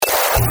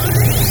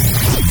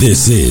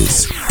This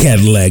is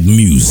Cadillacc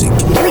Music.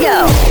 Here we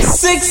go.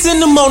 6 in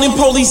the morning,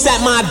 police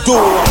at my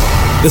door.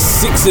 The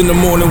 6 in the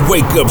morning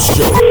wake up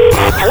show.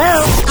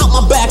 Hello.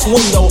 Out my back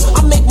window,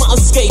 I make my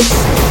escape.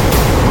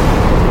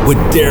 With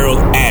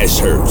Daryl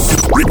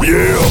Ashurst.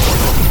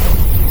 Yeah.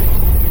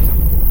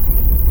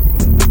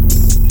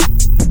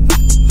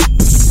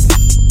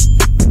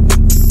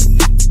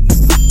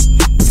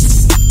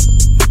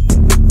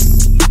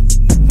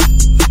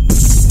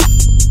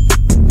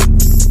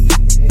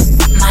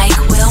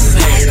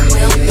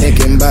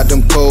 About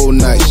them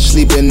cold nights,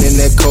 sleeping in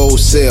that cold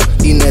cell,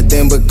 eating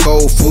nothing but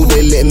cold food.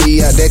 They let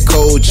me out that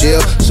cold jail.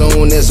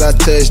 Soon as I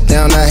touched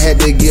down, I had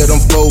to give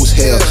them folks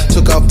hell.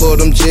 Took off all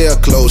them jail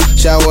clothes,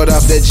 showered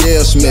off that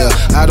jail smell.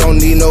 I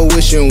don't need no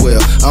wishing well.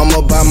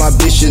 I'ma buy my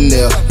bitch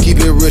Chanel.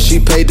 Keep it real,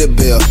 she paid the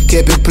bill.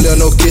 Kept it clear,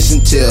 no kiss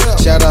and tell.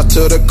 Shout out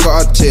to the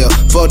cartel,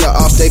 for the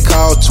off they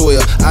call 12.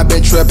 I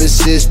been trapping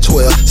since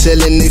 12,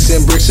 selling nicks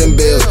and bricks and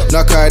bills,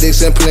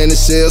 narcotics and plenty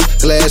sales,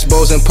 glass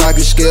bowls and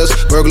pocket scales,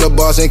 burglar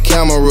bars and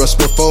cameras.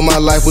 Before my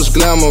life was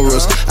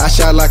glamorous, I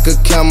shot like a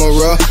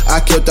camera. I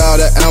killed all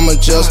the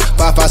amateurs.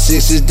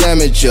 5.56 is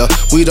damage, yeah.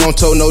 We don't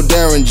tote no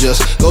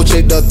derringers. Go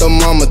check the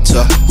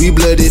thermometer. We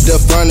blooded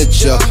the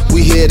furniture.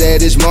 We hid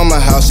at his mama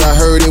house. I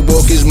heard it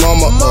woke his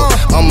mama up.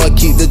 I'ma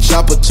keep the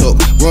chopper tuck.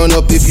 Run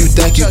up if you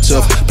think you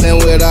tough.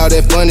 Playing with all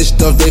that funny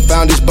stuff. They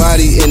found his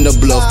body in the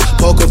bluff.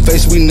 Poker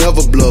face, we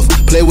never bluff.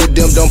 Play with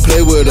them, don't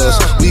play with us.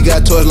 We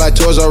got toys like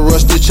Toys R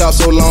Us. The chop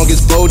so long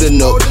it's folding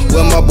up.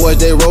 Well, my boys,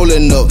 they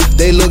rolling up.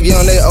 They look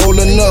young, they old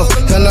enough.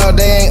 And now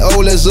they ain't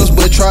old as us,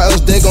 but try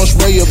us, they gon'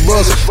 spray your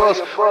bus.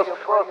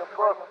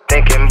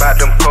 Thinking about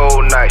them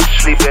cold nights,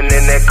 sleeping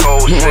in that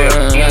cold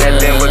cell, eating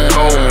that thing with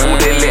cold food.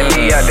 They let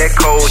me out that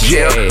cold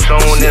jail.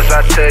 Soon as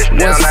I touched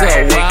down, I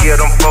had to give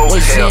them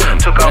folks hell.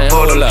 Took off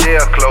all them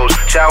jail clothes,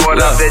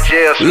 showered off that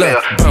jail smell.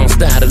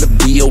 Bounced out of the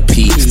BOP,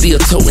 still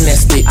toting that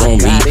stick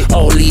on me.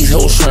 All these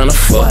hoes tryna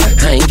fuck,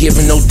 I ain't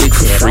giving no dick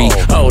for free.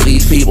 All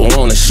these people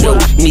on the show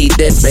need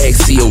that bag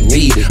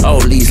COD. All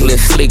these little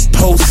slick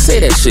posts say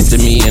that shit to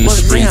me in the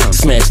street.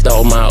 Smashed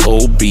all my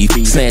old beef,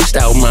 snatched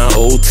out my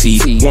old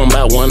teeth. One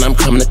by one, I'm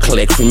coming to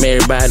collect from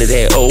everybody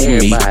that owe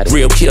me.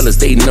 Real killers,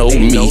 they know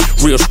me.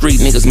 Real street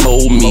niggas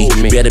mold me.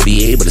 Better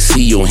be able to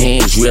see your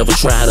hands. You ever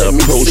try to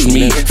approach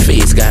me?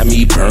 Face got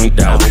me burnt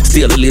out.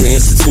 Still a little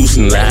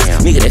institutionalized.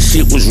 Nigga, that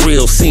shit was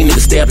real. Seen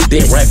niggas stab to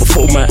death right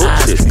before my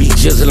eyes. Be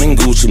jizzling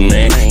Gucci,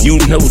 man. You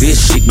know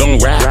this shit gon'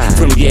 ride.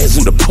 From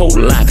Yazoo to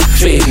Cadillacc,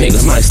 fed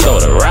niggas might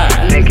start a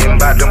ride. Thinking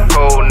about them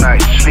cold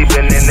nights,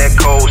 sleeping in that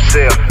cold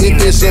cell.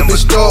 If it's up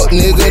and start,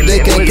 nigga,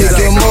 they can't pick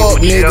them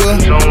up, nigga.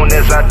 Soon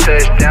as I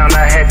touched down,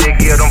 I had to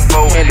give them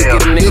folks hell.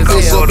 If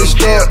it's up and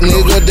start,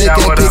 nigga, they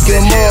can't pick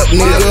them up,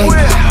 nigga.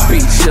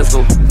 Beat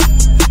chisel,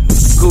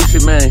 Gucci,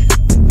 man.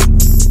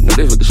 Now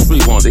this what the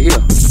street wanted to hear.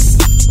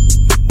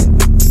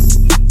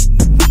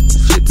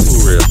 Shit too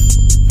real.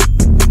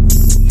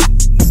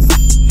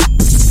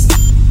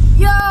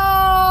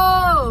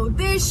 Yo,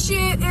 this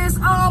shit is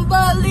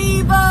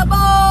unbelievable.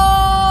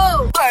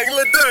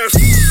 Bangladesh.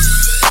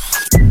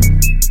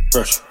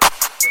 Fresh.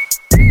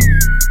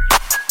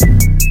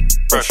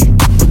 Fresh.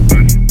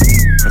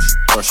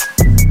 Fresh.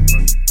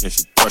 Yeah,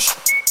 she fresh.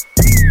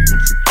 Yeah,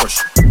 she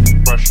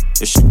fresh.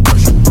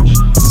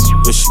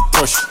 Yeah, she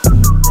fresh.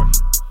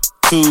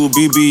 2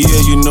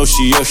 BBL, you know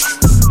she extra.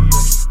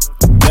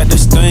 Got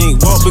this thing,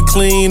 walk it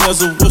clean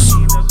as a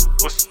whistle.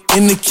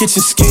 In the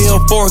kitchen, scale,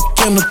 fork,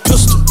 and a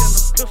pistol.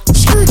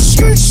 Skirt,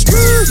 skirt,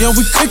 skirt. Yeah,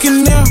 we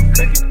cooking now.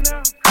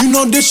 You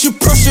know this your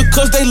pressure,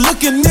 cause they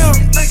looking out.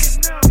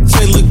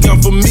 Say look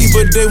out for me,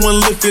 but they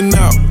weren't looking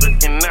out.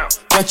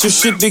 Got your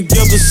shit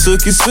together,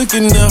 sookie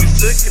now.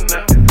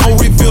 No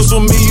refills for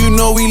me, you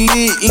know we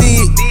lit.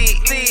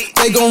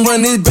 They gon'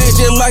 run this bitch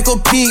just like a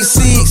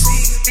P6.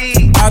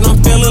 I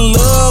done fell in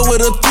love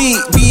with a thick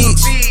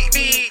bitch.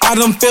 I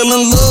done fell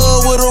in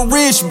love with a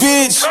rich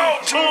bitch.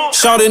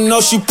 Shawty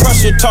know she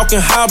pressure, talking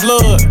high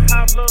blood.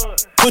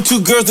 Put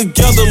 2 girls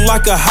together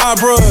like a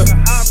hybrid.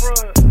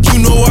 You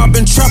know I've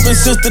been trapping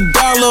since the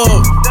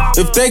dollar.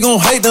 If they gon'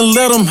 hate, then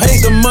let them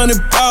hate, the money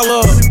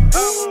pile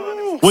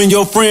up. When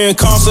your friend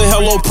calls, say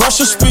hello,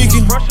 pressure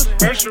speaking.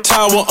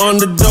 Tower on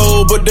the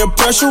door, but that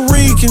pressure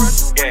reeking.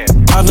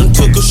 I done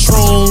took a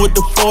strong with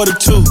the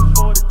 42.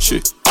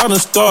 Shit, I done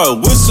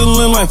started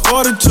whistling like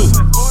 42.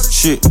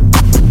 Shit.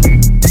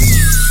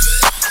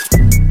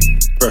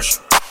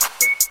 Pressure.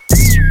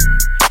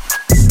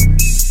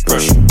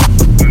 Pressure.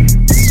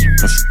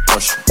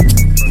 Pressure.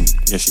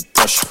 Yeah, she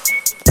pressure.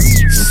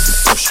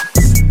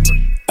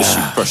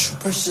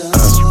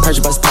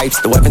 Pressure bust pipes,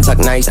 the weapon tuck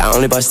nice. I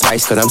only bust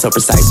twice, cause I'm so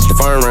precise. The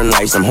foreign run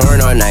lights, I'm whoring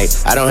all night.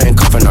 I don't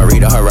handcuff her, nor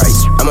read her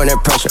rights. I'm on that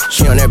pressure,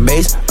 she on that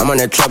bass, I'm on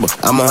that trouble.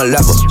 I'm on her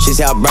level,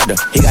 she's our brother.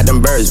 He got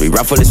them birds, we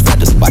ruffle his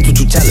feathers. Watch what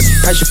you tell us.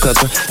 Pressure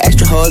cooker,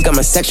 extra hug, got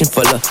my section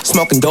full of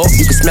smoking dope,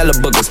 you can smell the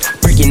boogers.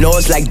 Break your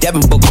nose like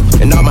Devin Booker.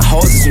 And all my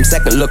hoes are some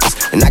second lookers.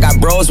 And I got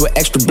bros with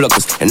extra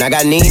blookers. And I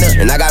got Nina,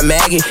 and I got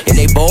Maggie, and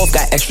they both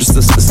got extra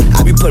sisters.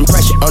 I be putting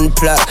pressure on the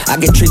plug, I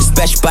get treated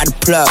special by the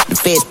plug. The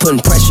feds putting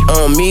pressure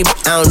on me, but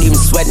I don't even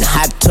sweat in the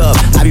hot tub.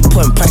 I I be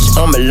putting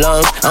pressure on my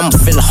lungs. I'ma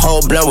fill a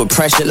whole blunt with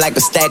pressure like a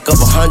stack of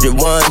 100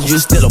 ones. You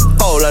still a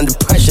fold under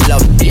pressure,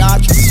 love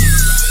biatch.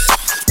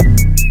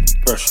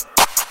 Pressure.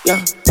 Yeah.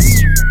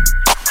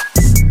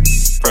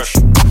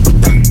 Pressure.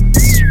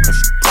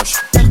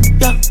 Pressure.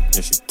 Yeah. Yeah,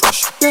 she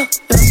pressure. Yeah.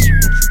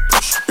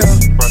 Pressure. Yeah.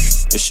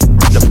 Pressure. Yeah, she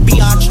The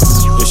biatch.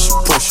 yeah, she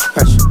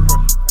pressure.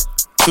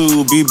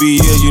 2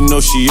 BBL, you know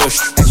she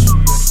extra.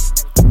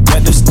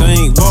 Got this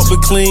thing, walk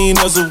but clean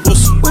as a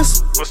whistle.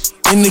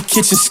 In the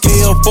kitchen,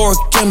 scale, fork,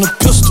 and a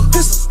pistol.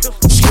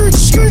 Skirt,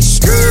 skirt,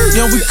 skirt.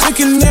 Yeah, we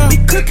cooking now.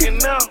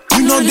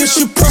 You know this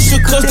your pressure,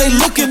 cause they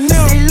looking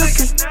now.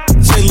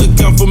 Say look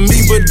out for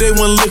me, but they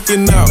weren't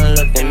looking out.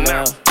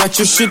 Got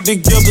your shit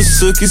together,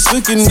 suck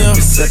it now.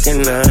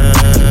 Sucking up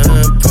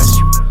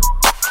pressure.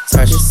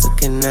 Pressure.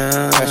 Sucking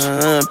up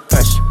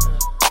pressure.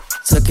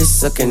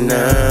 Sucking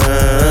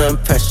up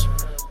pressure.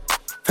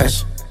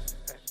 Pressure.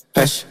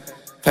 Pressure.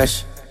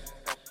 Pressure.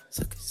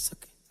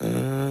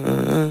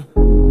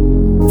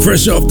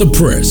 Fresh off the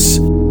press.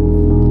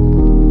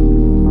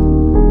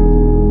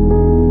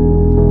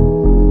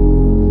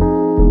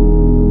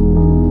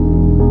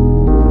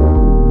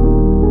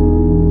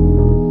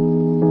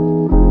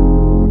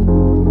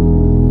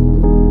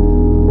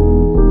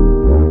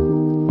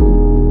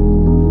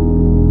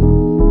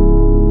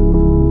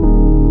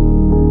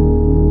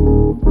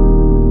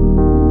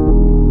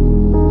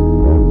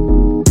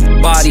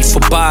 Body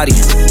for body,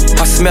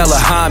 I smell a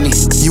homie.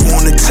 You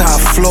on the top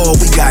floor,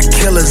 we got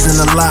killers in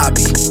the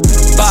lobby.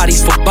 Body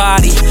for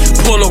body,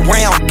 pull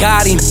around,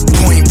 got him.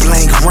 Point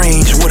blank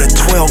range with a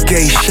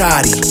 12-gauge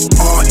shotty.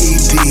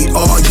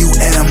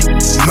 REDRUM,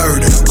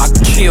 murder. I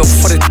kill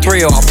for the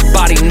thrill, I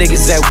body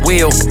niggas at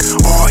will.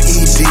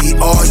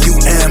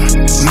 REDRUM,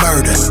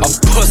 murder. A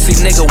pussy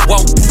nigga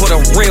won't, but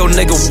a real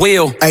nigga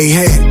will. Hey,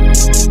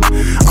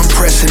 I'm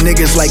pressing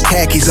niggas like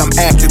khakis. I'm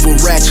active with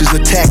ratchets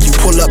attack you.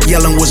 Pull up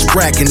yelling what's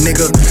brackin',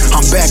 nigga.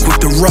 I'm back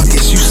with the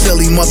ruckus. You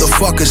silly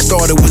motherfuckers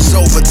thought it was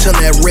over till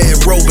that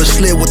red rover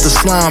slid with the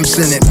slimes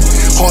in it.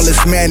 All this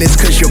madness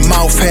cause your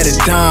mouth had a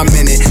dime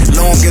in it.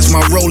 Long as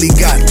my rollie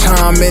got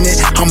time in it,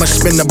 I'ma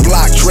spin the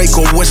block.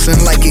 Draco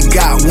whistling like it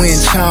got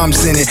wind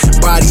chimes in it.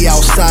 Body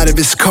outside of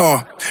his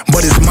car,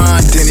 but his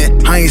mind in it.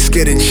 I ain't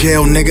scared of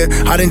jail, nigga.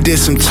 I done did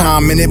some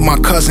time in it. My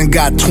cousin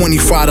got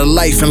 25 to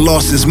life and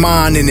lost his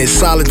mind in it.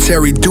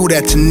 Solitary do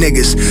that to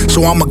niggas,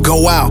 so I'ma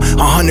go out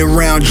 100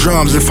 round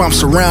drums. If I'm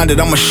surrounded,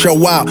 I'ma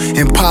show out.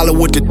 Impala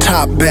with the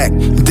top back,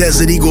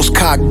 Desert Eagles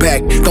cock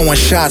back, throwing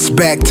shots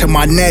back till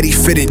my natty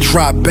fitted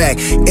drop back.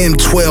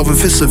 M12,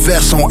 if it's a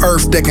vest on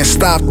earth that can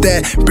stop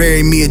that,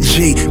 bury me a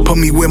G, put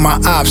me where my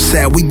ops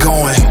at. We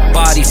going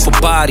body for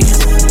body,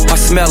 I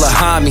smell a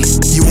homie.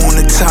 You on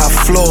the top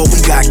floor,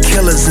 we got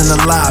killers in the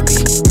lobby.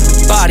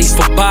 Body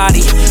for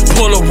body,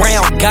 pull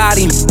around, got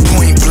him.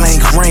 Point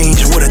blank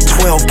range with a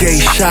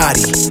 12-gauge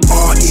shotty.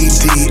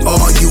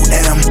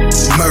 REDRUM,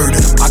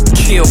 murder. I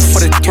kill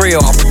for the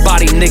thrill, I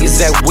body niggas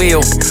at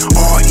will.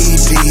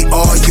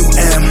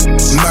 REDRUM,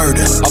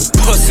 murder. A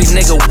pussy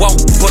nigga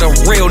won't, but a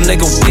real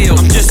nigga will.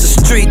 I'm just a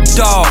street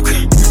dog,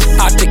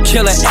 out the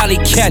killer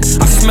alley cat.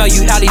 I smell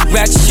you alley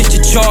rat, shit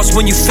your jaws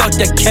when you felt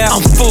that cat.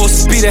 I'm full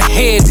speed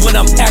ahead when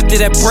I'm after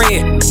that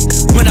bread.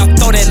 When I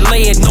throw that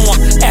lead, know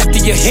I'm after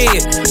your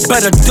head.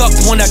 Better duck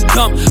when I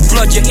dump,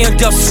 blood you end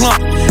up slump.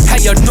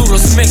 Have your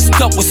noodles mixed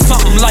up with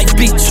something like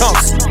beef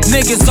chunks.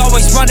 Niggas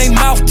always run their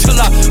mouth till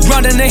I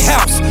run in their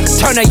house.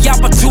 Turn a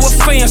yapper to a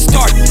fan,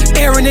 start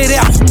airing it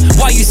out.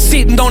 While you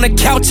sitting on the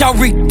couch, I'll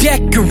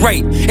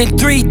redecorate. In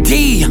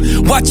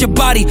 3D, watch your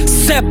body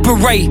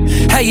separate.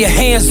 Have your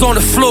hands on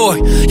the floor,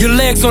 your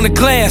legs on the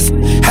glass.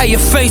 Have your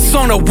face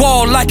on the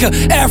wall like an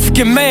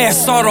African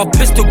mask. Auto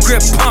pistol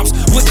grip pumps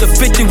with the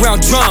 50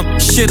 round drum.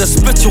 Shit'll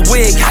split your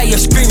wig, how you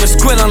screaming,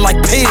 squealing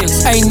like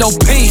pigs. Ain't no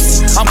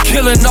peace, I'm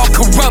killing all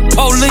corrupt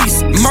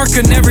police.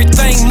 Murking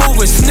everything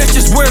moving,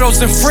 snitches,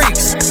 weirdos, and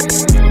freaks.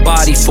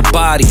 Body for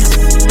body,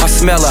 I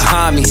smell a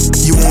homie.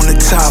 You on the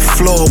top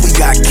floor, we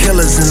got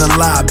killers in the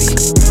lobby.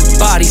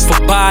 Body for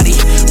body,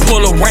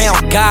 pull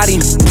around, got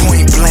him.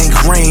 Point blank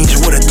range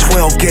with a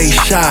 12-gauge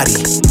shotty.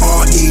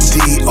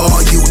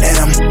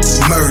 REDRUM,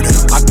 murder.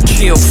 I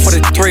kill for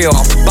the thrill,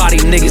 I body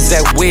niggas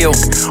at will.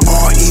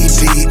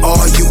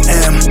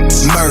 REDRUM,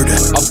 murder.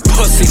 A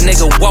pussy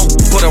nigga won't,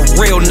 but a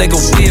real nigga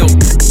will.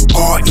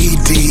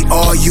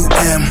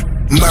 REDRUM,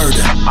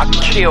 murder. I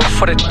kill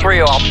for the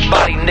thrill, I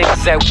body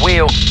niggas at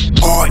will.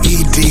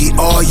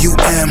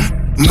 REDRUM,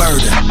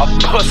 murder. A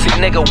pussy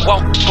nigga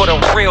won't, but a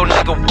real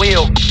nigga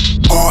will.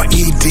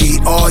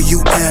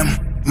 REDRUM,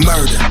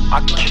 murder.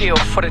 I kill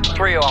for the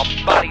thrill, I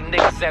body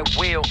niggas at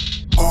will.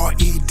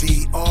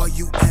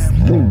 REDRUM,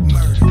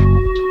 murder.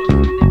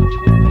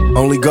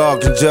 Only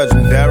God can judge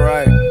me. That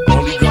right?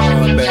 Only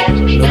God,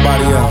 baby.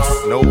 Nobody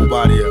else.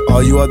 Nobody else.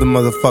 All you other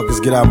motherfuckers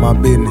get out my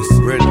business.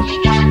 Really?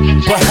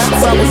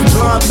 Perhaps I was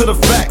blind to the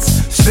facts.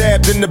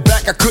 Stabbed in the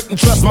back, I couldn't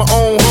trust my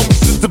own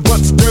homies. Just a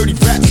bunch of dirty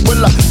rats.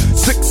 Will I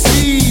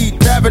succeed?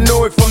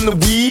 Paranoid from the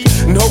weed.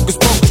 And hocus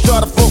pocus, try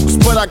to focus,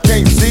 but I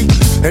can't see.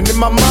 And in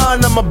my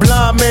mind, I'm a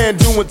blind man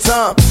doing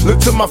time. Look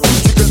to my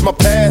future, cause my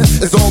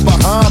past is all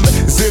behind me.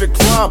 It's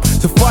rhyme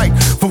to fight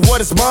for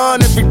what is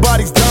mine.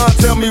 Everybody's dying,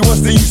 tell me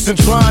what's the use in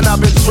trying.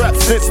 I've been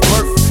trapped since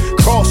birth,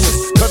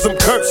 cautious, cause I'm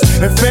cursed.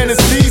 And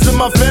fantasies of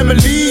my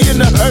family in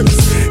the hurts.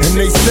 And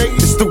they say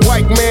it's the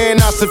white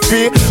man I should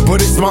fear,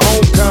 but it's my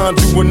own kind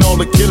doing all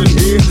the killing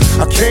here.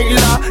 I can't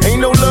lie,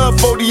 ain't no love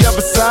for the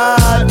other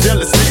side.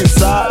 Jealousy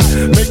inside,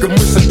 make them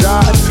wish I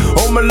died.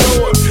 Oh my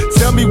Lord,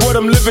 tell me what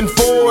I'm living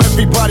for.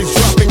 Everybody's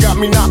dropping, got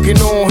me knocking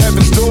on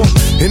heaven's door.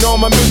 And all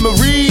my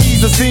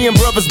memories of seeing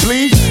brothers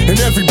bleed, and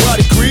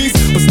everybody agrees,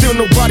 but still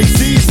nobody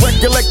sees.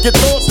 Recollect your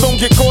thoughts, don't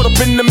get caught up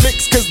in the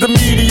mix, cause the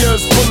media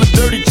is full of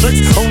dirty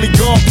tricks. Only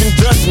God can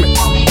judge me.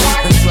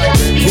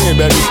 Yeah,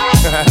 baby.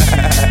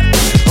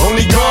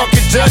 Only God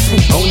can judge me.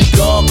 Only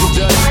God can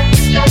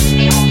judge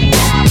me.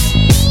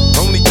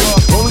 Only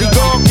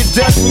God can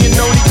judge me, and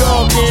only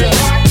God can.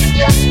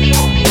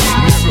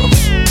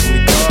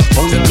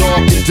 Only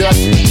God can judge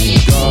me.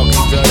 God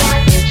can judge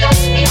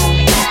me.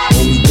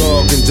 Only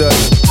God can judge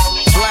me.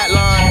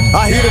 Flatline.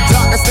 I hear the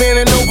doctor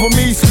standing over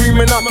me,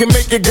 screaming I can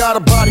make it. Got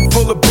a body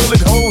full of bullet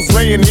holes,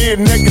 laying here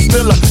naked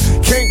still. I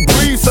can't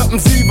breathe,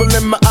 something's evil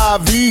in my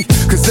IV.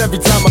 Cause every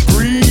time I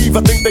breathe,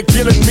 I think they're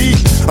killing me.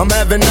 I'm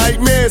having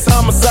nightmares,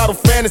 homicidal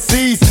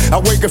fantasies. I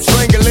wake up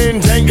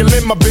strangling,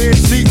 dangling my bed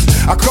sheets.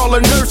 I call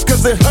a nurse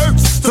cause it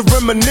hurts to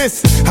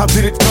reminisce. How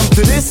did it come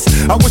to this?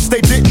 I wish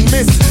they didn't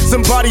miss.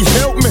 Somebody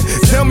help me,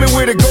 tell me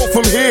where to go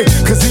from here.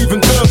 Cause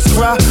even thugs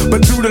cry, but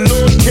do the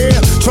Lord care?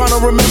 Trying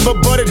to remember,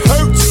 but it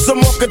hurts.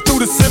 I'm walking through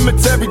the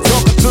cemetery,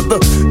 talking to the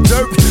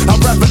dirt. I'd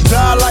rather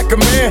die like a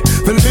man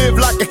than live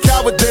like a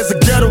coward. There's a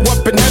ghetto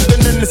up in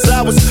heaven in this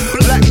hours.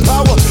 Black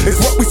power is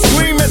what we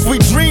scream as we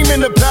dream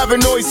in a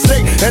paranoid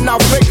state. And our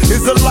fate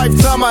is a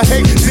lifetime I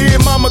hate. Dear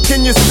mama,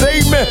 can you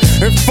save me?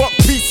 And fuck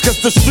peace, cause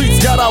the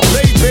streets got our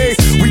babies.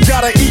 We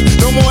gotta eat,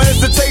 no more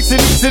hesitation.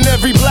 Each and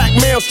every black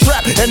male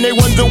strapped, and they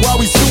wonder why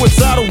we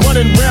suicidal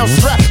running round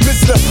strapped.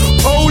 Mr.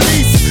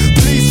 Police,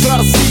 please try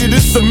to see that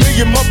it's a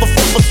million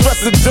motherfuckers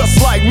stressing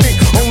just like me.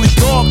 Only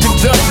God can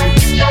judge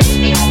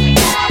me.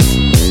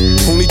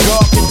 Only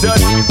God can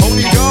judge me.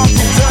 Only God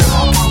can judge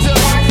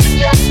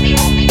me.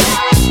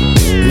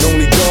 And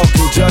only God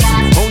can judge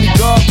me. Only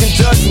God can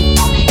judge me.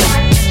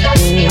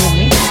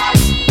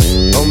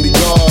 Only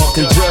God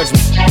can judge me.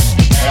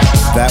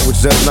 That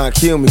which does not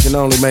kill me can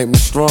only make me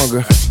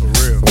stronger. For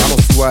real. I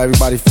don't see why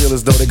everybody feel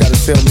as though they gotta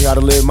tell me how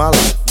to live my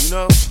life. You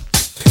know?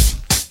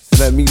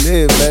 So let me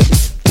live, baby.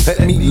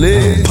 Let me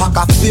live. Pac,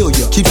 I feel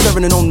ya. Keep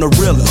serving it on the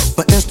realer.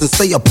 For instance,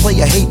 say a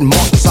player hating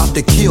Marcus out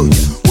to kill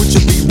you. Would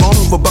you be wrong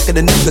for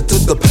bucking a nigga to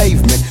the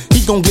pavement?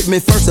 He gon' get me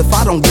first if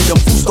I don't get him.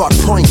 Fools start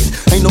praying.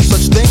 Ain't no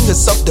such thing as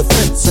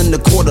self-defense in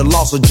the court of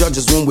laws of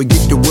judges. When we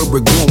get to where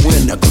we're going, we're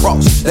in the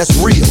cross. That's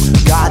real.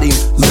 Got him,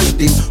 licked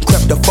him,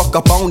 crept the fuck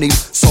up on him.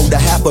 Sold a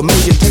 500,000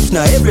 tapes.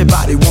 Now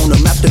everybody want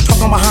him. After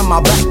talking behind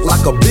my back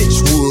like a bitch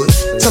would.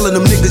 Telling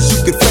them niggas you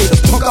could fade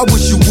us. Punk, I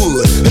wish you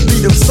would. It be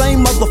them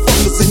same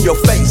motherfuckers in your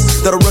face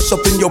that'll rush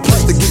up in your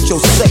place to get your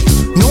safe.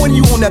 Knowing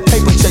you on that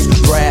paper chase.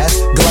 Grass,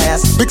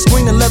 glass, big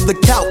screen and leather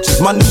couches.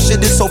 My new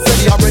shit is so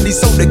fatty, already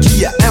sold a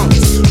key an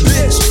ounce.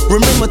 Bitch,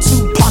 remember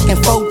Tupac and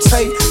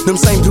Forte? Them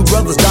same two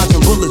brothers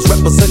dodging bullets,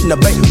 representing the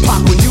Bay.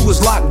 Pac, when you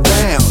was locked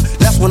down,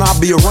 that's when I'll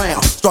be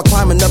around. Start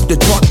climbing up the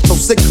truck, so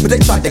sick, but they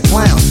tried to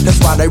clown. That's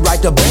why they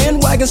ride the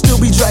bandwagon, still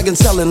be dragging,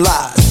 telling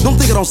lies. Don't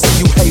think I don't see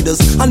you haters,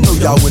 I know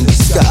y'all in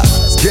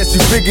disguise. Guess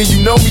you figure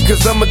you know me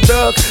cause I'm a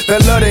thug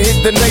that love to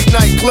hit the late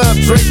night club,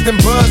 draped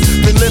and buzz.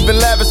 Been living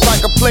lavish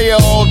like a player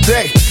all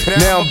day.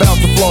 Now I'm about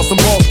to floss some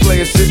boss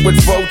player shit with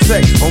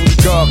Forte. Only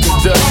God can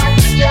judge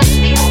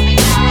me.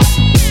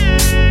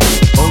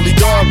 Only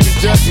God can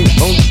judge me.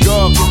 Only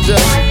God can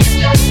judge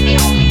me.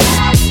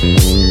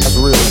 That's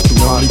real.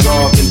 Only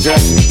God can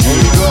judge me.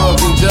 Only God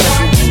can judge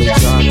me. Only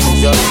God can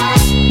judge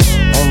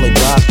me. Only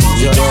God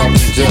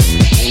can judge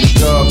me. Only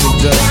God can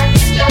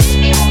judge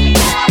me.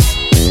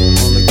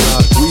 Only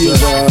God can judge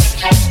me.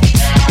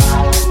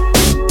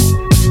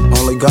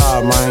 Only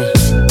God, man.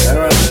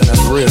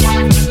 That's real.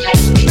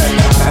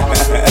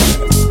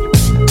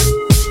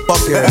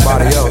 Fuck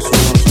everybody else.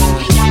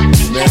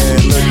 Man,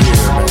 look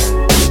here,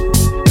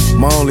 man.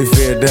 My only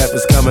fear of death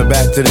is coming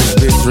back to this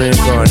bitch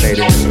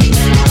reincarnated.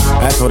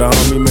 That's what a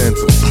homie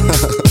mental.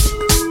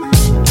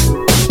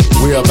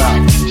 We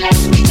about.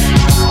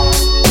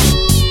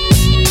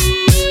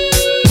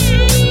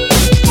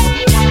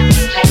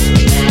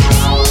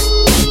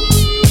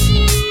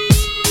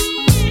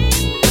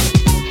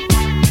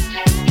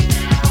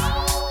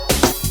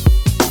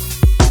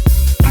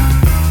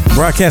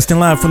 Broadcasting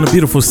live from the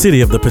beautiful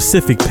city of the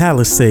Pacific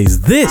Palisades.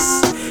 This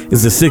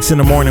is the 6 in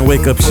the morning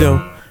wake up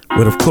show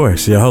with, of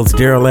course, your host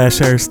Daryl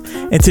Ashurst.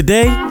 And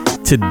today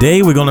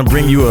we're going to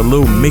bring you a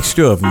little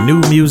mixture of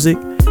new music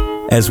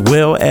as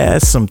well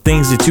as some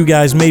things that you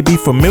guys may be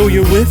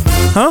familiar with.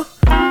 Huh?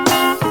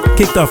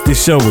 Kicked off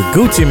this show with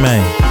Gucci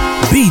Mane,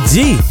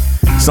 BG.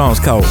 Song's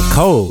called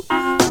Cold.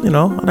 You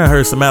know, I done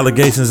heard some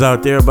allegations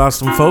out there about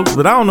some folks,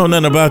 but I don't know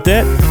nothing about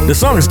that. The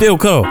song is still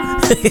cold.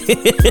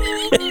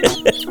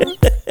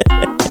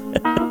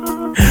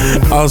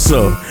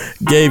 Also,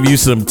 gave you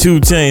some 2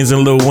 Chainz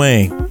and Lil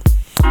Wayne.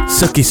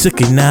 Sucky,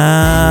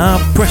 nah,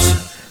 pressure.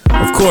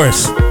 Of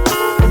course,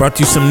 brought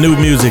you some new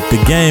music.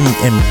 The Game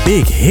and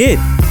Big Hit,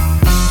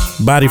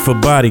 Body for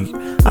Body.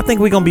 I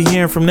think we're going to be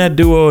hearing from that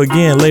duo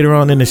again later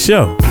on in the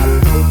show.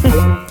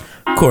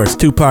 Of course,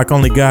 Tupac,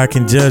 Only God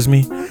Can Judge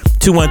Me.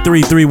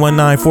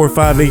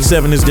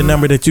 213-319-4587 is the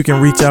number that you can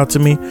reach out to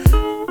me.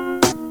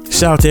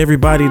 Shout out to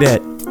everybody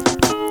that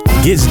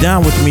gets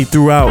down with me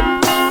throughout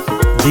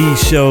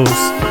these shows.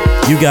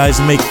 You guys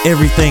make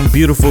everything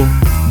beautiful.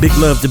 Big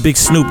love to Big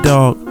Snoop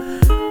Dogg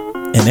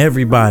and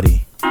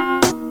everybody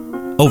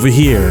over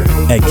here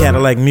at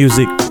Cadillacc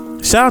Music.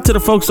 Shout out to the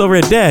folks over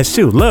at Dash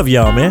too. Love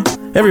y'all, man.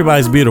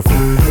 Everybody's beautiful.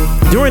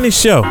 During this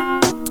show,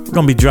 we're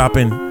gonna be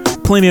dropping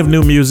plenty of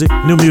new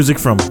music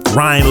from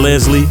Ryan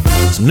Leslie,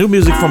 some new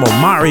music from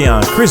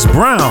Omarion, Chris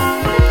Brown.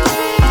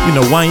 You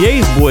know,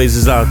 Wanye's boys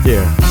is out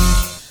there.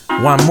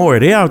 One more,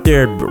 they out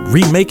there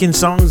remaking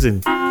songs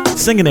and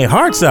singing their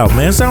hearts out,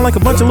 man. Sound like a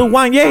bunch of little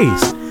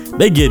Wanye's.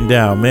 They getting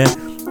down, man.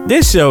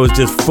 This show is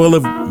just full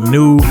of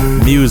new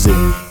music,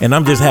 and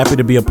I'm just happy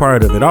to be a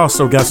part of it.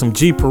 Also got some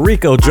G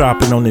Perico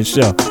dropping on this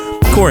show.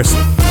 Of course,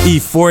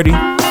 E40.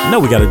 Know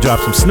we gotta drop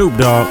some Snoop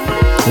Dogg.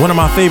 One of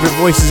my favorite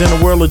voices in the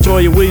world,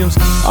 LaToya Williams.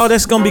 Oh,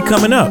 that's gonna be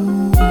coming up.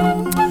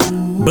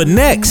 But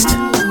next,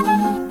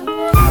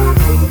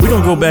 we're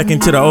gonna go back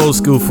into the old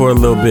school for a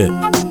little bit.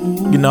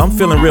 You know, I'm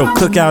feeling real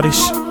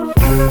cookoutish.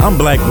 I'm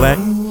black.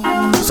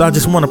 So I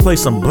just want to play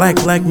some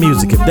black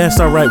music, if that's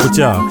all right with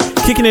y'all.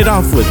 Kicking it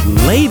off with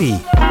Lady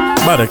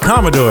by the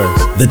Commodores.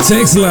 The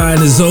text line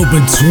is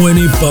open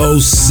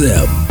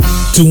 24/7.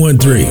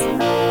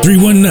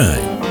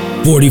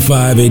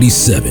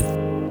 213-319-4587.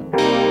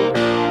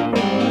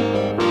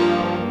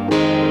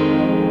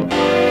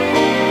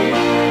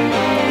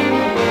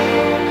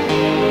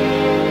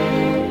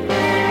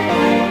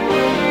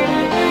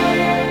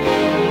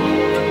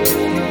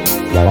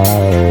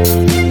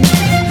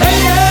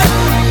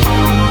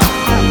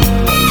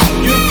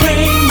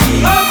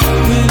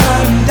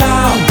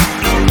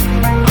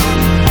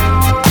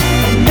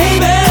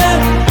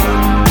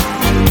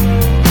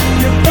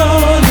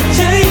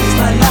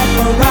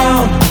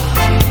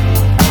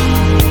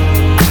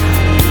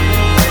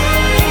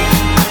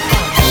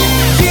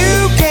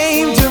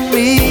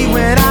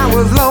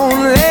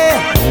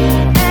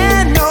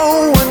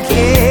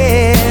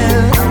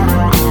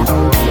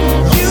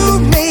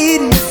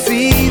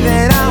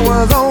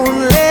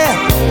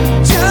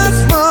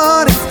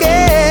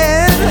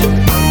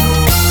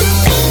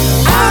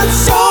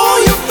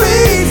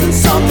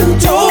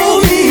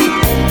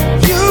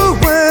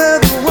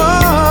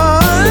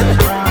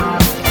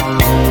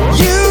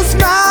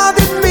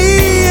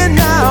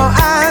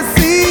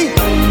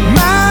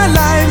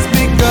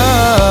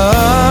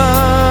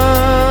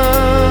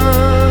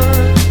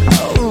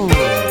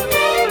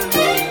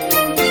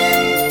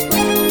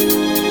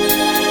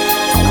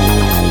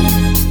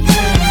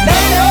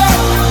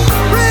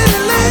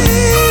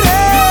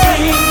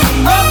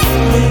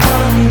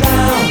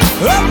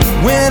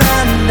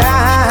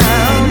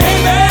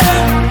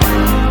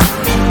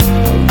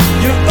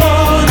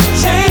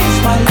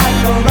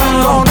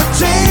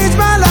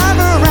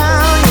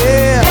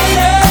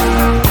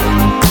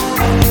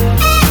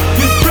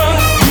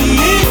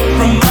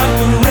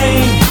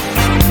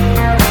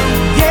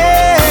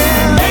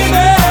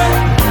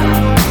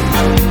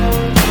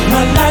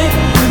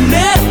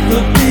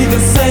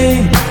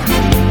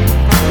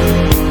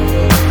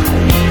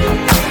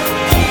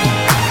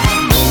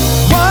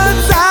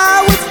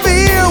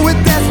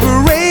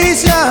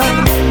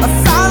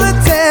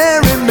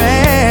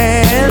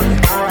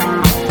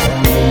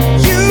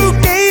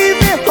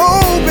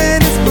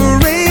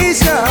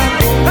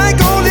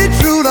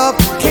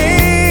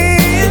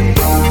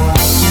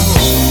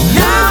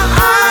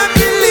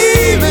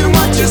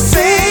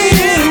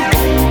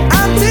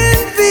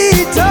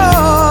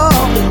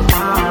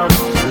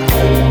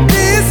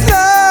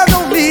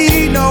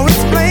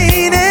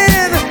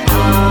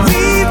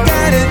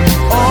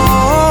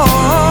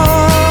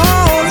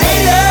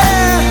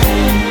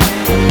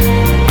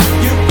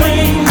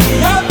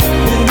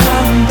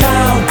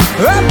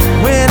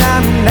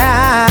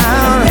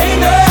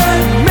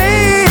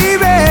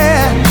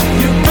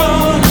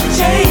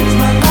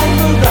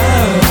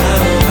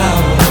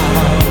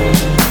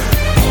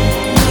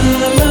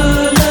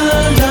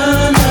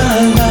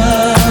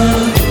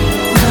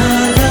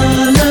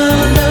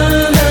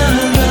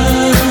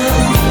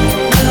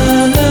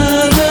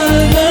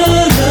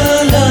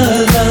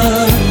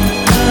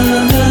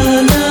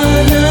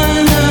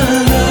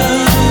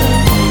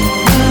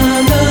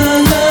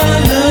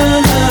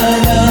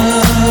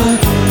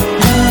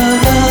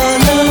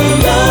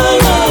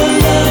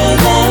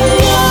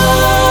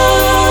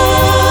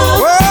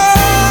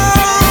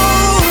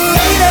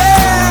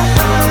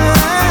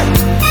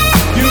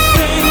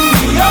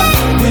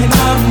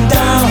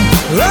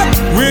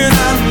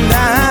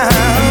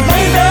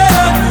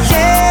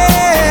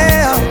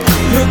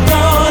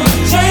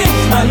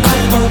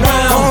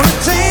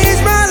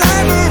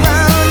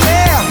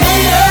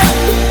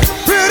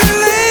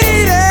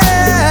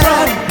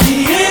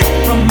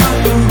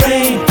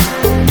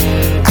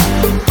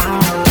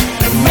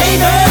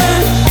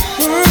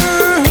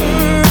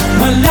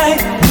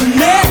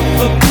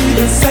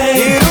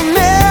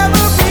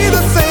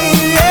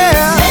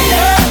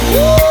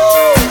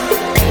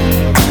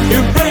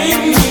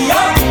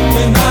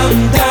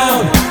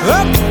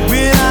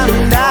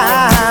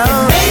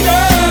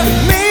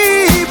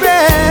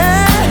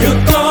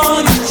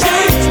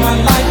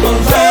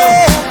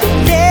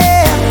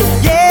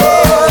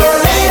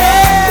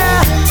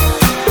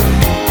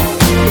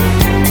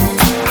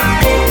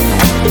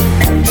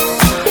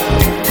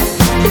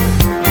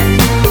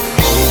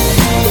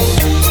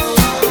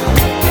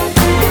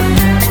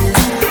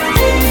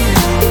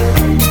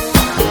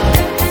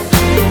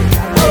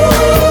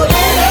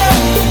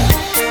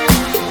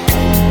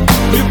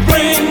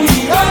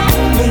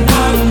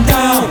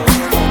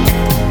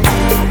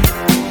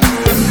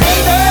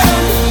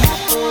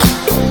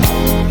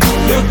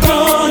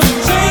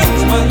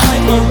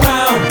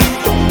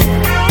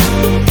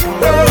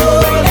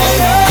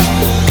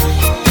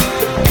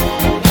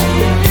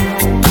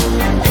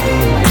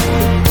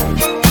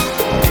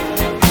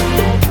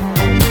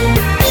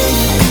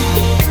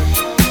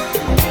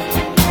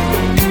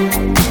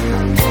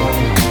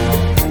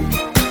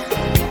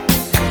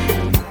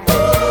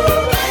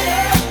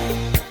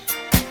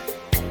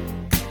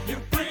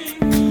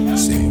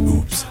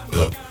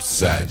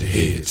 upside your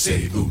head.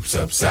 Say oops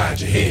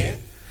upside your head.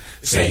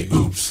 Say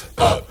oops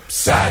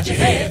upside your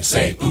head.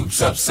 Say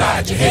oops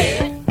upside your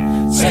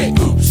head. Say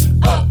oops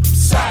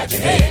upside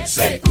your head.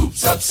 Say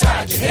oops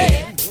upside your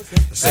head.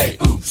 Say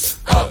oops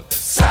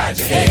upside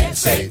your head.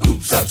 Say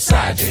oops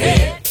upside your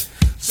head.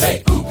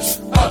 Say oops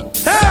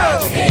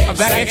upside your head. I'm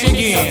back at you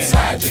again.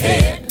 Upside your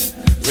head.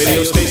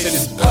 Radio station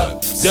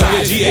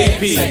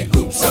WGAP. Say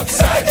oops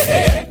upside your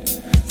head.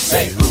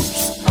 Say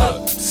oops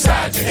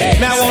upside your head.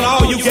 Now on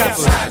all you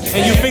gappers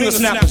and you finger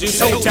snappers, you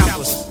toe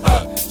tappers,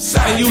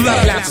 and you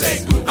love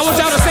lappers, I want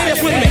y'all to say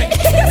this with me.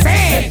 Say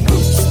it.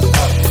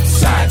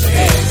 Upside your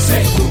head.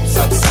 Say oops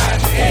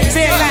upside your head.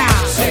 Say it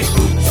loud. Say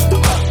oops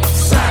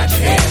upside your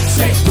head.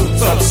 Say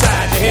oops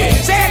upside your head.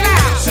 Say it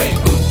loud. Say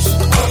oops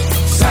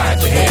upside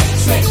your head.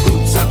 Say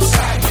oops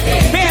upside your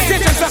head. Pay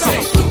attention, sucker.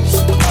 Say oops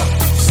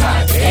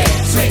upside your head.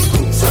 Say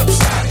oops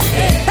upside your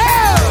head.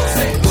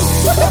 Say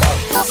oops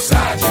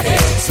upside your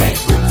head. Say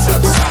oops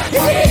upside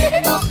your head.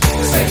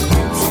 Say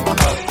oops upside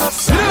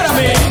your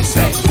head.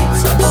 Say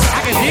oops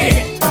upside your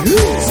head.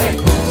 Say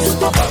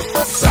oops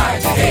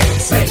upside your head.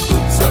 Say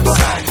oops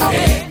upside your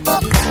head.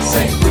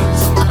 Say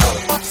oops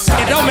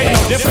upside. It don't make no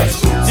difference.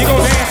 You gon'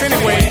 dance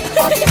anyway.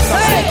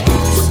 Say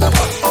oops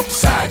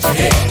upside your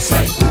head.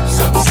 Say oops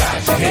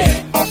upside your head.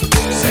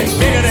 Say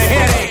bigger the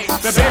headache,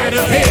 the bigger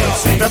the pill,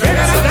 the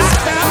bigger the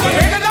doctor, the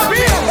bigger the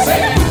bill.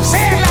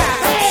 Say it loud.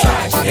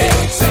 Upside your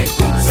head. Say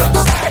oops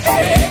upside your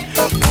head.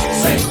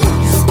 Say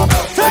oops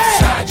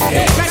upside your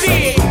head.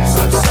 Say oops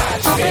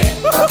upside your head.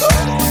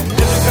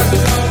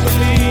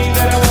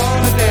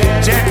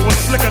 Jack was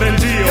slicker than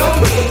Jill.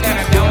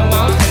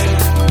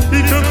 He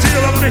took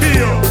Jill up the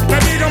hill. Now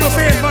me gonna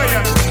say it for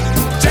you.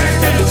 Jack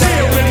and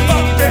Jill went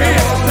up the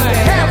hill.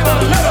 Have a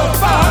little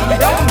fun.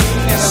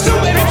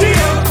 Stupid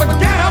Jill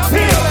forgot a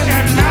pill,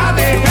 and now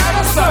they got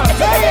a son.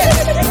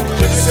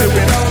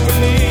 Stupid.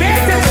 Pay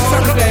attention,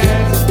 sucker.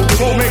 We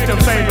won't make them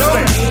same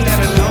mistakes.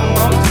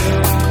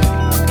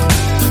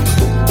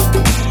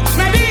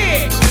 Now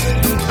dig,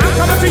 I'm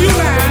coming to you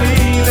now.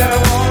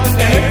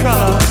 And in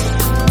color.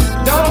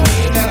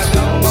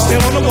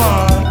 Still on the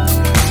wall,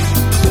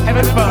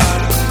 having fun.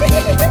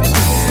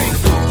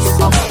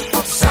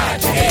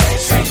 Upside your head,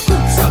 say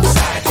oops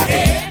upside your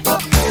head.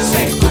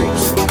 Say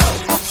oops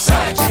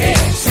upside your head.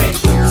 Say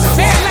oops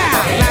upside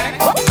your head.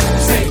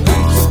 Say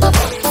oops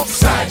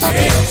upside your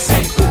head.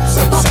 Say oops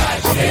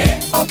upside your head.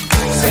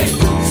 Say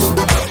oops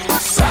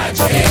upside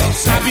your head.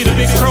 I be the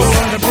big troll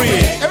on the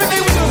bridge. Everything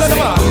we do is at the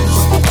bottom.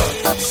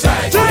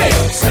 Upside your head.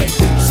 Say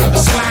oops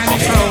upside slimy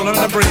troll on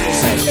the bridge.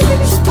 Say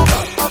oops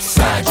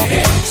upside your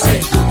head. Say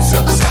oops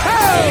upside your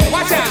head.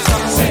 Watch out.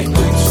 Say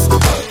oops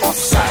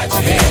upside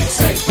your head.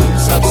 Say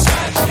oops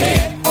upside your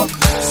head.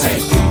 Say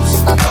oops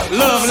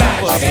love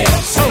lappers,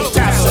 toe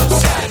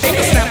tappers,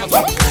 finger snappers.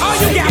 All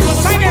you gappers,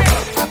 sing it.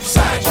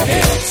 Upside your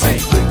head. Say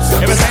oops.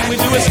 Everything we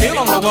do is still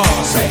on the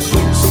wall. Say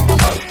oops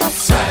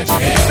upside your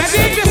head. Now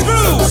dig this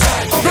groove.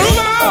 Groove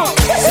on.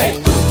 Say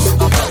oops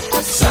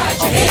upside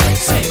your head.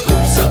 Say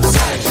oops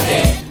upside your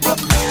head.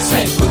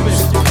 Say oops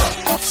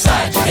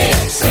upside your head.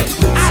 Say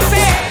oops. I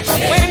said,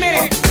 wait a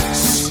minute.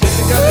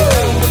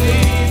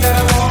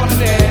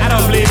 I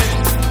don't believe it.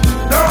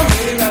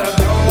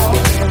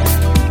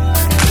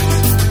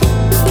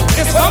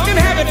 It's fucking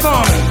habit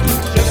forming.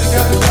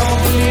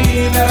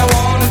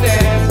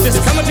 It's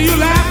coming to you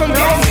live from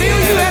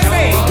Gainesville,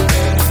 USA.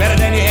 Better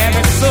than your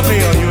average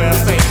Seville,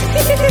 USA.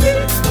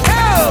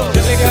 Oh!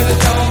 Just because you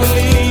don't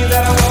believe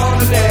that I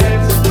wanna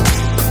dance,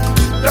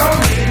 don't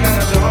mean that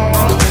I don't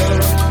want to.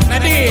 Now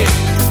dig.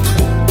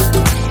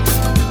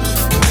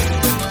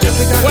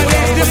 Well,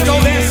 there's disco,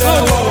 there's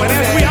solo, and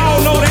as we all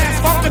know, there's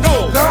funk to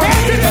go. Pay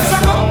attention,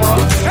 sucker.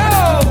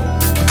 Oh!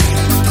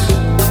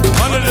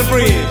 Under the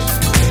bridge.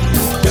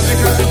 Just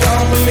because you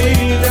don't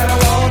believe that I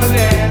wanna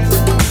dance.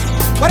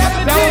 What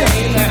happened to Jill?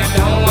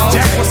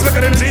 Jack was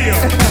slicker than Jill.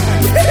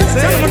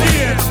 Tell him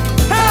again.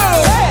 Oh!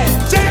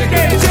 Jack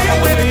and Jill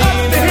went up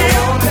the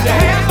hill.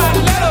 Have a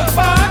little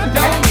fun.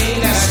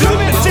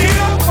 Stupid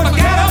Jill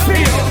forgot a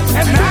pill,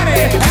 and now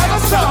they have a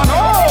son.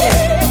 Oh!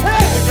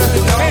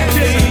 Pay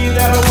attention.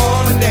 That I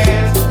wanna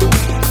dance.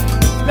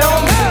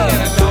 Don't mean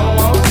that I don't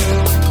want to.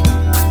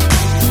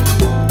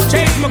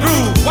 Change my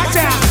groove. Watch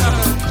out.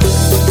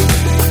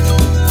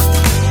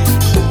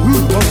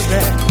 Ooh, what's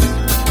that?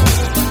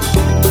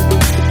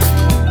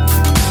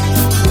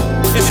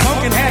 It's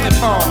smoking habit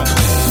form.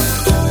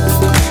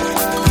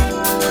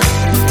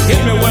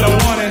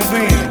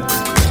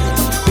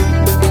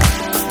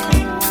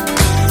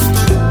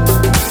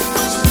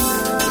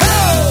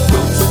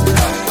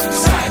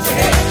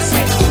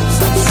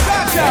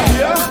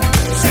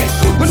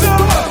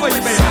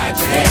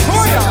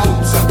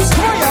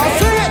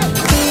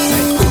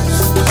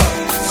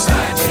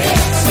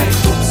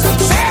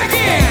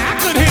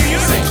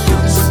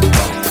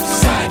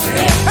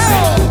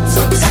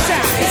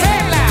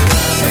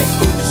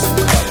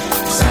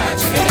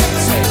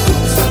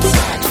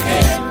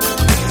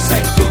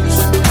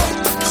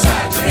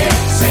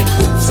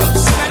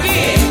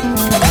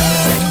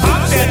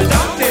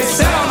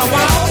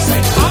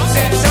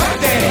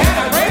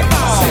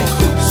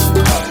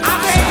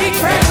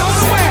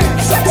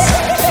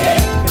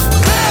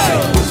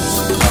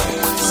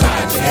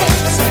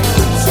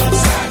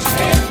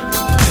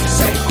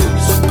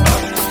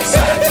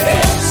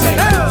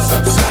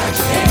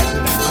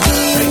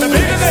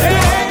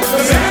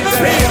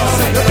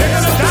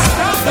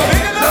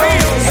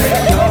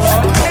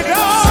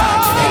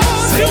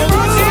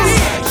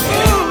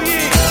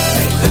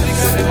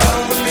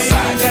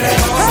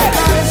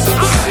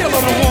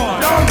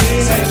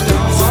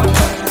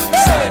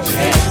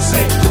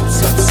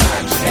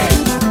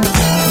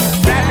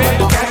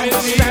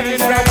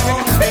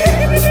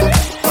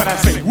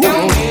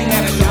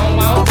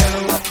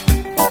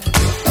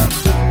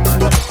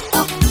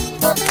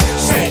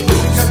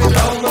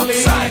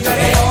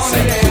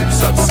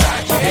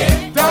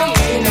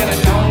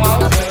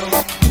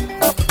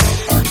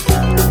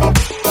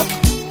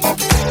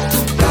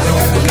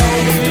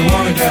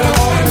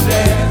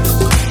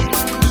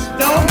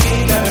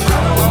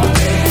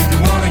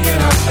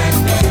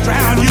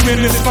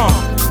 in this funk.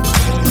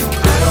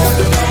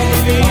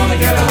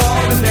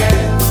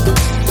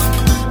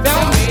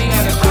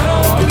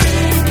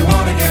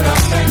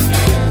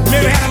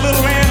 Maybe had a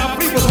little man up,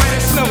 people where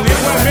it snowed. It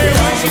wasn't very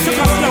much, she took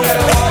her snow.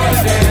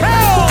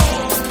 Hell!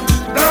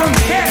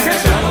 Pay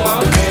attention.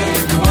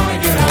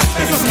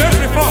 This is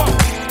nursery funk.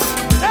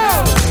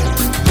 Hell!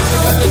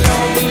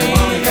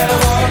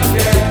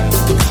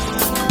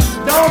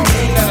 Don't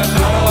mean that I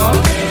don't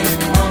want it.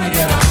 You wanna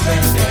get up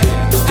and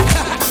dance.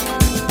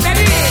 That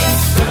is.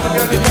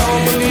 Because you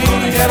don't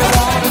believe that I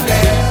wanna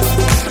dance.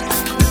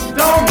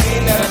 Don't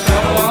mean that I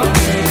don't want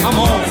it. I'm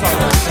on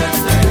something.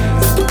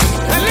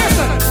 Now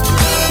listen.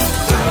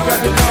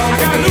 I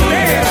got a new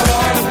dance.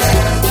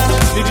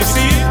 Did you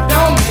see it?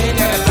 Don't mean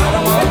that I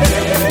don't want it.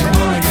 You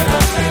wanna get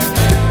up and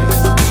dance.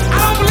 I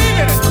don't believe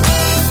it.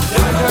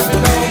 Because you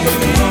don't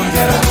believe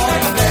that I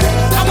wanna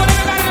dance. I want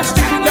everybody to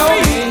stand up. Don't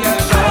mean that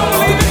I don't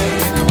believe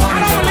it. I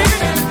don't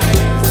believe it.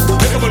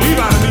 Make a believe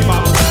out of me,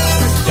 mama.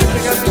 Just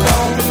because you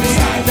don't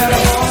believe that I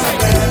wanna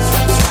dance.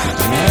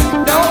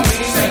 Don't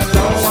mean that I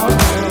don't want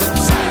to.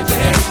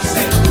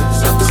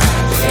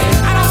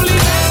 I don't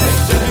believe that.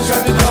 Just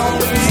because you don't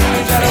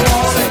believe that I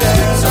wanna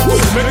dance.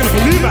 Making a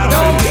believe out of me.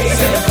 Don't mean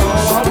that I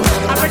don't want to.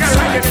 I think I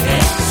like it.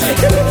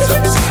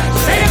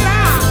 Say it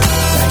loud.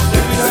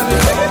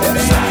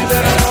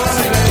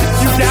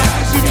 You doubt,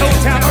 you toe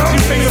tap, you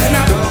finger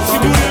snap, you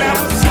do it loud.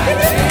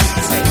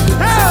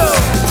 Oh,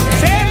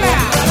 say it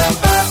loud.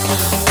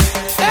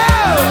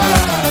 Oh,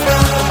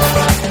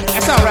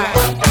 that's all right.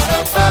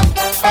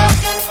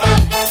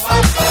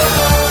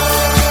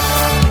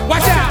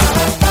 Watch out.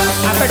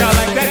 I think I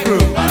like that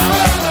groove.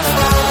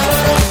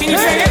 Can you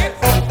sing it?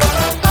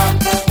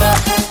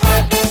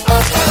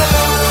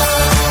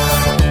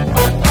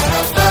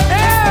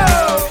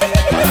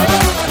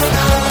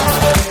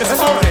 It's a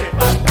party.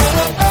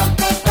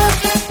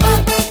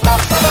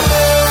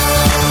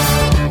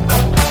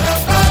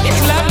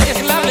 It's lovely,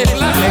 it's lovely, it's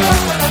lovely.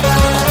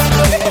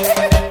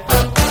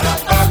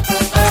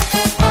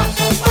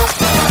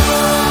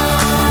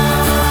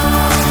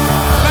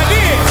 Like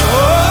this.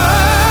 Oh,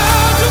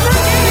 to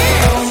bring it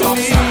in. Don't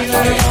believe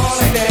that I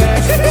wanna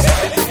dance.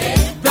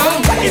 Don't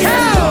believe that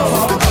I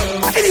wanna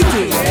dance. I can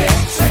do it.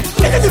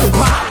 I can do the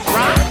pop,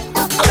 right?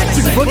 I like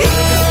to boogie.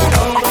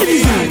 I can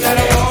do that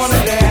I wanna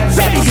dance.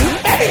 Baby do.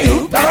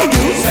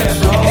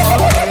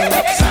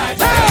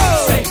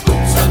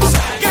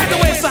 Got the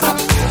way, son.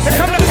 Here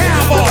come the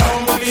cowboy.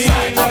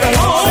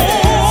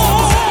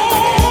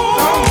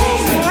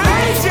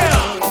 Right,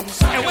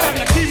 yeah. And whatever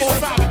the keyboard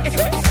sound,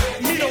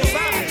 he don't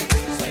sound.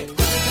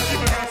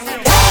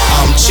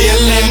 I'm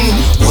chillin',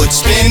 wood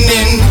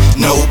spinning,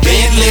 no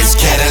Bentleys,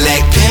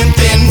 Cadillac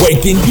pimpin'.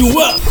 Waking you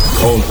up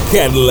on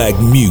Cadillacc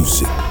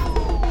Music.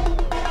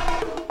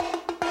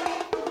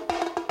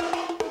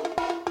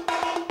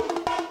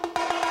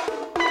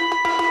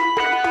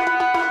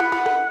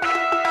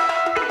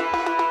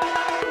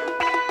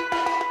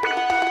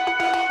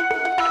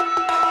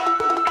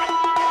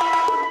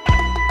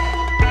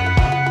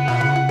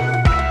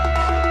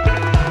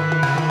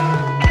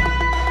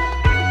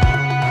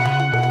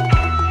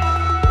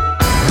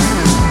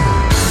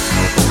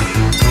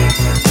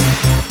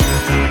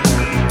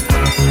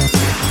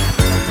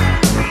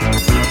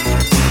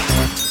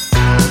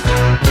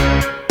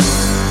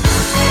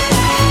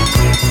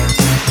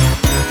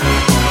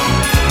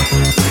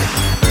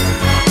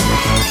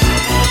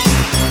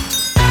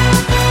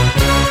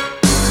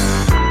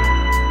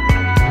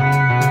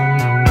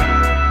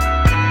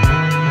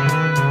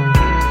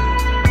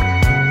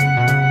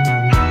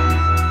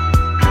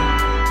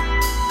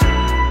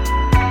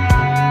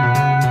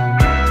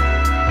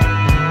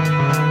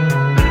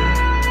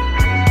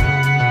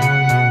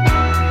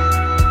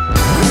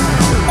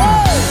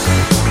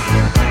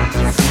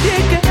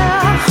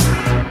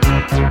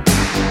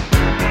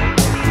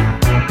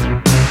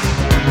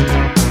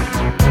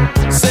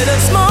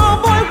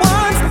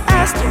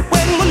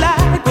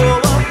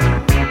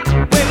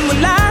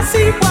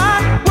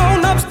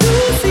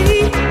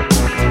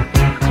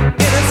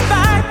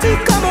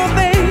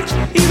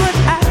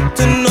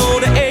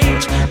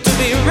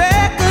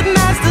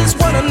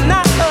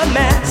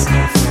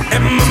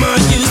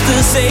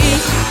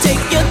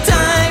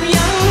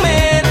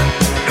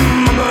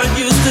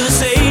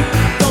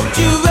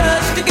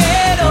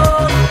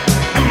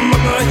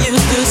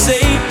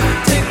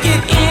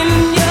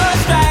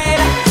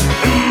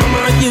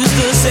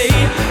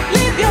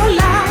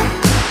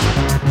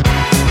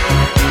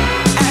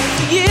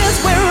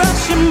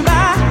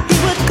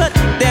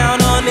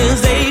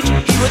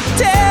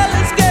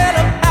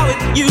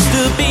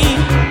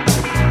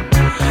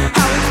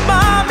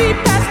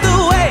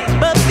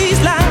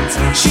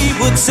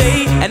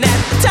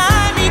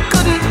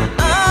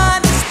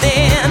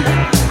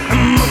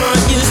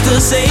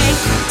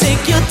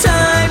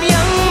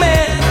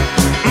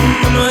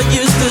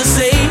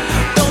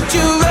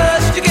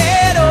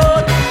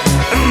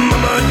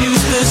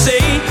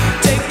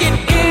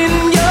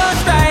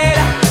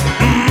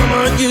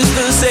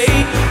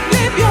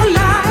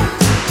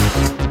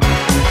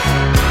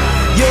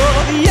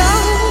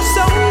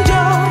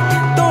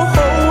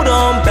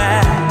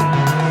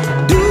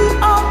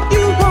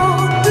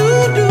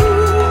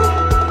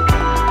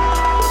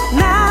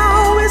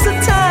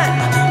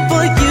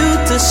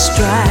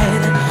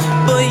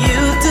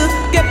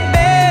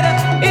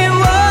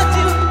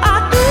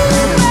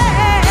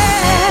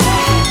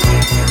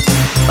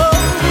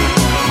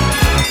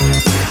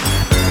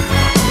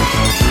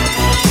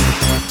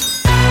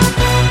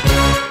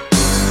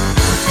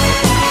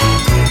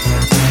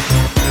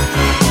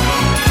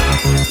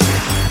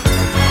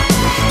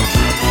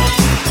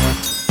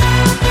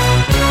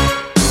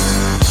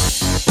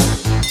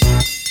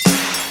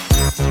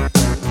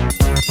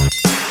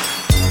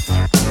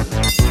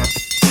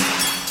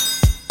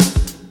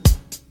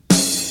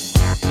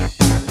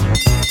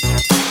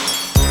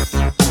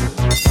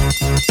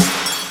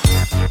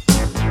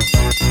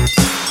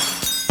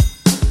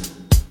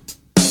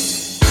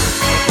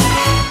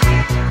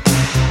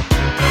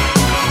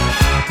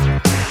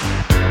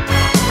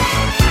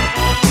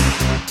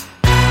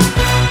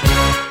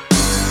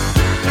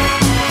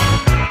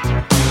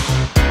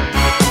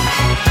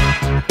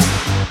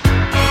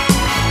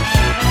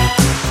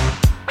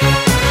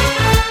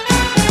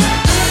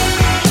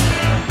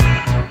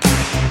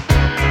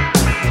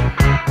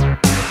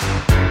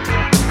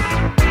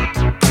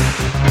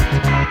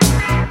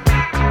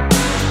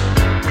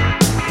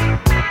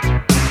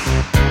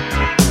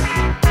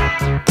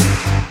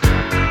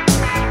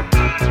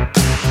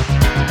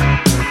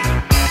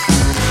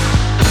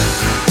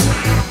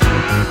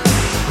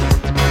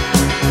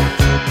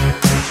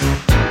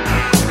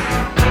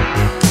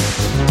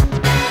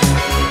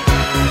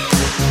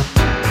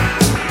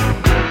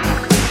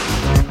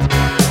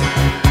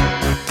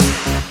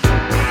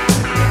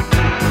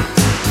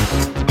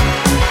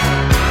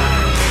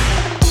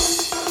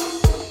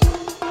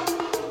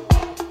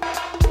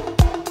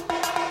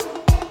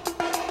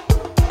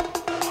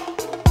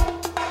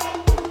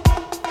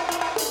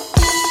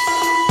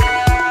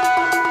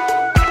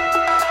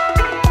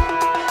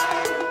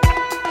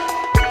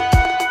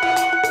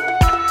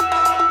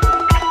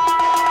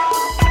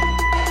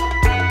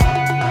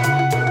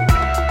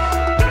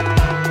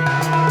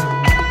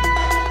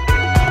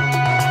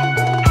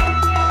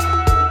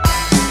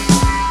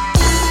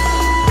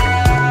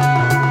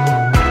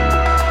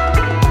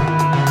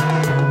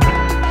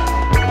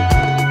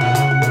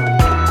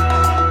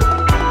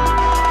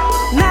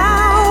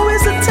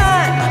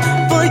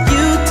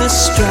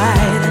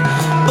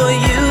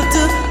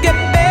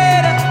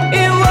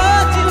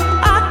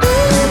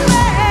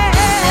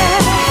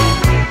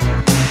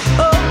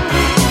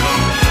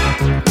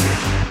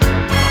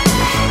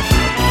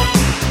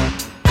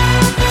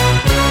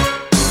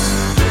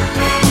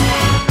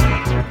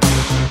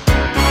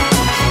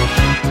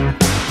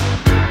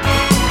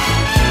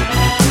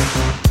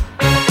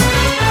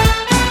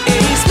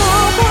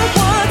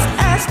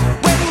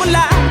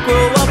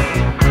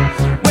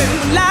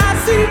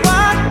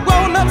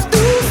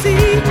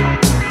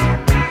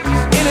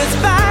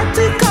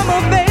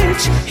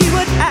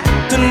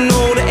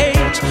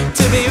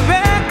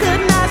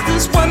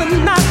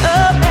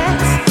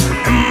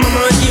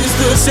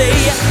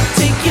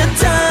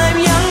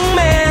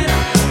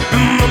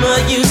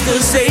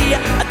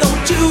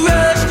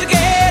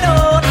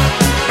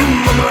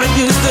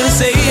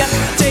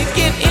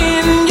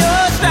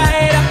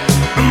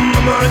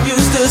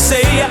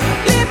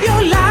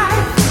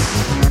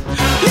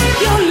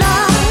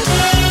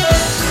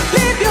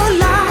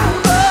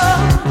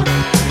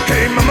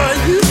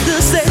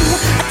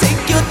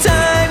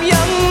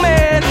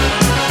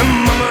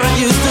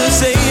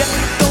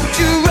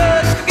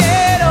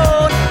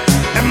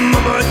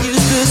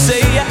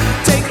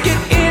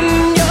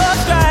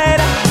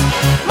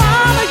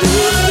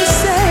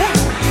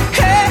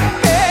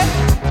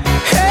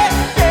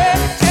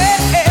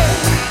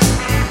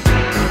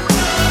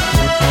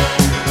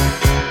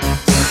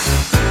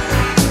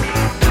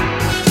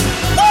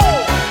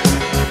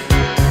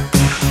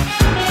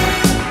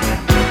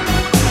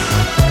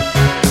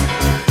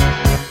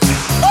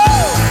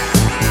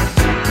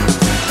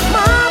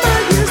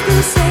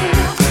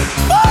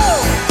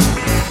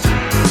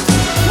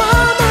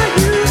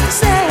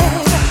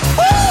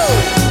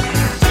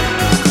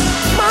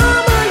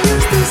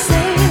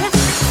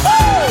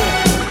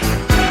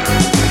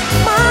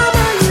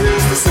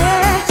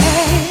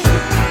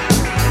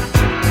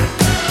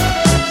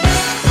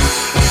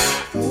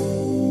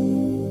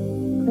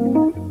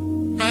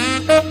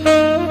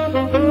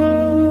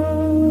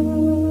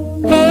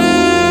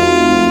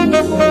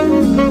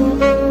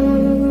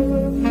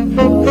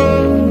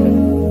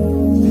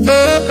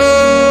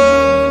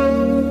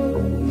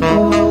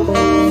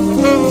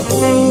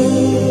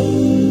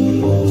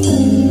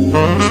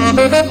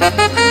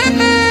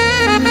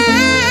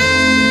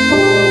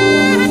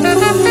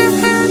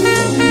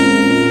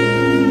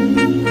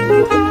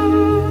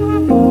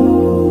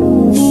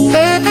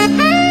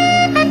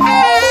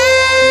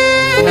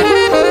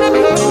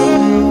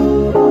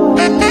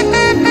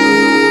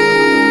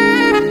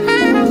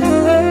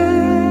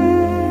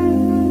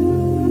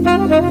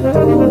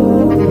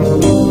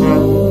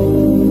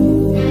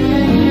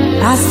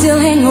 I still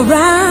hang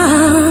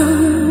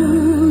around.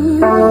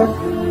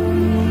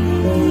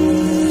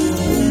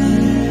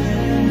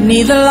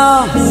 Neither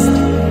lost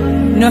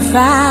nor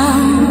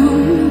found.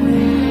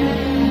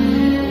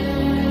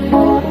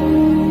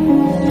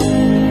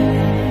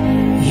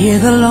 Hear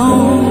the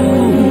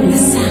lonely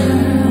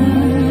sound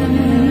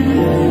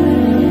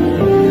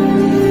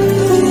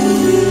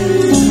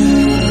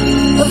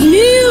of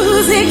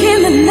music in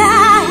the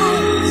night.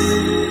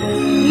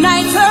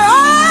 Nights are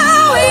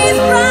always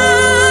bright.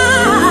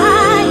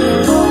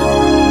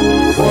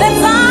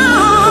 That's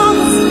all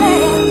that's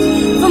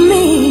left for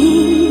me.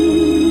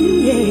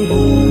 Yeah.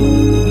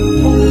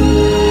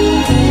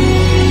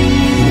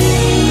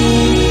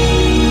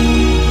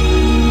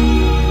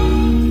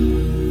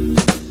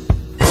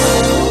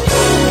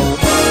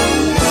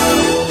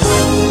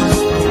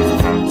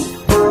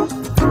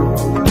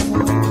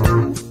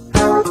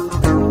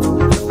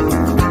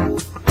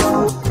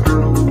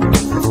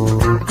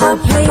 I'll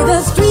play the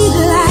street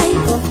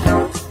life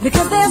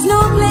because there's no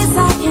place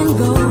I can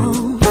go.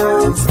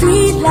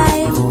 Street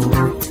life,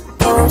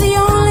 it's the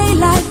only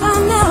life I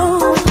know.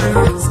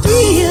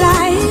 Street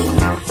life,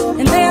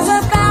 and there's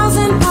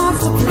 1,000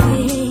 parts to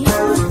play.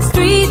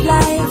 Street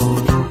life,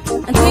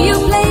 until you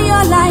play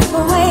your life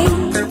away.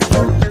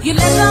 You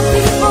let some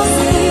people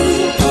see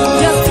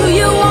just who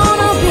you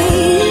wanna be,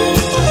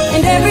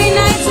 and every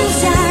night you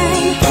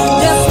shine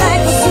just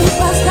like a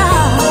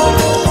superstar.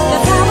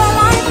 That's how the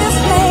life is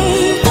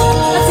played,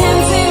 a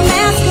tempting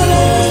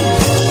masquerade.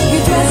 You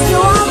dress, you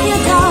walk, you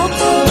talk,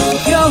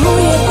 you're who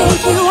you think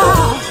you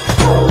are.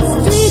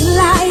 Street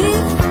life,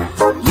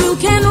 you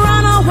can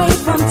run away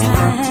from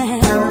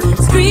time.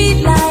 Street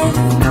life,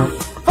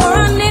 for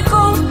a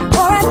nickel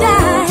or a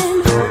dime.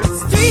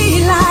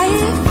 Street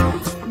life,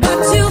 but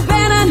you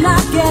better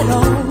not get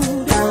old.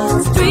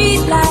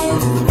 Street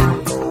life,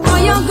 or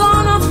you're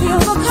gonna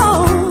feel the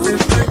cold.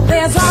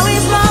 There's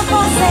always love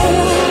for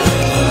sale,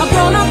 a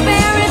grown-up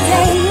fairy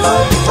tale.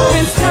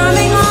 Prince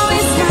Charming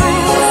always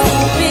smiles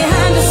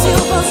behind a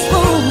silver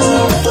spoon.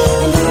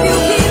 And if you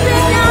keep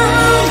it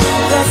down,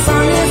 the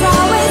sun is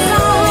always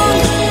on.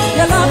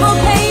 Your love will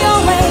pay your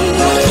way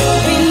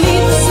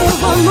beneath the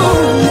silver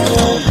moon.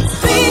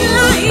 Street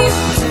life,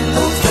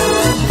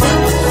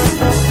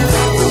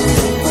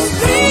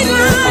 street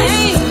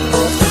life.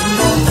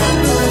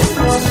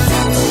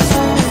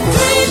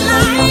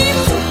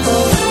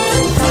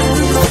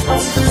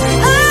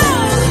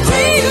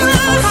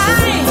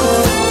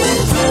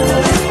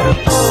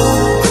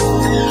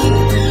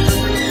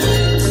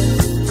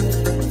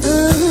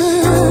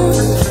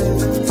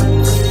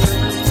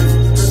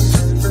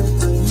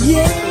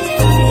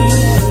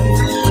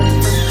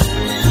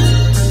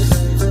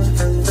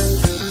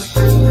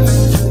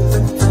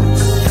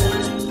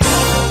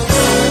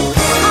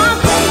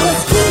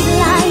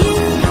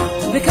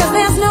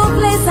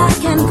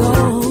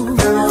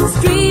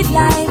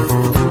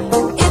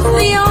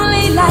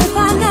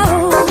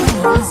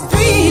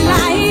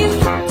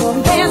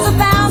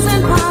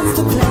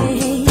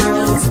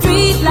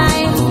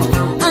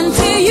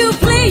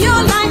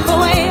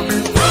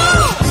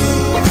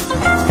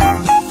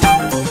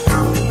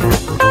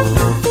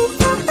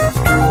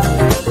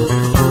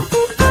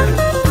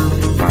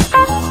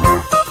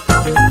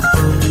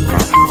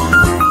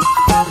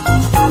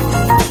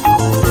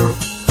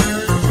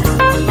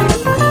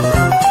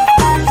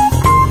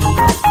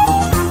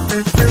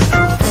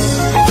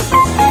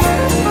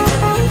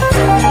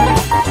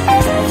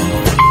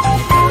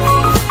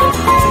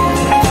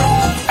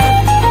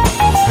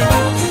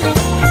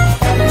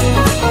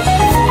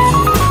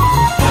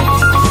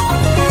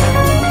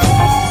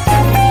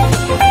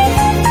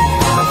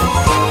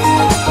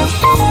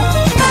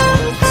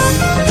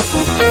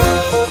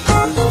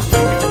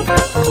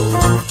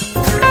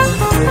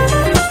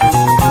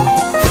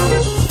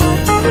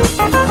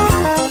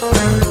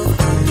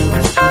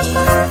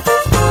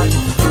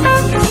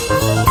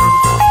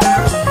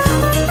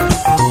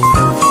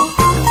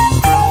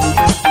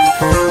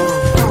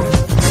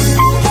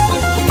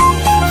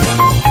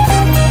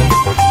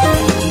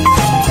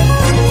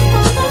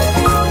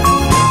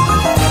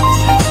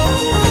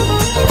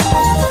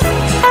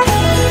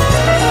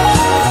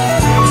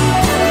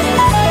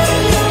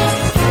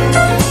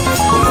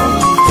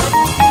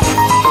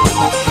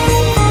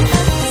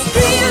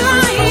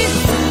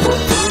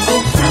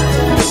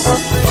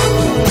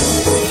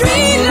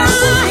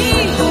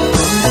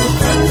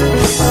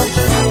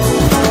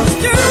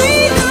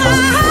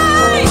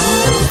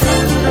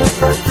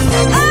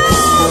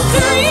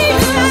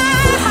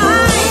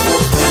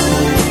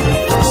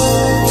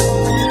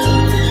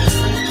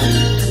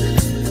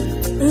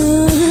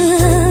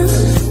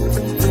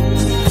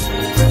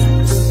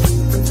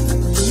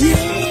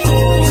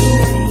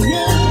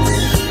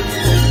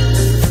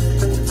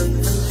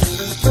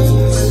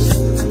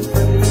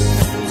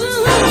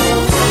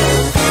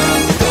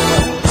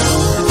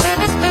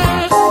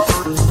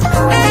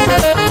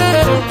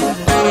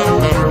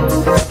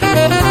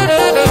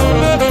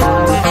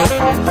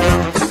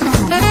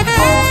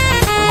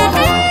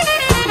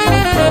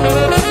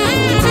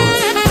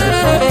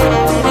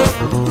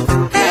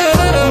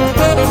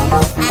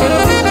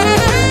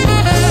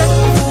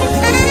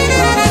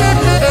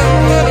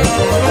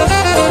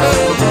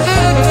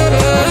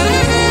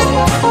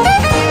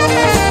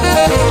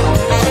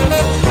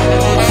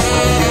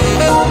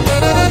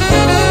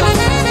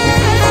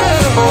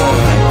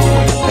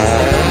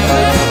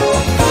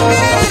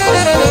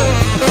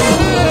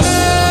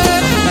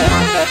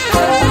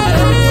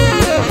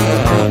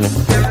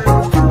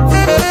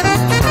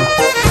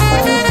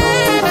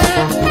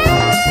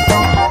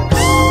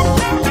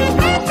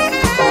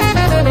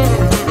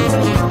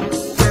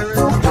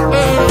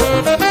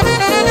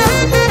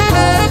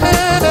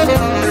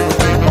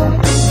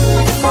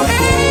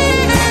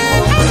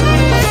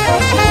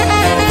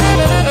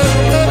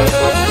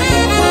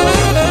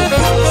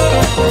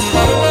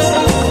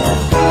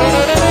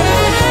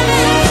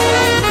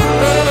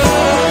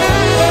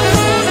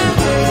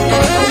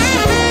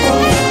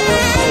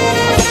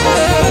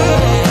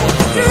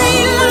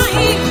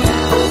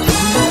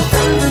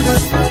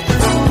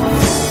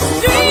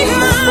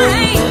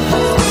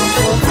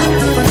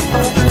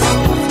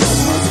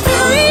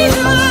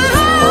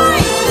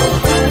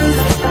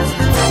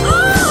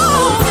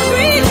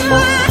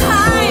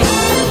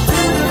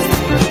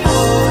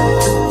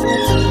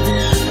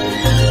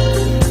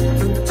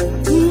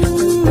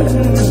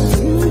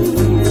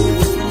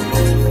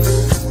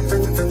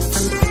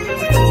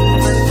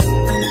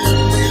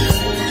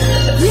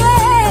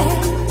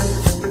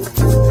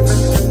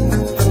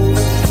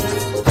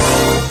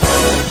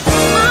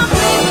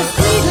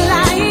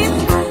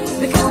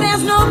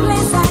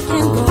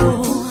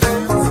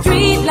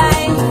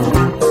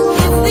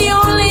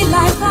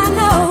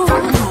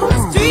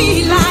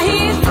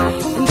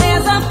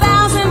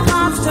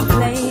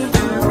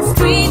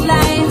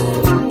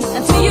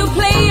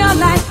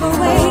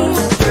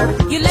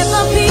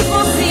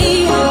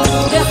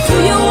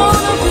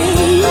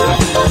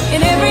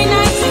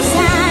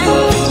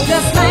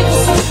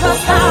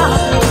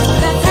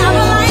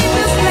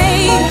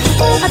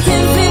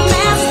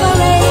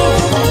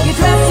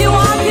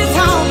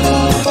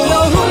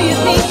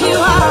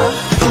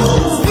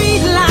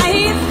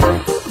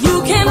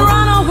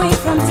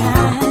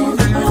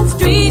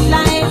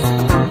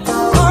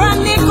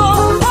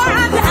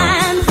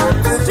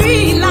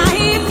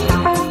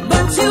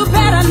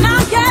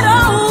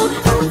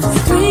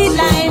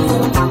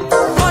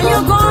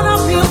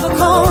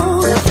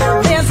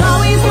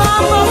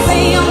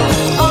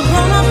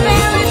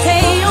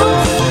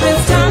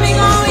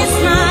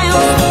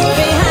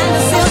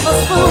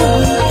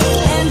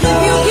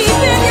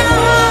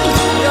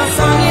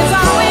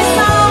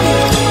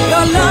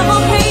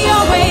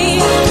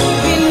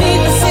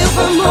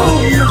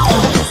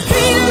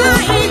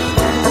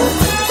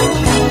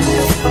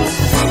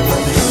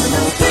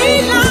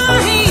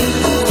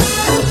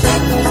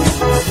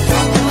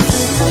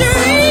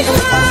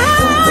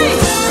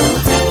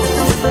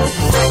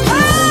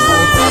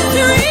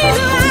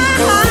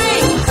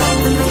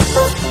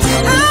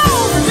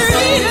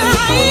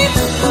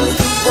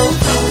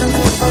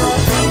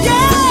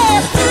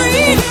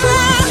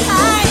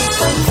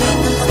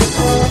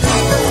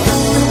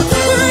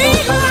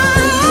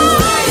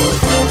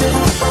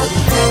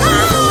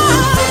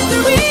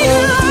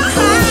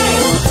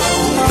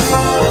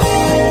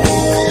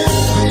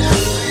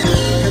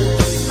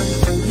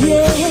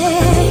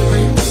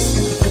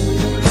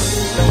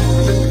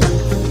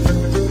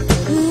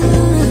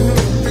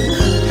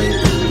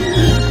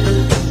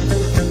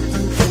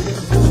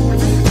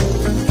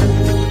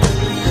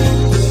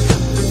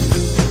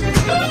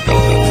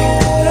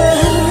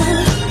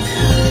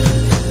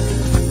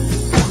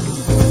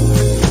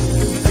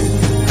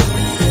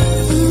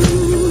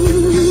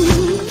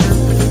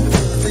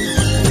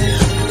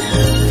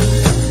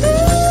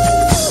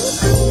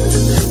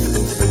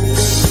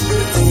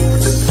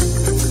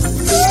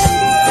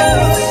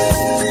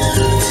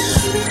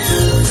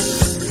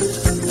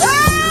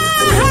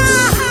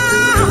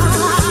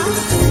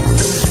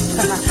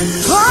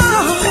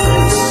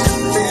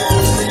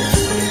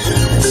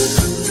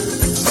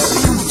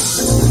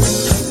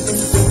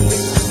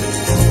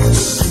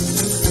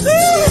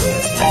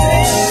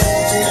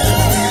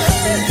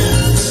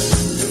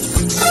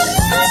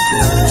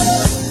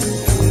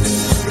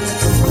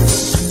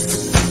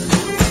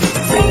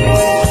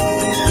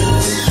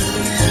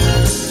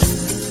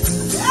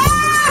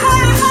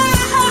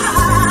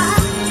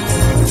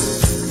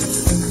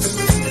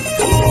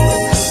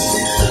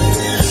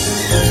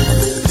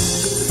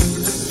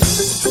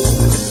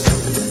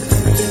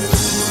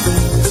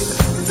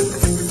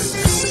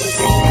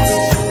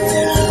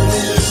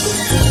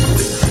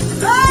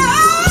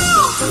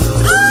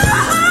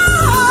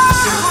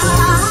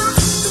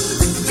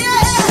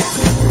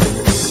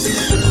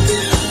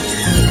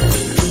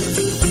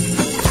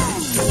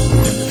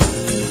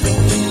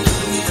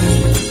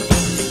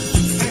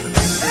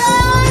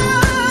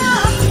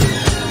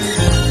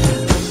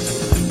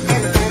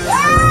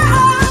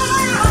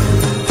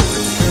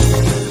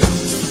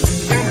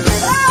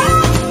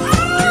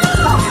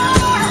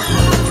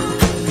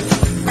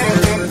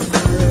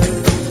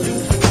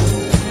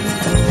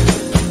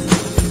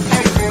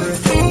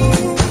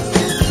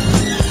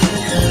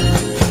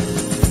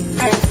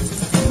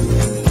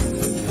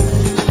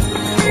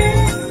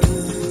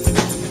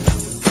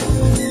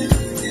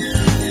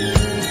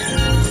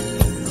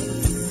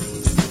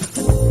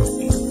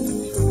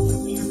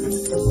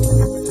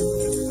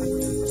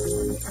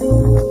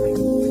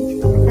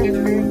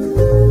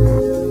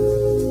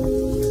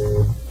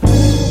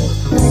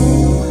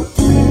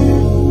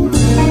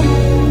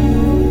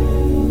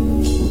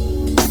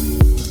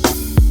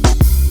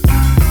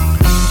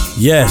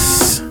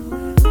 Yes.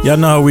 Y'all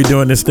know how we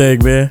doing this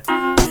thing, man.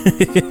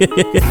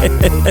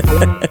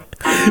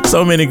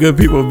 So many good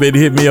people have been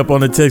hitting me up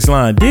on the text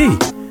line. D,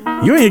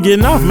 you ain't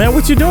getting off, man.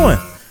 What you doing?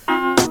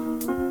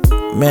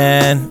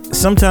 Man,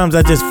 sometimes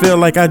I just feel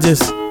like I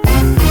just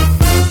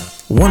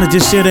want to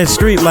just share that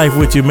street life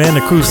with you, man.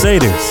 The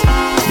Crusaders.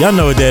 Y'all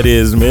know what that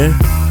is, man.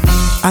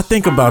 I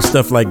think about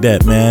stuff like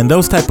that, man.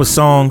 Those type of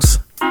songs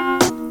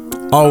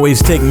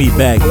always take me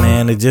back,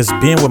 man, to just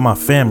being with my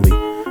family,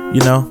 you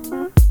know?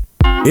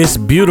 It's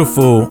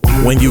beautiful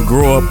when you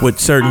grow up with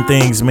certain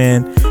things,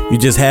 man. You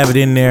just have it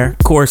in there. Of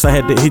course, I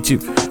had to hit you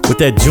with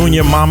that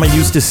Junior Mama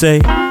used to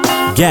say,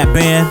 Gap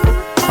Band,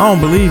 I don't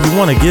believe you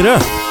want to get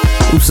up.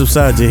 Oops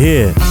upside your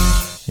head.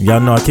 And y'all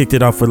know I kicked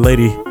it off with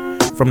Lady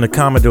from the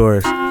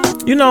Commodores.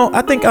 You know,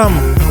 I think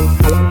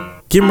I'm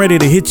getting ready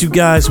to hit you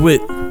guys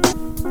with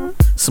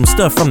some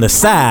stuff from the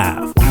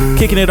South.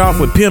 Kicking it off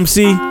with Pimp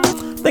C.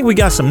 I think we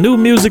got some new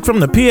music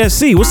from the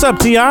PSC. What's up,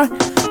 T.I.?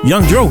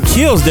 Young Dro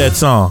kills that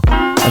song.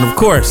 And of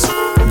course,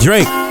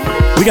 Drake.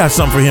 We got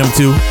something for him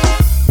too.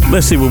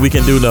 Let's see what we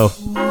can do though.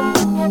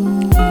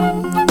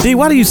 D,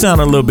 why do you sound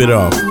a little bit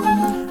off?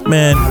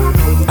 Man,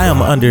 I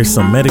am under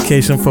some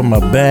medication for my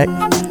back.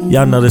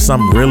 Y'all notice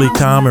I'm really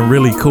calm and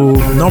really cool.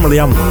 Normally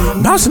I'm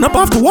bouncing up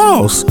off the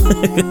walls.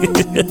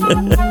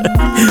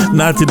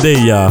 Not today,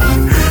 y'all.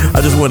 I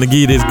just want to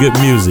give you this good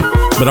music.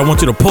 But I want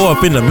you to pour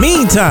up in the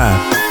meantime.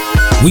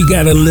 We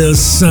got a little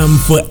something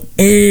for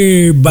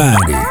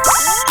everybody.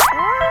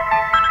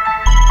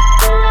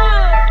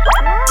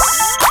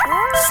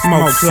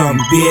 Smoke some,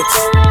 bitch.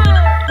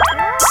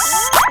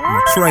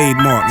 My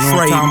trademark, you know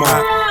what I'm talking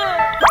about?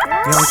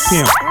 Young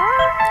Pimp.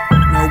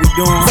 You know what we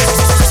doing?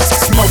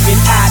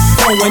 Smoking hot,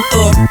 going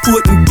up,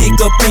 putting dick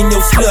up in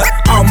your slut.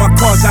 All my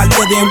cars I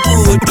love them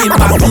wood, in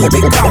my hood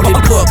they call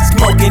it buck.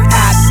 Smoking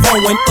hot,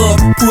 going up,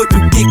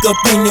 putting dick up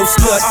in your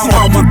slut.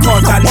 All my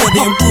cars I love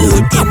them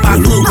wood, in my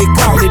hood they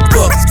call it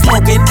buck.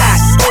 Smoking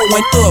hot,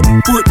 going up,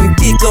 putting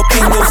dick up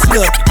in your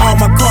slut. All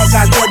my cars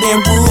I love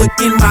them wood,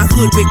 in my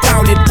hood we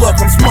call it buck.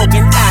 I'm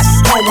smoking hot,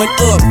 going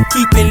up,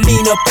 keeping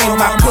lean up in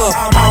my cup.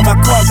 All my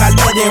cars I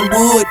love them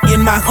wood,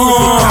 in my hood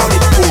we call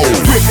it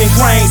buck. Ripping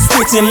grain,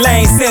 switching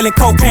lanes, selling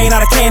cocaine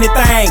out of candy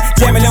thing.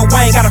 Jamming Lil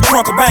Wayne got a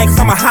trunk of banks.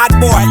 I'm a hot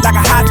boy, like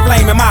a hot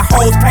flame, and my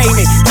hoes pay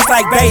me just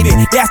like baby.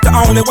 That's the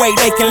only way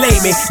they can lay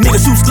me.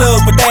 Niggas shoot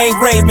slugs, but they ain't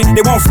raised me.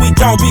 They want sweet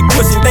Jones, be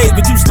pushing days,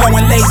 but you slow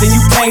and lazy, and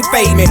you can't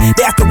fade me.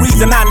 That's the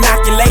reason I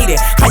knock your lady.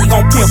 How you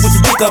gon' pimp with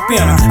your dick up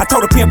in her? I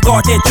told the pimp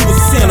guard that you was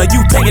a sinner.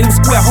 You taking them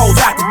square hoes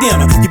out to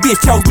dinner. Your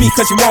bitch chose me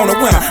cause you want a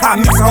winner. I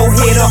mix her whole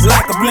head up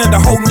like a blender.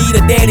 Whole need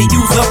a daddy,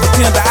 use up a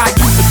tender. I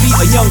used to be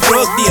a young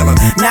drug dealer.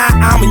 Now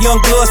I'm a young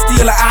drug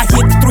stealer. I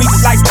hit the streets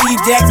just like Steve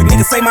Jackson.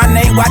 Niggas say my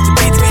name, watch your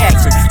bitch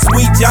reaction.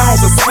 Sweet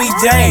Jones or Sweet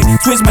Jane.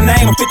 Switch my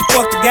name, I'm fit to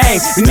fuck the game.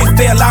 The nigga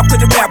fell off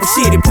cause the rapper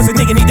shitty. Pussy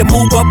nigga need to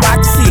move up out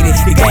the city.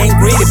 The game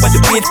gritty, but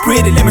the bitch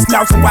pretty. Let me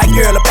snout some white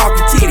girl up off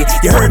the titty.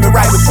 You heard me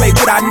right, we play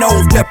with our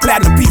nose. Left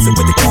platinum pizza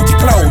with the coochie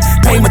clothes.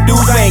 Pay my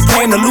dues, I ain't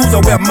came to lose. I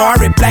wear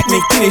Mari, black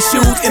mink tennis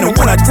shoes. In the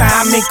winter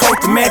time, mink coat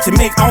to match and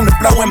mink on the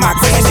floor in my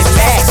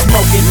Cadillacc.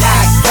 Smoking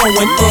hot,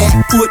 going up,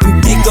 putting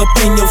dick up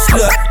in your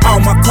slut. All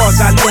my cars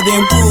I love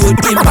them wood,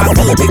 in my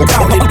hood they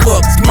call it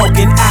buck.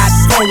 Smoking hot,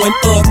 going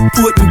up,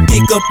 putting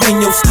dick up in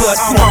your slut.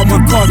 All my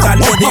cars I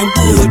love them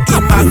wood,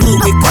 in my hood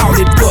they call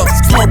it buck.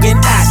 Smoking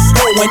hot,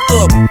 going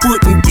up,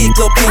 putting dick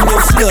up in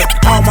your slut.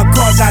 All my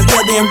cars I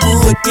love them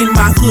wood, in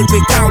my hood we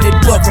call it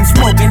buck. I'm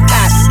smoking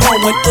hot,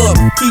 going up,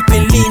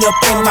 keeping lean up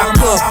in my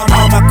cup.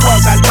 All my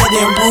cars I love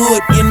them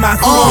wood, in my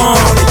hood we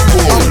call it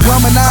buck. I'm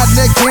drumming out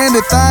that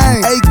candy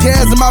thing. 8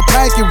 cans in my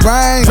packet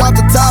ring. Drop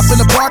the top in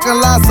the parking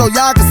lot so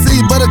y'all can see,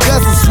 but a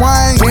gust of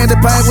swing. Candy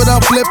paint what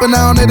I'm flipping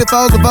on.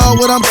 84s of all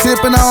what I'm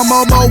tipping on.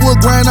 Momo wood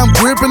grain I'm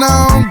gripping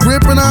on,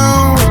 gripping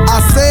on.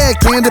 I said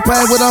candy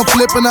paint what I'm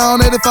flipping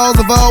on. 84s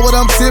of all what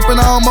I'm tipping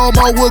on.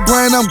 Momo wood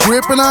grain I'm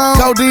gripping on.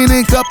 Codeine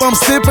in cup I'm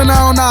sipping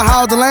on. I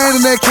haul the lane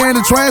in that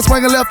candy train,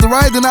 swinging left to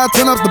right, then I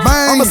turn up the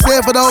bang. I'ma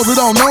say it for those who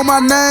don't know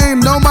my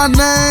name, know my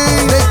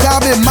name. They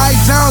call me Mike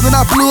Jones and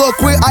I flew up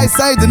quick, I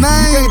say the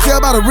name. You can't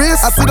tell by the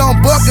wrist. I sit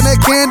on buck in that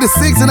candy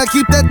 6 and I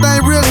keep that thing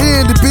real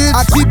handy, bitch.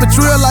 I keep it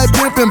trill like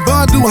Pimp and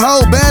Bun, do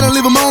hold bad and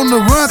leave them on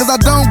the run, cause I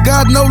don't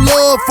got no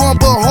love for them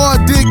but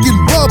hard dick and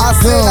bub. I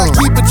said I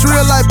keep it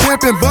trill like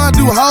Pimp and Bun,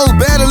 do hold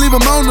bad and leave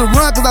them on the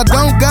run, cause I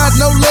don't got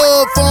no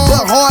love for them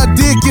but hard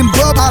dick and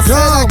bub. I said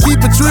I keep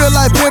it trill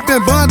like Pimp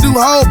and Bun, do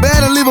hold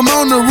bad and leave them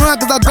on the run,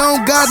 cause I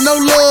don't got no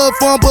love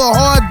for them but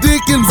hard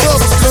dick and bub.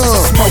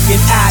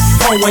 Smoking hot,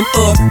 going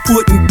up,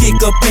 putting dick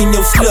up in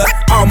your slut.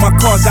 All my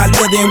cars I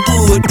love them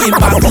wood, in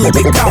my hood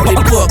they call it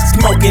buck.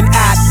 Smoking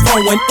hot,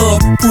 going up,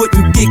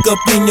 putting dick up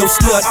in your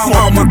slut.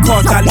 All my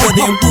cars I love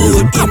them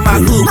wood, in my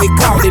hood we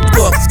call it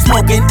buck.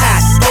 Smoking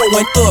hot,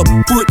 going up,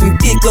 putting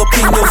dick up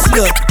in your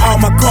slut. All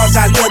my cars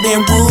I love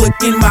them wood,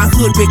 in my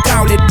hood we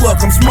call it buck.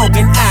 I'm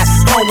smoking hot,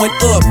 going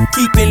up,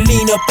 keeping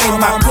lean up in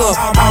my cup.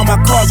 All my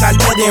cars I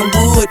love them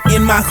wood,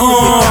 in my hood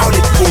we call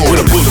it buck. When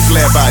a bullet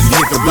slap out and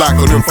hit the block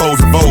on them foes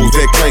and foes,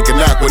 that clank and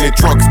knock when that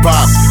trunks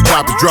pop.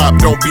 Top is drop,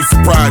 don't be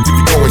surprised if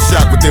you go in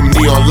shock with them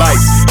neon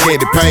lights.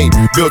 Candy paint,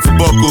 built some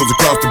buckles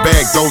across the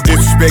back. Don't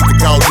disrespect to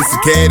call this a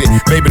caddy.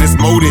 Maybe this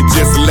more than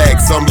just a lack.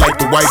 Some like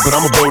the white, but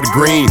I'ma go to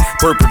green.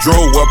 Purple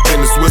drove up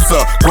in the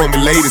Swisser. Chrome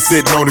lady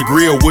sitting on the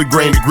grill, wood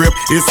grain to grip.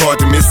 It's hard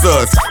to miss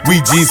us.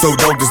 We G, so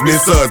don't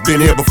dismiss us. Been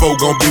here before,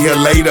 gon' be here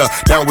later.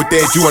 Down with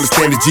that, you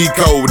understand the G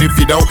code. If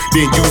you don't,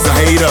 then you's a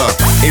hater.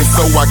 And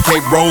so I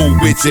can't roll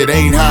with it.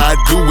 Ain't how I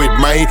do it,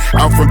 man.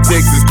 I'm from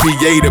Texas,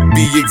 PA to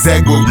be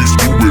exact. What we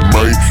do it,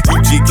 man.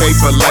 UGK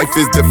for life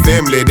is the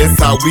family. That's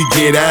how we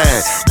get on.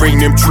 Bring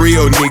them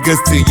trio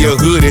niggas to your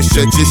hood and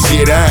shut your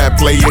shit eye.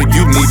 Player, you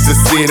you need to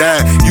sit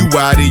down. You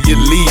out of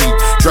your league.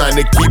 Trying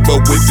to keep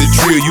up with the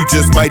drill, you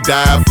just might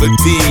die of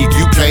fatigue.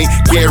 You can't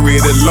carry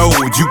the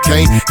load, you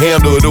can't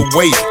handle the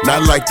weight.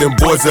 Not like them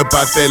boys up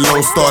out that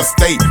Lone Star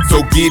State.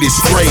 So get it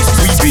straight,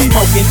 we be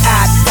smoking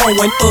out,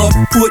 throwing up,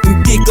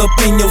 putting dick up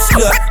in your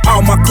slut.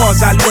 All my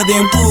cars I love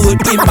them wood.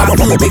 In my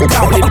hood they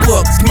call it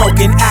buck.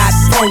 Smoking out,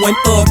 throwing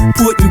up,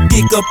 putting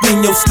dick up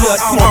in your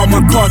slut. All my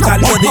cars I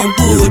love them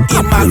wood.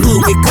 In my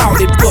hood they call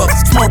it buck.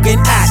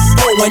 Smoking out,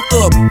 throwing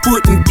up,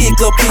 putting dick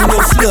up in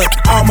your slut.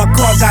 All my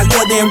cars I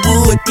love them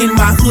wood. In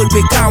my hood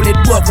we call it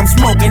buck. I'm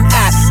smoking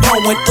out,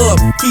 throwing up,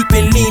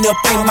 keeping lean up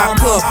in my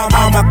cup.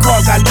 All my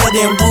cars I love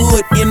them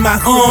wood. In my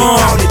hood we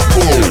call it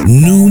buck.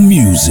 New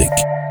music.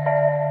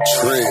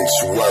 trench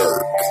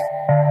work.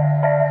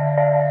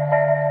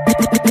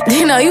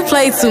 You know, you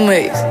play too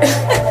much.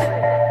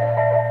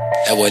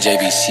 That boy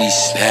JBC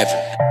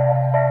snapping.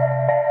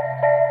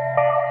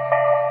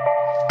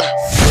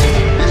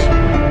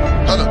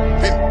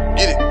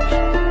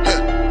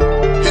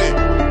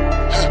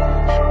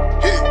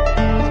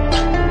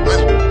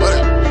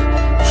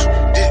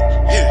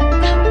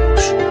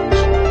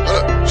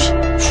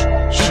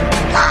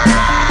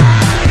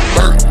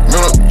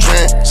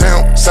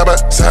 Side by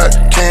side,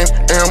 Cam,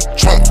 Am,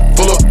 trunk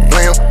full of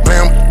blam,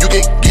 blam. You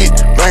can get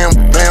blam,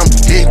 blam.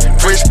 Get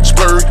fresh,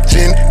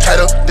 splurging,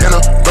 tighter than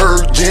a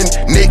virgin.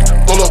 Nick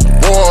full of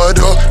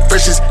water,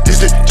 fresh as this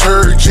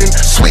detergent.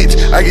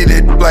 Switch, I get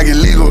that like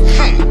illegal.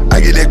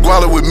 I get that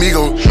guala with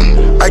Migo.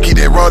 I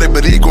keep that raw,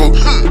 but equal.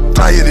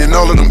 Flyer than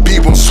all of them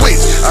people. Switch,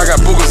 I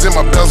got boogers in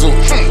my bezel.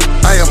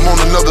 I am on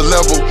another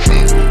level.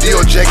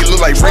 Dior jacket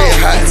look like red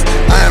hots.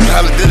 I am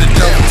hotter than the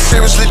devil.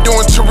 Seriously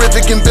doing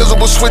terrific,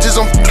 invisible switches.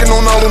 I'm fucking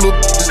on all of them.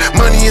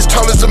 Money is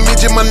tall as a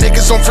midget. My neck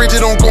is on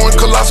frigid. I'm going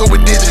colossal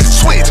with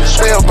digits. Switch,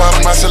 spell bottom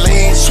my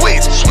Celine.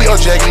 Switch,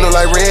 Dior jacket look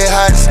like red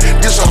hots.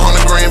 This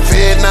 100 grand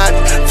fed knot.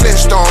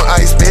 Flintstone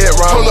ice bed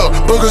rock. Pull up,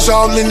 boogers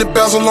all in the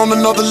bezel on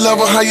another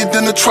level. Higher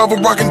than the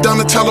trouble. Rocking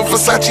Donatello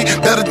Versace.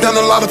 Better than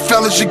a lot of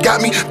fellas. You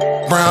got me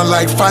brown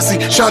like Fosse.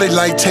 Shorty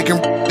like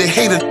taking. They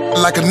hate it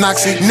like a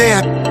Noxie.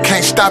 Now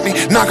can't stop me.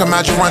 Knock him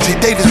out, Geronte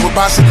Davis with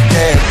bossy.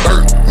 Yeah,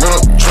 Burt, Rental,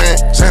 Trent,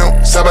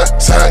 Sound, side by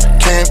side,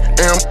 Cam,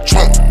 Am,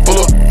 trunk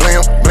full of blam,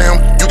 blam.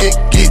 You can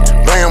get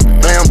blam,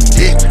 blam.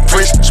 Get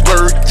fresh,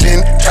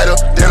 splurging, tighter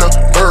than a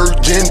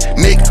virgin.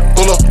 Nick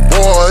full of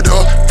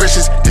water, fresh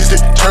as this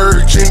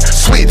detergent.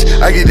 Switch,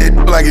 I get that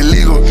like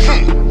illegal.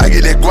 I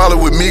get that guala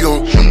with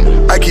Migo.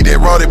 I keep that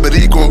raw, but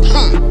equal.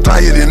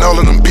 Flyer than all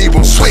of them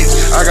people. Switch,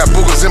 I got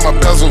boogers in my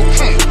bezel.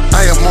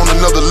 I am on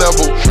another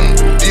level.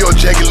 Dior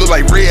jacket look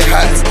like red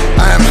hots.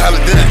 I am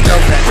hotter than a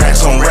devil.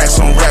 Racks on racks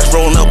on racks,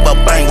 rolling up a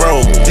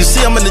bankroll. You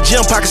see I'm in the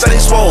gym, pockets they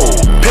swole.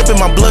 Pimping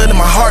my blood and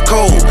my heart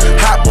cold.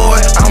 Hot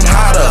boy, I'm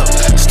hotter.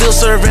 Still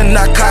serving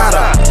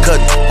narcotic. Cut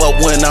up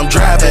when I'm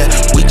driving.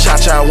 We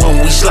cha-cha when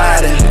we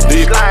sliding.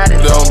 These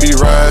don't be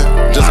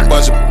right. Just a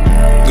bunch of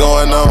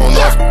going on.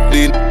 Off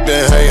these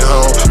been hang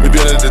home. We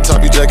been at the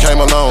top, you just came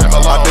along.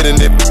 I been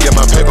in it, get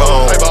my paper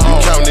on.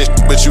 You count this,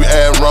 but you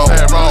add wrong.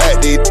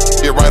 At these,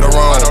 get right or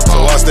wrong.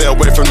 So I stay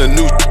away from the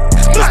new.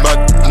 Cause my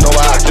know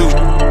what I do.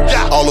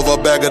 All of a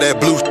bag of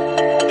that blue.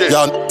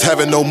 Y'all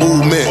having no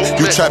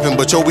movement. You trapping,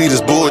 but your weed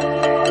is bull.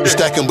 You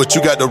stacking, but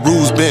you got the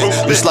rules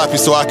bent. You sloppy,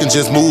 so I can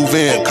just move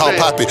in. Call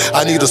Poppy,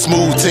 I need a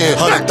smooth 10.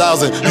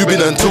 100,000, you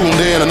been untuned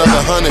in.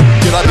 Another 100,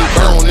 get I be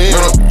blown in.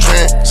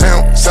 Trend,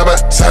 sound, side by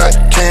side,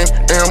 Cam,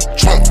 Am,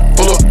 trunk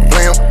full of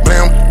blam,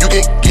 blam. You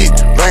can get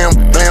blam,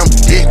 blam.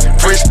 Get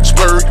fresh,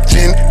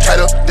 splurging,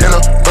 tighter than a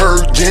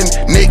virgin.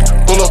 Nick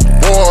full of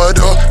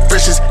water,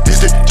 fresh as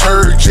this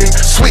detergent.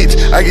 Switch,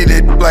 I get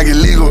that like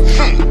illegal.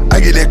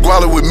 I get that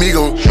guala with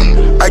Migo.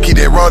 I keep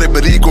that raw,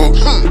 but equal.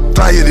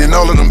 Flyer than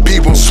all of them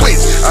people. Switch,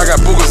 I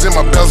got boogers in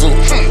my bezel.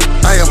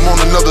 I am on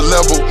another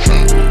level.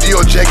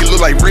 Dior jacket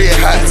look like red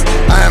hots.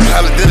 I am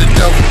hotter than the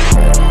devil.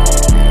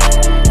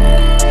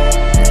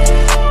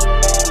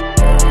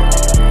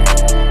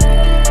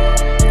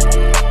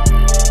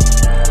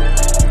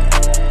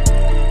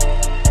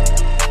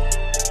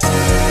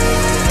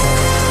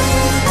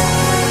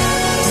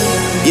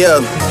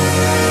 Yeah.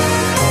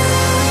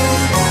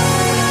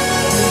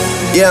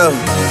 Yeah.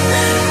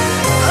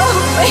 Oh,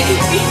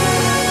 baby.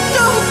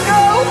 Don't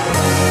go.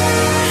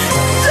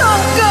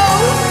 Don't go.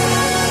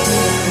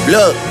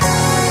 Look.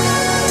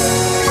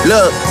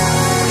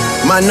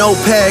 My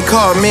notepad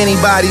called many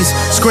bodies.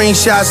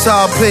 Screenshots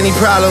saw plenty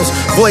problems.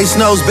 Voice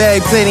notes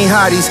bag plenty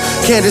hotties.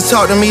 Can't just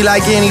talk to me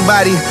like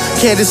anybody.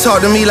 Can't just talk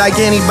to me like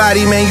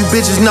anybody. Man, you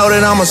bitches know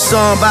that I'm a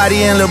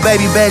somebody. And little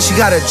baby bad, she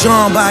got a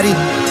John body.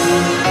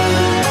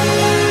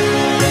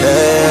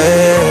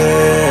 Hey.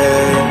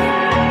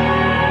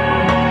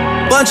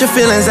 Bunch of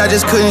feelings I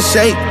just couldn't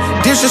shake.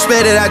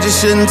 Disrespect that I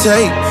just shouldn't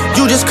take.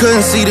 You just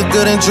couldn't see the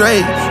good in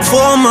Drake.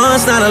 4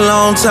 months, not a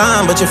long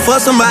time, but you for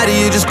somebody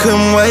you just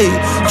couldn't wait.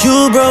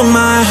 You broke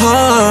my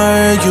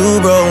heart. You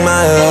broke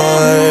my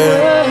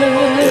heart.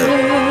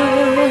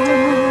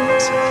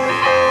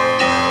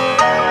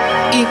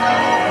 If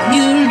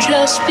you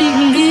just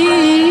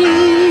believe.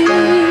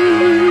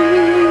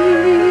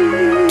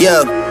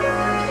 Yeah.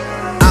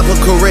 I put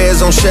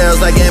Careers on shelves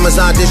like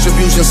Amazon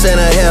distribution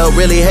center. Hell,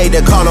 really hate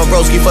to call on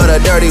Broski for the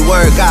dirty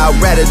work. I'd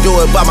rather do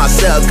it by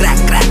myself. Clack,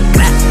 clack,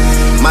 clack.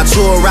 My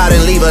tour route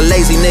and leave a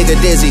lazy nigga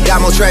dizzy.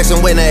 Got more tracks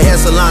than when the hair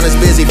salon is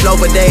busy. Flow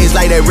for days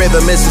like that river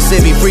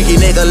Mississippi. Freaky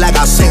nigga like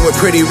I sing with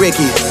Pretty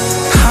Ricky.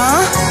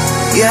 Huh?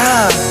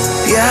 Yeah,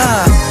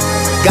 yeah.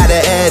 Got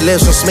the ad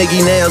libs from Smiggy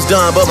nails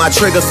done, but my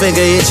trigger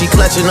finger itchy.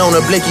 Clutching on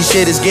the blicky,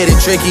 shit is getting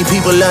tricky.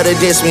 People love to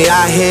diss me.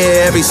 I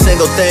hear every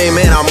single thing,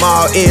 man. I'm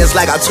all ears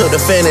like I took the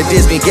fan of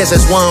Disney. Guess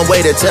that's one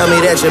way to tell me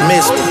that you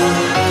miss me.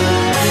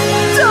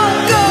 Don't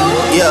go.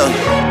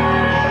 Yeah.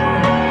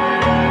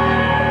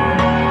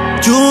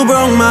 You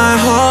broke my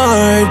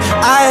heart.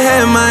 I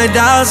had my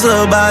doubts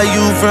about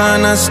you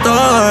from the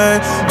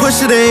start.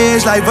 Push to the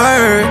edge like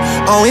Bird.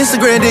 On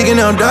Instagram digging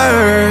up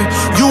dirt.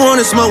 You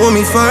wanna smoke with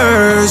me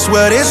first?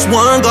 Well, this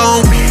one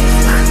gon',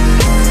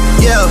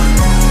 yeah,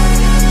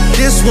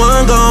 this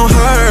one gon'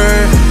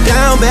 hurt.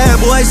 Down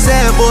bad boys,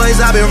 sad boys,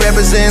 I've been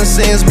representing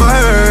since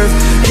birth.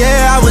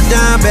 Yeah, I was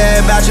down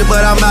bad about you,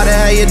 but I'm about to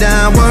have you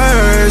down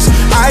worse.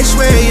 I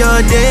swear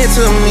you're dead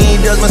to me.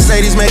 Does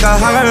Mercedes make her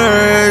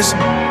hers?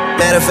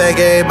 Matter of fact,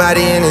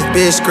 everybody in this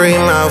bitch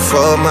scream out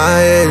for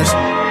my ears.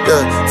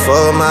 Yeah,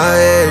 for my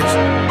ears.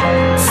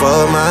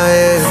 For my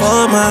ears.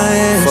 For my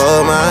ears. For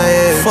my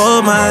ears.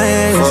 For my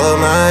ears. For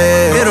my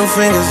ears. Middle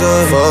fingers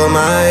up. For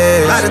my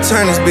ears. About to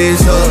turn this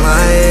bitch for my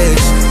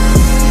ears.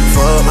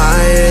 For my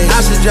ears.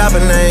 I should drop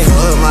a name.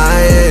 For my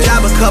ears.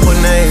 Drop a couple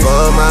names.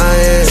 For my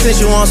ears. Since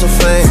you want some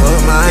fame. For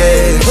my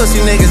ears.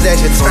 Pussy niggas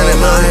that you're turning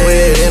on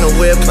with. In a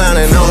whip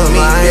clowning on me. For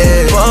my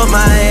ears. For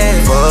my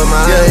ears.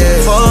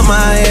 For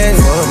my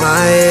ears. For my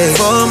ears.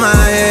 For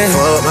my ears.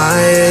 For my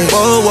ears.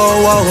 Whoa,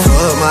 whoa, whoa.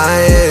 For my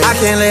ears. I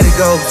can't let it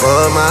go.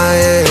 For my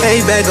ears.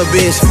 Pay back a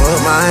bitch. For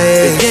my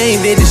ears. If you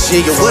ain't did this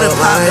shit, you would've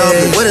popped up.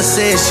 You would've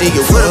said shit.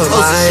 You would've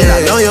posted shit.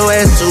 I know your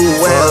ass too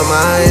well. For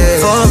my ears.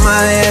 For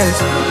my ears.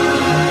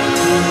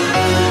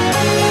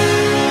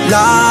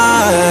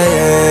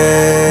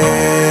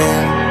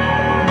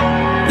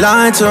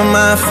 Lying to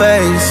my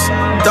face.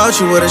 Thought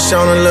you would've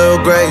shown a little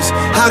grace.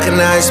 How can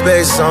I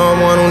expect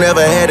someone who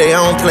never had their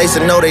own place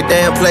to know their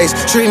damn place?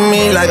 Treating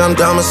me like I'm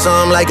dumb or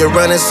something, like you're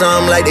running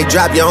something, like they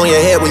drop you on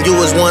your head when you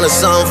was one of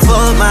something.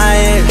 For my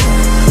head,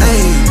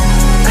 hey,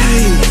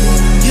 hey,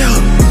 yo,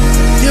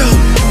 yo,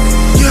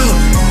 yo,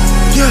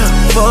 yo.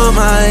 For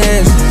my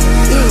head,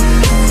 yo,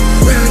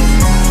 right,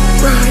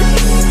 right,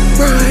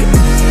 right.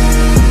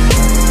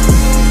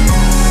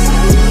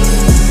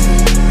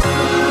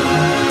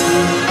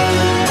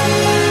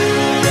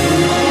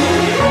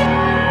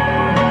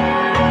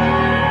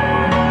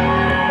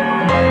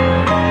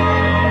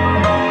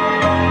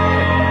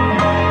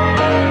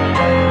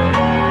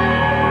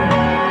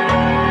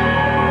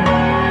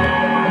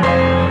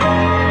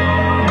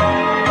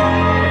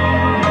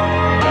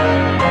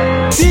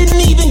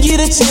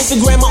 Chance to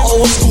grab my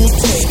old school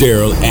tape.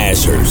 Daryl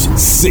Ashers,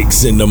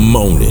 6 in the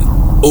morning.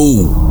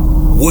 Ooh,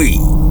 wait.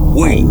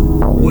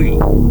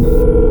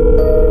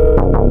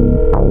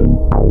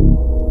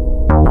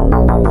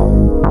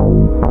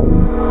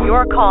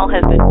 Your call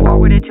has been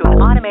forwarded to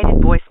an automated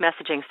voice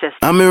messaging system.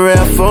 I'm in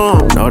rare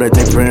form, know that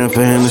they praying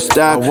for him to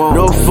stop.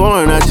 No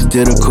foreign, I just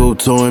did a cool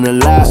tour in the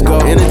lot.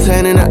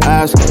 Entertaining the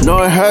ops,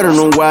 know it hurt on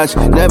them watch.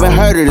 Never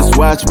heard of this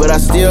watch, but I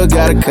still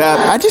got a cop.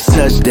 I just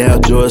touched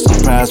down, George,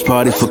 surprise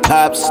party for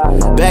cops.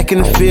 Back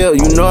in the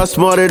field, you know I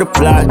smarted the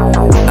plot.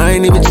 I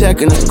ain't even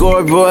checking the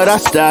scoreboard, I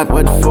stopped.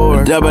 What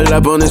for? Double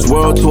up on this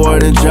world tour,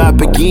 then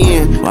drop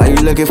again. Why you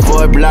looking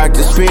for a block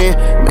to spin?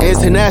 My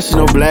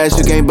international blast,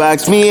 you can't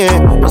box me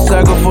in. My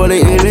circle full of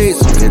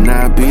elites, you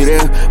cannot be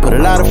there. But a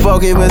lot of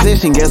folk in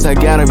position, guess I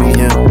gotta be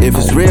him. If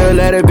it's real,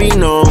 let it be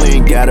known, we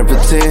ain't gotta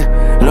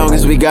pretend. Long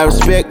as we got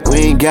respect, we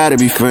ain't gotta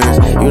be friends.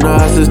 You know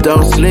hustlers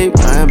don't sleep,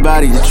 I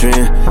embody the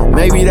trend.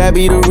 Maybe that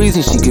be the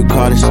reason she keep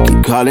calling, she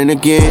keep calling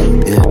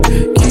again. Yeah.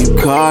 Keep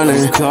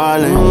calling,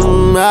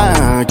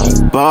 I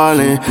keep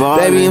balling.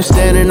 Baby, I'm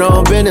standing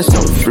on business,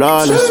 I'm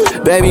flawless.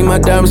 Baby, my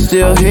diamonds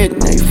still hitting,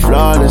 they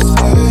flawless.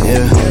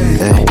 Yeah,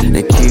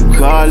 they keep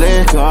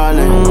calling,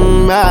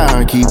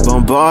 I keep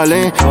on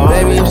balling.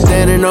 Baby, I'm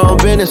standing on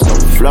business, I'm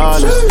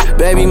flawless.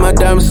 Baby, my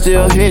diamonds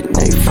still hitting,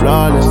 they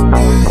flawless.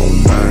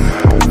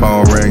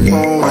 Phone ringing,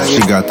 she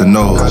got the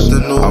nose.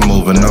 I'm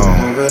moving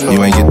on.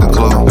 You ain't get the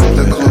clue.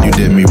 You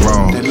did me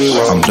wrong.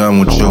 I'm done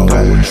with you.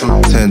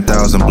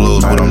 10,000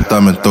 blues, what I'm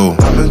thumbing through.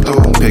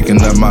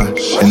 Picking up my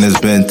in this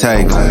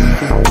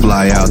Bentayga.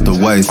 Fly out the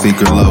way,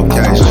 secret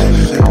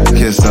location.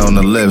 Kiss on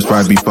the lips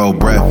right before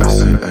breakfast.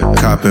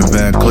 Copping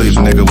Van Cleef,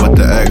 nigga with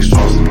the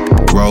extras.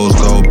 Rose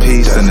gold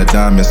piece and the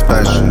diamond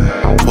special.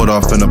 Put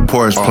off in a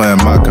Porsche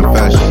playing my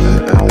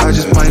confession. I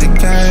just play the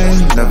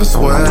game, never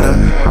sweat up.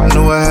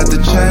 Knew I had to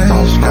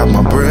change, got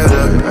my bread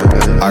up.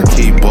 I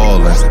keep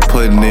ballin',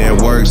 putting in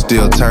work,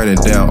 still turning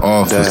down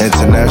offers.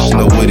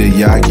 International with it,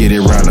 yeah, I get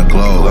it round the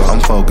globe. I'm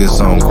focused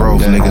on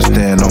growth, niggas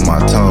stand on my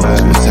toes.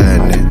 What's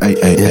happening? Ay.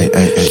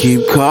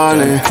 Keep calling.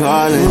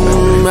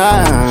 calling.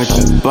 I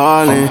keep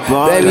ballin'.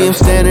 Baby, I'm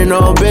standing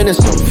on business,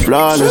 I'm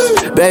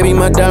flawless. Baby,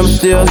 my diamonds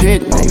still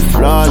hitting, they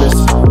flawless.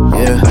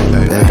 Yeah,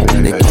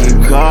 they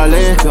keep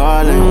calling.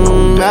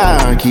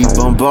 I keep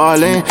on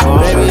ballin'.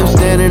 Baby, I'm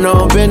standing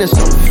on business,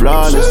 I'm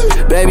flawless.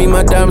 Baby,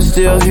 my diamonds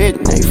still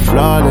hitting, they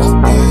flawless.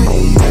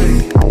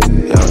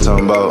 Y'all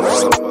talking about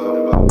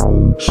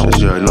shit,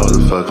 you already know what the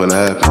fuck gonna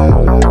happen.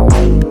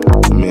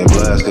 Me and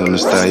Blast can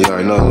understand, you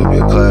already know it's gonna be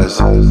a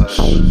classic.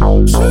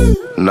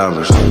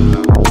 Numbers.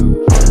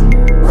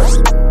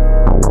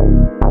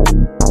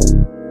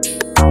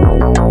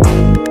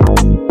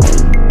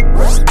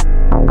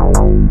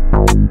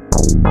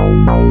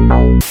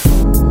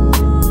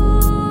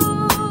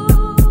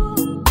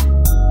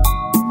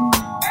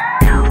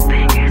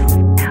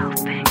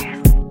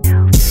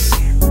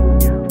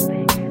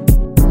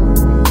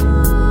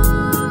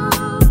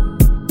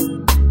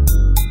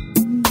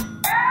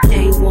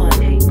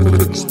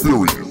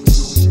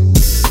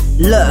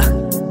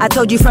 Look, I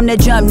told you from the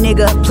jump,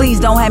 nigga, please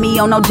don't have me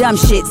on no dumb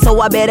shit.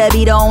 So I better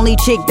be the only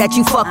chick that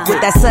you fuck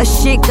with. That such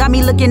shit got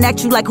me looking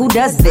at you like, who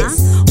does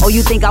this? Oh,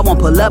 you think I won't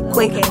pull up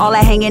quick? All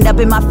that hanging up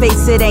in my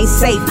face, it ain't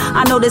safe.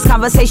 I know this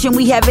conversation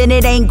we having,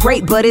 it ain't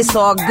great, but it's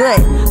all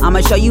good.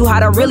 I'ma show you how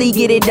to really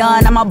get it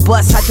done. I'ma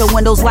bust out your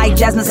windows like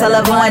Jasmine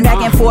Sullivan.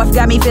 Back and forth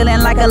got me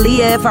feeling like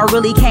Aaliyah. If I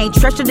really can't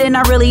trust you, then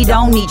I really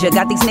don't need you.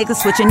 Got these niggas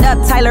switching up,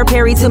 Tyler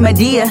Perry to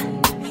Medea.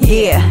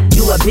 Yeah,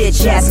 you a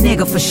bitch ass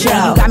nigga for sure.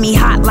 You got me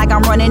hot like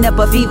I'm running up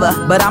a fever.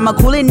 But I'ma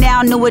cool it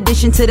now, new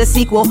addition to the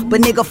sequel.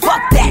 But nigga,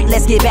 fuck that,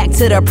 let's get back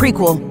to the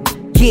prequel.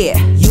 Yeah,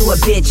 you a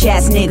bitch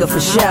ass nigga for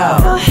sure.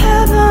 For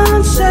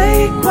heaven's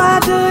sake, why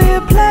do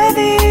you play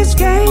these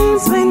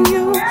games when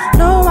you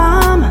know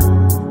I'm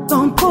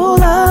gon'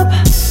 pull up?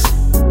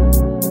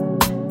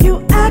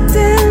 You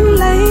acting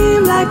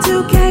lame like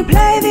you can't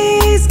play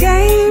these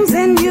games,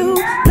 and you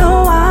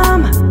know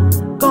I'm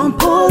gon'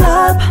 pull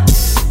up.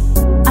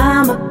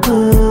 I'ma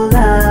pull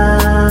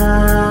up.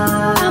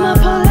 I'ma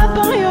pull up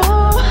on you.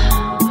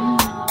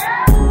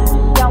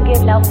 Don't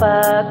give no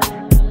fucks.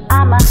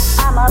 I'ma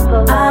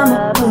pull up.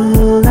 I'ma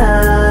pull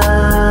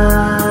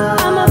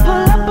up. I'ma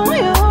pull up on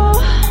you.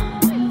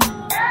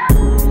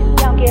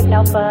 Don't give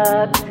no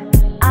fucks.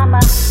 I'ma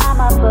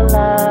pull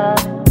up.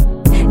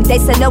 They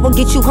said love will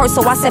get you hurt,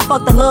 so I said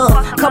fuck the love.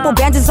 Couple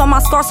bandages on my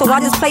scar, so I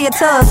just play a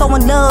tub. So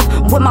in love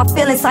with my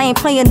feelings, I ain't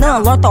playing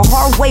none. Learned the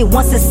hard way,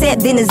 once it's said,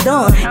 then it's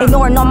done.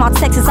 Ignoring all my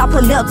texts, I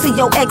pull up to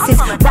your exes.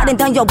 Riding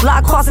down your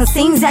block, crossing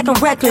scenes, acting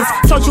reckless.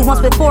 Told you once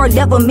before,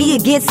 never me,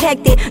 it gets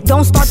hectic.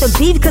 Don't start the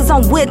beef, cause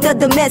I'm with the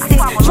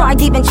domestics. Try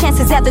giving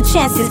chances after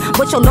chances,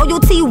 but your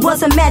loyalty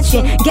wasn't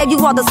matching. Gave you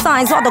all the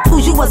signs, all the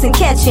clues you wasn't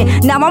catching.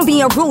 Now I'm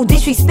being rude,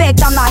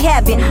 disrespect I'm not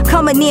having.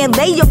 Coming in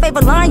late, your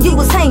favorite line, you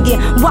was hanging.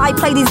 Why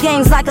play these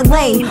games like a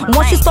lame?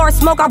 Once you start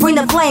smoke, I bring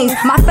the flames.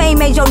 My fame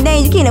made your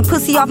name, you getting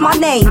pussy off my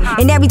name.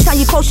 And every time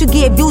you post, you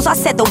get views, I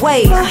set the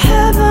wave. For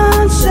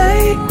heaven's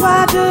sake,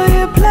 why do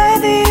you play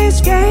these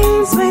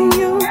games when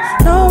you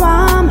know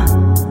I'm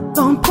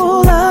gon'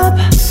 pull up?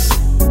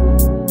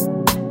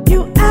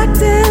 You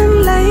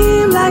acting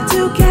lame like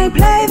you can't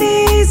play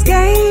these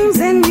games,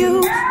 and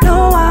you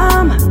know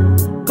I'm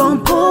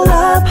gon' pull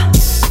up.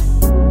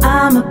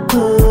 I'ma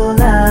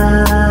pull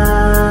up.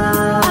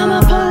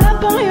 I'ma pull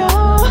up on you.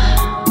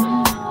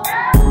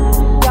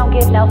 Don't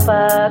give no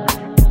fucks.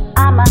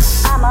 I'ma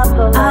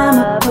pull up.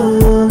 I'ma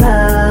pull up.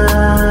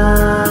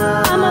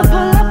 I'ma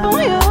pull up on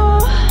you.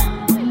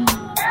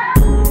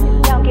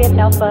 Don't give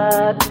no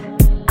fucks.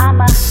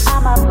 I'ma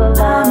pull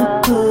up.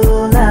 I'ma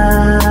pull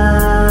up.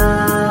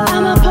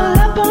 I'ma pull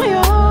up on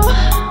you.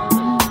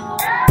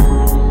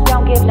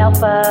 Don't give no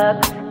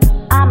fucks.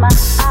 I'ma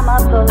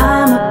pull up.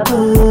 I'ma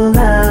pull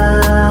up.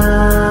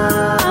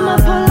 I'ma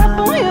pull up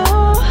on you.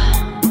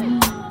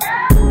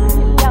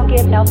 Don't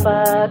give no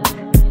fucks.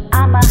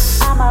 I'ma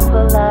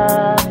pull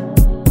up.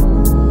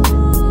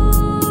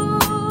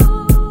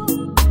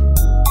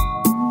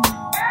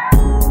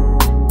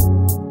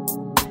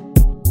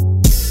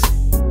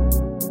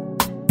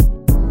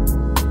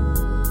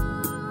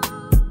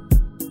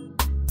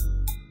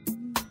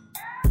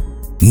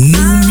 New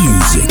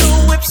music.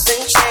 Whips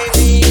and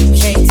chains, you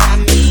can't tie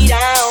me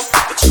down,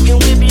 but you can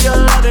whip your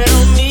lovin'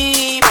 on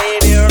me,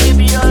 baby. Whip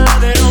your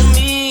lovin' on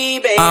me,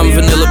 baby. I'm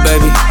vanilla,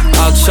 baby.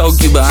 I'll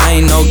choke you, but I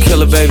ain't no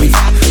killer, baby.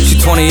 She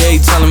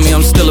 28, telling me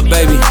I'm still a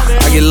baby.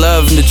 I get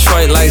love in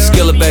Detroit like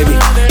Skillet, baby.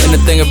 And the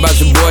thing about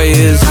your boy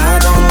is I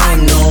don't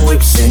like no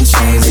whips and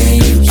chains,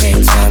 and you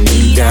can't tie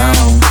me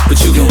down,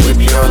 but you can whip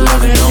your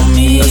lovin' on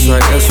me. That's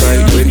right.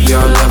 Whip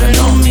your lovin'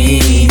 on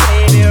me.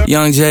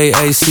 Young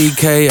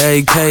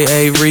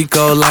J-A-C-K-A-K-A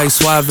Rico like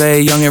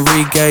Suave, young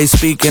Enrique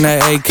speaking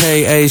at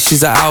AKA.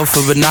 She's an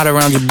alpha but not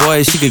around your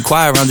boy. She get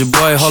quiet around your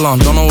boy. Hold on,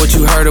 don't know what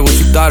you heard or what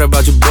you thought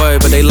about your boy,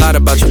 but they lied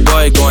about your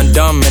boy. Going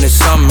dumb and it's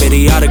something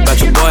idiotic about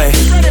your boy.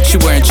 She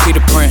wearing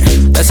cheetah print,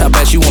 that's how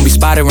bad she won't be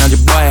spotted around your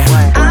boy.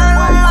 I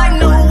don't like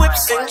no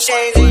whips and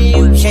chains, and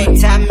you can't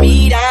tie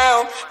me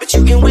down, but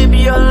you can whip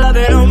your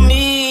lovin' on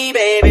me,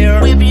 baby.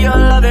 Whip your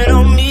lovin'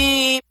 on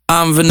me.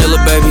 I'm vanilla,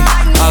 baby.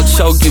 I'll I'll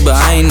choke you, but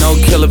I ain't no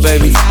killer,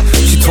 baby.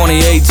 She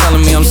 28,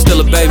 telling me I'm still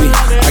a baby.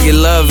 I get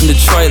love in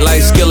Detroit like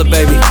Skilla,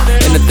 baby.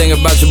 And the thing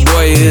about your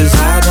boy is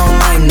I don't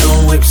like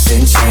no whips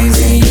and chains,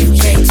 and you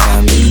can't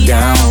tie me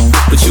down.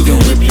 But you can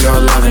whip your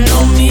lovin'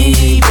 on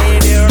me,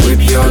 baby.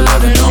 Whip your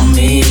lovin' on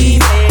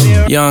me.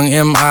 Young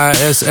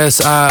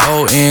MISSIONARY.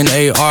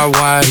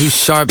 He's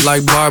sharp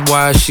like barbed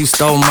wire. She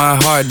stole my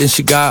heart, then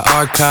she got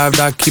archived.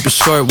 I keep it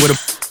short with a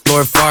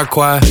Lord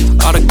Farquaad.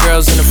 All the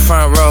girls in the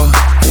front row,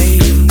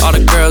 all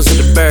the girls in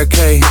the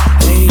barricade,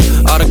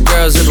 all the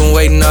girls have been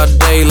waiting all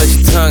day. Let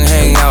your tongue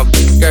hang out,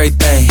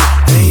 everything.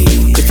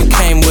 If you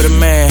came with a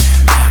man,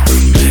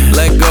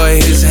 let go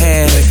of his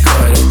hand.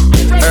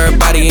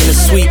 Everybody in the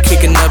suite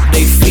kicking up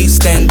their feet,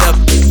 stand up,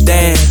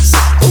 dance.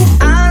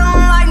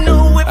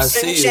 I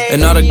see you.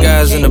 And all the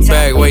guys in the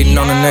back waiting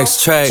on the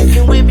next track.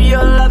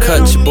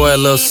 Cut your boy a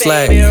little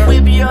slack.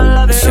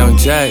 It's Young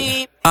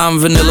Jack. I'm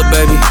vanilla,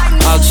 baby.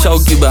 I'll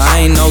choke you, but I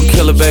ain't no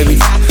killer, baby.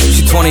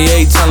 She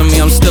 28, telling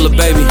me I'm still a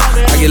baby.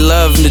 I get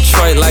love in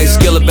Detroit like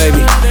Skilla, baby.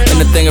 And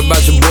the thing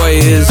about your boy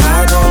is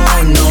I don't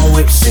like no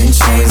whips and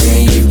chains,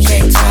 and you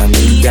can't tie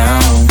me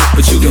down.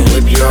 But you can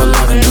whip your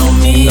lovin' on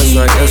me. That's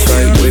right, that's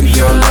right. Whip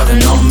your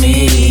lovin' on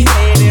me.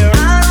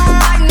 I don't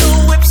like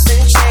no whips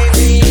and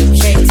chains, and you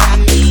can't tie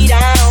me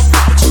down.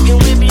 But you can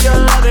whip your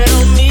lovin'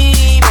 on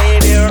me,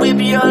 baby. Whip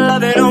your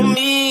lovin' on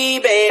me,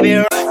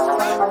 baby.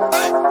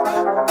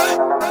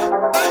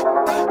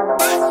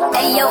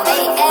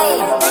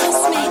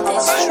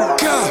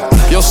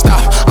 Yo,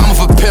 stop, I'm off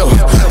a pill.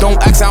 Don't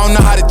ask, I don't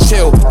know how to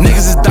chill.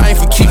 Niggas is dying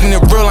for keeping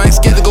it real. I ain't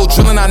scared to go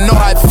drilling, I know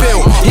how it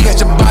feel. You got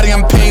your body,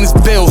 I'm paying his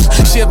bills.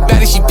 She a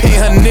baddie, she paying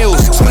her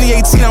nails.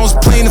 2018, I was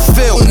playing the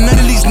field. None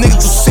of these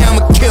niggas will say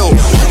I'ma kill.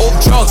 Old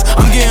drugs,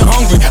 I'm getting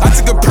hungry. I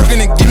took a perk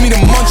and it give me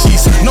the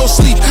munchies. No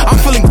sleep, I'm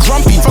feeling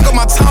grumpy. Fuck up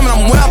my time and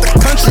I'm way out the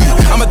country.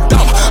 I'm a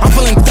dump, I'm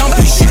feeling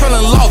dumpy. She fell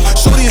in love,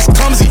 shorty is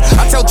clumsy.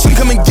 I tell Chin,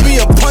 come and give me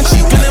a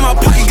punchy. Gun in my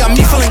pocket, got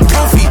me feeling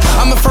comfy.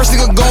 I'm the first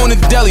nigga going to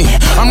deli.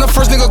 I'm the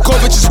first nigga call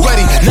bitches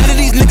ready. None of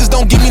these niggas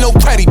don't give me no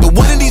petty, but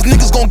one of these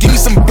niggas gon' give me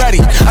some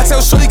bready. I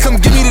tell shorty, come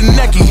give me the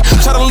necky.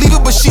 Try to leave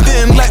it, but she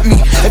didn't let me.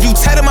 If you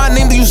tatted my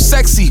name, then you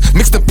sexy.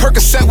 Mix the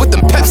Percocet with the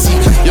Pepsi.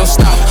 Yo,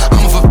 stop,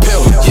 I'm off a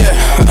pill, yeah.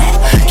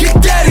 Get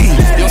daddy.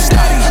 Yo,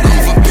 stop, I'm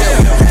off a pill,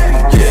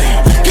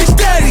 yeah. Get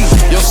daddy.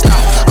 Yo, stop,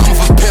 I'm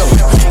off a pill,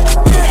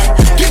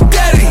 yeah. Get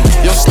daddy.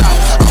 Yo, stop,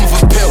 I'm off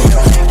a pill,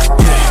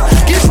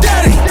 yeah. Get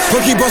daddy.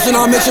 Rookie bustin',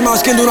 I'm mixing my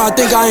skin, do not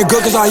think I ain't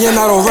good, cause I am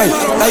not alright.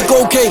 Like,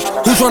 okay,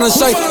 who tryna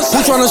say?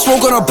 Who tryna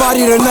smoke on a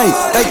body tonight?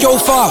 Like, yo,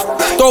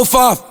 5, throw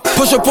 5.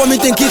 Push up on me,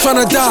 think he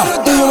tryna die.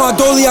 Move on my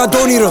dolly, I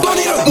don't need her.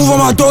 Move on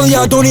my dolly,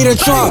 I don't need a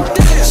try.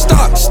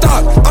 Stop,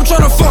 stop, I'm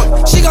tryna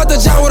fuck. She got the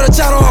job with a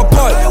tat on her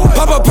butt.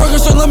 Pop up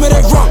Perkins,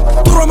 unlimited rum.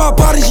 Threw on my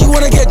body, she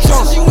wanna get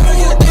drunk.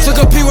 Took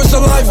a pee with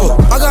saliva.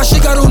 I got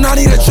shit, I do not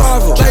need a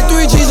driver. Like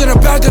 3 G's in the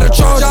back of the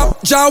Charger.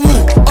 Ja Woo,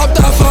 up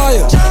that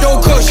fire.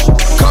 Yo, Kush,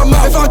 come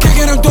out. If I'm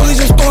kicking them dollies,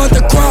 just throw at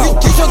the crowd.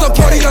 He shot the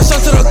party, got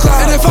shot to the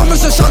cloud. And if I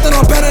miss a shot, then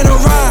I'm batting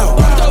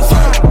around.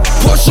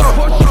 Push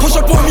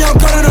up on me, I'm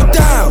cutting them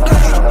down.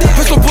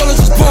 Pistol bullets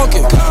is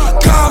barking.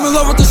 I'm in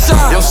love with the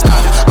sound. Yo, stop,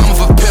 I'm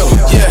off a pill,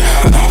 yeah.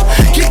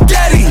 Get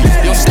daddy.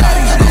 Yo, stop,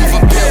 I'm off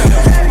a pill,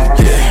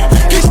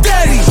 yeah. Get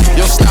daddy.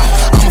 Yo, stop,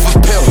 I'm off a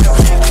pill,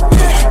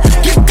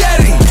 yeah. Get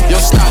daddy. Yo,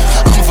 stop,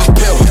 I'm off a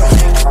pill,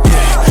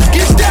 yeah.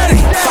 Get daddy.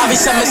 Bobby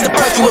said Mr.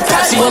 Perky with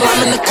Pepsi. Well,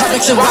 I'm in the car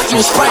mixing Rocky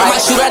with Sprite.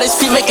 Might shoot at his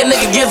feet, make a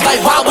nigga give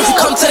life. Why would you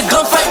come to the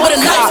gunfight with a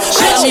knife?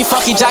 She let me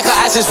fuck, he jack her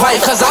ass his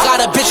wife. Cause I got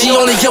a bitch, he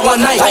only get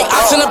one night. Like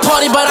ox in the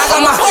party, but I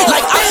got my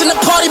pipe.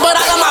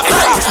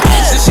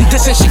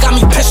 Dissing, she got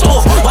me pissed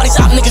off. Why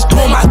these op niggas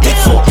throwing my dick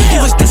for? He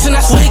was dissing,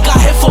 that's what he got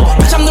hit for.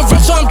 Bitch, I'm the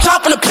rip, so I'm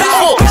dropping a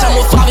pitfall. Bitch, I'm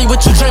with Favi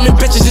with 2 German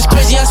bitches. It's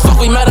crazy as fuck,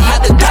 we met him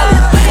at the deli.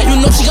 And you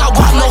know she got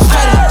wild, no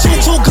fatty.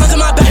 2 guns in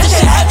my back, this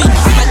shit heavy.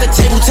 I'm at the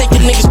table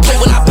taking niggas play.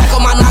 When I back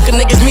on my knocker,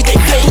 niggas meet they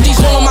pay. Put these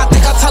all on my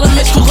dick, I tell them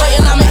it's too late.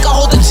 And I make her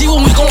hold the G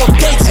when we go on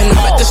dates. And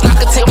I bet this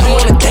knocker take him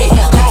on a date.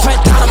 Fred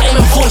down, I'm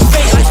aiming for the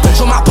face. Like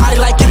bitch on my body,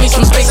 like give me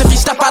some space. If he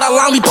step out of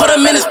line, we put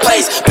him in his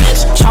place.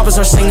 Bitch,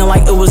 choppers are singing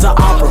like it was an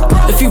opera.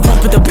 If he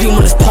run with the beam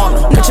with his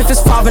partner. Bitch, if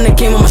it's 5 in the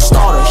game, I'm a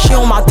starter. She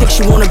on my dick,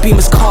 she wanna be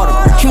Miss Carter.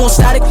 He want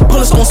static,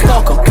 bullets gon'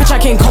 stalk her. Bitch, I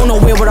can't go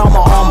nowhere without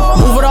my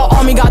armor. Move without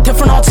army, got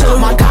different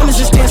artillery. My diamonds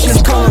just dancing,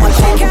 it's coming like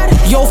Harvey.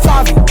 Yo,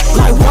 Favi,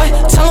 like what?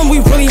 Tell him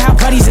we really have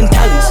buddies and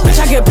tellies. Bitch,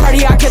 I get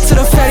pretty, I get to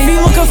the fatty. Be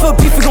looking for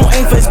beef, we gon'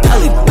 aim for his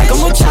belly. Like I'm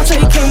with Cha-Cha,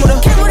 he came with a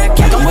like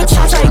I'm with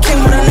Cha-Cha, he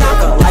came with a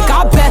knocker. Like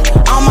I bet,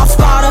 I'm my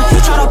spotter.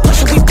 He try to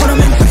push it, we put him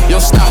in. Yo,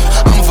 stop,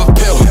 I'm off a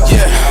pill,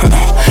 yeah.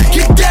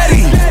 Get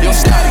daddy. Yo,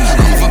 stop,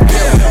 I'm off a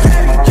pill,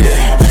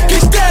 yeah.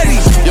 Get daddy.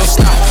 Yo,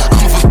 stop,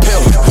 I'm off a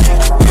pill,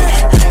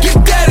 yeah. Get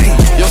daddy.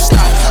 Yo,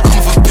 stop, I'm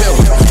off a pill,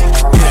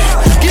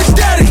 yeah. Get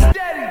daddy.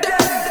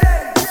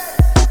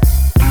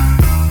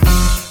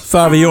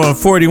 Fabio and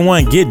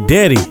 41, Get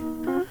Daddy.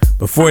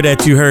 Before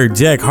that, you heard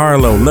Jack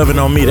Harlow, Lovin'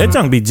 On Me. That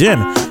junk be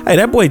jamming. Hey,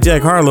 that boy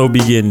Jack Harlow be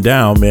getting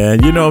down,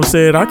 man. You know what I'm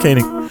saying? I can't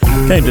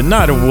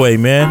deny the boy,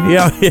 man.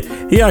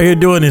 He out here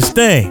doing his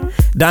thing.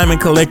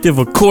 Diamond Collective,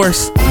 of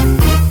course.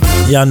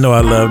 Y'all know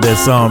I love that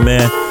song,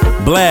 man.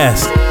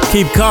 Blast,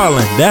 keep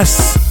calling. I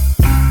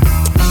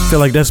feel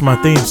like that's my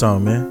theme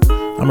song, man.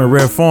 I'm in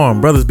rare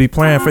form. Brothers be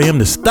praying for him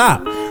to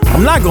stop.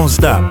 I'm not gonna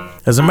stop.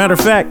 As a matter of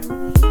fact,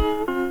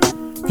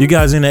 if you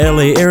guys in the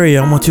LA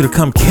area, I want you to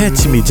come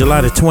catch me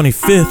July the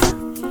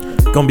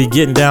 25th. Gonna be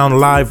getting down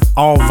live,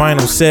 all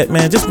vinyl set,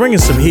 man. Just bringing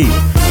some heat.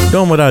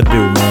 Doing what I do,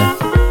 man.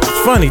 It's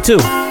funny, too.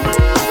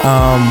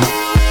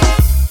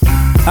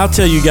 I'll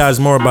tell you guys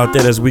more about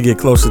that as we get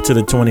closer to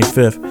the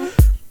 25th.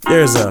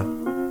 There's a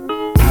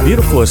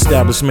beautiful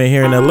establishment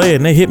here in LA,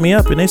 and they hit me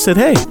up and they said,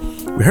 hey,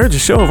 we heard your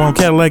show on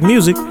Cadillacc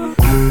Music.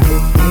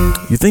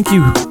 You think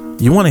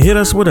you want to hit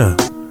us with a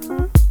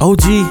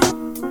OG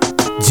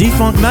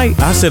G-Funk night?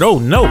 I said, oh,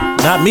 no,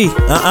 not me.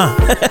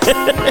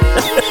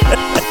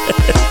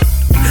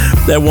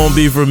 That won't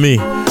be for me.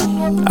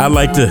 I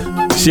like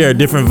to share a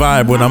different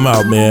vibe when I'm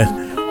out,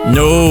 man.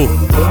 No,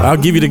 I'll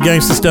give you the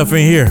gangster stuff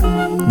in here,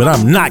 but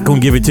I'm not going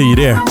to give it to you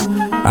there.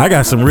 I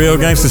got some real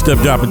gangster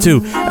stuff dropping,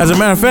 too. As a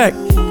matter of fact,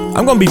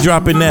 I'm going to be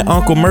dropping that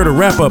Uncle Murder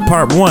wrap-up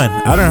part 1.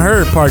 I done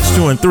heard parts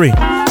 2 and 3. We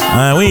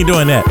ain't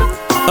doing that.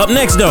 Up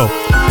next, though,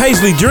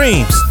 Paisley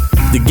Dreams,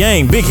 The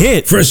Game, big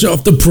hit. Fresh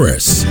off the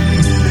press.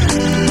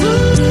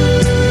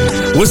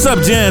 What's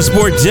up, Jan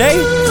Sport J?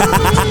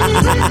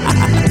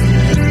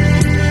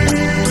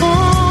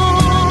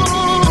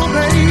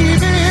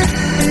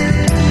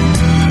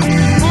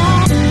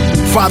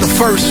 Father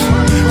first,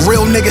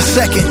 real nigga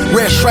second.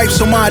 Red stripes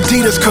on my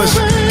Adidas, cause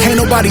can't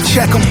nobody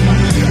check them.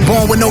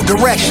 Born with no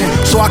direction,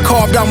 so I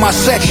carved out my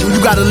section.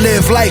 You gotta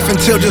live life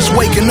until just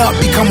waking up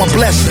become a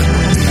blessing.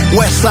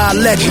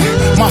 Westside legend,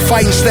 my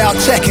fighting style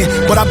Tekken,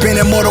 but I've been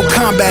in Mortal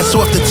Kombat,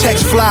 so if the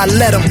text fly,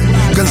 let him.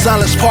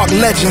 Gonzalez Park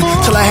legend,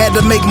 till I had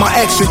to make my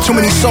exit. Too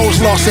many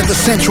souls lost at the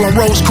Central and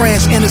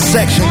Rosecrans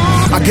intersection.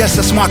 I guess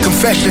that's my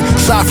confession.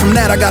 Aside from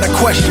that, I got a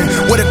question.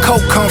 Where did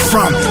coke come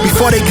from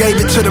before they gave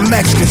it to the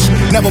Mexicans?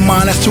 Never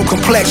mind, that's too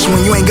complex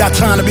when you ain't got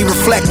time to be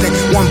reflecting.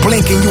 One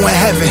blink and you in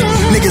heaven.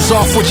 Niggas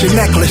off with your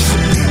necklace.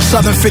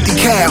 Southern 50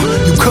 cal,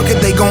 you cook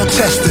it, they gon'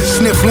 test it.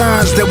 Sniff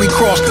lines that we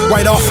cross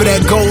right off of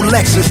that gold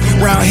Lexus.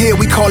 Round here,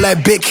 we call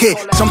that big hit.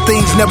 Some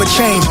things never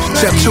change,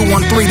 except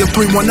 213 to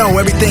 310.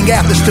 Everything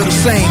after still the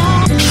same.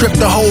 Strip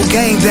the whole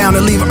game down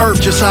and leave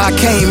Earth just how I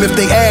came. If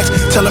they ask,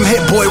 tell them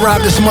Hit Boy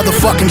robbed this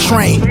motherfucking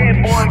train.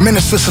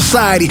 Minister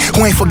society,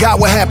 who ain't forgot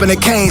what happened to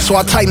Kane. So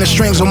I tighten the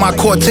strings on my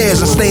Cortez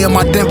and stay in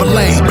my Denver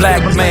lane.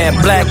 Black man,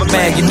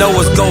 you know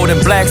it's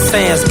golden. Black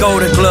sands,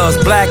 golden gloves,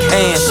 black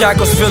hands.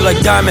 Shackles feel like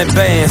diamond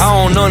bands. I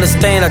don't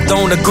understand, I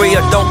don't agree,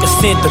 I don't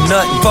consent to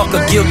nothing. Fuck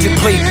a guilty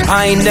plea,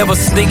 I ain't never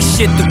sneak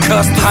shit to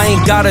custom. I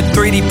ain't got a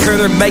 3D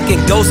printer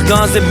making ghost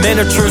guns and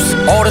miniatures.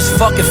 All this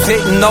fucking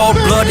fitting, all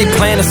bloody,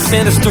 plan is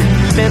sinister.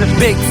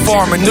 Big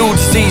pharma, new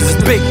diseases,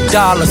 big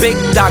dollars, big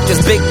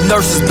doctors, big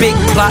nurses, big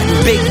plotting,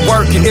 big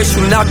working.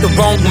 Issuing out the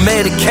wrong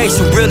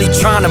medication, really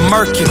trying to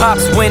murk you.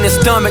 Pops winning,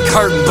 stomach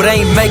hurting, but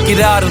ain't make it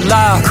out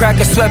alive.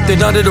 Cracker swept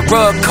it under the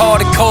rug,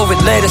 called it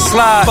COVID, let it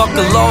slide. Fuck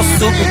the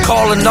lawsuit and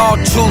calling all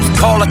truths,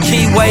 call it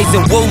keyways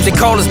and woos. They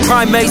call us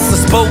primates and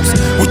spooks.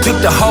 We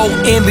took the whole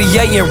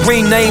NBA and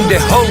renamed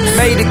it hoops.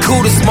 Made it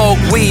cool to smoke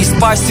weed,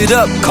 spiced it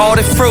up, called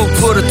it fruit.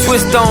 Put a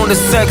twist on the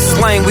sex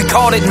slang, we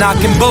called it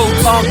knocking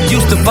boots.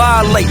 Used to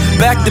violate,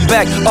 back to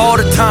back, all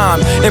the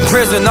time. In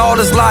prison all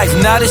his life,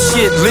 now this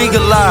shit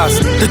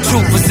legalized. The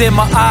truth was in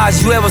my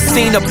eyes, you ever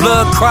seen a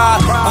blood cry?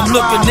 I'm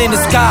looking in the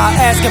sky,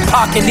 asking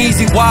Pac and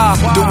Easy why.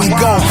 Do we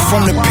go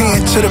from the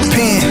pen to the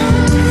pen?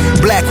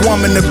 Black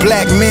woman to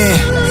black men,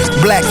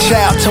 black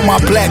child to my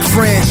black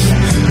friends.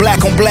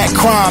 Black on black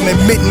crime,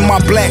 admitting my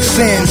black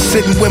sins.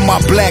 Sitting with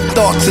my black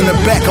thoughts in the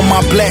back of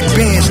my black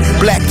Benz.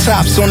 Black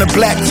tops on the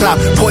black top,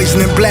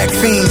 poisoning black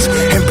fiends.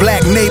 In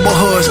black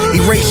neighborhoods,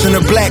 erasing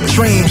the black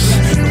dreams.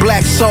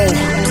 Black soul,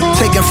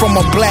 taken from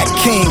a black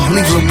king.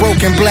 Leaves a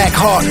broken black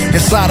heart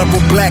inside of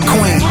a black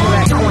queen.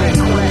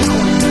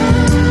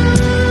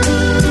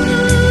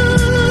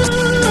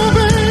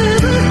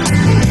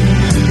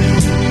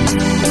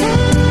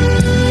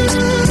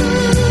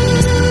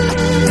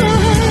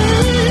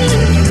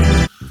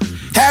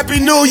 Happy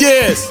New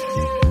Year's!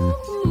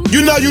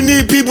 You know you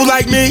need people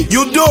like me.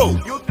 You do.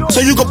 So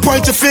you can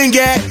point your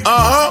finger at,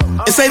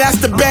 and say that's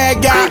the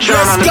bad guy.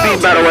 Let's go.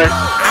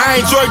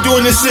 I enjoy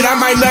doing this shit. I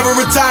might never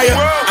retire.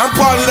 I'm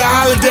part of the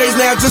holidays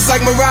now, just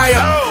like Mariah.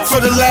 For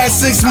the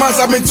last 6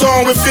 months, I've been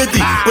touring with 50.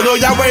 But all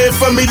y'all waiting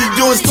for me to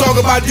do is talk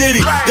about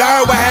Diddy.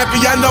 Y'all heard what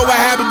happened, y'all know what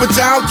happened, but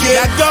y'all don't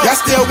care. Y'all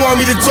still want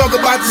me to talk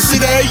about the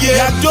shit that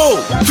y'all do.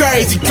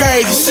 Crazy,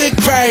 shit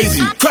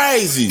crazy.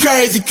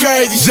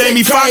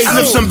 Jamie Foxx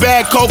sniffed some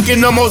bad coke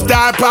and almost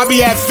died.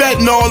 Probably had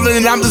fentanyl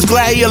in it, I'm just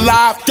glad he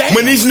alive.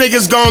 When these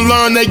niggas gon'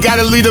 learn, they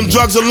gotta leave them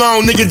drugs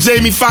alone. Nigga,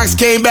 Jamie Foxx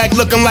came back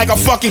looking like a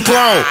fucking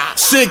clone.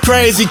 Shit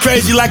crazy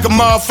like a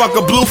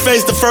motherfucker.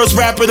 Blueface, the first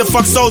rapper to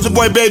fuck Soulja Boy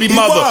Boy baby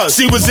mother.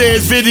 She was in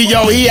his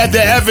video, he had the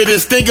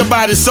evidence. Think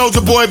about it,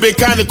 Soulja Boy been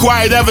kinda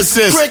quiet ever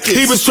since.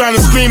 He was trying to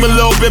scream a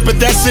little bit,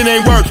 but that shit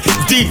ain't work.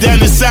 Deep down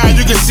inside,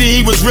 you can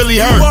see he was really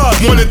hurt.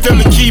 Wanted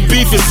them to keep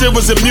beefing, shit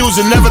was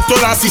amusing. Never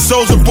thought I'd see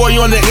Soulja Boy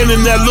on the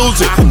internet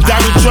losing.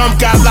 Donald Trump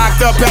got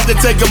locked up, had to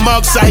take a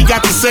mugshot. He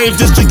got the same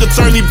district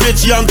attorney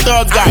bitch Young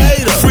Thug got.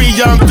 Free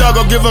Young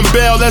Thug or give him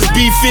bail, let's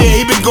be fair.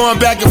 He been going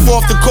back and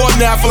forth to court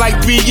now for like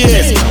 3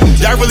 years.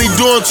 Y'all really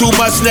doing too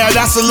much now,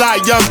 that's a lot.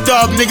 Young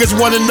Thug niggas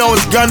wanna know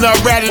is Gunna a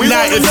rat or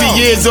not. If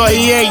he is or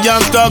he ain't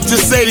Young Thug,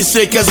 just say the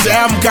shit. Cause the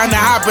album kinda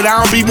hot, but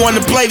I don't be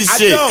wanting to play the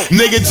shit.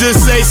 Nigga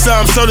just say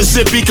something so the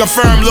shit be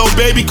confirmed. Lil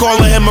Baby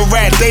calling him a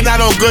rat, they not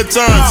on good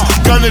terms.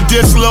 Gunna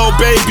diss Lil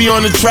Baby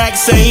on the track,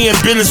 say he in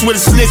business with a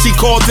snitch, he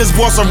called this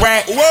boss a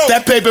rat.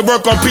 That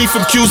paperwork on P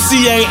from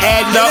QC ain't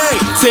adding up.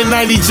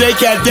 1090 J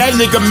cat, that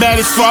nigga mad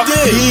as fuck.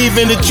 He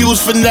even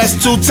accused finesse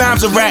 2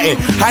 times of ratting.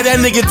 How that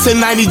nigga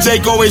 1090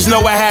 Jake always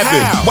know what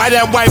happened? Why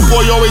that white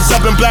boy always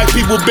up in black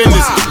people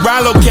business?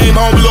 Rilo came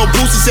home, Lil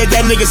Boosie said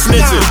that nigga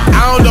snitching.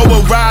 I don't know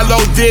what Rilo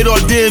did or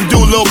didn't do.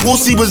 Lil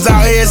Boosie was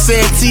out here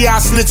saying T.I.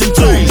 snitching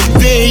too.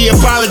 Then he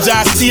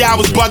apologized, T.I.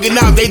 was bugging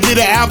out. They did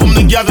an album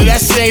together,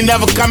 that shit ain't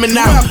never coming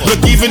out.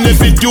 Look, even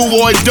if it do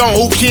or it don't,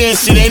 who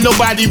cares? Shit, ain't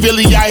nobody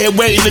really out here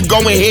waiting to go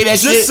and hear that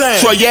shit.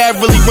 Troy Ave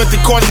really went to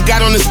court and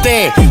got on the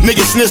stand.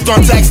 Nigga snitched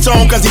on Tax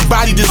Tone cause he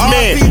bodied his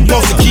man.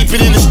 Supposed to keep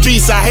it in the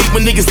streets, I hate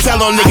when niggas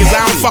tell on niggas.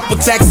 I don't fuck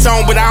with Tax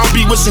Tone, but I don't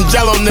be wishing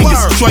jello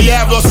niggas. Troy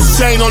Ave lost his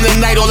chain on that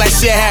night, all that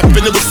shit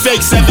happened. It was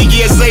fake, 7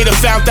 years later,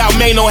 found out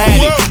Mano had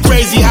it.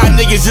 Crazy how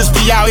niggas just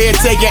be out here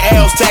taking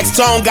L's. Tax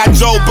Tone got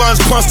Joe Buns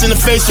punched in the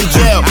face from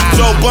jail.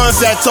 Joe Buns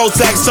had told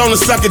Tax Tone to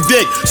suck a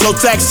dick, so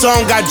Tax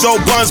Tone got Joe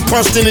Buns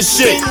punched in the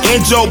shit.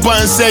 And Joe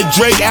Buns said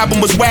Drake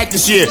album was whack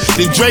this year.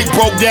 Then Drake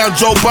broke down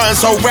Joe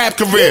Buns' whole rap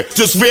career.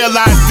 Just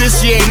realized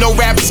this year ain't no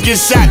rappers get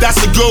shot. That's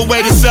a good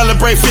way to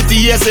celebrate 50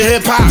 years of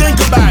hip hop. Think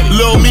about it.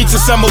 Lil Meech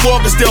and Summer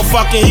Walker still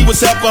fucking. He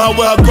was helping her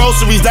with her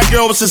groceries. That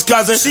girl was his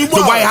cousin.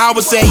 The White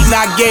Howard said he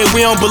not gay.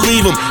 We don't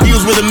believe him. He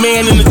was with a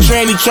man in the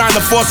tranny trying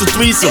to force a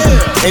threesome.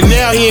 And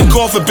now he in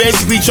court for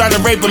basically trying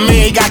to rape a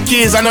man. He got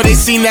kids. I know they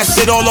seen that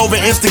shit all over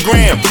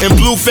Instagram. And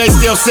Blueface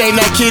still saying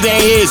that kid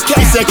ain't his.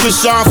 He said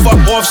Krishan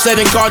fucked Offset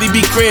and Cardi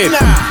B crib.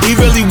 He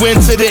really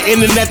went to the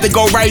internet to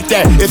go write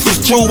that. If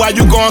it's true, why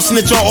you gon'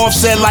 snitch on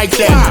Offset like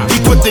that? He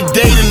put the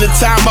date and the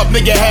time up,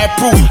 nigga had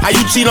proof. How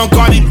you cheat on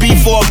Cardi B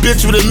for a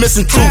bitch with a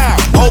missing tooth?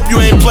 Hope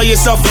you ain't play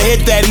yourself and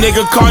hit that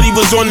nigga. Cardi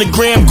was on the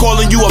gram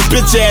calling you a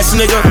bitch ass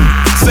nigga.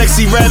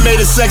 Sexy Red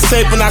made a sex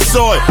tape and I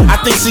saw it. I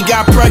think she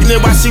got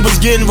pregnant while she was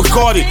getting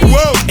recorded.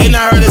 And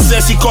I heard her say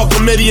she caught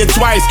chlamydia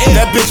twice.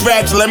 That bitch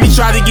ratchet, let me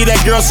try to give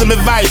that girl some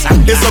advice.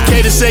 It's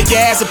okay to shake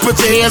your ass and put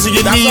your hands on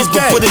your knees,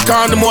 but put a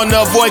condom on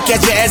to avoid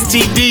catching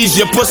STDs.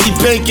 Your pussy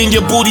pink and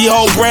your booty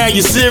hole brown.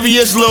 You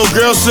serious? Little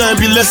girl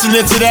shouldn't be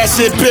listening to that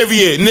shit,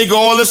 period. Nigga,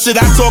 all the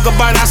shit I talk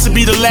about, I should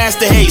be the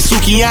last to hate.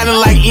 Sukiana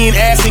like Ian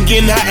ass and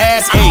getting her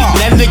ass ate.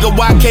 That nigga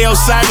YK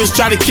Osiris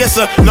try to kiss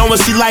her, knowing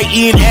she like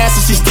Ian ass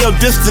and she still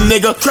dissed the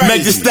nigga.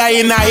 Meg Thee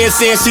Stallion out here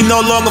saying she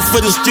no longer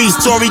for the streets.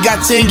 Tory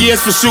got 10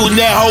 years for shooting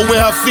that hoe with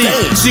her feet.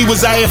 She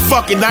was out here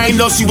fucking, I ain't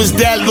know she was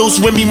that loose.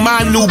 When me,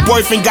 my new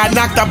boyfriend got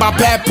knocked out by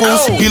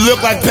Papoose. He looked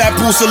like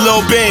Papoose a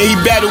little bit, he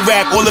battle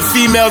rap. All the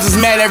females is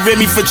mad at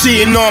Remy for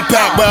cheating on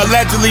Pat, but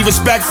allegedly,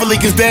 respectfully,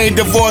 cause they ain't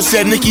divorced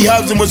yet. Nicki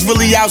Hudson was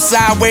really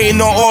outside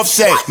waiting on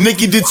Offset.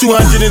 Nicki did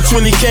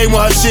 220K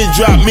when her shit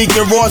dropped. Meek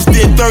and Ross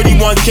did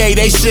 31K,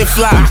 they shit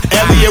flop.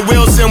 Elliot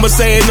Wilson was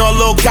saying on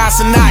Lil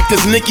Casa not,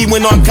 cause Nicki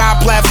went on Kai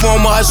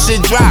platform when her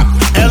shit dropped.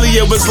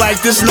 Elliot was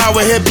like, this not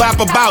what hip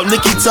hop about.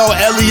 Nicki told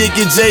Elliot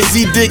get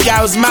Jay-Z dick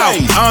out his mouth.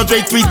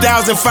 Andre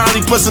 3000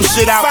 finally put some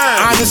shit out.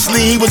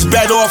 Honestly, he was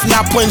better off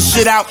not putting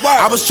shit out.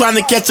 I was trying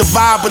to catch a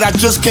vibe, but I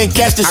just can't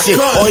catch the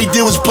shit. All he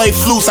did was play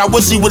flutes, I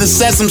wish he would've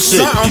said some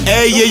shit.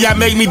 Hey, yeah, y'all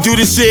make me do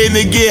this shit and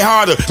it get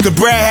harder. The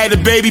Brad had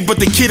a baby, but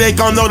the kid ain't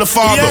gon' know the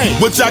father.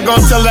 What y'all gon'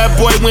 tell that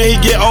boy when he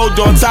get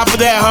older? On top of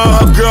that,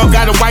 her girl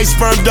got a white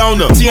sperm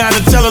donor. Tiana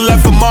Teller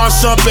left for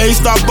Marshall and he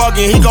start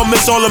bugging. He gon'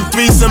 miss all them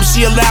threesomes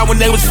she allowed when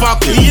they was fucking.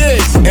 He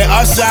is. And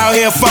us out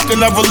here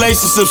fucking up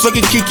relationships. Look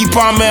at Keke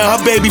Palmer and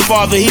her baby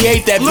father, he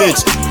hate that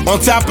bitch.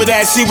 On top of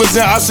that, she was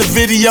in Usher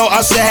video.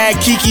 Usher had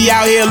Keke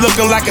out here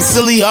looking like a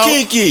silly hoe.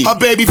 Keke. Her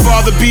baby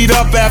father beat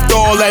up after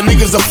all that.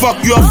 Niggas will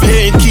fuck you up for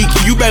hitting Keke.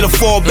 You better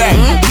fall back.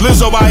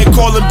 Lizzo out here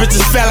calling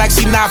bitches fat like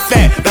she not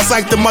fat. That's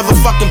like the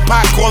motherfucking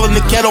pot calling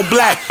the kettle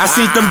black. I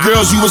seen them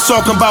girls you was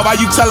talking about. Why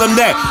you tell them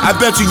that? I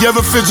bet you your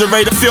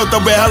refrigerator filled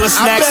up with hella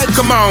snacks.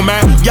 Come on,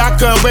 man. Y'all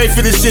couldn't wait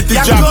for this shit to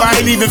drop. I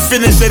ain't even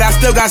finished it. I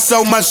still got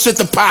so much shit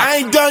to pop.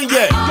 I ain't done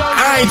yet.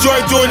 I enjoy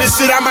doing this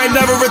shit. I might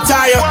never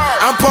retire.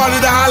 I'm part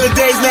of the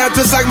holidays now,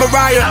 just like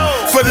Mariah.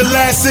 For the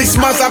last 6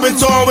 months, I've been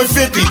touring with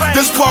 50.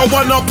 This part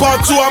 1 or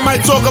part 2, I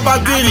might talk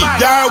about Diddy.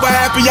 Y'all heard what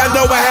happened, y'all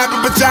know what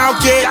happened, but y'all don't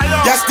care.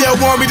 Y'all still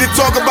want me to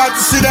talk about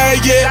the shit I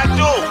ain't get.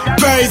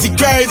 Crazy,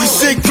 crazy,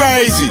 shit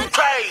crazy.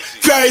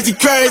 Crazy,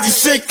 crazy,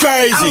 shit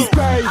crazy.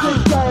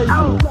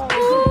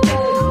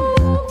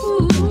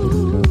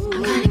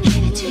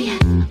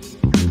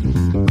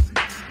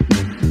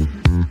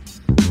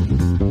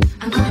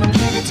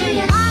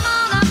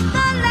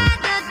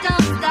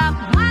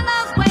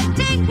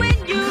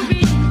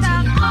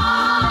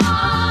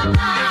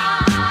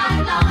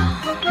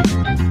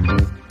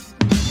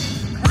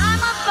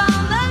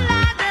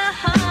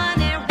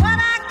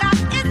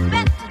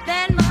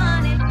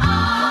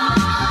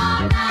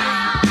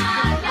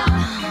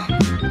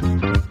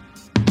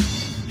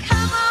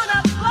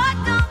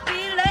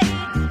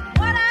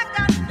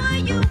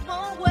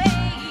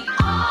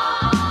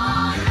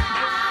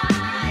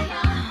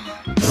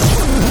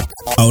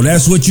 Oh,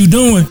 that's what you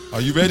doing? Are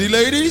you ready,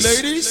 ladies?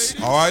 Ladies?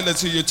 All right,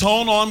 let's hear your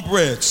tone on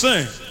bread.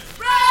 Sing.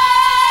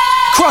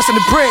 Crossing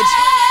the bridge.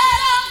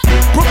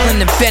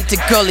 Brooklyn invented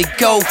gully,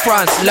 gold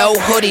fronts, low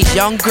hoodies,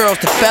 young girls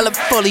develop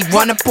fully,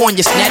 run up on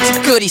you, snatch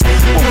your goodies.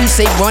 When we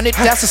say run it,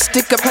 that's a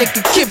stick up,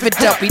 nigga, give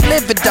it up, we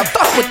live it up.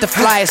 Fuck what the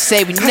flyers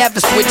say, we never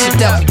switch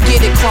it up. We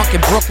get it crunk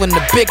in Brooklyn, the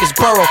biggest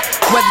borough.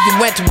 Whether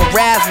you went to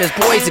Erasmus,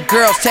 boys or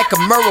girls, take a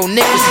Murrow,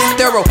 niggas is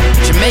thorough.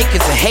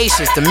 Jamaicans and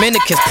Haitians,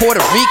 Dominicans,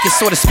 Puerto Ricans,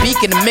 sort of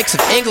speaking a mix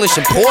of English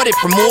imported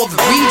from all the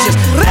regions.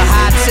 The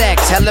high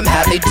tech, tell them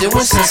how they do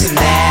in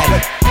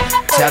Cincinnati.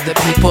 Tell the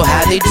people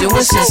how they do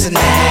in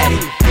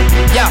Cincinnati.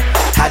 Yo,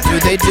 how do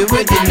they do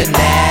it in the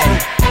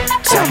natty?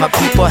 Tell my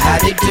people how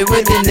they do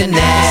it in the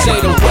natty.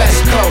 Say the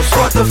West Coast,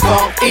 brought the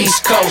funk,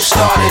 East Coast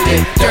started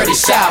it. Dirty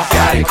South,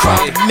 got it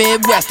crunk.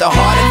 Midwest, the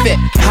heart of it.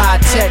 High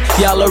tech,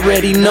 y'all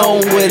already know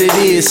what it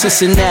is.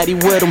 Cincinnati,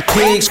 where them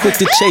pigs quick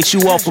to chase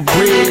you off a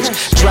bridge.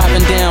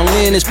 Driving down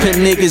Linus, pimp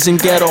niggas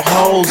and ghetto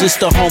hoes. It's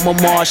the home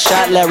of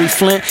Marshot, Larry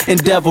Flint,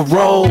 and Devil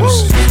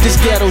Rose. This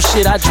ghetto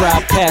shit, I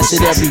drive past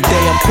it every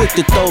day. I'm quick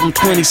to throw them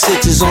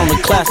 26s on the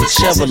classic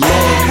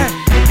Chevrolet.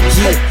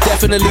 Yeah,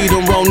 definitely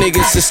the wrong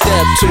niggas to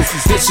step to.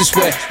 This is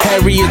where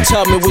Harriet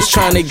Tubman was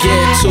trying to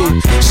get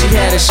to. She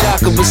had a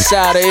shocker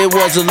beside her, it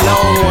was a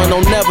long one.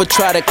 Don't never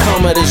try to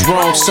come at us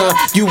wrong, son.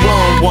 You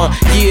won one.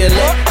 Yeah,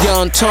 let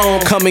Young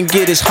Tone come and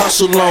get his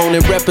hustle on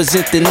and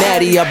represent the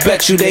natty. I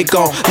bet you they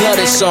gon' love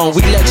this song.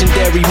 We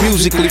legendary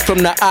musically, from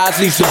the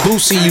Isleys to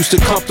Boosie. Used to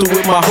come through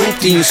with my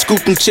hoopty and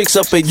scoop them chicks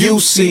up at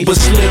UC. But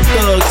Slim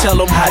Thug, tell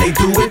them how they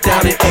do it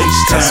down in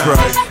H-Town. That's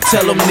right.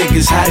 Tell them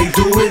niggas how they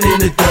do it in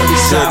the dirty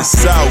South.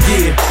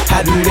 Yeah,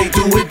 how do they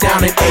do it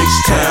down in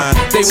H-Town?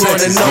 They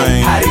wanna know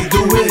how they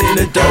do it in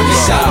the dirty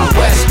South.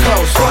 West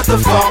Coast, brought the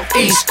funk,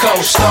 East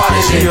Coast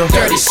started it.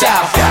 Dirty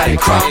South, got it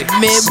crunk.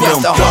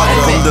 Midwest, the heart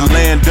of it. The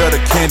land of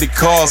the candy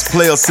cars,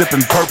 players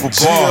sipping purple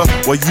bar.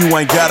 Well, you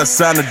ain't gotta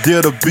sign a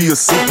deal to be a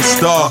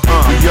superstar.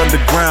 We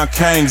underground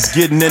kings,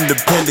 getting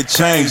independent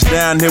change.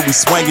 Down here we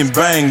swinging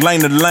bang,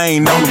 lane to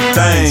lane on them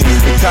things.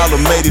 They call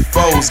them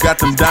 84s, got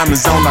them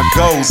diamonds on our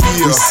goals.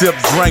 We sip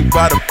drink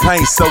by the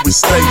paint, so we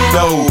stay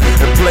low.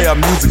 And play our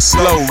music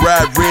slow,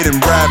 ride red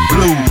and ride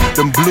blue.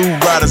 Them blue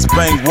riders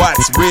bang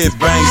watts, red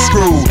bang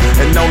screw.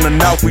 And on the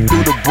north we do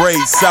the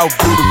braids, south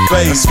do the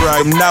face.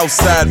 Them north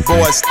side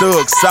boys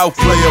thugs, south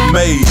player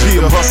made.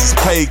 The hustlers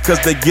paid cause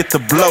they get the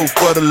blow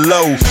for the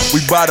low.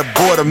 We by the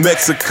border,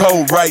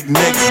 Mexico, right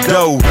next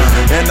door.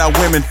 And our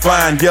women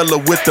fine,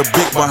 yellow with the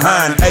big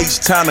behind.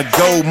 H-Town a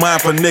gold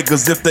mine for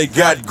niggas if they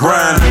got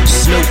grind.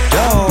 Snoop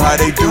Dogg, how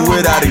they do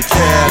it out in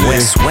Cali.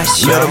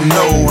 Let them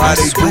know how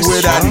they do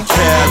it out in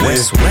Cali.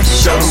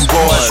 Show them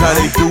boys how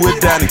they do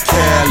it down in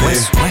Cali.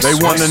 They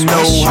wanna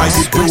know how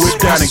you do it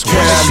down in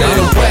Cali. Say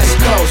the West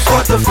Coast,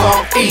 brought the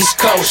funk, East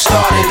Coast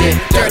started it.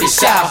 Dirty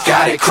South,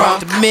 got it crunk.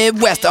 The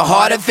Midwest, the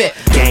heart of it.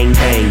 Gang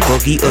bang,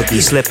 boogie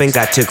oogie, slipping,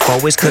 got took for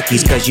his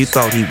cookies. Cause you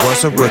thought he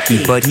was a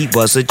rookie, but he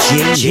was a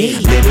G.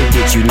 Little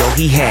did you know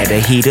he had a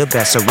heater,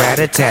 that's a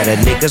rat-a-tatter.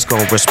 Niggas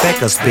gon'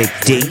 respect us, Big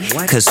D.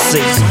 Cause see,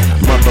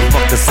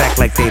 motherfuckers act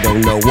like they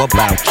don't know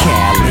about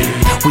Cali.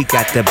 We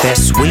got the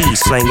best weed,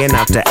 slanging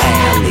out the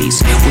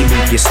alleys. We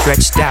leave you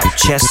stretched out,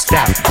 chest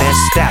out,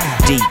 best out.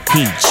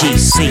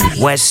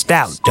 DPGC, West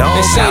out, dog.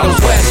 They say the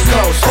West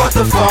Coast, brought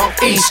the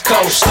funk, East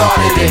Coast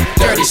started it.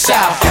 Dirty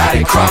South, got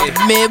it crunk.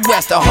 The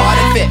Midwest, the heart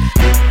of it.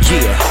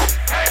 Yeah.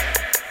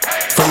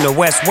 From the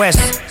West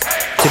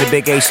to the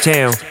big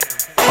H-Town,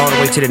 all the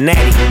way to the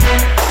natty.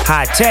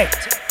 High tech,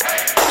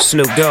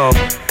 Snoop Dogg,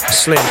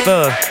 Slim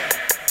Thug,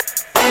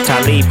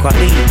 Talib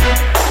Kweli.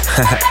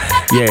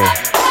 Yeah,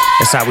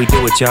 that's how we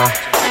do it, y'all.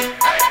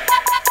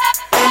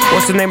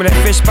 What's the name of that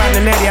fish spot in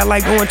the natty I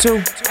like going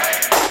to?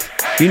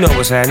 You know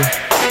what's happening.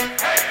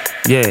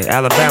 Yeah,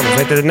 Alabama,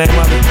 ain't that the name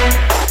of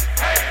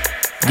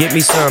it? Get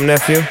me some,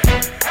 nephew.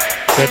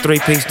 That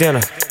 3-piece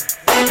dinner.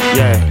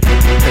 Yeah,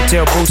 and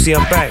tell Boosie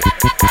I'm back.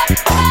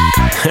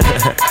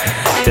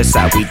 That's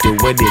how we do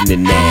it in the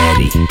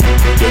natty.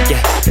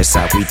 Yeah, that's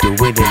how we do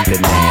it in the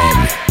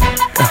natty.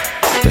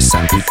 That's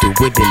how we do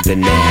it in the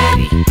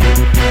natty.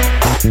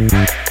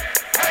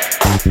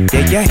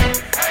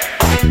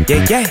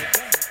 Yeah.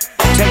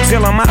 Take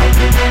till I'm out.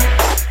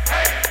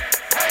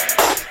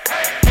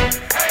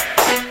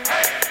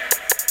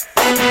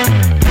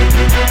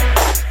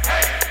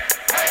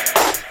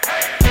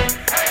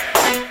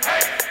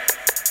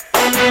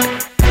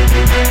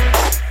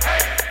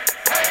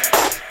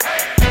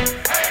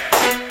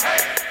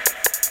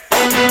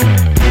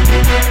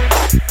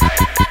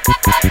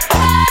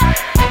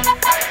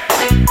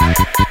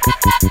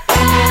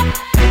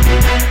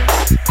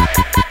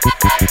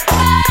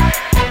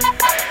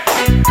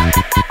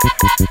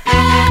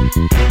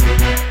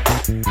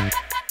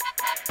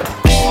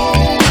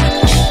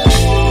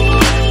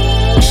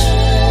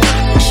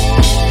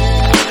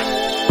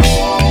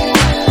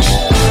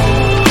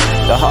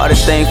 The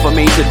hardest thing for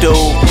me to do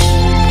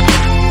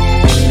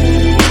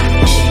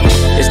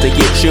is to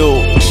get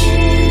you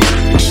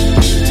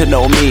to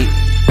know me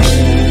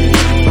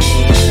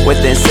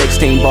within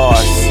 16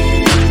 bars.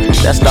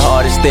 that's the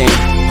hardest thing.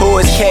 Who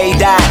is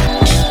K-Dot?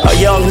 A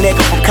young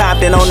nigga from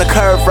Compton on the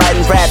curve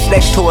writing raps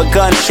next to a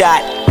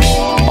gunshot.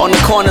 On the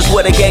corners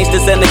where the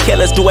gangsters and the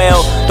killers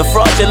dwell, the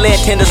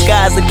fraudulent in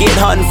disguise will get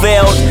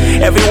unveiled.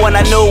 Everyone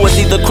I knew was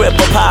either Crip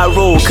or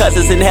Pyru,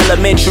 cousins in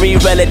elementary,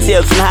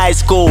 relatives in high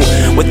school.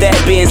 With that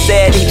being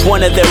said, each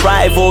one of their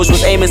rivals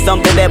was aiming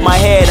something at my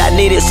head. I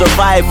needed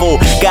survival.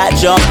 Got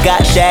jumped,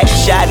 got jacked,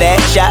 shot at,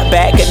 shot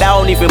back, and I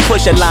don't even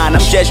push a line.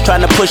 I'm just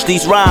trying to push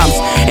these rhymes.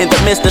 In the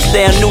midst of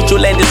staying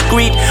neutral and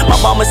discreet,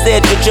 my mama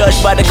said you're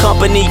judged by the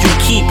company you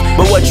keep.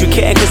 But what you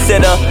can't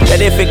consider,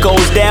 that if it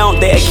goes down,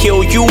 they'll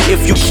kill you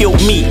if you kill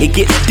me. It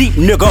gets deep,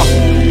 nigga.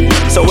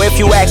 So if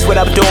you ask what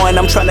I'm doing,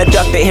 I'm trying to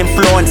duck the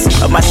influence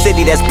of my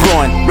city that's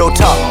brewing. Real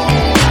talk.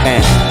 And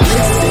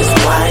this is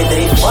why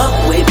they fuck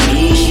with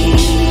me.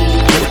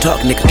 Real talk,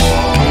 nigga.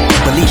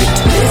 Believe it.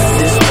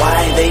 This is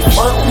why they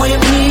fuck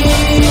with me.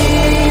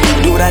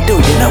 Do what I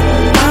do, you know.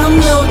 I'm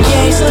no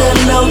gangster,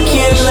 no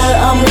killer.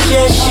 I'm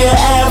just your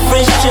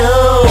average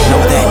Joe.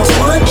 Know that.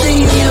 One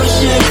thing you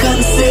should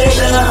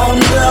consider, I'm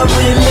the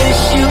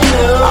realest you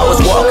know. I was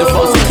walking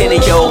from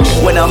Centennial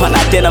when an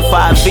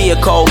unidentified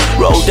vehicle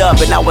rolled up,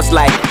 and I was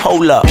like,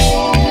 hold up.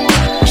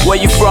 Where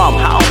you from?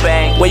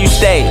 Bang. Where you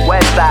stay?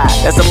 West side.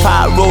 That's a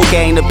Pyru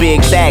gang to be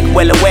exact.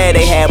 Well aware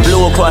they had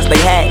blue across their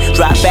hat.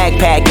 Dropped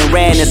backpack and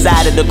ran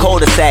inside of the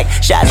cul-de-sac.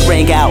 Shots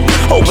rang out.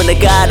 Hoping to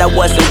God I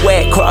wasn't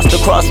wet. Crossed the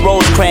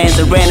crossroads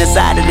crans and ran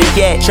inside of the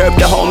jet. Chirped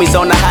the homies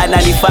on the high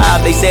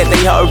 95. They said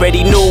they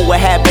already knew what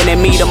happened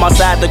and meet them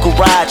outside the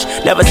garage.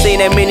 Never seen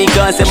that many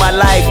guns in my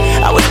life.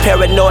 I was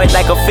paranoid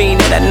like a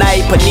fiend in the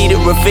night, but needed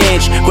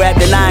revenge.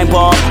 Grabbed the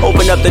 9-ball,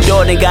 opened up the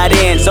door and got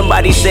in.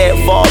 Somebody said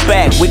fall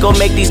back. We gon'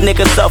 make these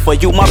niggas suffer.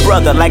 You my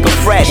brother like a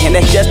frat, and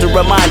that's just to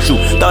remind you.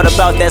 Thought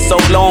about that so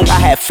long, I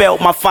had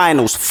failed my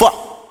finals. Fuck.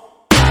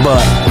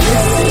 But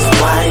this is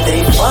why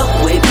they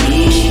fuck with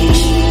me.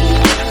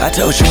 I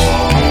told you,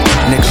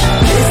 nigga.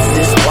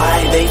 This is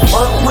why they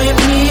fuck with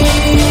me.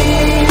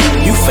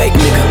 You fake,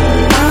 nigga.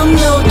 I'm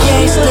no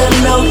gangster,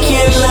 no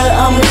killer.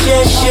 I'm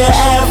just your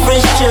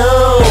average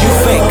Joe. You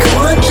fake.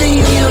 One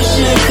thing you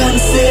should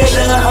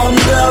consider, I'm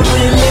the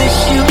realest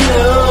you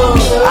know.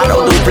 I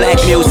don't do black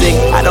music,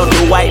 I don't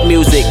do white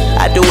music.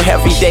 I do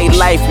everyday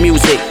life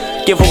music.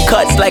 Give them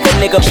cuts like a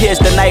nigga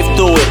pierced a knife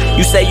through it.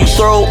 You say you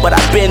throw, but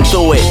I've been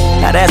through it.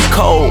 Now that's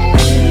cold.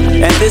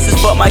 And this is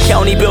for my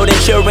county building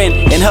children.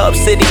 In Hub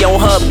City on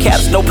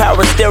hubcaps, no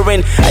power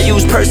steering. I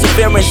use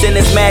perseverance in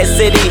this mad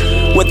city.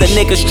 With the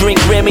niggas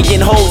drink Remy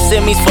and hold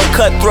semis for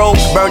cutthroat.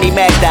 Bernie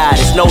Mac died,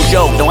 it's no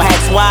joke. Don't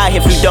ask why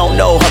if you don't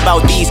know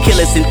about these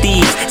killers and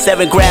thieves.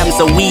 7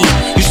 grams of weed.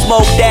 You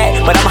smoke that,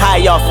 but I'm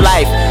high off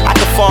life. I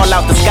could fall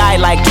out the sky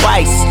like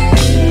twice.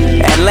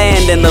 And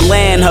land in the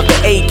land of the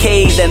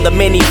AKs and the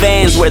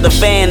minivans where the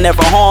fan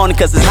never horn,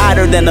 cause it's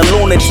hotter than the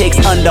lunatics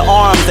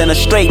underarms and a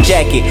straight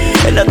jacket.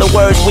 In other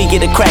words, we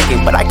get it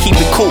cracking, but I keep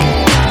it cool,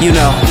 you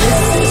know.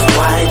 This is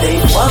why they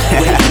fuck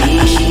with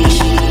me.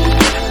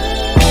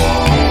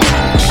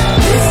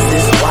 This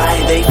is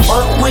why they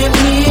fuck with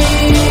me.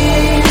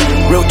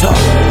 Real talk.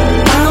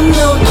 I'm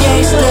no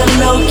gangster,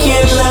 no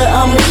killer.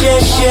 I'm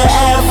just your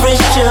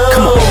average Joe.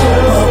 Come on.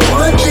 But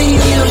one thing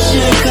you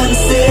should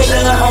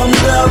consider, I'm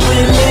the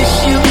realest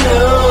you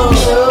know.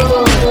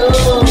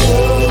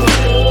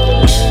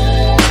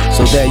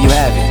 So there you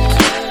have it.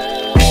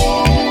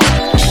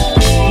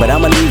 But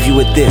I'ma leave you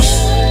with this.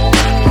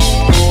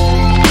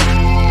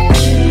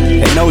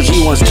 An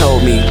OG once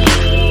told me,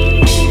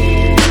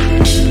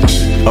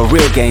 a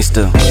real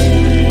gangster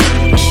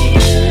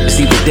is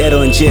either dead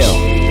or in jail,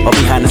 or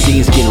behind the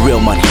scenes getting real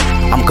money.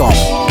 I'm gone.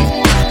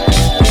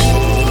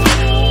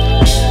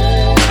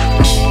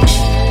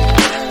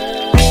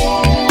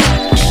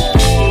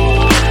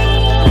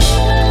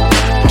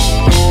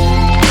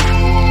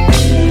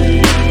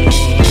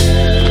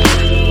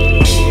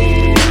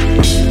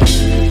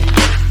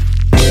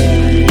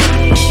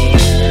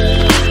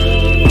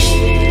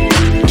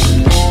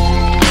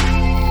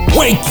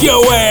 Wake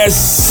your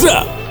ass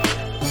up.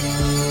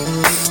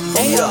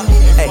 Hey,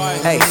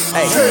 hey,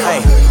 hey,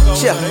 hey,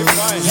 chill.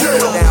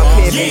 Down,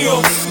 kid,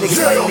 niggas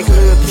play in the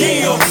club,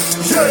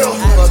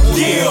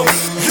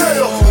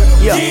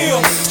 yeah,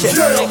 chill.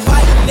 They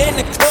fighting in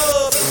the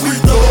club. We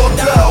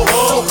thugged out,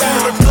 in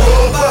the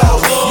club out.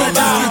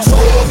 Niggas get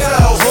drugged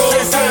out.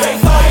 They say they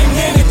fighting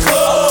in the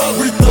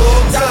club. We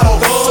thugged out,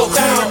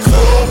 in the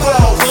club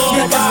out.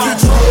 Niggas get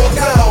drugged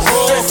out.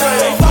 They say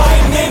they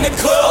fighting in the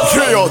club.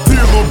 Yeah,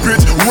 dear little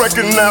bitch,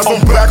 recognize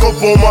I'm back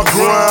up on my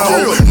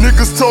grind.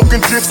 Niggas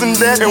talking this and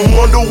that and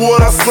wonder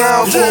what I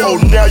sound for.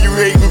 Now you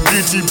hating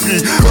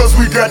BGP, cause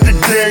we got the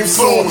game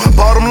sold.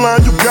 Bottom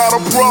line, you got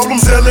a problem,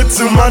 tell it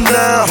to my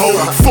 9-hole.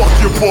 Fuck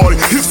your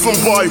party, hit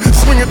somebody,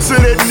 swing it to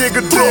that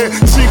nigga there.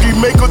 Chingy,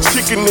 make a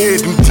chicken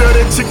head and tell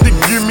that chick to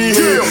give me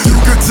head. You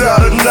could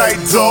die tonight,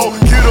 dawg,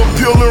 get a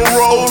pill and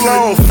roll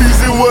on.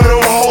 Feezy where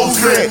them hoes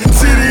at,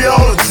 titty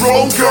all the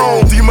drove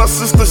gone. D my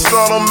sister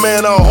shot a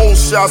man, a whole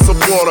shot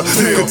supporter.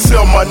 You can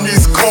tell my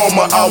niece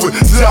Karma, I would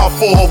die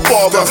for her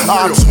father.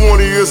 I'm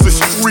 20 is the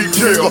street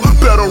nigga,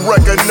 better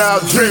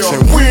recognize vision.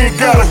 We ain't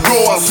gotta go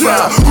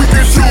outside, we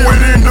niggas do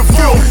it in the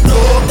field. We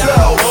thugged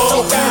out,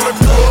 so can the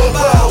club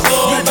out.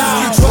 Niggas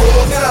get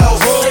drugged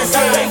out, they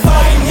say they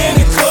fighting in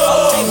the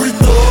club. We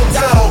thugged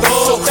out,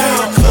 so can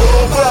the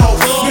club out.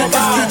 Niggas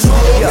get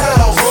drugged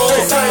out,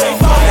 they say they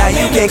fighting in the club. Now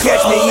you can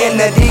catch me in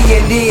the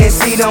D&D and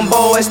see them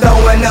boys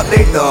throwing up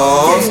their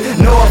thumbs.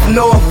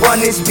 North, run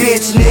this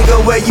bitch,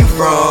 nigga, where you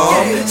from?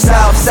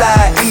 South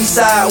side, east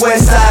side,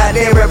 west side,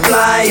 they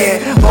replying.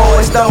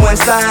 Boys throwing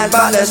signs,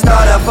 bout to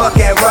start a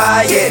fucking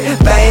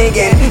riot.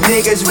 Banging,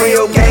 niggas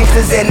real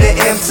gangsters in the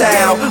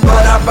M-Town.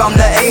 But I'm from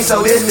the A,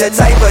 so this the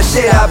type of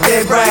shit I've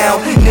been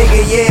round.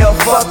 Nigga, yeah,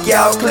 fuck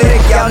y'all, click,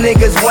 y'all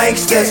niggas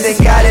wanksters.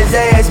 And got his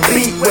ass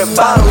beat with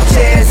bottle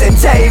chairs and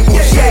table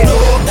shit.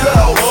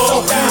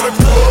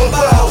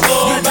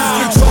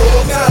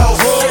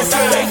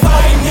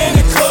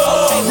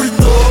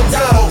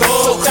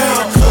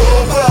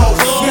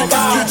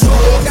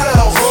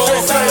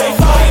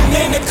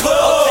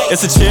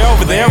 It's a chair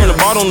over there and a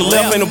bottle on the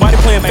left. Ain't nobody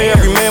playing fair,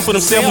 every man for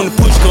themselves. When the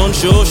push comes,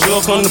 sure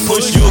come to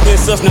push you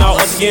against us, now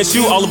us against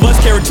you. All of us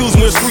carry twos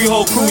and we're a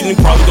whole crew. And they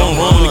probably gon'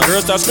 run when the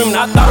girls start screaming.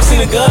 I thought I seen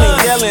a gun and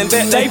yelling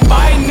that they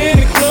fighting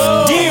in the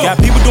club. Yeah.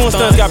 Got people doing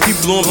stunts, got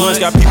people blowing blunts,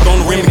 got people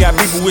on the rim, got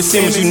people with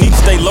Simmons. You need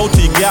to stay low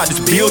till you get out this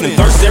building.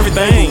 Thirst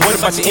everything, what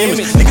about your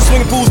image? Niggas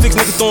swinging pool sticks,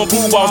 niggas throwing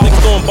pool balls, niggas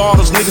throwing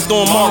bottles, niggas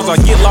throwing models.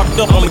 I get locked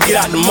up, I'ma get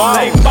out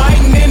tomorrow. They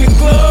fighting in the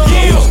club.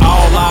 Yeah.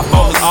 All our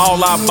fault, all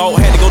our fault.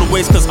 Had to go to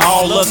waste cause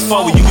all us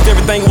fought. We used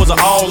everything, it was an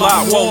all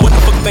out. Whoa, what the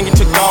fuck you think it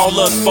took all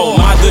us for?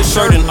 My good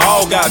shirt and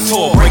all got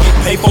tore. Break it,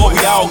 pay for it,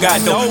 we all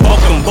got dough. Fuck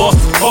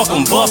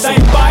them bust. They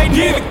fighting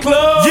in the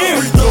club. Yeah.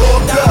 We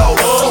thugged out,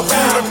 so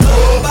can the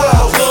club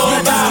out.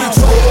 Niggas get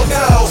drugged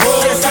out,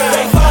 they say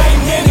they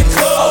fighting in the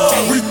club.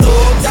 We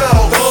thugged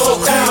out, so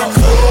can the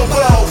club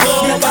out.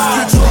 Niggas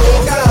get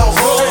drugged out,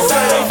 they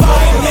say they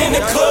fighting in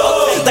the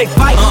club. They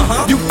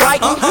fightin', you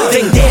frightened,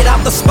 then get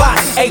out the spot.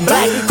 Hey,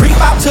 black, creep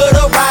out to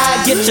the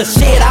ride, get your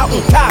shit out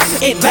and cop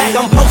it back.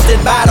 I'm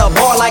posted by the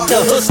bar like the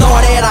hood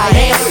star that I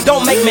am.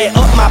 Don't make me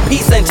up my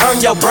piece and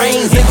turn your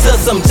brains into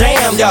some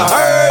jam. You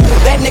heard?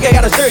 That nigga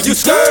got a shirt, you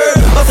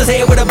scared? Bust his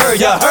head with a bird,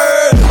 you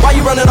heard? Why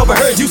you running over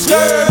her, you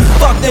scared?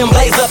 Fuck them,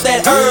 blaze up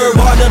that herb.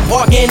 Barnard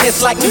walking,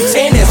 it's like new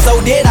tennis. So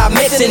did I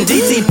mention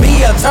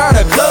DTP or turn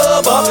the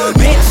club up?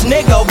 Bitch,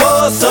 nigga,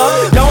 what's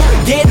up? Don't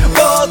get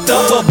fucked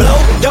up or blow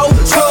your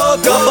truck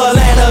up.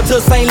 Atlanta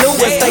to St.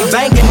 Louis, they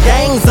banging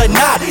gangs or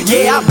not.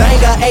 Yeah, I bang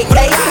a AK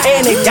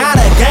and it got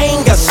a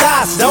gang of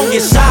shots. Don't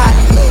get shot.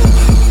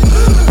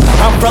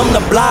 I'm from the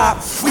block.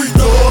 We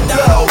thugged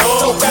out,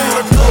 so can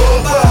the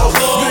club out.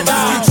 Niggas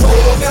get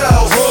drugged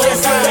out, they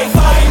say they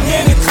fighting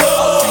in the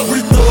club.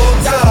 We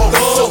thugged out,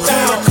 so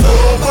can the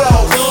club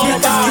out.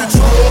 Niggas get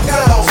drugged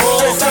out,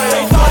 they say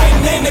they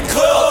fighting in the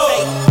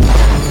club.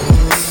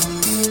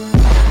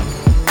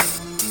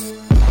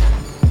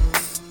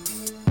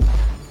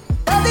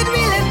 Does it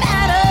really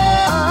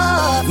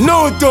matter?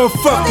 No, it don't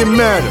fucking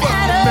matter.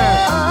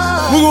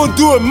 We're gonna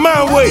do it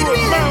my way.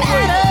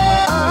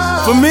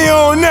 From here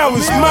on out,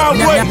 it's my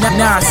way.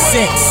 Nah,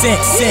 sit.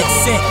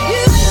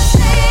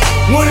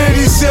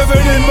 187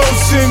 in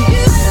motion.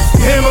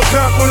 Hammer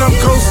cock when I'm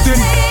coasting.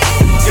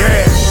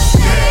 Yeah.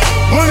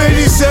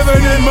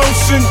 187 in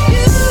motion.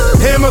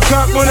 Hammer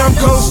cock when I'm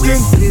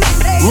coasting.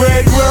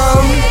 Red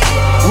rum.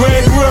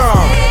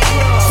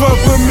 Fuck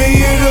with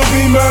me, it'll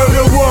be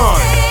murder one.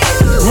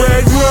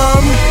 Red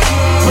rum.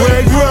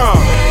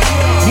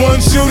 One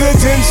shooter,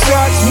 10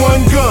 shots,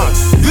 one gun.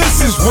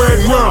 This is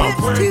red rum.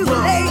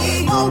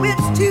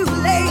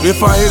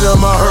 If I hit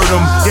him, I hurt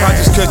him. I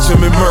just catch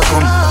him and murk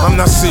him. I'm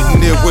not sitting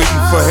there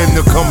waiting for him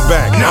to come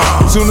back.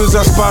 Nah. Soon as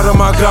I spot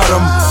him, I got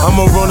him.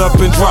 I'ma run up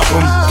and drop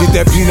him. Get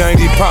that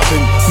P90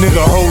 poppin',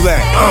 nigga, hold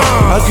that.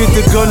 I get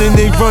the gun and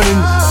they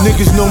running.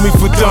 Niggas know me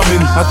for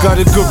dumbing. I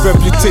got a good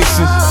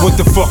reputation. What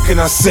the fuck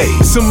can I say?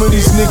 Some of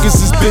these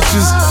niggas is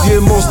bitches. Yeah,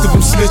 most of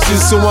them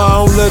snitches. So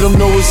I don't let them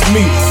know it's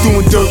me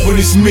doing dirt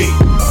when it's me.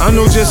 I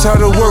know just how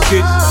to work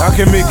it. I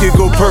can make it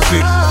go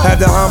perfect. Had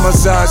the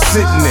homicide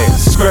sitting there,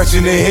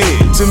 scratching their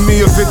head. To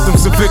me, a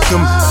victim's a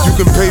victim. You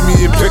can pay me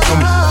and pick him.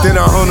 Then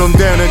I hunt him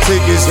down and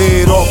take his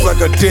head off like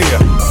a deer.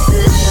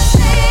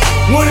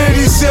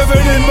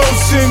 187 in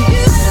motion.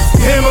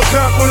 Hammer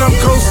cock when I'm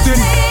coasting.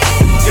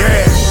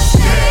 Yeah.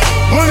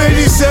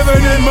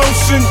 187 in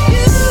motion.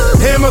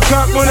 Hammer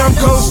cock when I'm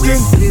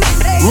coasting.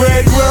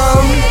 Red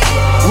rum.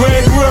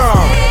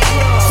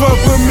 Fuck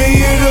with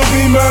me, it'll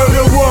be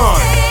murder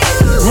one.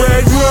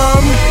 Red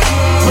rum.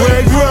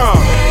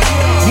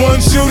 One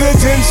shooter,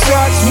 10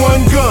 shots,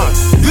 one gun.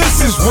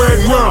 This is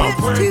red rum.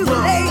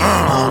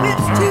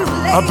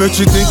 I bet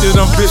you think that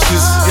I'm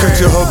vicious. Catch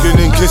you hugging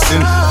and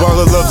kissing while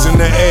the love's in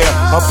the air.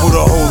 I put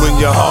a hole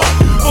in your heart.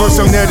 First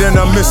I'm there, then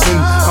I'm missing.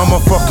 I'm a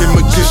fucking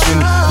magician.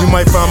 You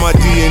might find my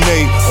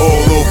DNA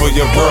all over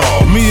your bra.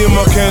 Me and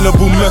my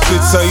cannibal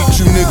methods, I eat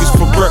you niggas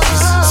for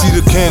breakfast. See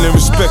the can and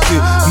respect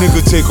it, nigga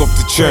take off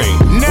the chain.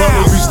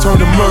 Robberies turn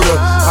to murder,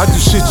 I do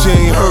shit you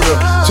ain't heard of.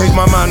 Change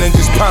my mind and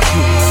just pop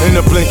you in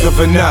the blink of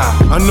an eye.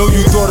 I know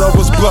you thought I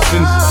was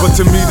bluffing, but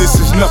to me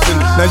this is nothing.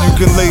 Now you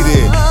can lay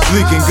there,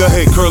 leaking, go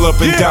ahead, curl up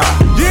and die.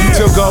 You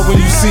tell God when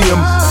you see him,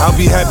 I'll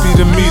be happy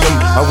to meet him.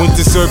 I went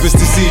to service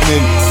this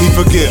evening, he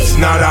forgives,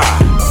 not I.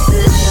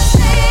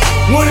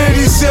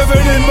 187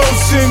 in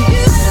motion,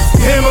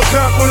 hammer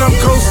cock when I'm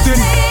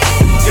coasting.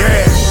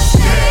 Yeah.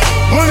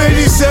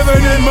 187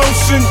 in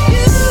motion,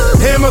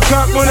 hammer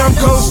cock when I'm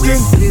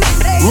coasting.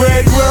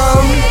 Red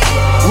rum,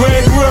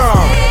 red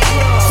rum.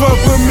 Fuck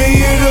with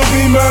me, it'll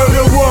be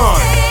murder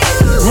one.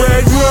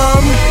 Red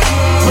rum,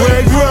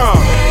 red rum.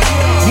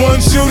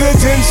 One shooter,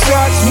 10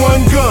 shots,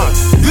 one gun.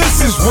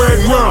 This is red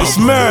rum. It's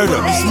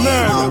murder. It's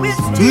murder.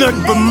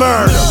 Nothing but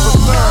murder.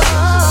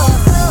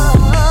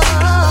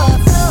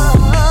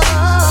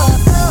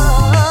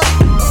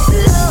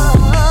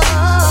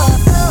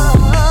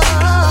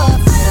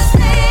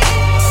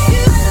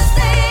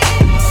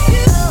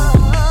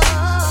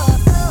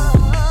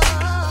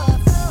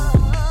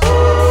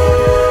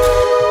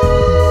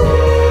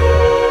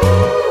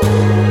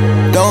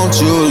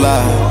 Don't you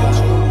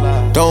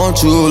lie,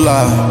 don't you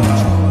lie.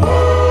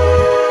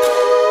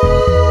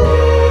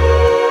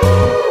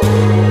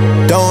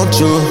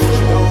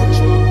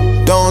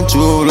 Don't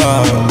you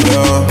lie,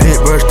 yeah.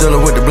 Pittsburgh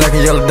Steeler with the black and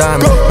yellow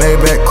diamond.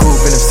 Maybach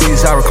coupe in the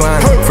seats I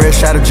recline.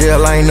 Fresh out of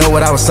jail, I ain't know what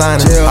I was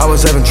signing. I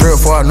was having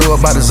drip before I knew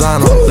about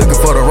designer. Looking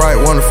for the right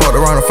one to fuck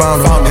around and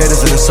found him.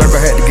 Headers in the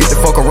circle, had to get the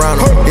fuck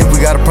around him. If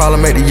we got a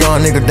problem, make the young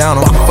nigga down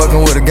him.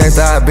 Fucking with a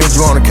gangster, I bet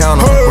you on the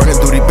counter. Running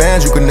through these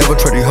bands, you can never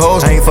trust these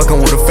hoes. I ain't fucking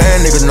with a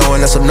fan, nigga, knowing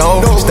that's a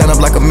no. Stand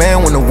up like a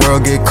man when the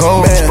world get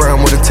cold. Spray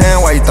him with a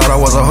tan, why you thought I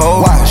was a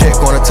hoe? Check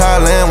going to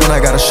Thailand when I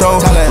got a show.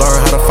 Learn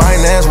how to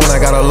finance when I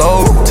got a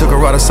load. Took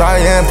her out of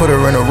Cyan, put her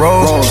in a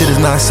rose. Shit is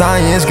not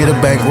science, get a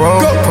back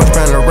roll. Punch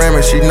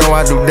panoramic, she know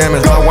I do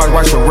damage. My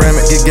watch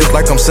ceramic, get gifts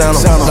like I'm Santa.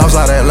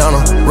 Outside Atlanta,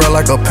 real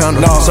like a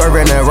panda.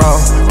 Serving that raw,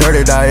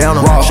 dirty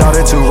Diana. Shot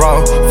it too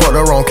raw, fucked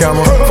her on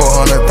camera.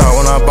 400,000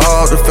 when I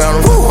bought the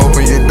fountain.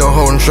 Open your door,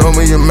 hold and show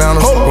me your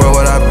manners. Where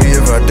would I be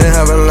if I didn't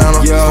have Atlanta?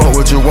 Fuck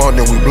what you want,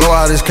 then we blow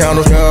out his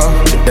candles.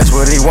 That's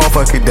what he want,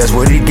 fuck it, that's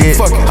what he get.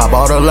 I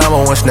bought a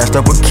Lambo and snatched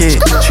up a kid.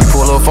 She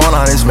pull her phone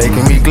out, it's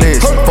making me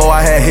glitch. Before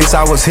I had hits,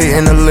 I was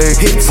hitting the lick.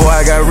 Before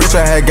I got rich,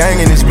 I had gang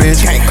in this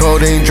bitch.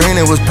 Codeine dream,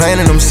 it was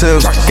painting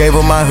themselves. Gave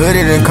her my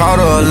hoodie, then called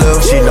her a little.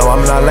 She know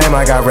I'm not lame,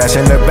 I got rats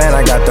in the band,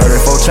 I got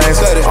 34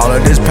 chains. All of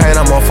this pain,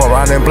 I'm on 4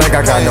 out and blank.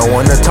 I got no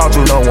one to talk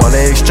to, no one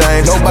to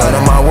exchange. None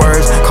of my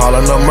words,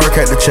 calling the Merc,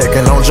 had to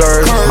checking on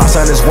jurors. My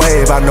son is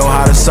wave, I know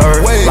how to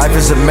serve. Life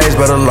is a maze,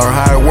 better learn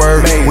how it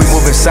works. We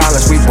move in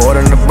silence, we board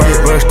in the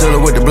bird. Bird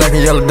Steeler with the black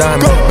and yellow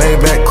diamond.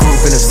 Maybach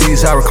coupe in the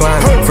seats I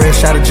recline.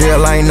 Fresh out of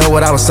jail, I ain't know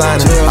what I was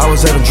signing. I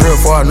was having drip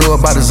before I knew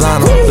about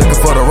designer. Looking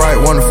for the right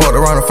one to fuck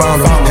around and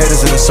found him.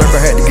 Headers in the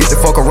circle, had to get the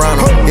fuck around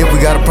him. If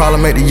we got a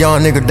problem, make the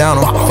young nigga down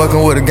him.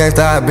 Fucking with a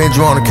gangster, I bend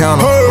you on the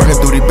counter. Running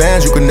through these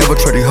bands, you can never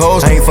trust these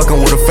hoes. I ain't fucking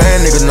with a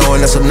fan, nigga,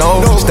 knowing that's a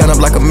no. Stand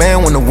up like a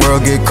man when the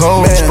world get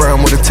cold. Spray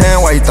him with a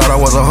tan, why you thought I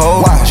was a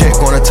hoe? Check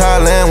going to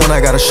Thailand when I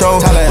got a show.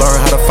 Learn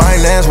how to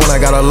finance when I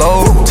got a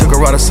load. Took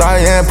her out of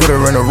Cyan, put her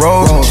in a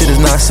rose. Shit is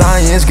not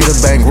science, get a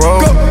bank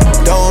roll.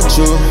 Don't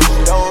you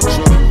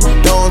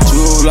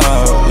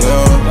lie,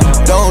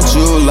 yeah. Don't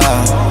you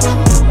lie,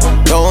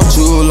 don't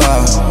you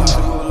lie.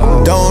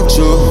 Don't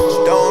you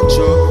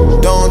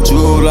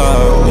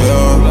lie,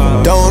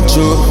 yeah. Don't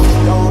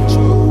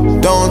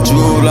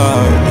you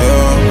lie,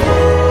 yeah.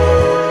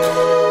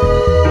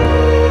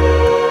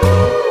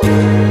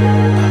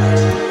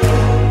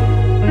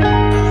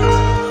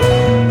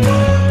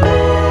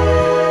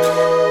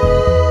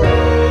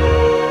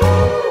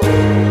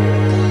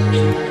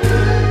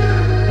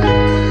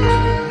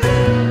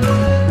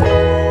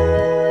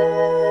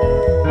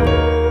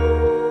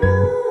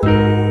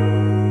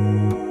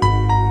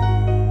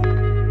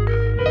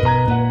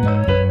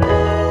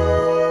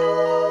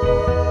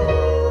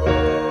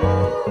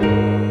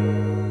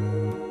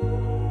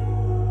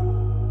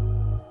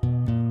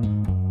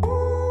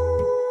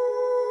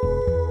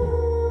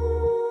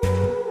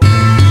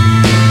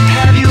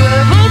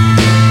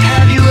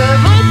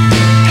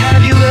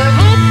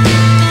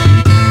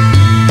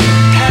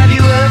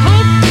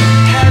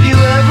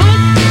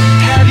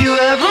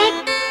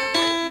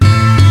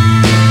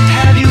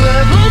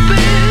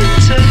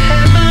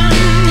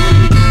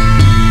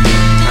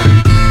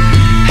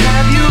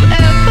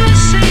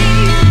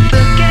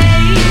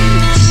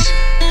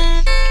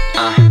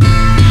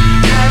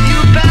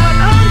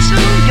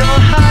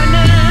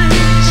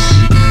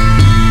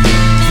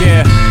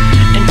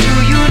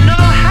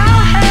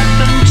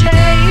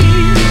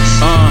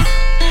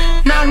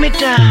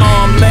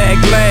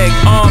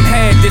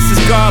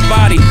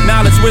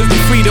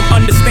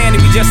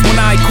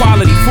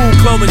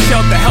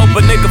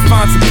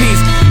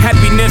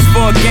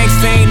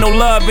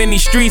 love in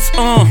these streets,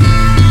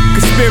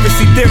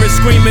 Conspiracy theorists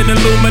screaming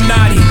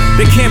Illuminati.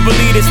 They can't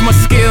believe this much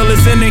skill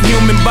is in the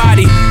human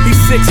body. He's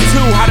 6'2",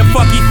 how the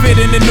fuck he fit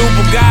in the new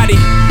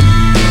Bugatti?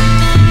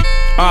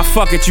 Ah,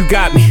 fuck it, you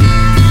got me.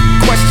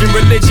 Question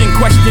religion,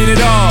 question it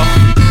all.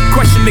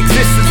 Question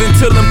existence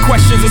until them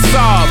questions are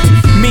solved.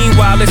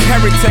 Meanwhile, it's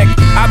heretic.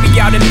 I be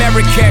out in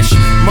Marrakesh,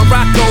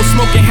 Morocco,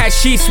 smoking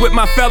hashish with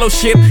my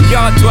fellowship.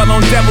 Y'all dwell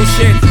on devil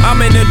shit.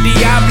 I'm in the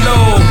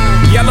Diablo.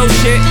 Yellow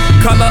shit,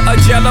 color of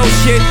jello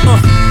shit.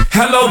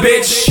 Hello,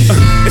 bitch.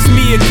 It's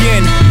me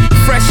again.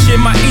 Fresh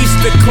in my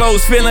Easter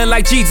clothes, feeling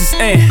like Jesus.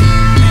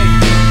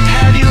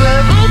 Have you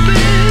ever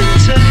been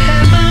to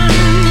heaven?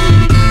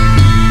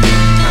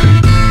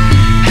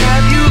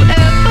 Have you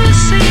ever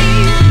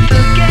seen the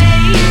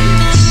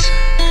gates?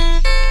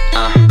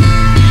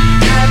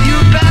 Have you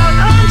bowed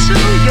unto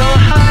your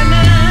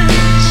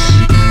highness?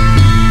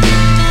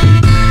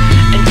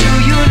 And do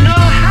you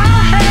know how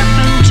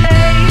heaven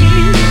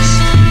tastes?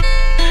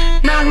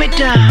 Knock me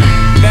down.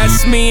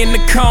 That's me in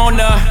the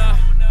corner.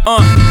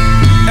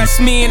 That's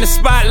me in the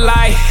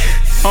spotlight.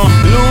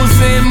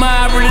 Losing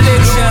my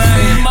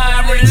religion.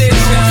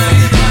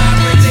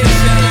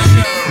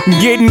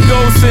 Getting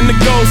ghosts in the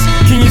ghost.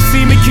 Can you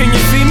see me? Can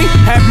you see me?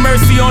 Have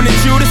mercy on the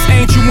Judas.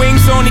 Ain't you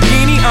wings on the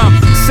guinea?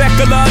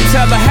 Secular,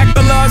 tell a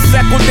heckler,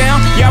 settle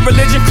down. Y'all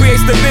religion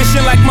creates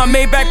division like my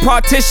Maybach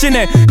partition.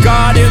 And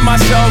God is my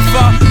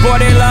sofa. Boy,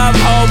 they love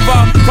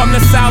Hova. From the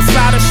south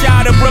side of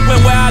Shot of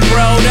Brooklyn where I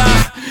growed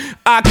up.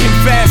 I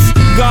confess,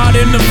 God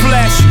in the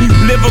flesh.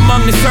 Live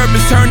among the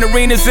serpents, turn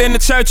arenas into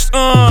churches.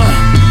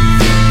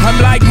 I'm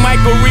like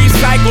Michael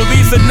Recycle,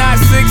 these are not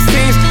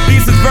 16s.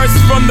 These is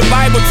verses from the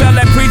Bible, tell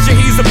that preacher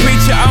he's a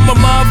preacher. I'm a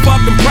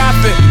motherfucking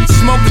prophet.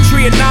 Smoke the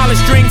tree of knowledge,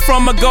 drink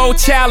from a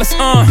gold chalice.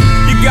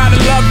 You gotta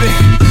love it.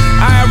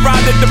 I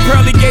arrived at the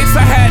pearly gates,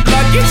 I had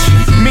luggage,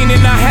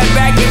 meaning I had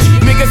baggage.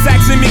 Niggas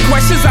asking me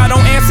questions, I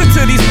don't answer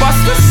to these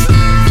busters.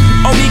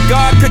 Only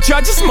God could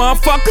judge us,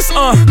 motherfuckers.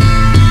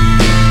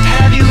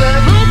 Have you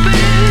ever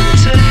been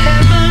to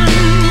heaven?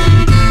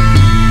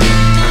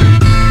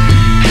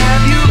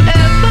 Have you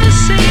ever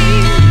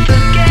seen the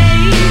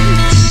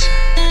gates?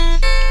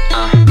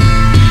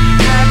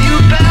 Have you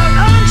bowed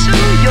unto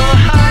your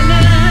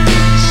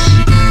highness?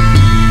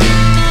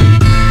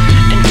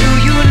 And do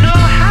you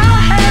know how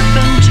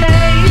heaven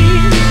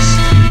tastes?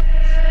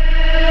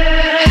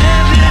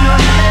 Heaven or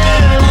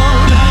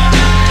hell,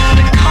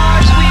 the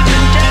cards we've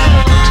been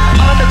dealt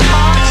are the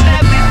cards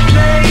that we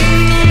play.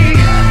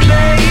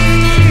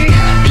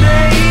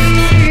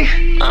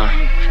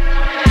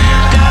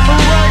 Die for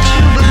what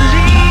you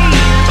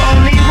believe.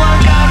 Only one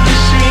got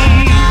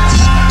receipts.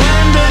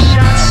 When the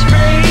shots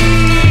spray,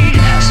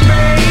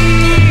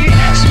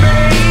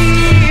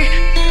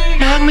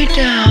 knock me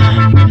down.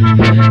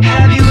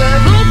 Have you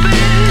ever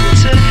been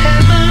to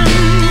heaven?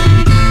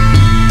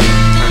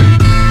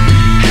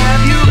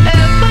 Have you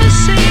ever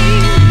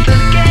seen the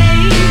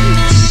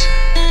gates?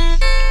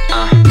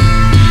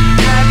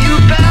 Have you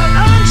bowed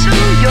unto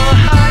your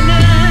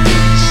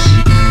highness?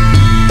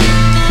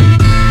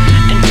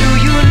 And do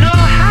you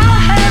know how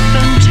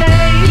heaven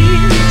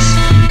tastes?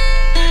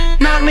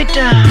 Knock me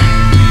down.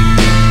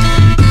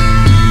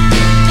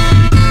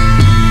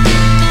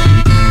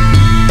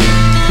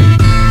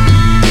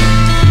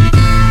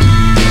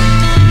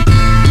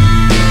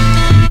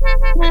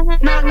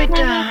 Knock me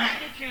down.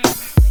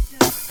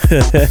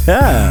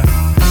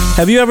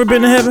 Have you ever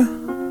been to heaven?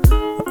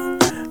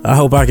 I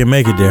hope I can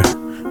make it there,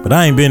 but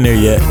I ain't been there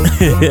yet.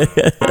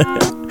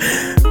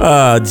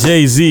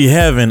 Jay-Z,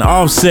 Heaven,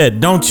 Offset,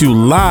 Don't You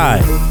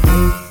Lie,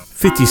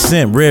 50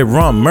 Cent, Red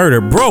Rum, Murder,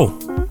 bro.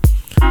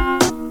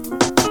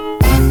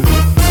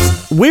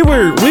 We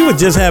were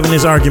just having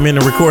this argument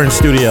in the recording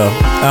studio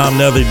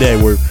the other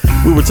day where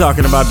we were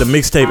talking about the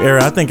mixtape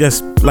era. I think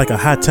that's like a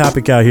hot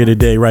topic out here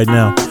today right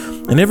now.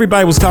 And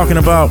everybody was talking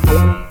about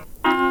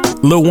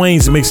Lil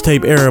Wayne's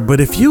mixtape era.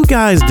 But if you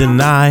guys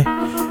deny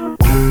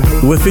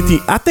what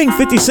I think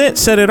 50 Cent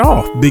set it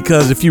off.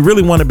 Because if you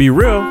really want to be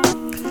real,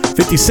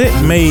 50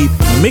 Cent made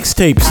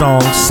mixtape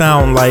songs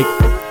sound like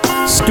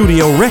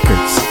studio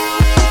records.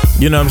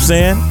 You know what I'm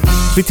saying?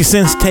 50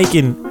 Cent's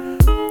taking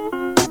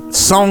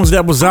songs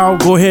that was out,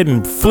 go ahead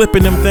and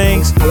flipping them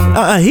things.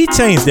 He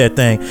changed that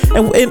thing.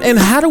 And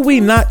how do we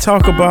not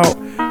talk about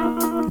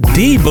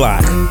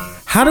D-Block?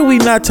 How do we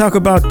not talk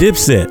about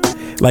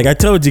Dipset? Like I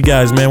told you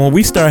guys, man, when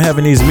we start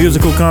having these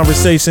musical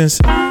conversations,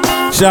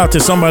 shout out to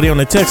somebody on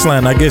the text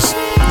line. I guess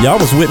y'all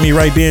was with me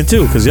right then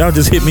too, because y'all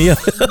just hit me up.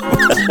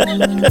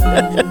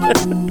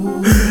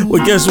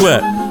 Well, guess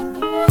what?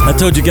 I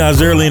told you guys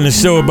early in the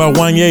show about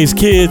Wanye's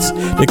kids.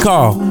 They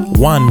call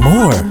One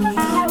More.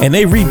 And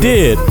they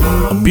redid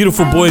a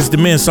beautiful Boys to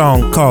Men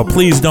song called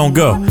Please Don't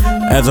Go.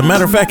 As a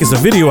matter of fact, it's a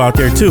video out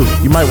there too.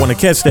 You might want to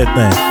catch that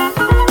thing.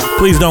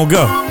 Please don't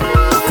go.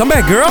 Come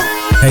back, girl.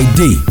 Hey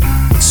D,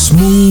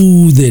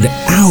 smooth it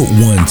out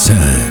one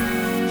time.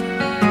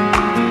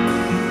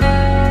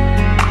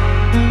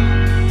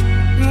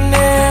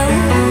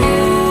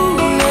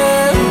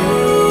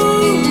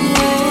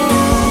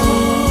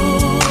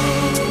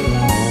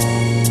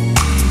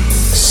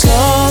 So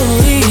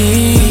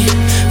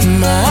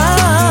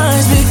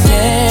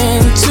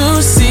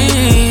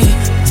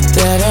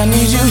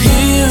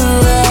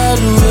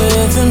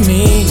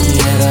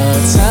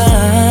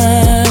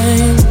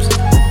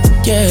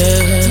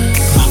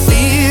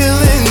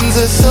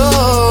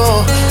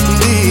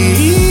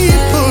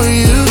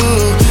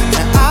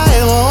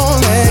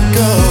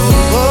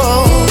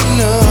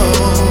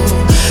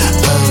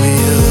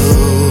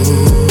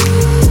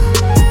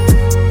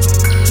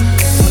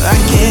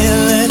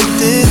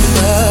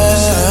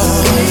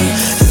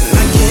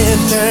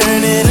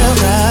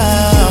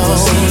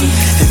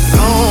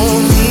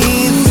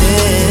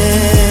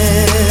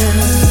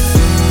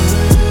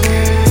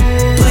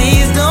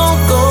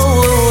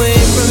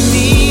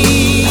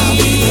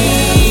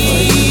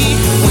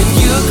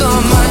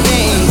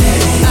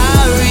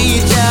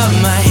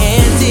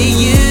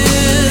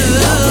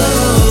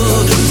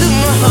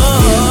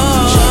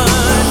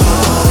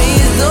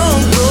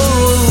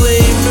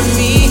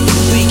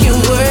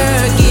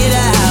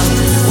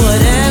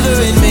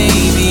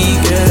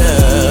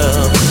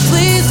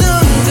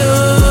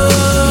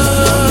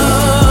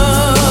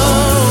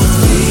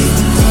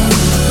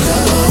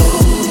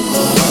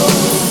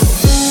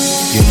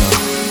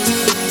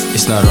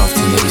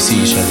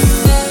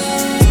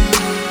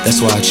That's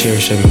why I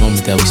cherish every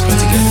moment that we spent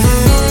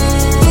together.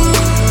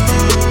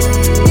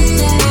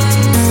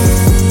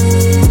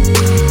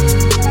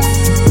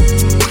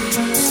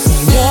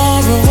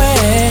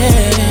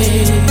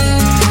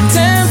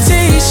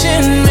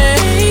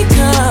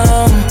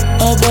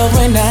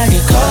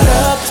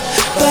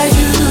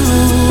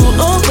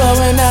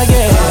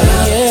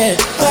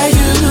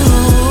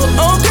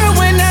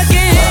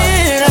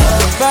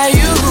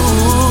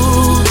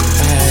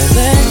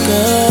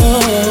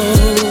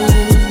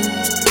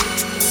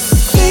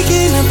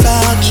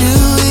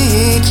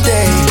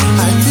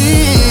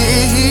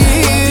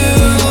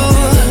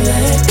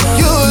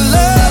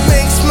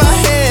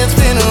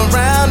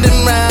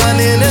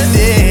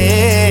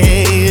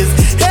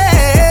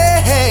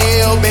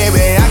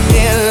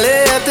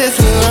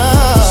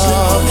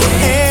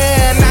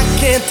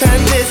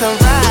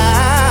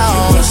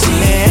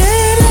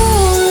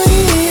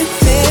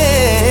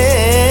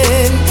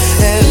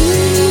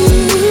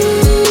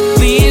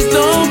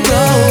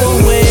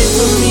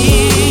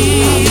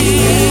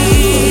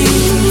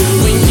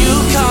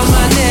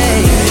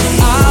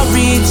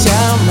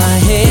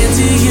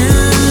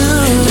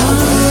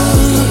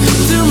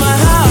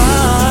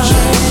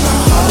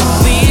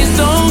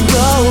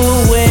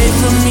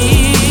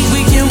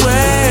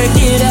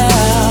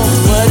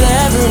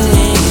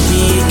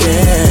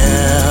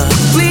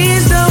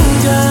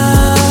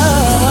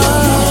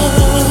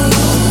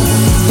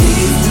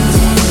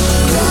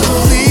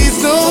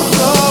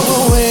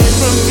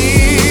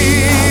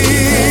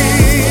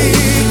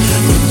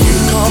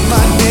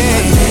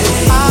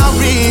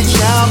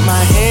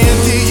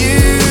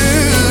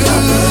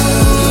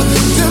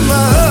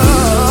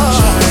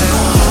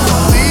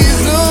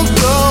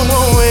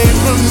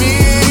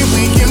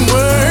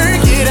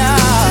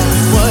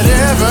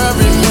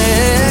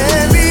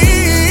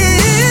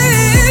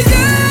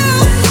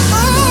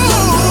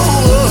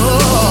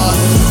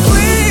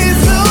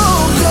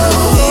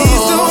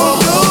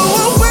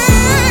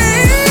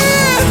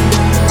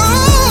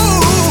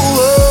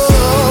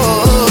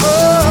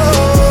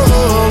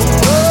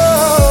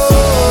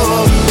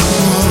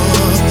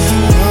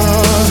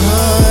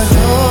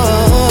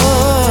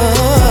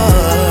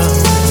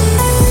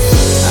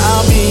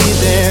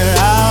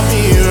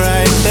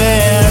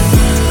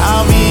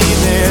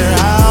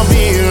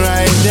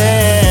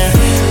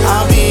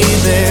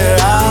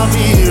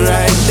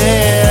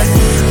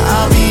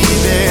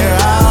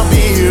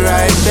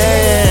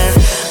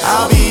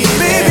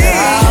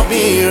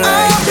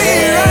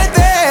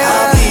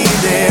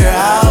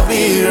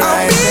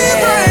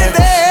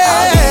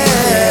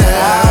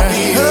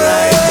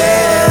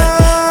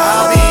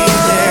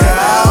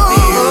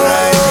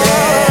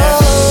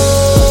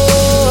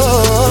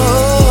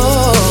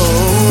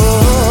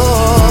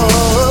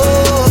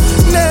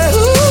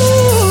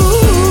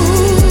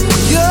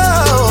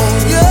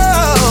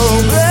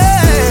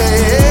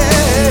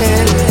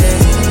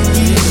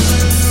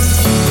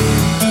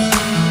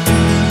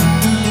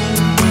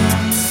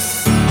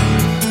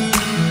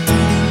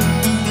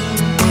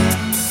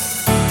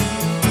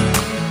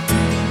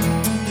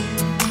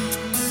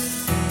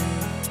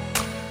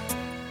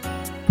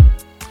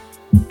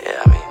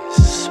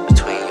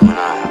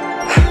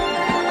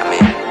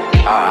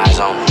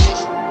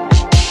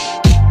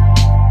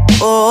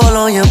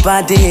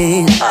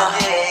 Body.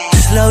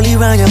 Slowly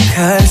round your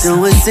curves,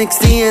 doing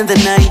 60 in the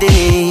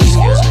 90s.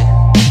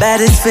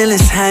 Baddest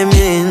feelings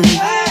hanging,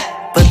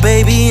 but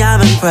baby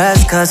I'm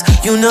impressed, cause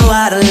you know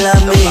how to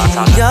love me.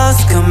 Your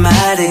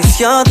schematics,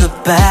 you're the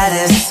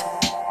baddest.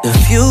 The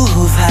few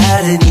who've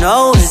had it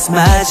know it's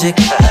magic.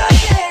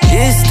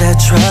 It's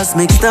that trust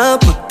mixed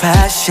up with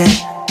passion,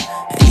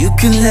 and you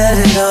can let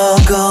it all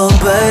go,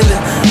 baby.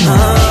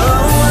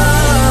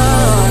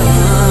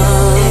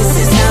 This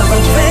is never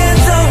been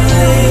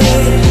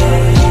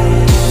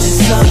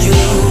so you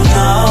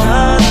know,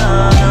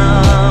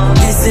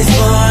 this is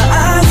for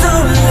us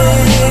only.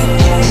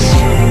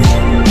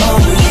 Oh,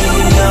 we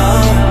know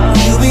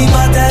you be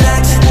about that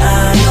action,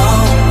 I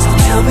know. So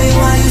tell me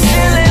why you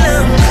still in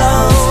them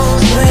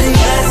clothes. Ready,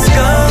 let's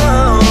go.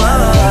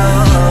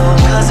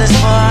 Cause it's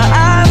for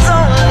us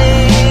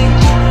only.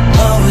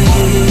 Oh, we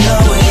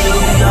know.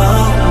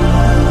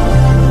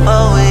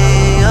 Oh, we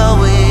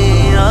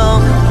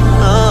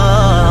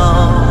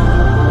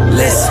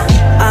listen,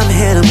 I'm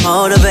here to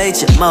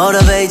motivate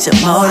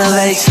you.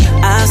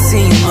 I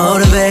see you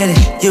motivated,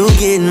 you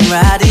getting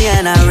rowdy,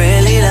 and I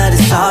really love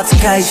this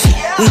altercation.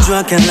 We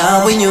drunk in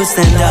love, when you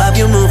stand up,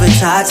 you move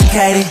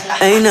intoxicated.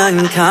 Ain't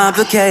nothing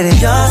complicated.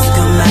 Your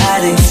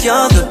schematics,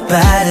 you're the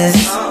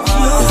baddest.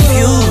 The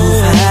few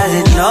who've had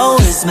it know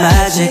it's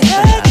magic.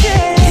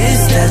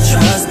 It's that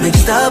trust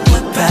mixed up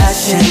with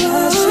passion.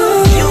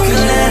 You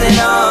can let it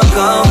all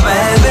go,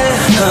 baby.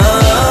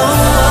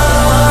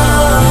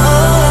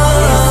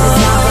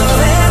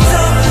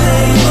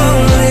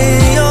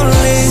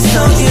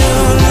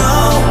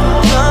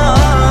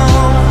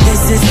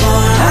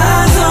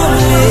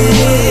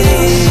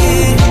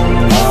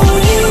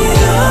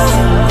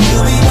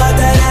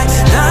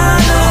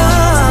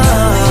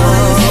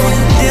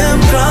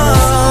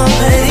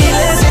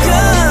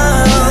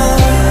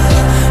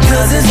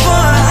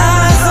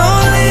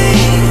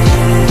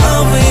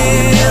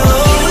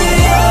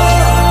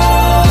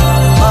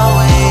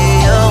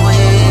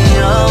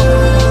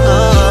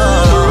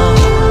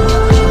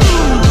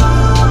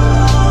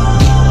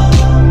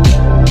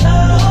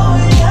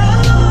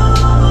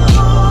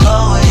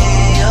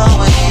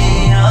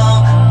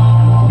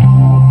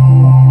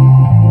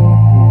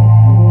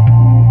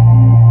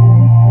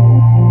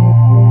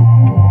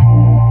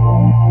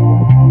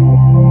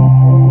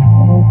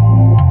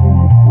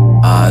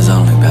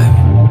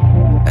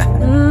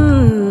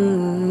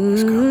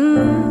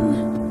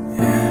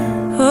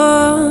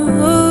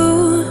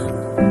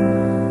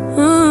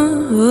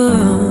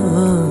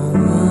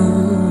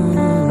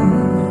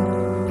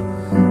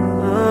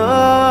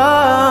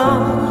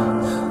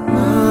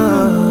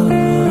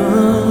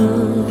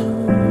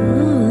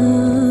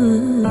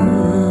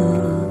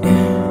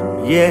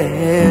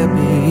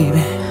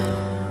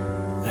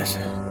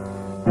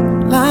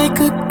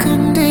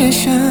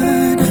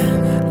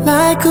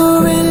 like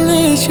a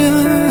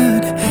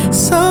religion,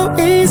 so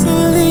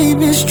easily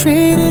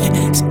mistreated.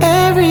 It's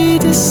every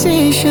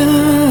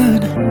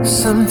decision.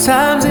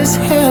 Sometimes it's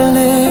hell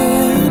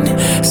and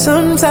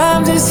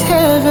sometimes it's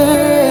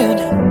heaven.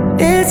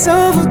 It's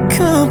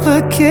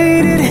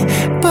overcomplicated,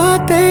 but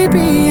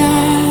baby,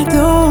 I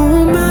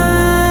don't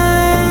mind.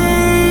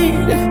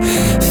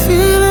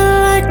 Feeling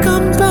like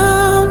I'm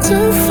bound to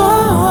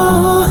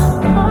fall.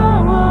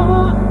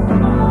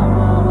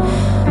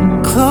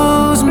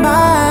 Close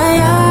my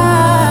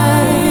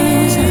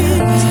eyes,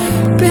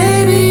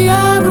 baby,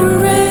 I will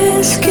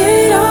risk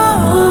it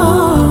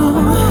all.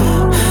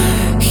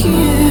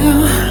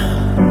 Yeah.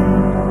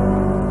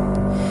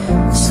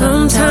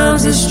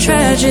 Sometimes it's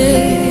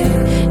tragic,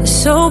 it's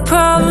so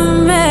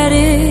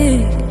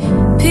problematic.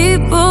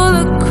 People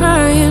are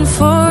crying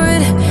for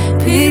it,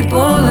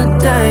 people are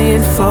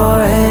dying for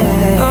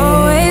it.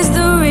 Always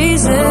the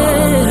reason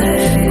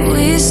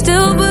we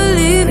still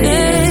believe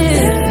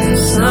in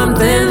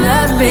something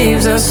that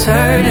leaves us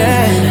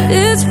hurting.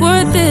 It's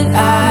worth it,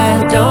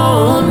 I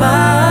don't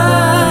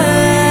mind.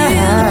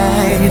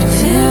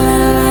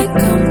 Feeling like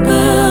I'm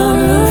bound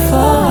to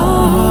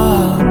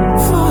fall,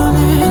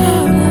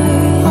 falling.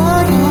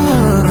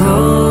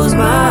 Close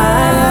my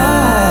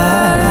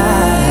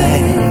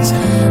eyes,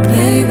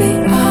 baby,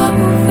 I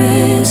will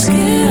risk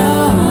it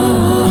all.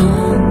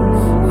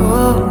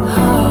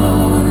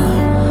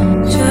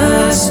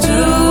 Just to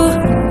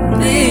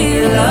be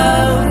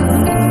loved.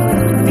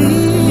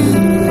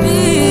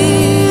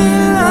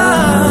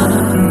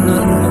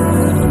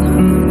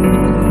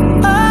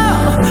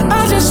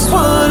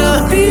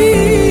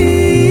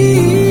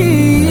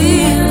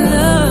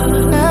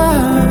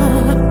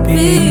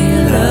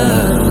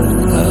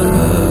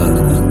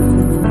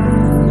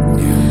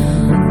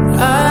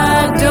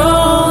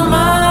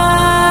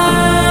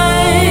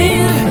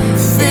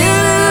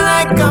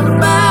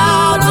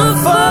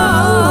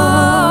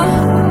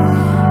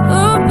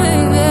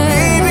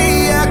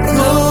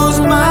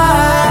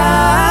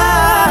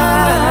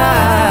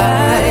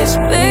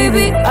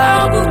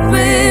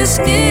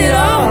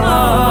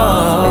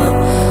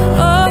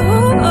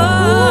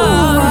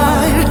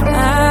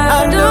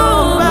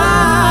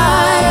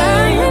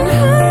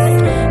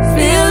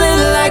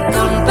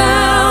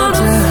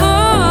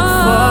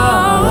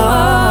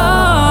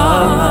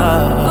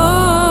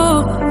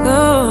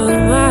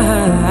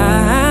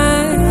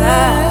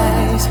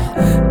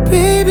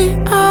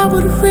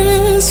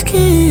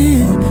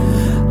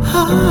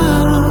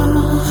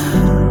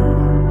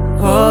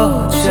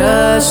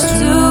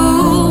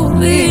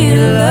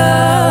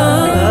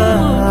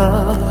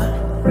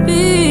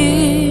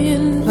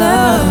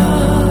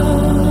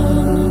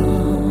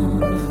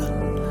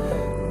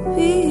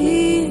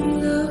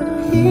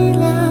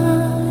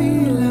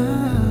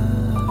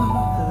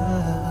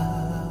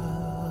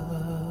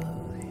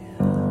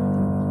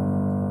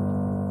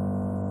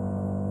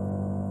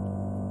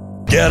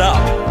 Get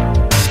up,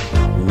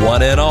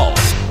 one and all.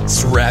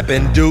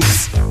 Strapping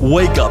Dukes,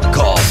 wake up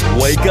call.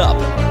 Wake up,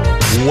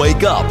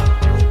 wake up.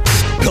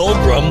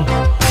 Pilgrim,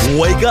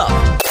 wake up.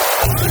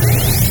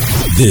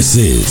 This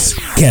is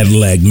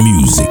Cadillacc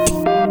Music.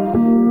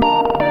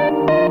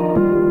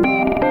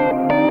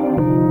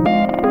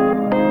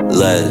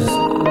 Les.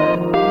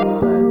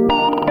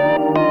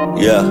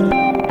 Yeah.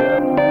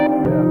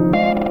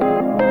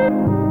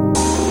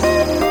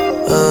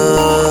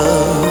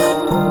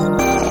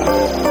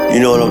 You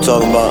know what I'm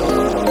talking about?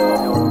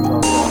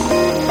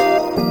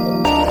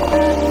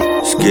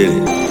 Let's get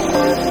it.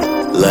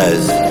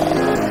 Les.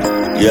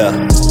 Yeah.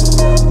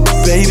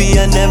 Baby,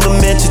 I never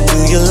meant to do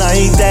you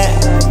like that.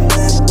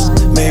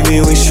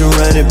 Maybe we should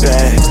run it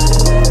back.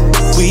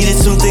 We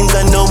did some things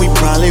I know we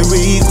probably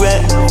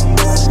regret,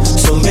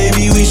 so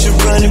maybe we should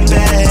run it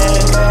back.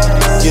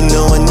 You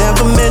know I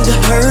never meant to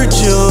hurt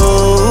you,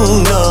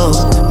 no.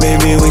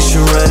 Maybe we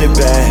should run it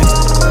back.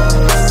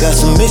 Got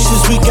some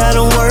issues we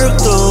gotta work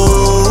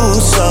through,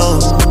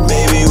 so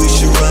maybe we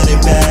should run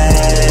it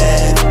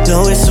back.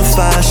 No, it's a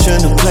fire I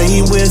shouldn't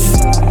play with.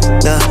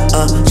 Nah,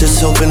 just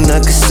hoping I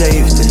could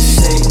save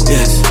this.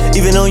 Yes,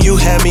 even though you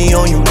had me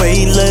on your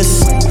wait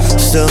list,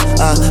 still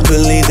I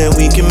believe that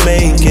we can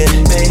make it.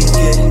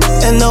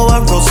 And though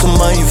I wrote some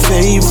of your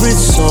favorite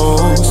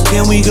songs,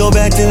 can we go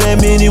back to that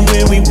minute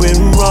when we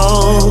went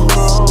wrong?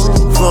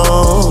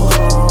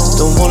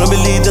 Don't wanna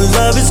believe the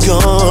love is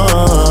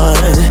gone.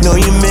 No,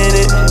 you meant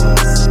it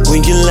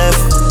when you left.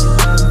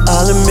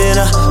 I'll admit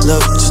I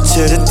loved you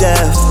to the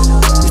death.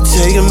 You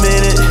take a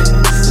minute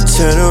to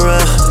turn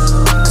around,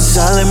 'cause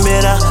I'll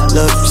admit I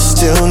love you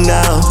still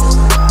now.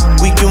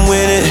 We can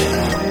win it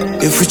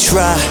if we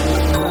try.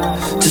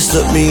 Just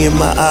look me in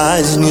my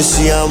eyes and you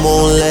see I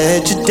won't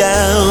let you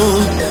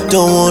down.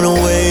 Don't wanna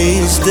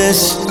waste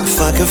this. If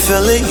I can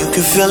feel it, you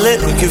can feel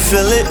it. We can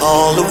feel it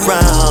all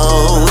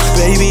around.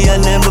 Baby, I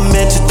never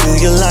meant to do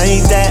you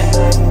like that.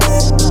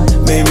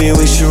 Maybe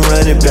we should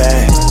run it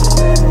back.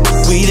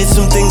 We did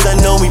some things I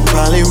know we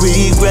probably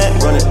regret.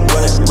 Run it,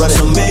 run it, run it.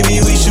 So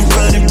maybe we should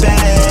run it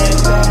back.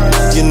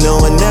 You know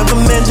I never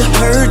meant to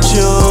hurt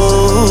you,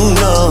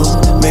 no.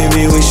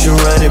 Maybe we should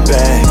run it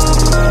back.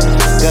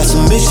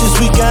 issues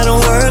we gotta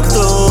work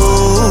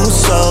through,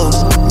 so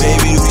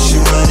maybe we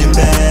should run it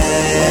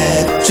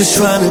back. Just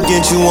trying to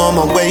get you on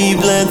my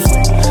wavelength.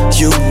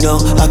 You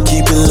know I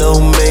keep it low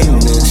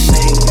maintenance.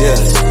 Yeah,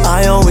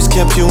 I always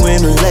kept you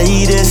in the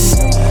latest.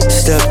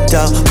 Stepped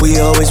out, we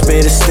always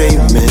made a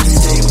statement.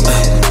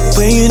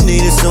 When you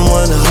needed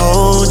someone to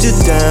hold you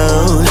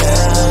down,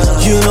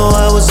 you know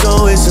I was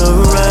always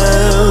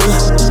around.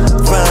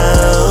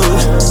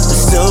 I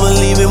still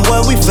believe in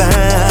what we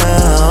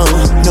found.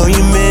 Know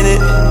you meant it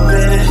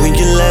when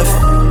you left.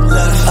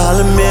 I'll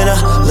admit I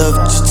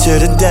loved you to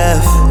the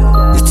death.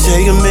 You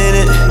take a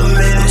minute,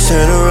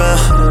 turn around.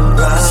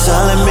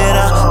 I'll admit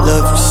I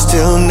love you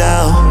still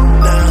now.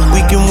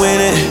 We can win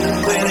it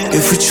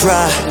if we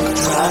try.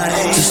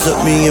 Just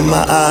look me in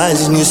my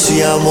eyes and you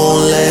see I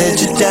won't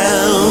let you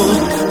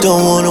down.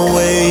 Don't wanna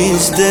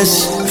waste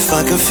this. If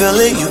I can feel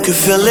it, you can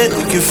feel it.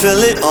 We can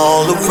feel it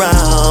all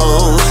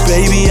around.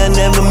 Baby, I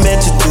never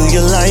meant to do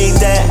you like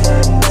that.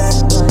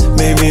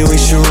 Maybe we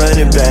should run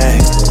it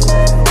back.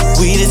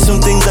 We did some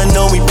things I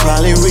know we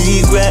probably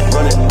regret.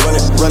 Run it.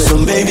 So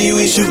maybe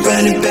we should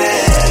run it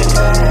back.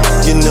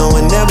 You know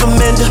I never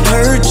meant to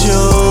hurt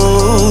you,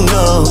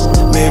 no.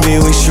 Maybe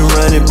we should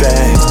run it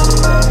back.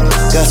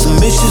 Got some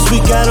issues we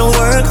gotta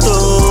work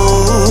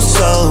through,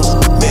 so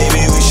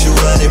maybe we should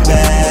run it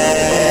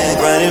back.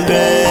 Run it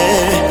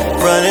back,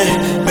 run it.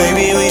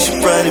 Maybe we should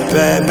run it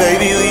back.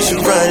 Baby, we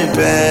should run it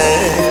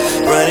back.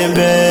 Run it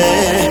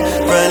back,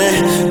 run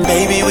it.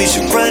 Maybe we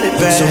should run it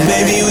back. So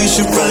maybe we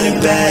should run it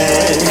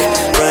back.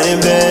 Run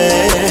it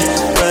back,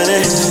 run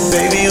it.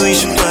 Baby, we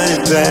should run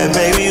it back.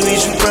 Maybe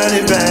we should run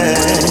it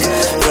back.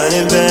 Run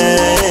it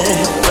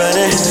back, run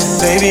it.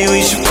 Maybe we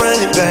should run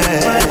it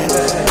back.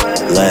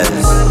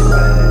 Let's.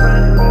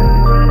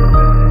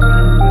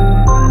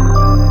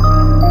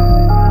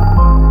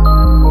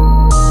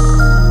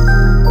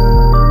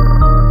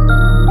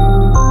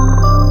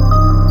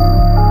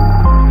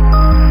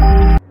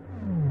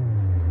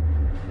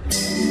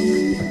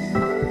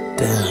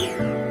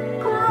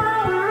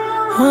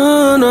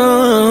 Oh no,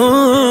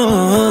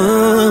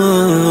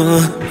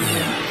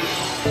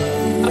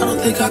 I don't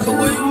think I could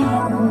wait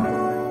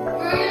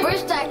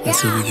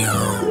until we get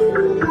home.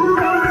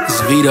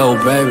 It's Vito,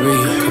 baby,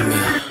 come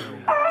here.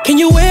 Can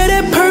you wear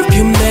that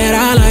perfume that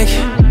I like?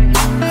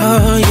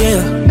 Oh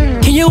yeah.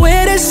 Can you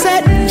wear that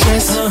satin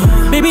dress?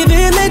 Maybe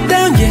then let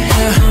down your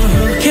hair.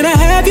 Can I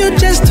have you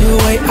just the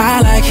way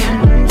I like?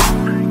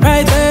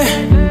 Right there.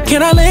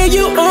 Can I lay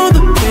you on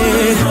the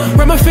bed?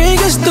 Run my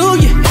fingers through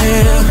your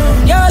hair.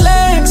 Your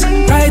legs,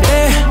 right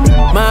there.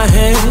 My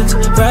hands,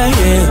 right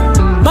here.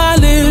 My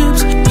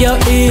lips, your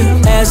ear.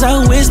 As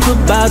I whisper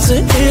about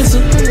to answer.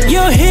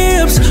 Your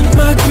hips,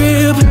 my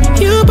grip.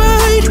 You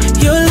bite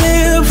your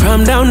lip.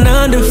 From down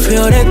under,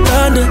 feel that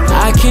thunder.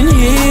 I can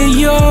hear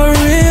your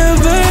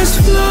rivers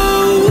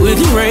flow. With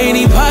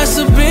rainy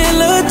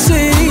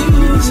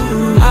possibilities.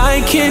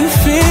 I can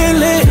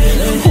feel it.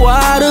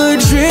 Water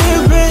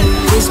dripping.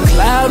 This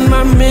cloud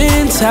my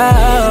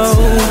mental,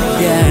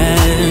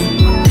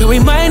 yeah. Girl, we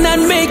might not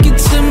make it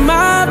to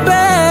my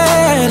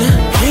bed.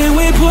 Can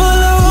we pull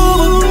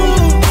over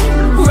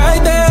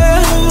right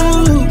there?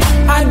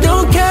 I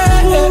don't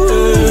care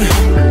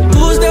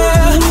who's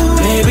there.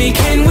 Baby,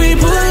 can we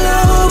pull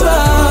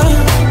over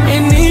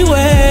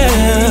anywhere?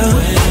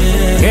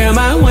 Girl,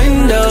 my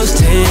window's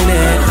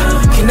tinted.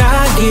 Can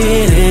I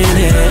get in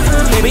it?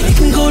 Baby, it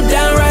can go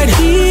down right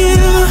here.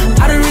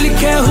 I don't really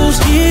care whose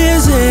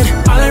is it.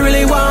 All I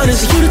really want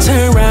is you to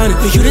turn around and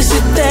for you to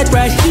sit that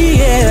right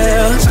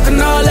here. Talking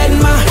all that in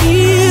my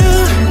ear.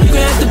 You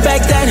gon' have to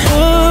back that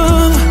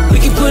up. We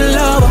can pull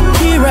over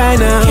here right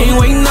now. Can't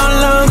wait no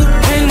longer.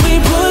 Can we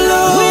pull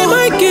over? We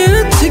might get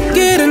a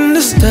ticket and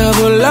this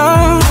double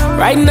long.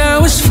 Right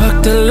now it's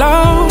fucked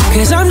along.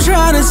 Cause I'm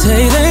trying to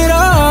take it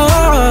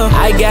all.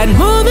 I got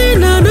more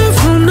than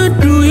enough room to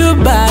do your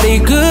body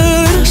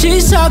good.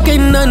 She's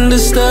talking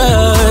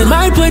understood.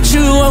 Might put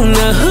you on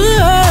the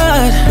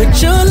hood.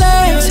 Put your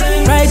legs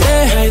right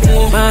there.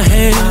 My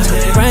hands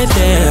right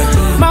there.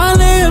 My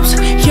lips,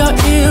 your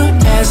ear.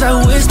 As I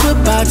whisper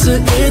about to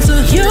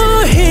enter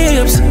your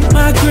hips.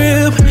 My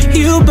grip,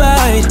 you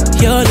bite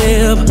your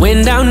lip.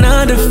 When down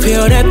under,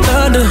 feel that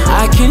thunder.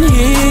 I can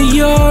hear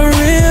your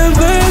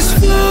rivers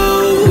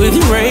flow. With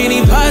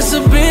rainy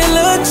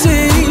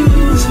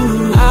possibilities.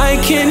 I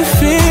can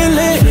feel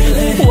it.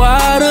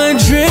 Water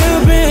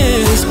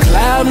dripping. This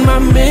cloud my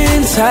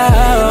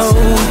mental,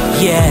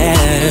 yeah.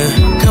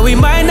 Cause we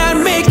might not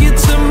make it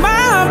to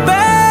my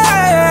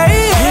bed.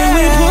 Can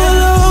we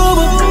pull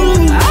over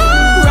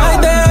right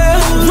there,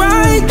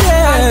 right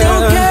there?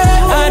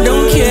 I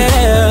don't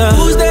care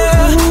who's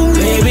there.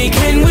 Baby,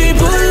 can we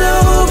pull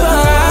over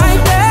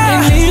right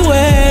there?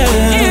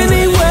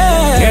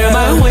 Anywhere. Girl,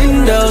 my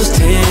window's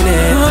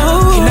tinted.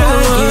 Can I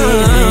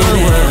get in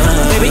it?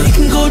 Baby, it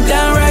can go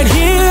down right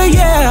here,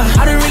 yeah.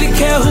 I don't really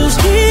care whose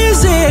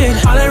is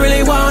it. All I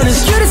really want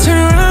is you to turn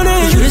around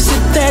and you to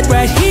sit that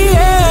right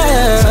here.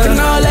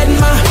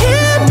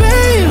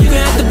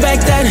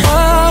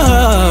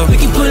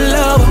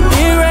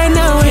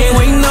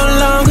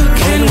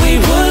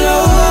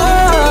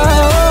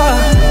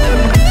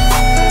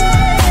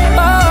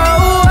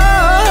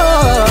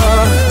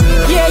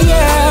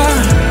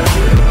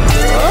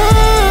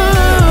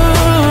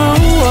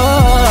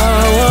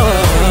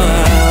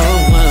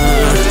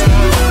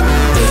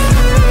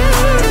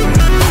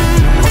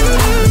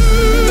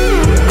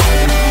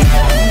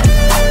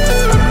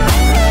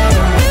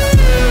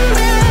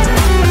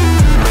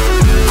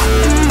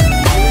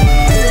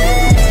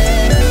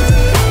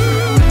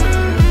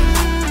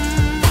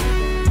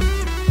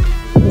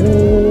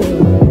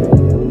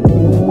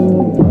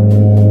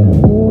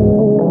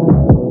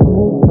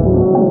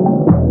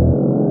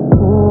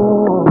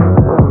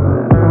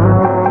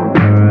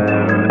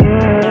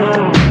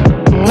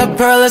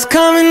 is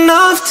coming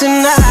off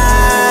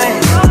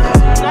tonight.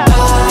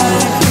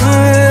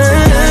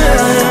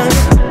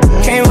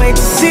 Can't wait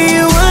to see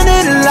you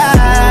under the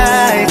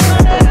lights.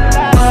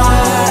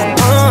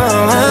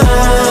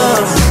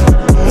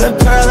 The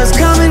pearl is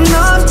coming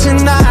off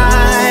tonight.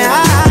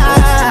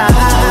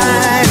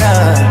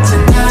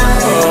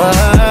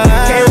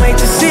 Can't wait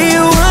to see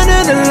you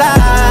under the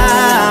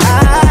lights.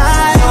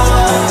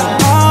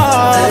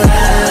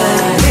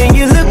 And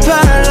you look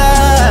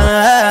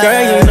pearlized.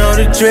 Girl, you know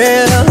the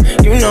drill.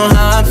 You know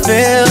how I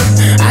feel.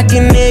 I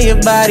can hear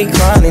your body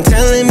calling,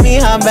 telling me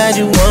how bad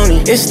you want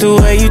it. It's the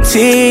way you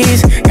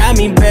tease, got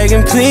me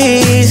begging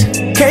please.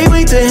 Can't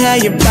wait to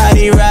have your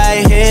body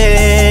right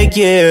here,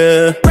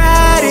 yeah.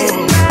 Ride it,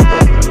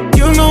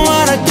 you know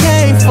what I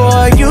came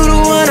for. You the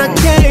one I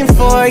came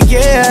for,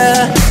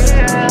 yeah.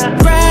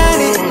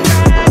 Ride it,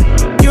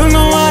 you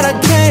know what I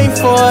came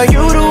for.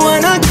 You the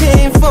one I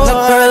came for. The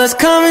pearl is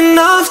coming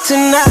off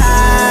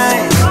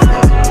tonight.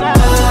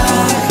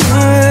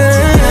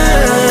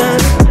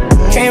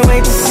 Can't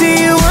wait to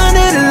see you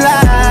under the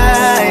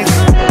lights.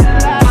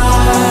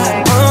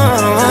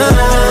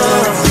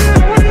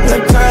 The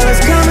pearl is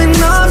coming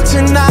off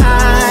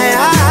tonight.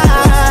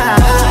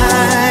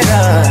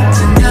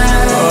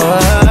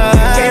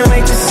 Can't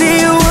wait to see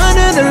you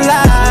under the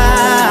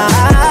lights.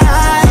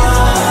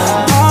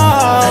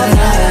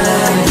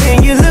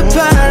 And you look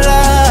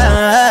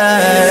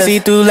pearlized.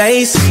 See-through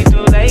lace.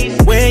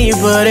 When you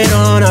put it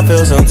on, I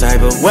feel some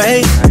type of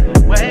way.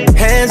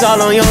 Hands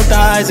all on your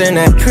thighs and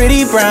that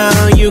pretty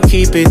brown. You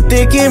keep it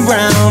thick and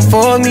brown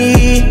for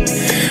me,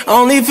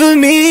 only for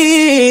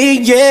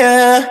me,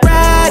 yeah.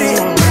 Ride it,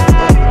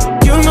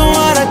 you know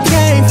what I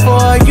came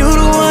for. You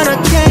the one I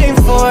came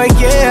for,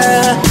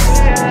 yeah.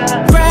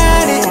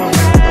 Ride it,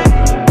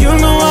 you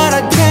know what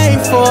I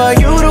came for.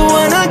 You the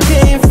one I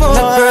came for.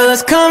 The pearl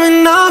is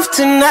coming off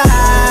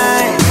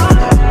tonight.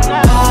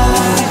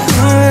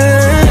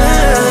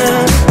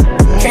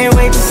 Can't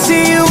wait to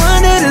see you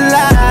under the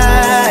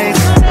lights.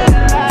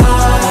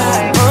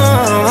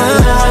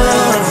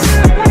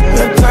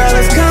 The pearl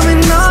is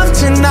coming off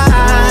tonight.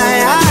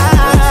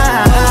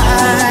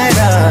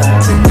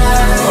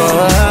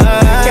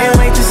 Can't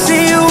wait to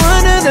see you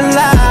under the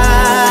lights.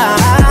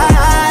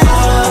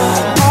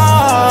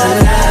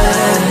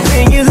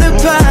 And you look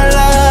paralyzed.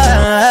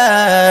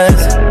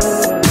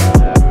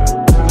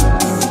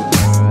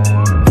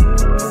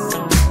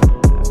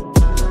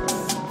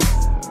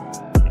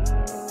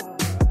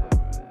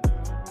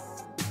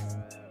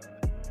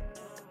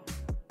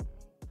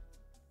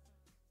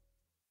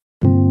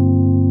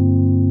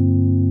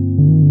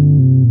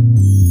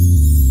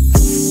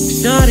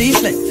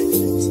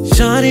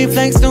 Shawty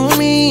flex on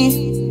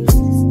me,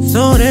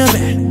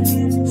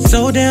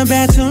 so damn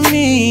bad to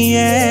me,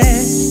 yeah.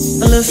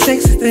 A little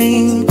sexy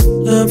thing,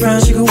 little brown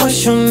sugar,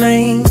 what's your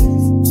name?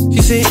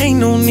 She say ain't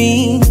no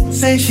need,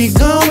 say she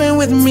going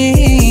with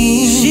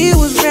me. She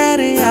was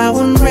ready, I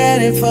wasn't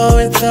ready for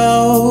it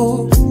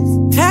though.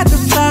 Had to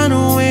find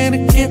a way to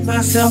get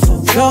myself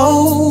a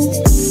go.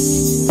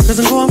 Cause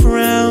I'm going for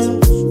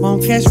rounds,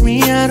 won't catch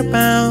me out of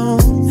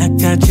bounds. I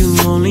got you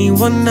only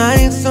one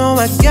night, so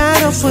I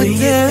gotta put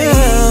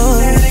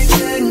down.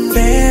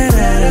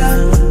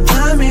 Better,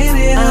 I'm in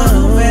it all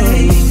the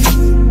way.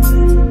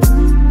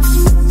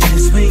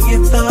 That's when you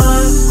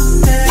thought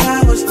that I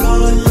was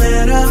going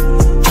later.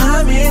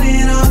 I'm in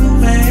it all the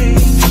way.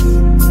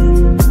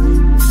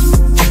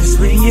 That's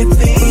when you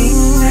think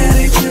that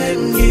it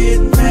couldn't get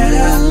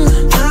better.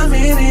 I'm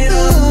in it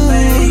all the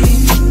way.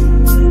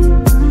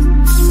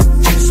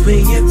 That's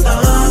when you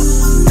thought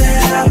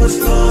that I was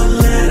going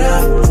later.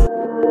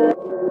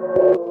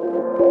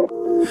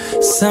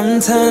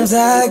 Sometimes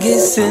I get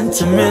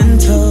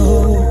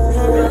sentimental,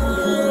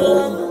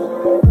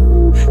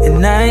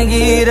 and I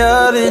get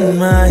up in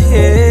my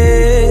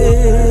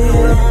head.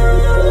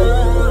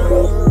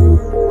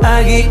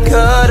 I get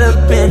caught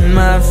up in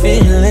my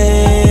feelings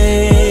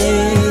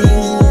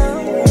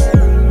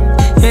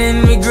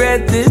and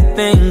regret the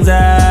things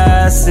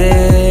I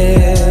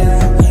said.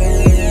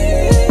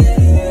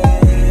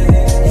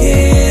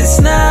 It's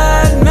not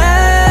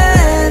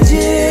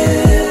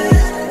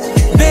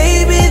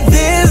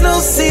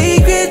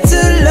secret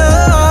to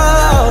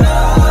love.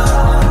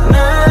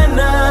 Nah,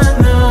 nah,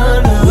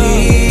 nah, nah. We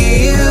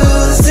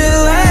used to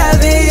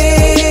have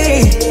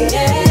it,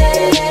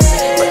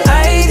 but I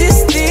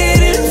just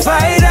didn't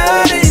fight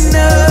hard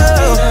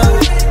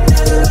enough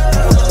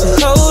to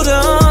hold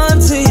on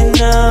to you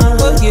now.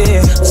 Oh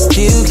yeah,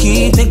 still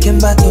keep thinking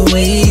about the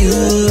way you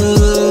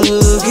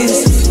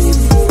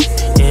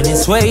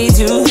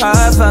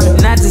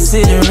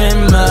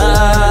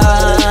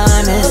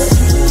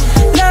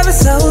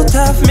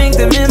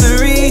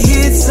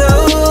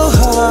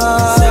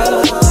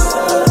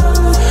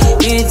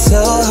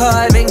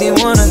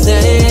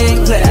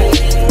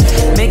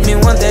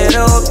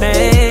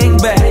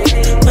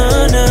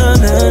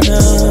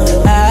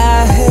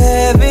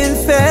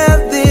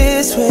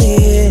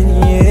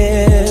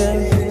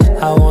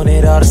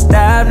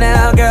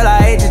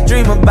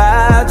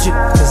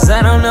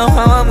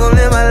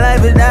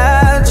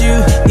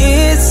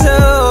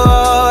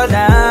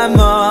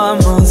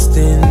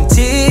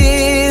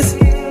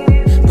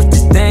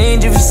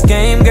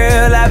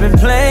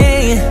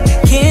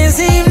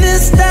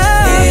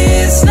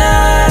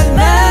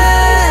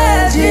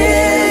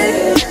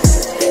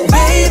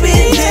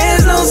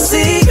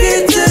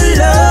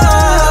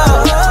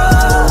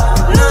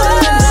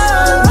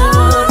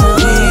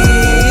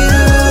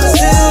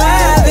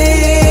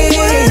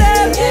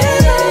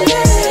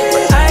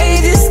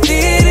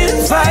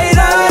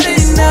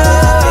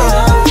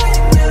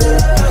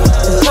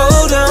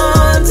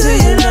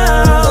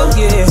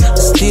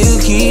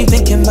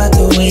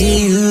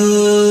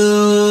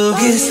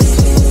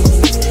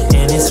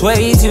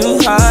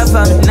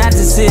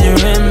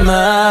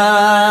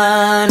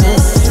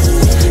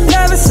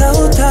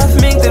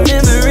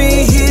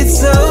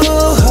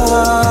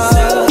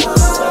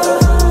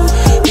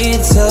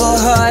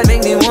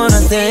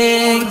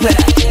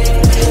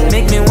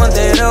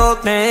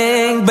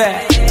thing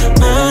back.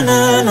 Na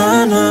na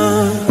na na.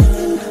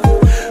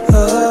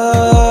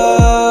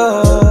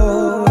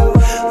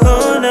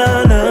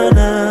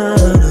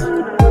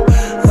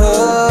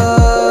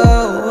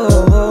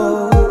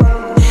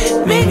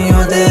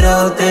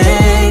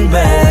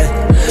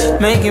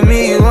 Making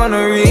me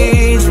wanna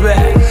reach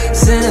back.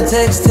 Send a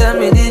text, tell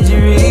me, did you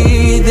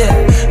read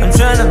that? I'm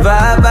trying to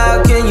vibe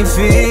out, can you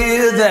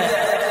feel that?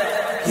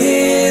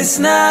 It's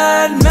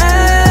not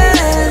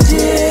magic,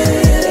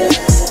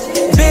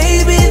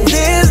 baby,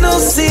 there's no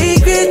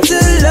secret to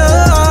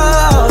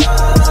love.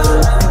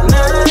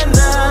 Nah,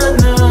 nah,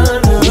 nah,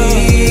 nah.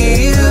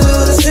 We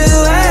used to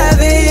have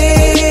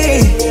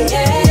it,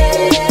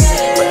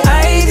 but I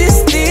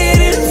just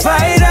didn't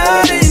fight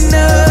hard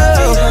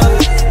enough.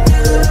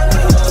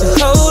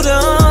 Hold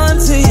on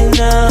to you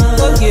now,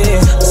 oh yeah.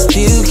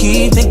 Still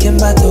keep thinking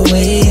about the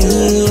way you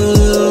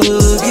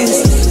kiss,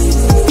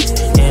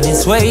 and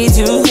it's way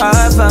too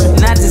hard for me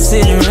not to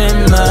sit and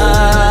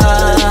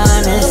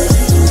reminisce.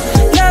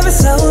 Love is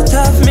so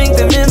tough, make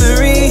the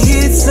memory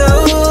hit so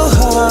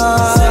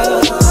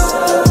hard.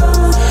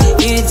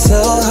 It's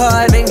so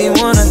hard, make me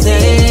wanna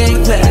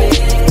think back,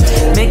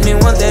 make me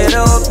want that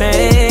old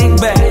thing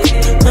back.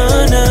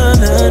 Oh no,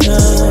 no, no.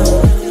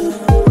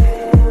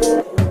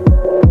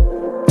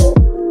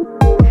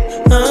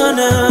 Oh,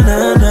 no,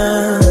 no, no.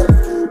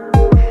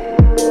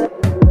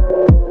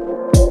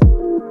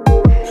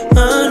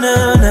 Oh,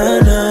 no, no,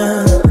 no.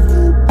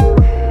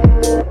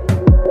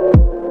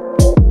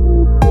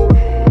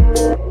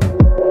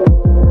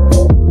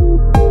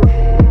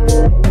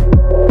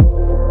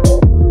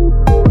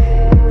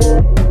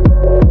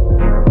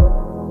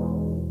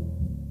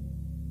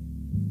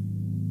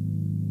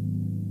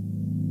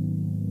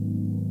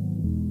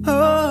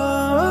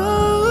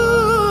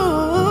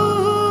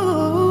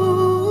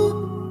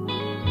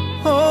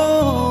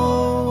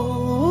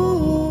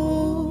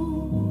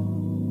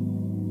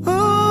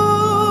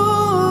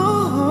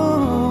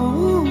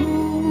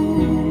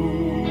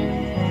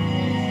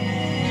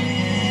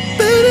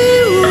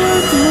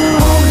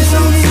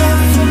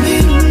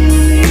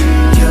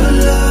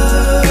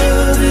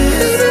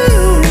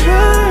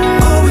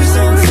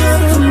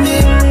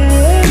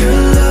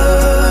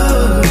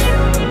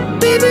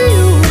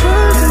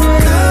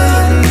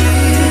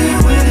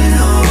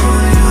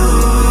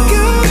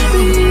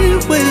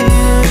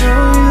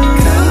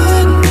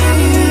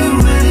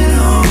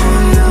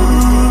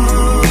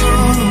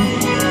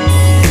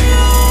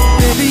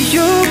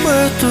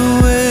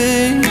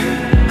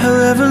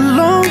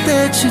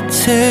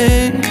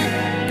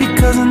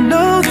 Because I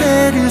know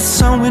that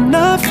it's on when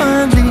I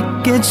finally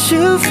get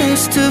you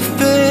face to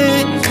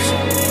face.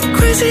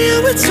 Crazy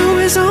how it's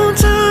always on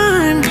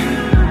time,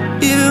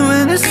 even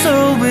when it's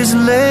always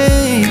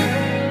late.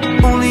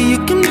 Only you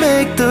can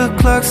make the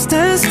clock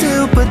stand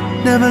still, but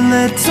never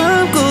let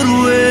time go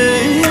to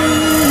waste.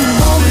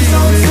 Always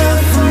on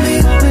time for me,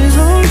 always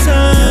on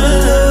time.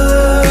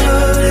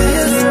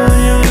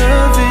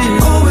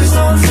 Always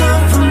on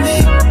time for me.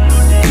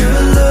 Your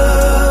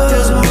love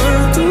doesn't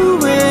work the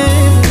way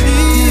for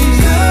me.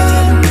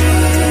 Got me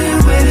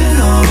waiting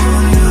on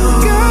you.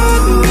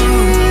 Got me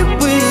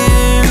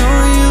waiting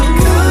on you.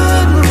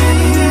 Got me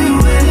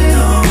waiting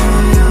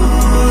on you.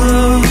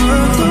 Love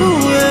work the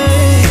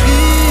way.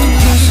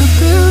 There's a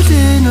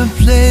building up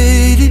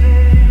lady.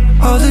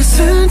 All this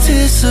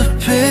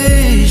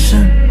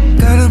anticipation.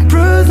 Got a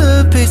brother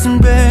pacing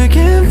back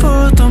and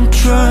forth. I'm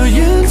trying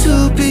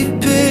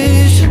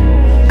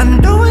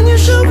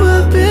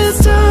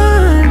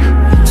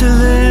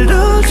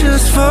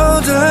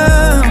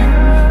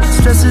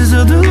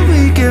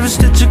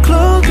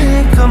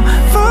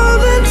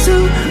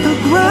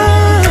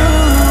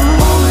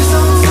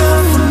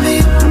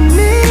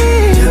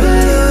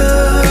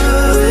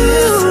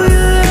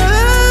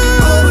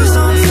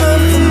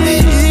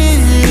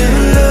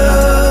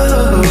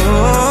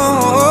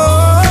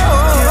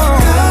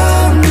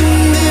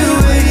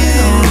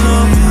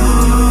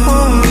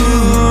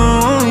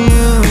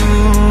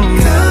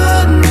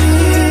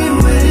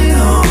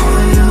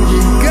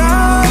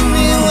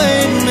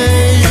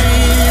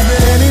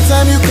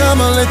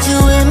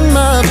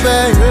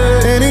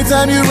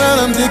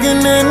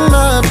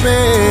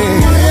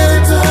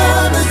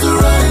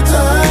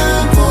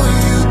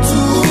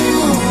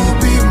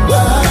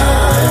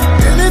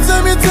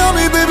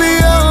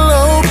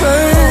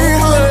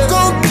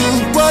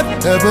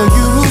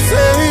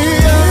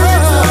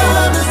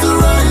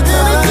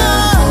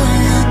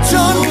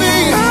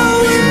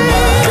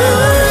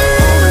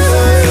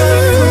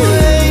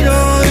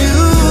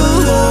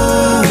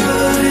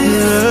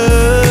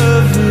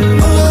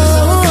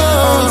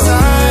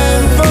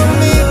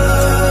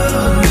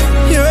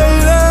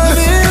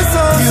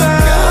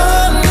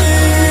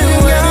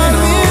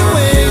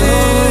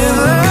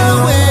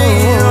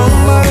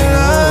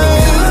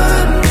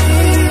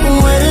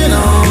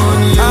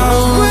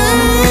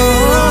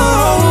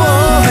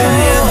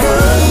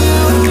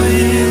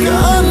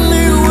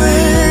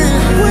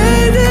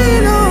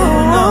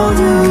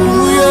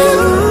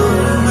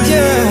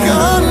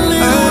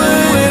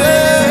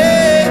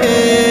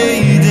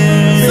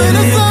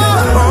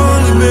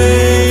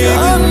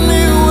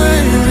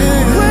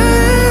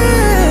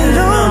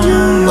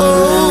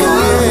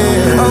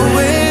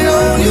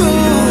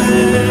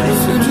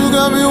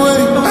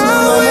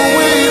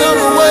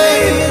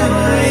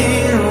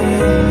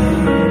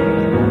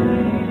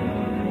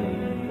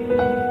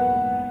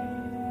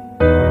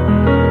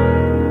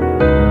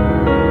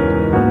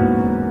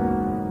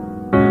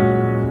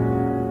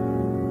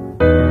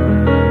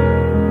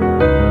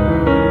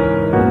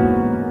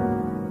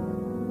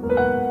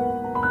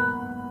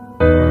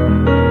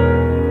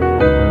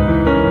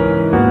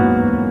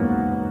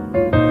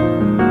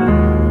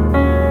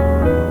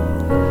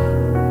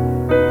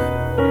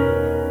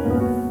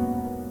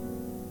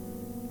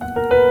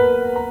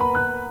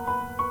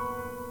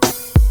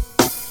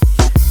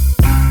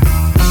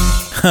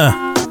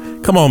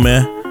Come on,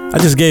 man. I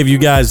just gave you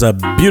guys a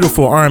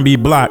beautiful R&B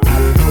block.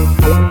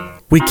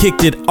 We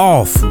kicked it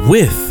off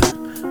with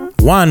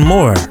One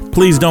More,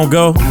 Please Don't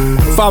Go.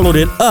 Followed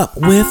it up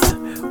with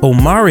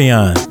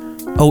Omarion,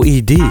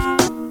 OED,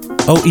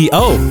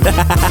 OEO.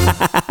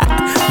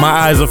 My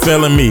eyes are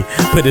failing me,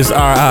 but it's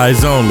our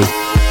eyes only.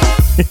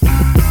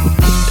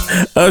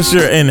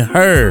 Usher and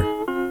Her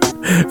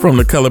from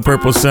the Color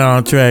Purple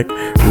soundtrack,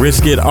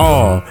 Risk It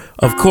All.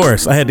 Of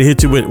course, I had to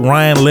hit you with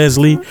Ryan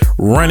Leslie,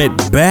 Run It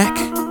Back.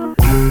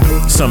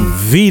 Some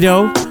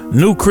Vito,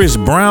 new Chris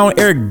Brown,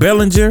 Eric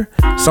Bellinger.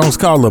 Song's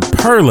called La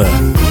Perla.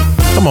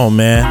 Come on,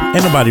 man.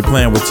 Ain't nobody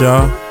playing with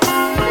y'all.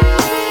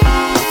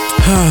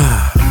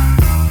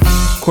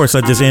 Of course,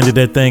 I just ended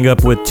that thing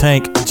up with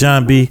Tank,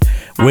 John B,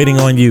 Waiting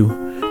on You.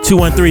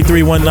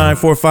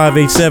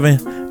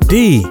 213-319-4587.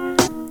 D,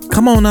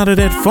 come on out of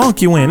that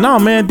funk you in. No,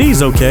 man,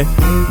 D's okay.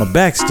 My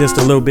back's just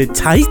a little bit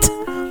tight,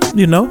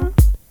 you know.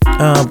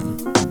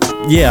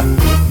 Yeah,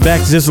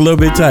 back's just a little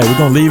bit tight. We're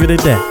gonna leave it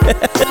at that.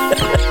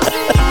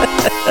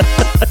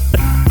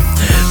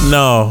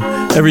 No,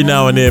 every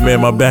now and then, man,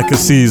 my back will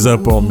seize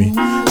up on me.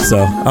 So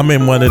I'm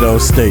in one of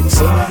those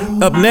states.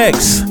 Up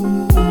next,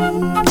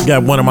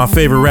 got one of my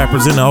favorite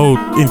rappers in the whole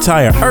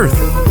entire earth,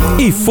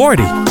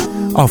 E40,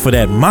 off of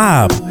that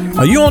Mob.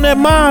 Are you on that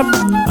Mob?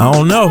 I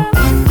don't know.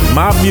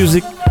 Mob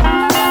music.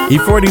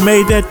 E40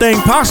 made that thing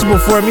possible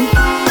for me.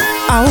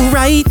 All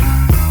right.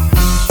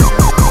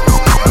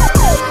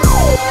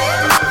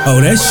 Oh,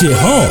 that shit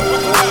hard.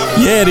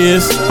 Yeah, it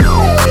is.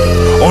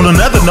 On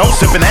another note,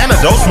 sipping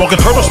antidote, smoking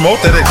turtle smoke,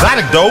 that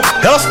exotic dope.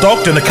 Hell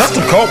stoked in the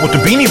custom coat with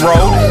the beanie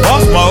roll.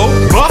 Boss mode,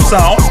 buffs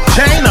on,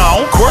 chain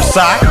on, course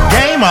side,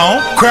 game on,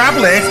 crab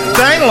legs,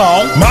 thing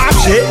long, mob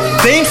shit,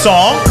 theme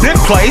song, big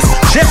place,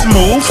 chess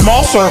moves,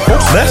 small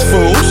circles, less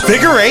fools,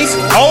 figure eights,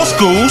 old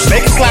schools,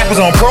 making slappers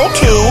on Pro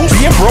Tools.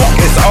 Being broke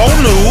is old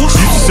news.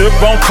 Used to sip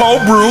on cold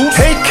brews.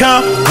 Hate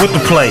come with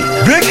the plate.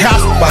 Big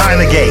house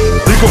behind the gate.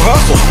 Legal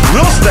hustles,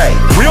 real estate,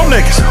 real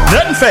niggas,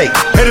 nothing fake.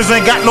 Haters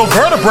ain't got no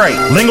vertebrae.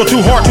 Lingo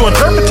too hard to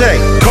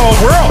interpretate. Cold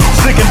world,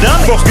 sick and done.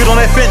 Folks get on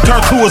that fit and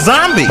turn to a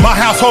zombie. My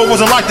household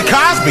wasn't like the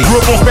Cosby.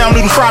 Grew up on spam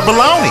noodles, fried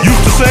bologna.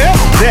 Used to sell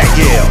that,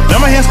 yeah. Now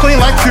my hands clean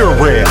like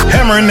purebred.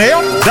 Hammer and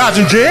nail,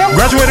 dodging jail.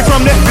 Graduated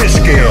from that fish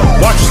scale.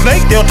 Watch a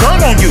snake, they'll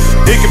turn on you.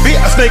 It could be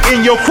a snake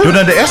in your crew.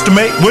 Don't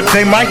underestimate what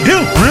they might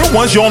do. Real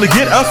ones, you only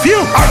get a few.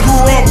 I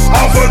grew up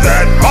off of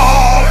that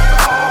mob.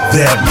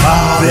 That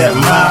mob, that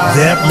mob,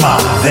 that mob,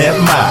 that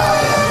mob.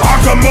 I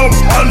come up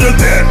under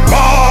that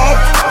mob.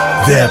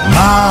 That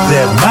mob,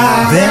 that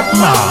mob, that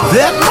mob,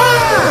 that mob.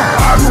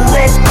 I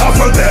grew up off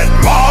of that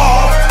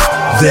mob.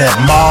 That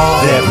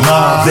mob, that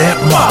mob,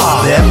 that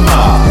mob, that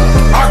mob.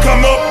 I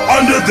come up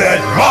under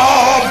that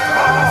mob.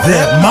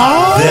 That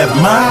mob, that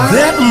mob,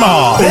 that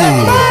mob, that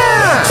mob.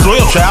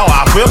 Soil child,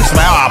 I really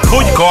smile, I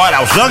pull your card,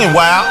 I was young and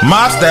wild.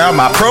 My style,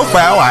 my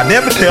profile, I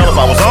never tell if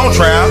I was on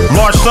trial.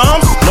 Large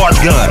sums,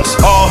 large guns.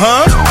 All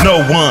huns,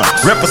 no ones.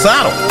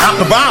 Reposado, out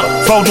the bottle,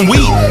 folding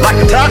weed like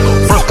a taco.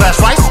 First class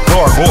slice,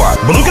 bar.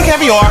 Beluga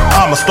caviar,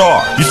 I'm a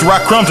star. Used to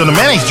rock crumbs in a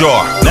mayonnaise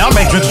jar. Now I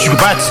make drinks that you can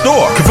buy at the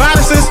store.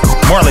 Confidences,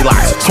 Marley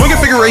locks, swinging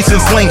figure eights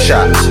and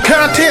slingshots.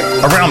 Content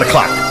around the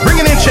clock,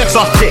 bringing in checks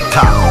off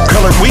TikTok.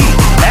 Colored weed,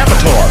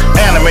 Avatar,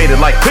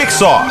 animated like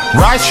Pixar.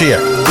 Rideshare,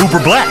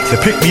 Uber Black to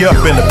pick me up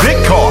in the big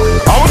car.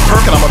 Always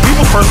perking, I'm a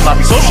people's person, I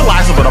be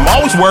socializing, but I'm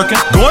always working.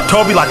 Going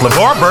Toby like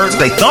LeVar Birds,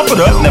 they thump it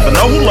up, never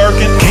know who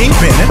lurking. King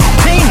pinning,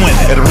 team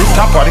winning. At a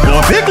rooftop party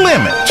blowing big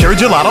lemon. Cherry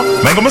gelato,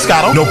 mango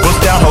moscato, no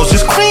bust down hoes,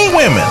 just queen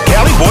women.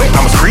 Cali boy,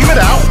 I'ma scream it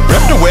out.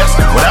 Rep the West,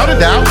 without a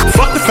doubt.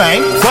 Fuck the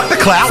fame, fuck the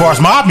clout. As far as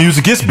mob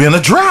music, it's been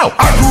a drought.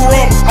 I grew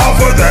up off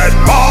of that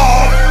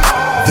mob.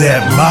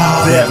 That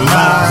mob, that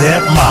mob,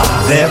 that mob,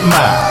 that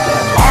mob.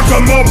 I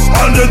come up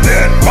under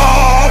that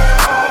mob.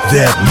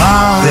 That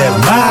mob, that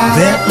mob,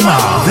 that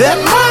mob, that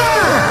mob.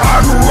 I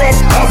grew up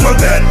off of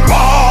that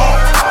mob.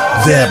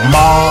 That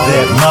mob,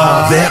 that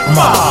mob, that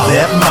mob,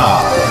 that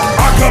mob.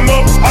 I come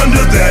up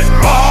under that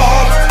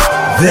mob.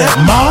 That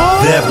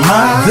mob, that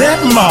mob, that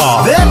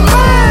mob, that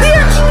mob.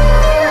 Bitch.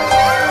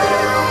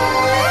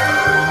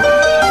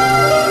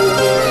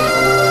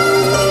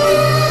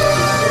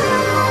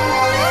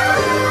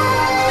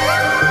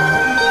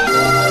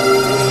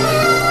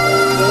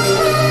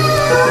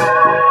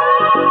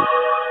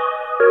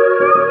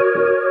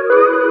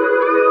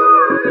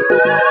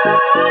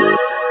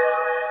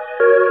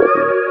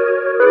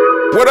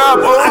 What up,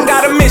 I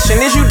got a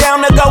mission, is you down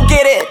to go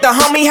get it? The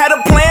homie had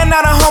a plan,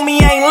 now the homie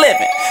ain't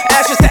living.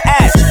 Ashes to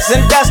ashes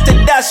and dust to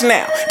dust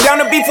now. Down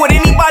to beef with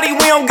anybody,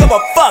 we don't give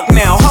a fuck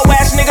now. Hoe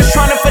ass niggas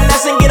tryna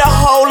finesse and get a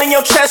hole in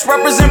your chest.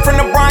 Represent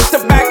from the Bronx to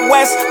back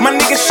west. My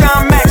nigga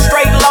Sean Mack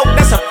straight low,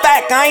 that's a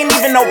fact. I ain't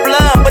even no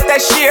blood, but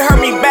that shit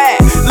hurt me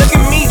bad. Look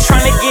at me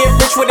tryna get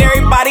rich with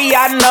everybody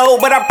I know,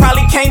 but I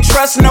probably can't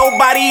trust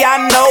nobody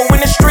I know.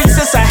 In the streets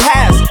it's a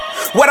hazard.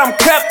 What I'm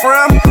cut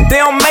from, they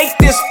don't make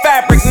this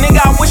fabric. Nigga,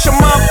 I wish a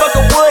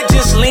motherfucker would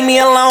just leave me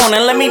alone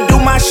and let me do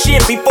my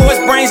shit before his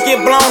brains get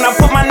blown. I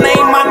put my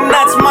name, my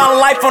nuts, my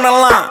life on the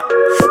line.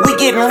 We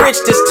getting rich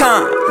this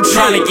time.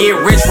 Trying to get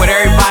rich with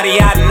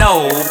everybody I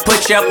know.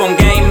 Put you up on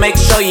game, make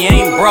sure you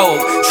ain't broke.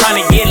 Trying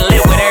to get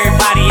lit with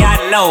everybody I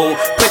know.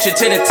 Put you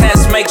to the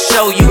test, make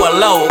sure you are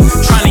low.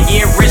 Trying to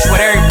get rich with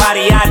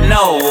everybody I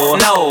know.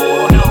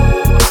 No.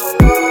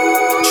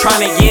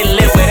 Trying to get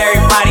lit with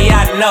everybody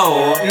I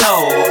know.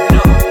 No.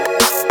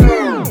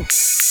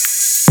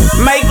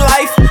 Make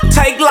life,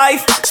 take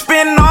life,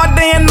 spend all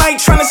day and night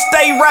trying to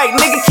stay right.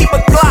 Nigga, keep a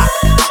Glock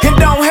and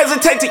don't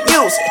hesitate to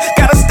use it.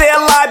 Gotta stay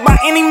alive by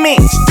any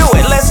means. Do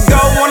it, let's go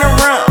on a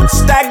run.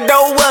 Stack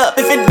dough up.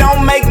 If it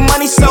don't make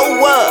money, so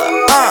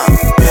what?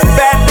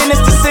 Bad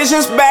business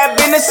decisions, bad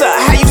business.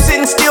 How you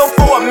sitting still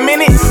for a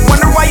minute?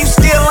 Wonder why you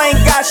still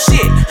ain't got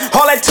shit.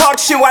 All that talk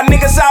shit while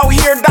niggas out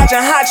here dodging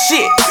hot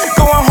shit.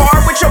 Going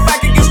hard with your back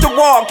against the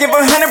wall. Give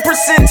 100%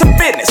 to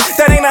business.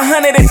 That ain't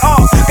 100 at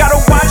all. Gotta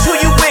watch who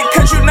you with,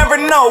 cause you never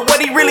know what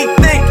he really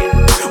thinking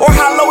or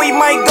how low he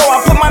might go. I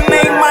put my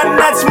name, my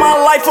nuts, my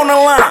life on the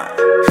line.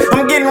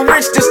 I'm getting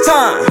rich this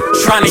time.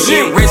 Trying to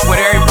get rich with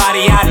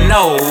everybody I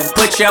know.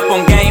 Put you up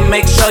on game,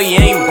 make sure you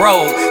ain't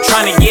broke.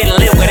 Trying to get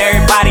lit with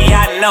everybody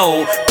I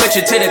know. Put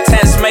you to the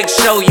test, make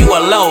sure you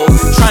are low.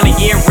 Trying to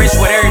get rich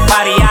with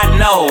everybody I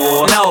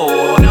know. No.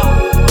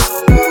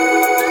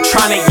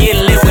 Trying to get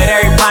lit with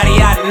everybody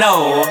I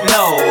know.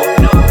 No.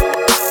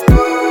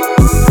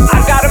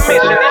 I got a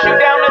mission, is you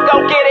down to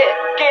go get it?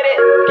 Get it,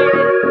 get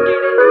it,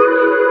 get it.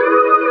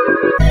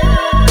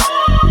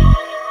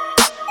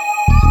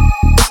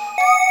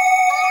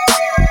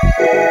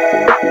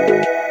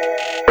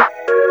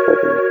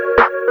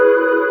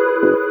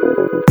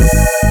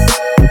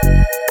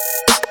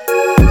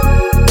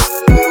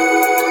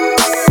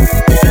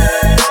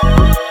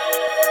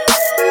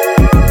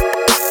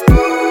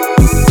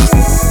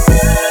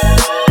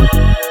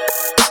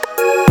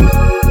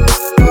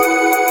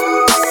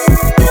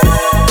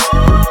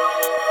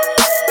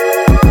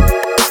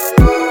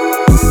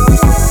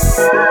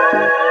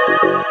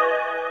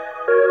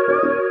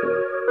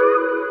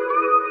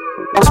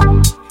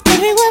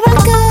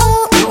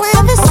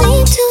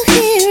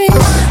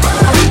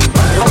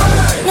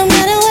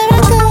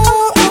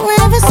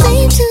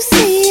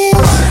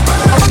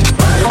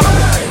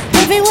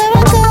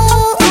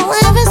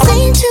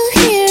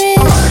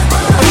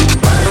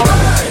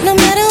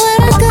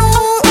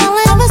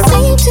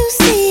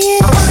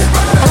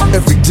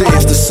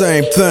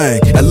 Same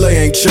thing,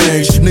 LA ain't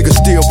changed. Niggas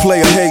still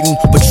player hating,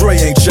 but Dre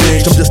ain't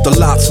changed. I'm just a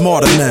lot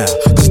smarter now,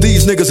 cause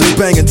these niggas is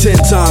banging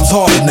 10 times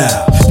harder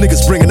now.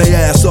 Niggas bringing their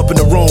ass up in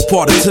the wrong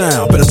part of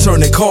town. Better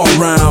turn their car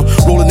around,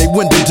 rolling their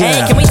window down.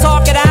 Hey, can we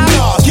talk it out?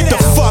 Nah, get the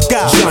fuck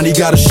out. Johnny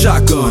got a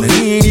shotgun and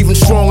he ain't even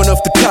strong enough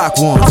to cock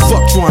one.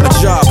 Fuck trying to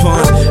job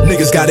hunt.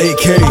 Niggas got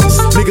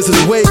AKs. Niggas is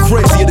way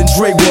crazier than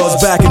Dre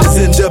was back in his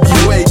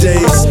NWA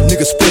days.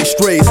 Niggas spray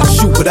strays and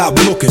shoot without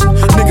looking.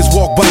 Niggas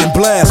walk by and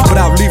blast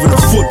without leaving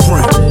a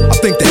footprint. I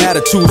think the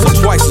attitudes are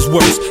twice as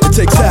worse. It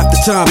takes half the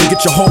time to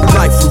get your whole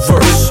life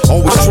reversed.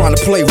 Always trying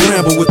to play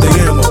Rambo with the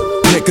ammo.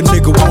 Make a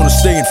nigga wanna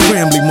stay in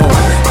family mode.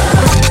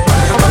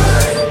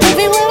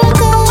 Everywhere I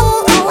go,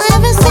 all I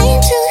ever seem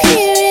to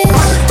hear is,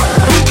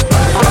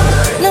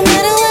 no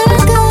matter where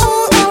I go,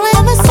 all I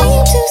ever seem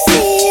to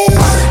see is,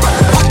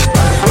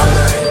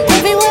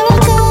 everywhere I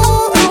go,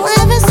 all I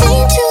ever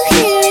seem to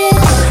hear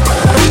is,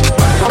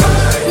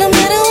 no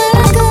matter where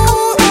I go,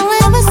 all I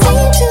ever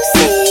seem to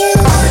see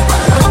is.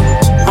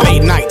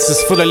 Late nights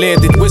is full of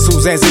leaded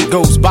whistles as it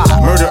goes by.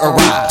 Murder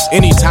arrives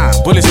anytime.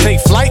 Bullets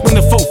take flight when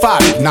the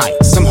 4-5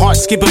 ignites. Some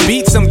hearts skip a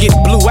beat, some get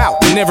blew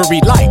out in every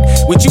light.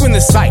 With you in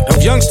the sight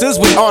of youngsters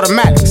with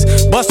automatics,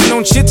 busting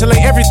on shit to lay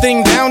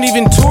everything down,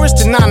 even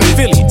tourists and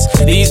non-affiliates.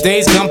 These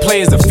days,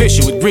 gunplay is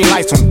official with green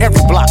lights on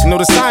every block. Know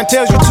the sign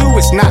tells you to,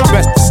 it's not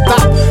best to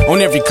stop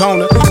on every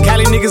corner.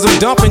 Cali niggas will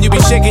dump and you be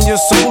shaking your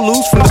soul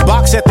loose from the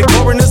box at the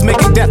coroners,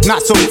 making death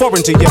not so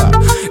foreign to ya.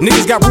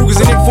 Niggas got Rugers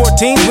and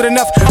M14s with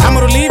enough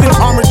ammo to leave in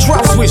armored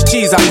trucks. Swiss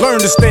cheese, I've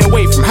learned to stay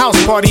away from house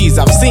parties.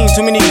 I've seen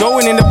too many go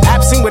and end up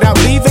absent without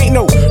leave. Ain't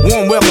no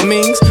warm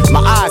welcomings.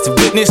 My eyes have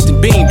witnessed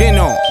and beamed in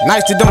on.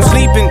 Nights that don't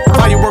sleep and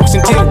fireworks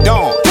until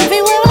dawn.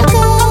 Everywhere I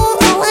go,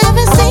 all I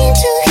ever seem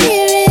to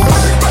hear is,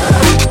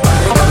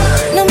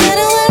 no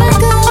matter where I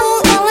go,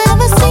 all I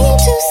ever seem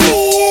to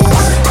see is,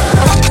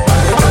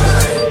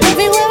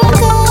 everywhere I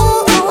go,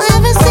 all I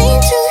ever seem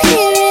to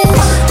hear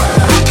is,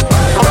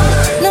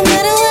 no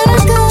matter where I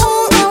go,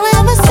 all I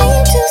ever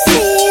seem to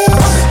see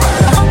is.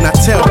 Now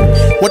tell me,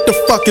 what the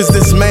fuck is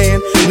this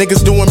man?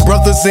 Niggas doing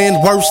brother was in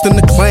worse than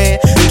the Klan.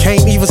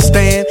 Can't even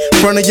stand in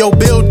front of your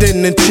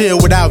building and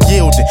chill without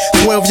yielding.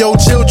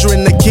 12-year-old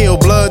children that kill,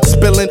 blood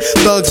spilling.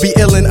 Thugs be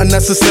illin',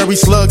 unnecessary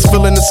slugs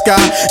filling the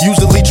sky.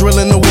 Usually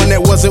drilling the one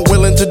that wasn't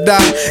willing to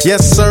die.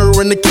 Yes, sir,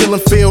 in the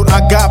killing field,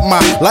 I got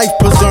my life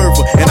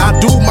preserver, and I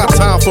do my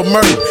time for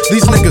murder.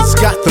 These niggas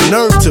got the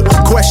nerve to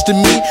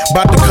question me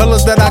about the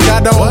colors that I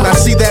got on. I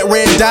see that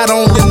red dot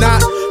on your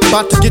knot.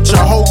 About to get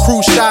your whole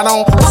crew shot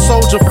on. A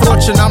soldier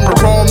fortune, I'm the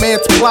wrong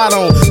man to plot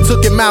on.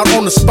 Took him out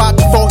on the spot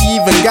before he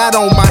even got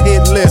on my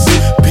hit list.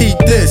 Peep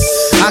this,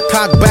 I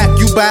cock back,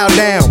 you bow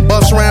down.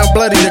 Bust round,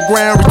 bloody the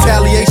ground,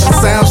 retaliation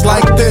sounds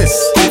like this.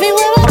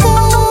 Everywhere I go,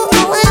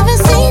 all I ever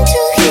seem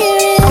to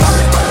hear it.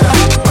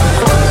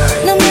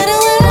 No matter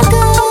where I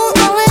go,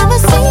 all I ever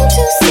seem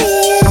to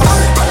see it.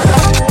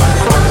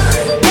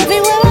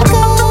 Everywhere I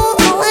go,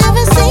 all I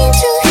ever seem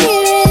to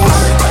hear it.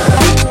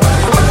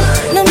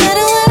 No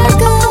matter where I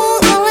go,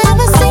 all I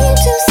ever seem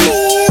to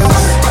see it.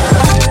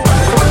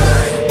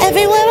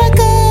 Everywhere I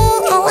go,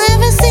 all I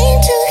ever seem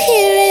to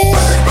hear it.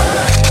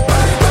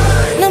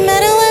 No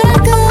matter where I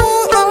go,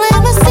 all I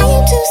ever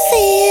seem to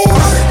see it.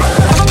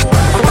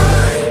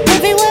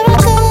 Everywhere I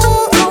go,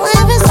 all I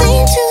ever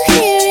seem to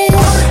hear it.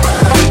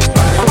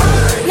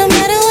 No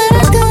matter where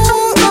I go,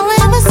 all I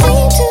ever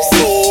seem to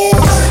see it.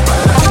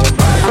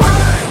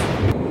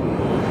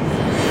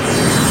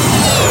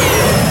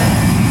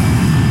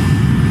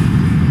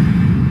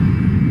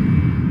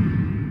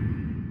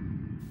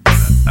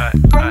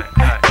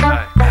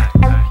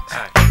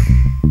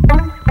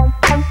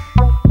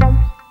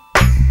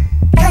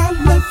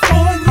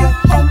 California,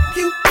 hope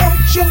you got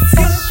your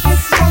gun.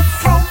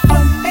 Call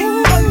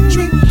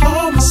 1-800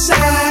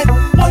 homicide.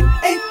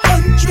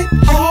 1-800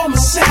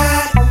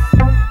 homicide.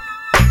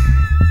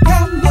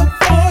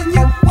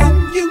 California, when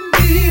you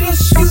need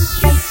us, you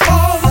can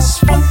call us.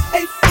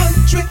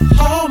 1-800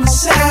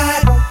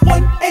 homicide.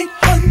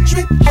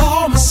 1-800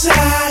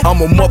 homicide.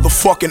 I'm a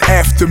motherfucking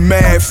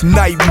aftermath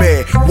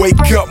nightmare.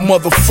 Wake up,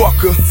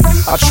 motherfucker.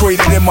 I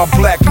traded in my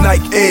black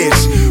Nike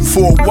Airs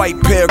for a white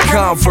pair of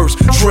Converse.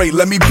 Dre,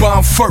 let me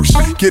bomb first.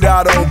 Get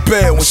out on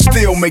bail and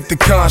still make the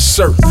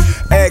concert.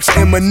 Ask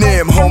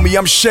Eminem, homie,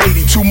 I'm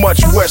shady. Too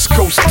much West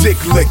Coast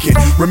dick licking.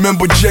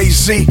 Remember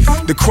Jay-Z?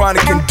 The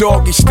Chronic and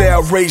Doggy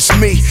style raised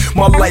me.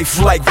 My life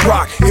like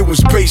rock, it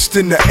was based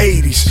in the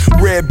 80s.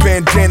 Red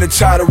bandana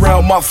tied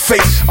around my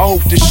face. I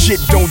hope this shit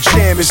don't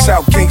jam, it's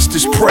how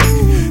gangsters pray.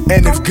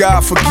 And if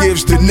God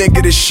forgives the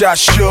nigga that shot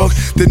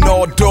Suge, then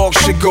all dogs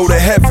should go to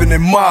heaven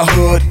in my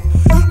hood.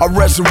 I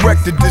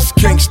resurrected this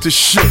gangster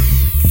shit,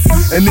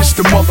 and it's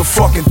the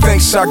motherfucking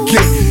thanks I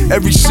get.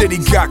 Every city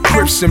got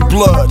Crips and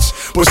Bloods,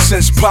 but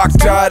since Pac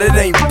died, it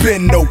ain't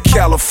been no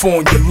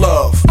California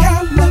love.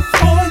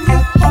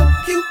 California,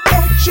 hope you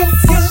got your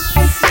gun.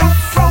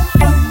 Call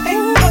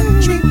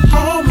 1-800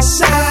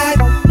 homicide.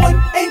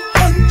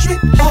 1-800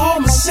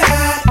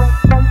 homicide.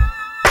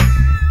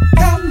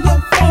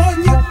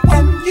 California,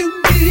 when you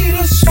need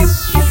us, you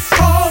can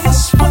call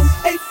us.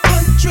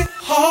 1-800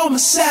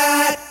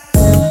 homicide.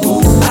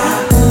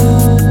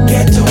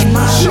 Get on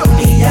my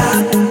mafia.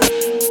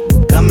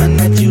 Coming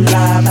at you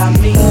live, I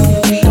mean,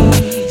 we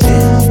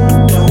just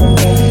don't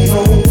want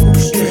no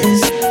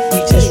stress. We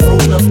just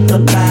roll up the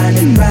line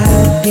and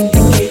ride.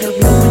 Indicator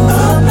blowing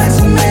up like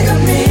some Mega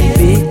Man.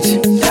 Bitch,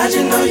 how'd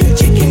you know you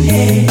chicken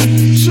head?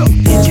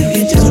 Did you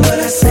get just what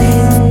I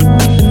said?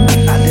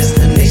 Our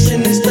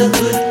destination is the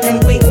hood,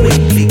 and we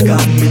quickly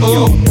coming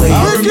your way. I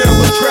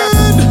remember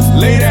trapping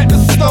late at the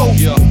stove.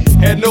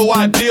 Had no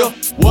idea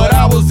what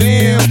I was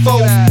in for.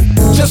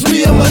 Just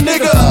me and my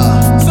nigga,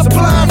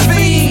 supplying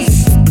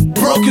fiends.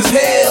 Broke as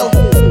hell,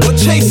 but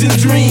chasing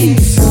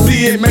dreams.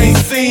 See, it may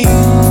seem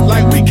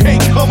like we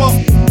can't come up,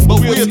 but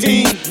we're a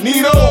team.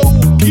 Nino,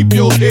 keep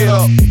your head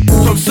up.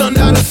 From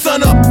sundown to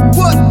sun up,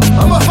 what?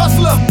 I'm a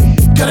hustler.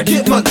 Gotta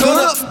get my gun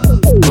up.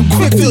 I'm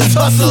quick to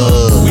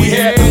tussle. We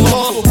had the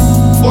muscle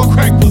for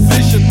crack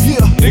position.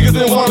 Niggas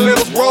didn't wanna let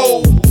us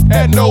roll.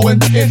 Had no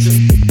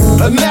intention.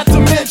 And not to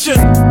mention,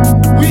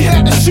 we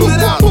had to shoot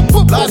it out.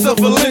 Lots of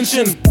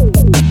lynching.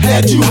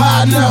 Had you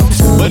hiding out.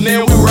 But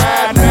now we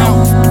riding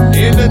out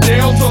in the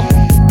Delta,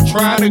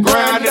 trying to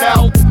grind it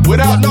out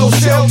without no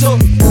shelter.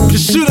 You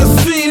should have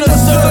seen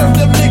us serve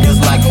them niggas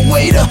like a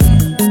waiter.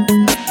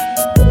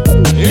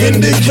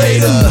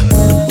 Indicator.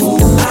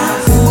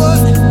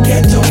 What?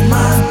 Get on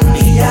my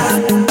mafia.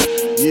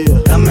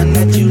 Coming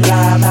at you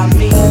live, I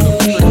mean,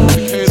 we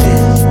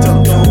just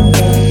don't want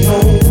no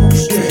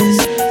stress.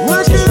 We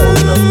just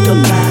roll up the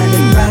line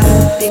and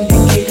ride.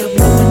 Indicator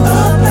blowing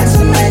up like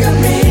some Mega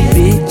Man.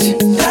 Bitch,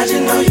 how'd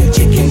you know you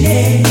chicken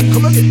head?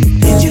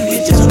 Did you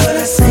get just what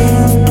I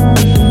said?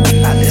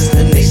 Our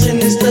destination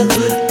is the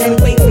hood, and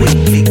we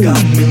quickly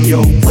coming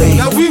your way.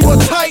 Now we were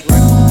tight,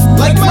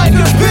 like Mike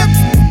and Pip.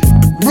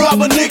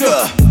 Rob a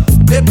nigga,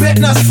 they bet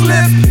not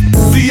slip.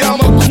 See, I'm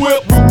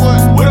equipped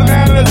with a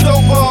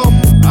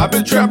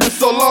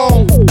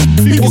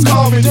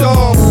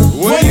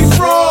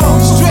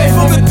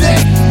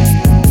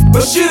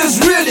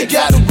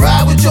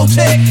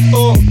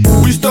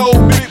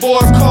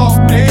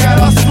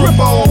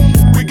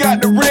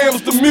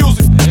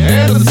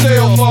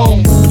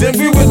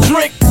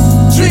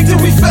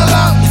we fell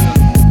out.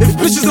 If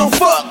bitches don't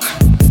fuck,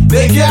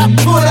 they got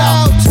put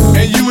out.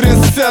 And you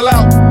didn't sell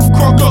out,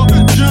 crunk up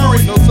the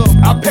jury.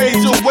 I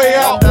paid your way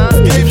out,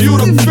 gave you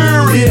the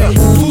fury. Yeah,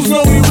 who's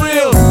know we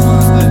real?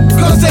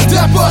 Cause they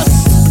dap us.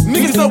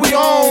 Niggas know we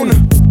own,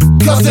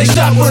 cause they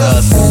shop with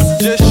us.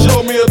 Just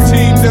show me a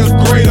team that's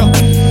greater.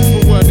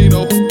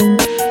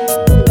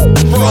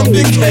 From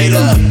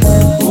Decatur.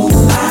 Ooh,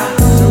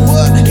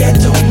 I get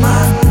to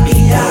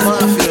Mafia.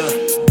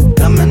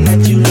 Coming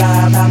at you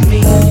live, I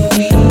mean,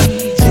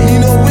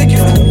 Nino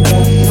Wicked.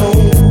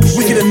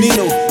 Wicked and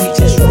Nino. we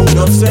just rolled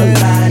up some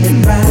line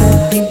and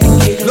ride.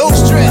 No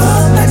stress.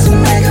 Like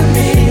some mega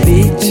man,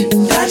 bitch.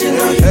 Don't you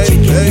know you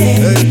chicken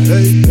head?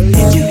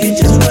 Did you get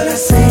just what I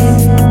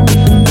said?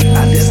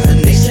 Our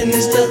destination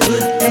is the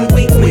hood, and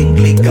we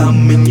quickly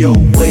coming your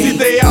way. See,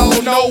 they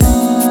all know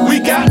we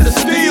got the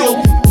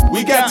steel.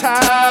 We got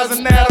ties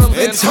and Adams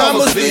and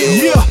Thomasville.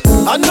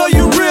 Yeah, I know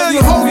you real.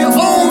 You hold your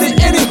own in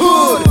any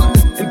hood.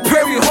 In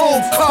Perry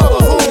Homes,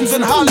 Carver Homes,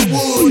 in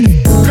Hollywood.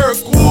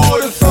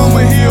 Kirkwood and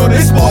Summer Hill,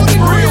 they sport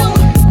real.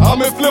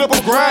 I'm in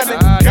Flipper grinding,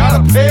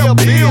 gotta pay a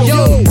bill.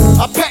 Yo,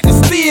 I packed the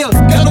steel,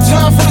 got no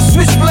time for the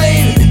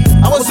switchblade.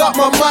 I was out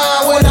my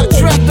mind when I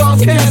trapped off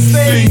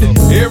Cascade.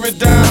 Every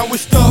dime we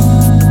stuffed,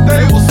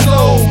 they was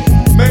sold.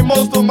 Made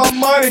most of my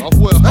money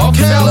off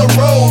Keller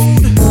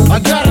Road. I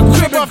got a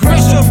crib at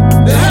Gresham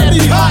that had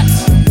me hot.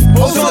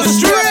 Was on the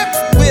strip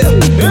with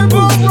in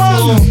Boom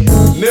Road.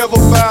 Never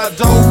buy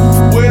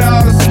dope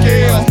without a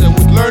scale.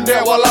 Learned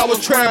that while I was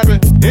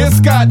trapping in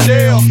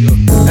Scottsdale.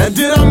 And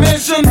did I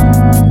mention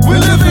we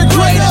live in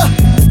greater?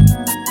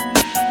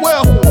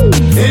 Well,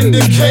 in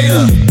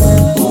Decatur.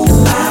 Ooh,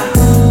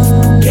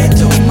 I get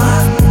to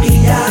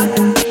Mafia.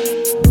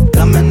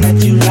 Coming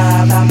at you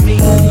live, I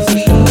mean,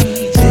 we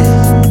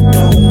just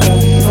don't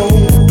want no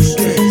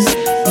stress.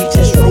 We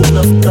just roll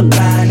up the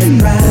line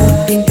and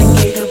ride.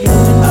 Indicator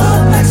blowing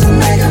up like some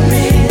mega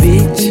man,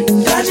 bitch.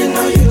 Don't you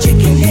know you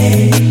chicken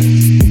head?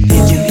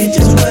 Did you get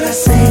just what I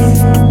said?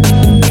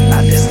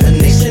 Our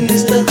destination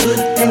is the hood,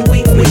 and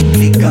we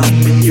quickly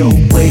coming your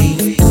way.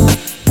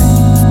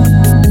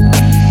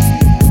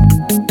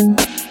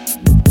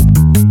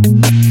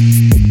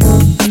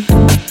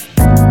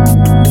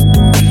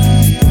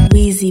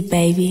 Weezy,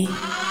 baby.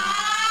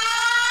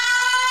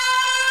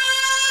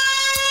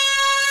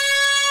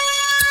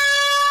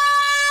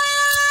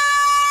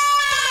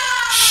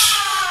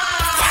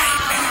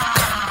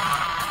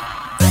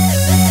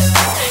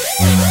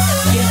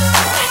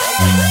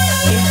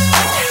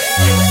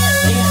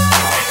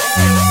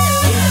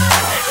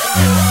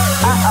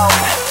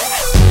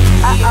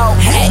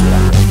 Hey,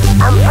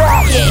 I'm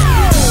back. Yeah.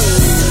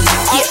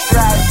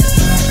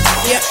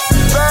 Yep.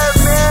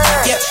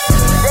 Yep.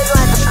 They gonna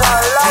have to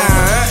call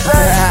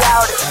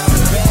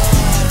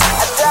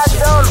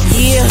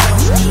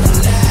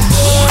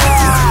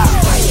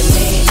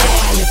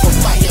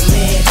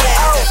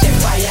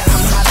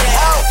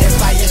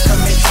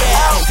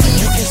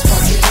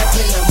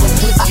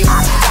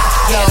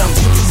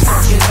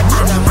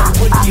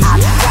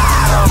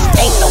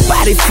Ain't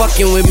nobody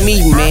fucking with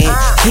me, man.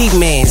 He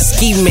man,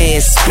 ski man,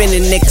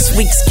 spending next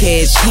week's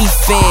cash. He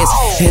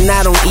fast, and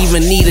I don't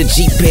even need a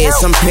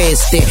G-Pass. I'm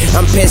past that,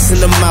 I'm passing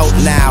them out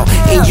now,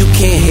 and you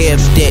can't have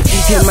that.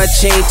 Hit my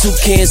chain, too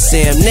can't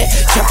Sam that.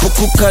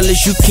 Tropical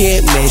colors, you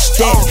can't match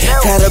that.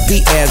 Gotta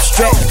be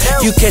abstract.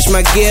 You catch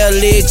my girl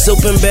legs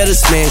open, better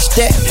smash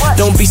that.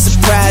 Don't be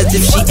surprised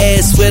if she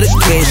asks where the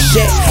cash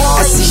at.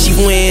 I see she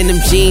wearing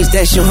them jeans,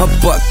 that's on her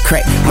butt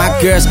crack. My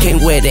girls can't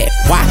wear that.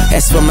 Why?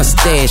 That's where my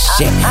stash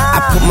at.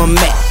 I put my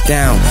Mac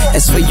down,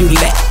 that's where you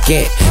lack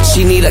at.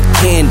 She need a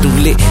candle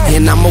lit,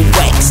 and I'ma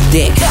wax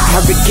that.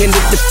 I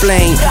rekindled the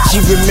flame,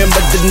 she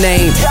remembered the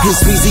name. His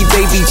Weezy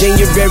baby,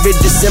 January,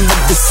 December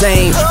the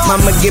same.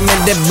 Mama give me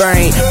that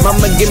brain,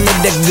 mama give me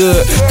that good,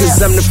 cause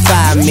I'm the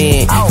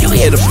fireman, you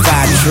hear the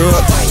fire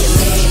truck.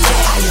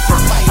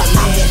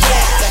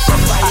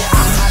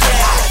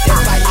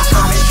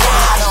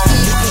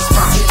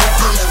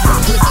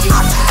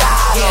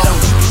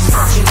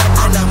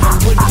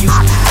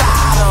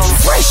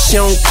 Fresh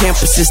on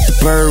campus, it's the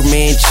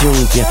Birdman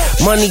Jr.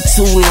 Money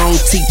too long,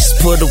 teachers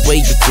put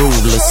away your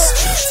rulers.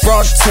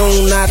 Fraud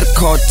tune, not a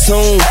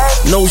cartoon.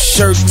 No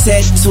shirt,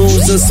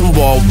 tattoos, and some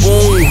wall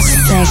wounds.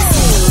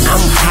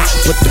 I'm hot,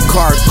 but the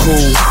car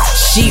cool.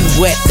 She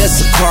wet, that's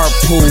a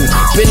carpool.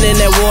 Been in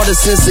that water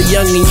since a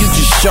youngin', you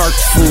just shark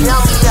food.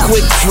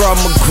 Quick draw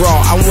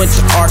McGraw, I went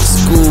to art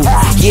school.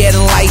 Yeah,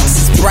 the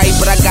lights is bright,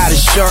 but I got a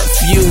sharp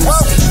fuse.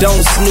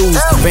 Don't snooze,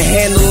 been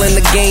handling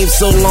the game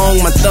so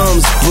long, my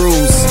thumb's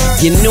bruised.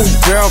 Your new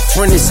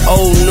girlfriend is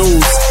old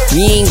news.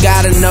 You ain't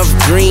got enough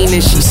green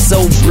and she's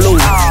so blue.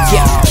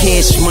 Yeah,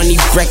 cash money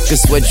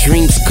breakfast where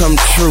dreams come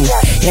true.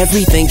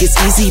 Everything is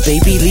easy,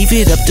 baby, leave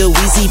it up to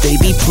Weezy,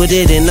 baby. Put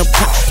it in a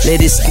pot,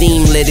 let it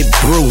steam, let it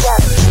brew.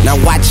 Now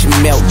watch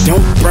it melt,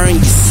 don't burn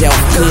yourself,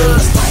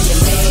 cuz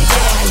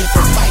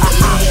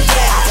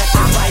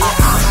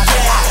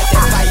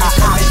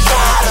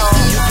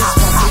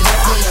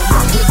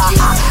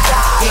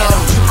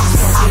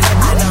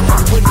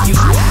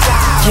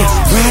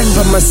riding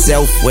by my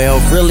myself,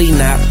 well, really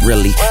not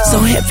really. So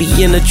heavy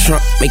in the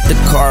trunk, make the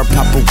car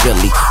pop a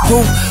wheelie. Who?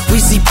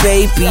 Weezy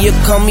baby, you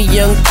call me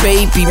young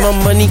baby. My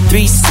money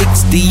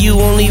 360, you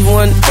only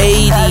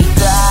 180.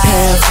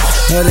 Half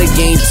of the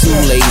game too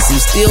lazy,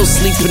 still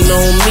sleeping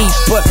on me,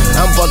 but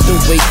I'm about to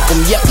wake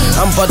them. Yep,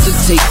 I'm about to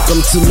take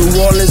them to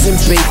New Orleans and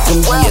bake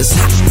them. Yeah, it's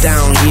hot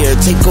down here,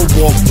 take a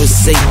walk with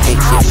Satan.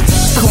 Yeah.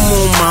 Come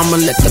on,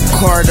 mama, let the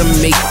Carter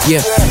make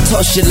ya.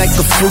 Toss it like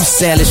a fruit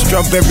salad,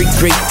 strawberry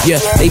grape.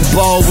 Yeah, they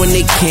ball when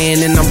they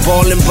can, and I'm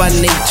balling by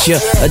nature.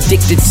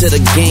 Addicted to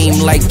the game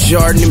like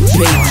Jordan and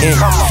Peyton.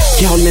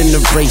 Y'all in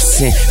the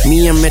racing,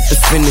 me, I'm at the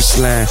finish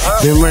line.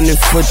 Been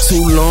running for too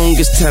long,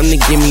 it's time to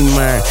give me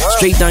mine.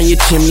 Straight down your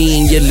chimney,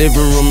 in your living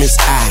room is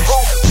I.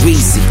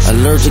 Weezy,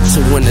 allergic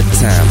to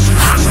wintertime.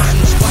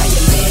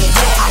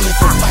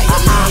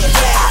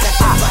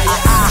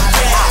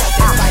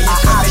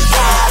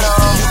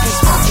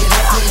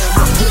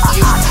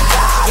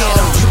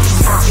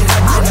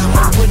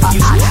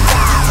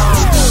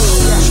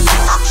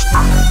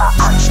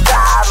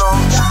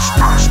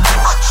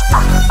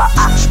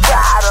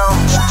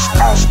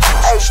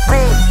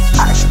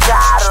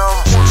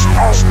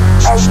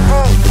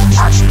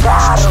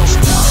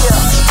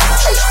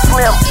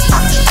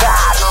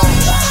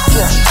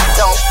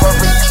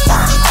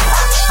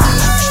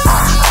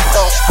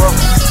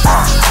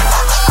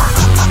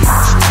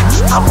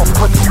 I'ma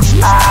put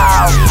you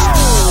out.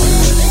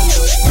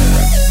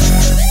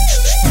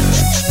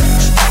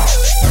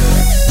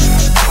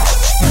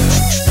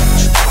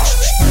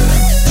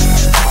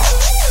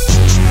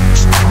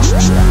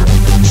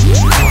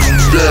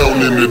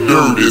 Down in the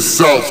dirt, it's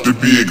soft to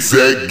be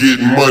exact.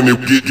 Getting money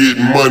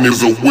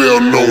is a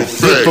well-known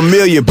fact.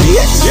 Familiar,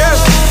 bitch. Yes.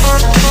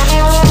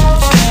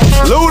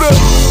 Luda.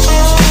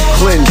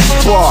 Clint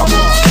Barber.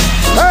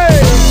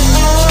 Hey.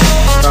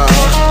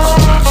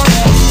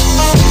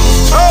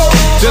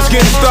 Just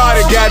getting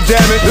started,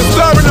 goddammit.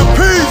 Disturbing the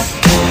peace.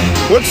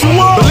 What you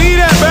want? Believe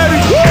that,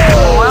 baby. Hey.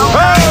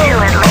 Okay.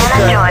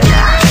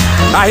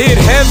 I hit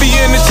heavy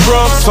in the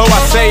trunk, so I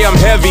say I'm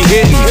heavy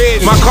hitting.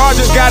 My car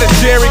just got a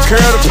Jerry curl,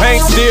 the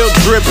paint still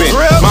dripping.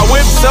 My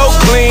whip so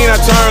clean, I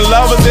turn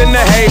lovers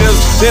into haters.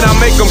 Then I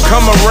make them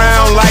come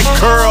around like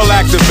curl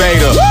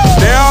activator.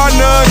 There are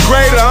none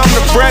greater, I'm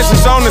the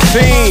freshest on the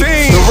scene.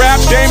 The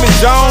rap Damon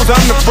Jones,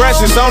 I'm the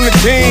freshest on the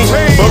team.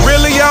 But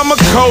really I'm a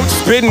coach,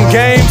 spitting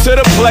game to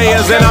the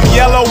players. And I'm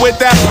yellow with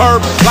that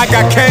perp, like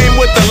I came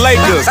with the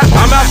Lakers.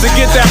 I'm out to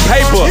get that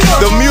paper,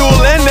 the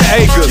mule and the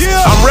acres.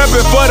 I'm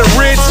repping for the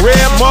rich, red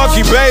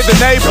monkey, bathe the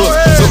neighbors.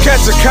 So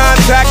catch a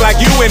contact like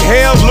you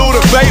inhaled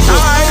Luda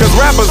vapors. Cause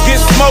rappers get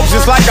smoked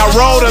just like I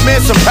rolled them in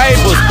some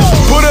papers.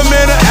 Put them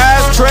in an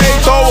ashtray,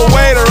 throw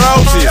away the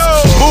roaches.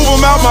 Move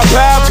them out my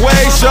pathway,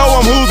 show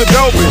them who's the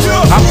dopest.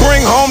 I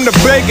bring home the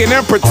bacon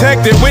and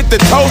protect it with the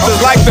toasters.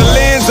 Like the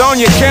lens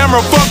on your camera,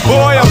 fuck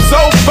boy, I'm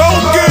so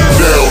focused.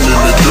 Down in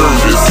the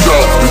dirt, it's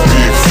soft to be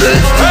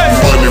exact.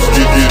 Getting money is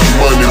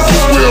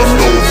a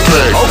well-known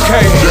fact.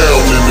 Okay.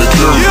 Down in the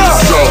dirt,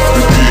 it's soft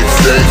to be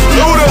exact.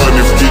 Getting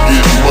money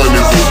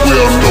is a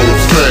well-known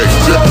fact.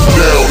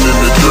 Down in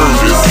the dirt,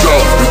 it's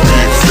soft to be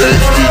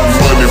exact. Getting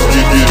money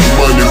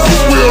is a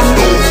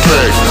well-known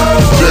fact.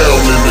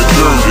 Down in the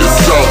dirt, it's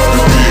soft to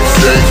be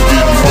exact.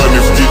 Getting money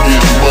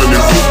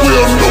is a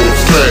well-known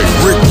fact.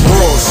 Rick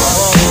Ross,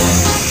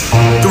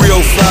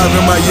 305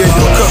 in my yeah,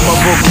 yo, cut my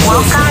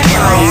vocal.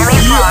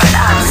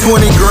 20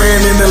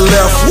 grand in the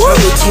left,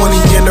 another 20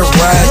 in the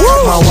right.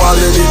 Got my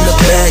wallet in the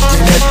back,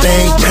 and that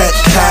thing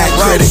packed tight.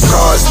 Credit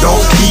cards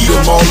don't eat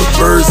them, all the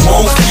birds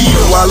won't feed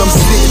them. While I'm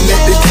sitting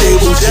at the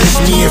table,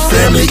 just me and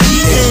family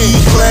eating.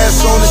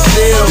 E-class on the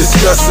scale,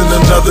 discussing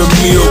another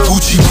meal.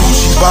 Gucci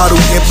bottle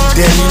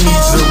empty, damn, he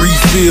needs a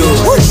refill.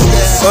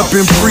 Up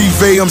in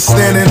Privé, I'm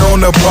standing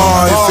on the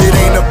bar. If it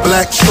ain't a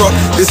black truck,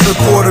 it's a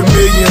 $250,000,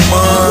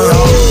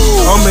 man.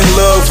 I'm in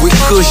love with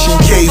Cushion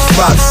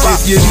K-Fox.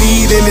 If you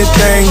need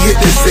anything, hit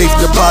the safe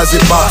deposit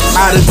box.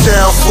 Out of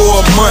town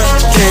for a month,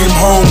 came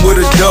home with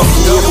a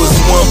duffel. It was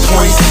 1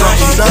 point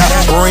something. Got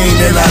brain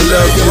and I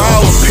love you.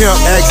 Pimp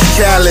X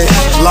Cali,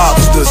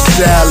 lobster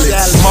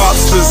salads.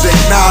 Mobsters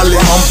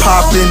acknowledge I'm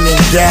popping in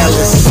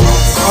Dallas.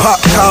 Pop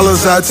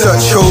collars, I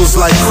touch hoes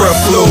like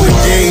Creflo. The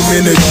game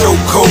in a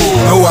chokehold.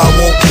 No, I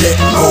won't let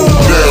go.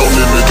 Down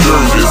in the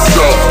dirt, it's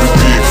soft to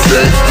be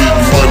exact.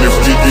 Getting money is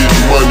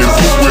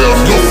a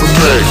well-known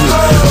fact.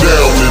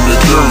 Down in the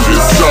dirt,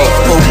 it's soft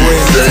to be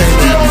exact.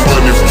 Getting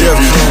money is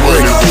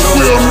a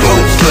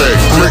well-known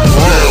fact.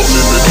 Down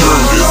in the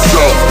dirt, it's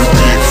soft to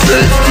be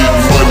exact. Getting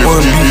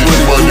money is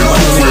a well-known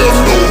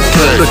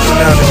fact.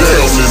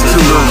 Down in the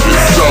dirt,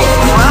 it's soft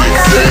to be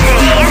exact.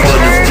 Getting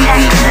money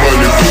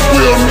is a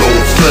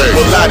well-known fact.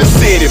 Well, I done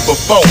said it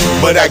before.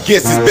 but I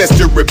guess it's best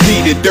to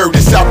repeat it.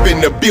 Dirty South in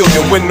the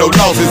building with no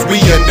losses,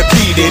 we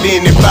undefeated.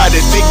 Anybody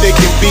think they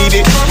can beat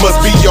it must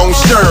be on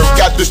Sherm.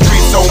 Got the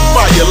streets on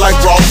fire like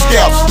raw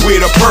scalps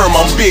with a perm.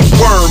 I'm Big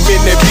Worm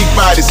in that big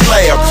body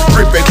slab,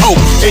 gripping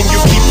hope. And you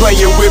keep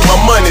playing with my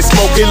money,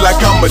 smoking like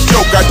I'm a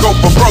joke. I go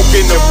for broke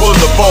in the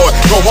boulevard,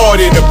 go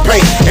hard in the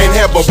paint, and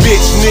have a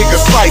bitch nigga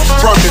slice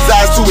from his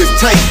eyes to his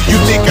tank. You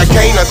think I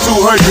can't? I'm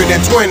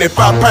 225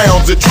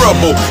 pounds of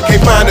trouble.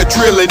 Can't find a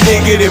triller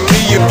nigga than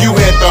me if you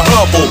had the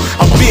hubble.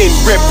 I've been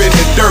reppin'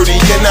 the dirty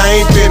and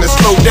I ain't finna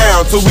slow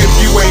down. So if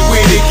you ain't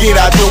with it, get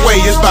out the way,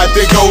 it's about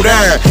to go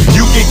down.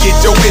 You can get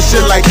your wish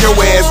like your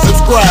ass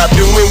subscribed,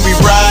 and when we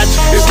ride,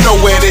 it's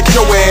nowhere that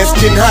your ass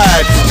can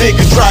hide.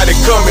 Niggas try to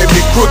come at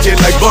me crooked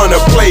like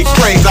Bunna play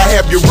craze. I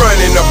have you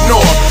running up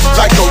north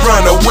like a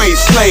runaway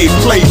slave.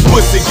 Play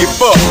pussy, get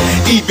fucked,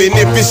 even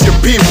if it's your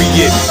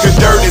period. The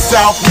dirty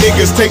South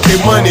niggas take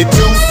their money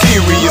too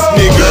serious,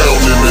 nigga.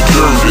 Down in the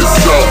dirty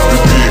South, to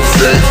be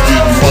exact,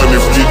 getting money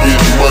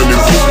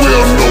for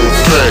well-known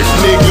fact.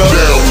 Nigga,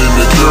 down in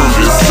the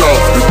dirty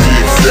South, to be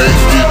exact,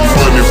 getting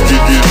money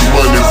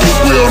for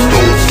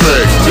well-known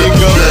fact.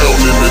 Nigga, down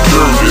in the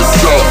dirty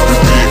South, to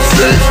be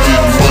exact,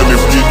 getting money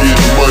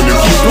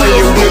for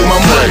well-known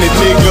fact.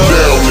 Nigga,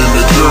 down in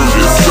the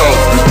dirty South,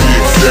 to be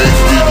exact,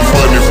 getting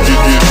money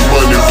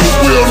for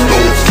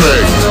well-known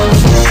fact.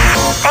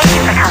 Thank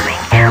you for coming.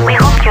 We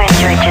hope you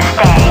enjoyed your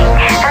stay.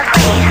 And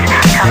please,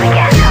 come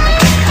again.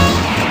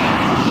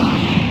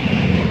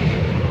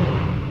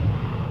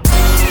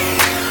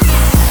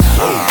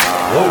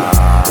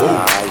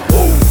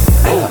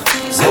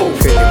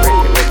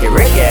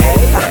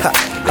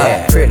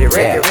 Pretty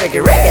reggae. Pretty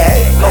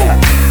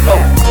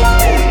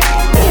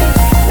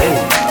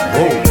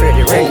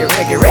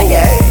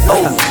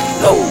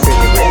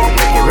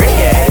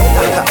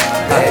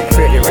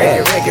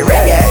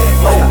reggae.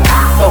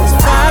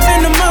 Five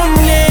in the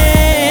morning,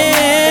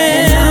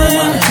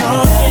 I'm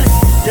talking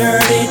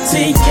dirty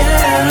to you.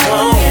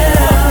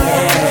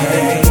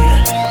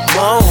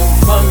 Moan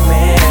for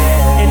me,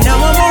 and now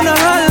I'm on the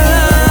hotline.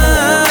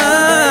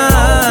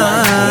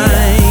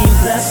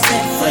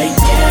 Lusting for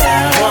you.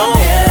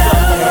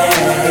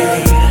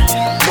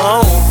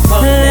 Moan for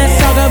me. Let's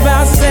talk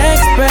about sex,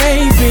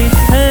 baby.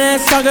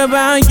 Let's talk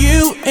about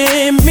you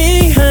and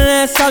me.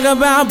 Let's talk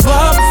about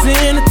bubbles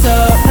in the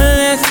tub.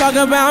 Let's talk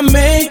about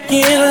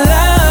making love.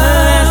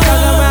 Let's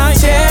talk about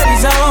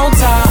cherries on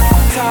top.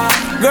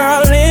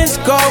 Girl, it's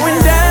going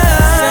down.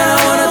 Said I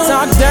wanna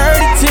talk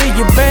dirty to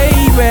you,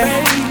 baby.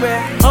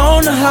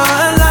 On the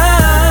hotline.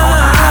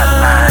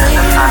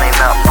 The sun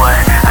ain't up, but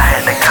I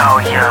had to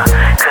call ya.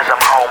 Cause I'm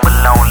home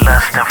alone,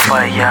 lusting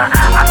for ya.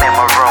 I'm in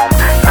my room,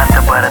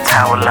 nothing but a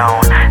towel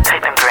on.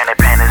 Take them granny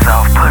panties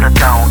off, put a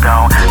thong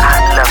on.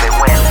 I love it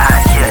when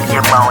I hear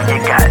you moan.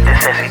 You got this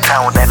sexy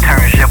tone that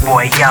turns your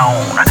boy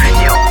on.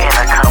 You in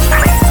a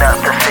complete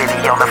other city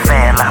on the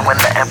fan line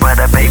with nothing but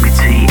a baby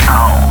T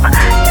on.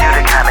 You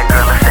the kind of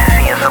girl that's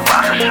sexy in some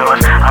boxer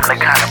shorts. I'm the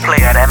kind of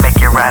player that make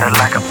you ride it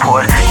like a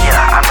Porsche.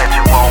 Yeah, I met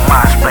you on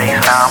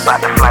MySpace. Now I'm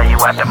about to fly you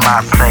out to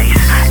my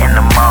place in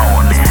the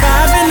morning.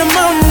 5 in the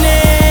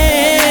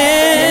morning,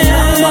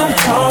 I'm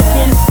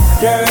talking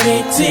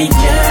dirty to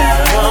you.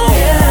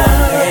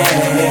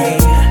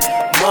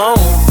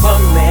 Moan for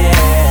me,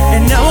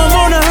 and now I'm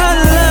on the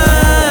hotline.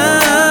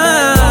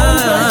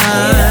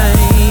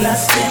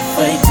 Lusting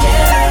for you.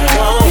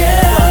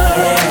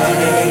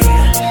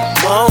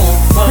 Moan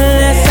for me.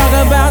 Let's talk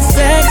about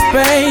sex,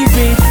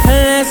 baby.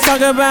 Let's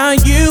talk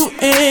about you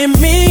and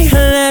me.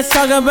 Let's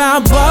talk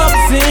about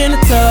bubbles in the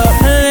tub.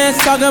 Let's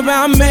talk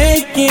about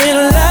making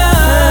love.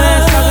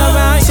 Let's talk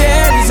about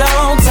cherries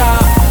on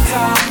top.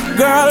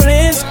 Girl,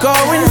 it's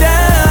going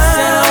down.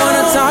 Said I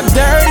wanna talk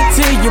dirty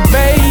to you,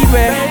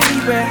 baby.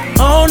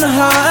 On the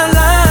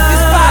hotline.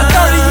 It's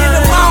 5:30 in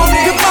the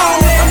morning. Good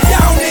morning.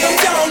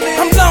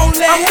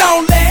 I'm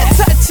lonely.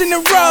 Touching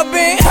and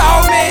rubbing. Call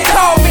me,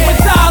 my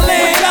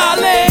darling.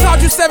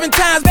 Called you 7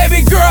 times,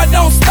 baby girl,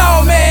 don't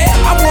stall me.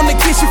 I wanna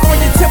kiss you from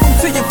your temple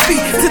to your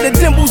feet, to the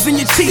dimples in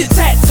your cheek,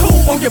 tattoo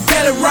on your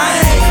belly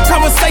ring.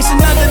 Conversation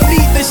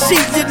underneath the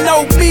sheet, you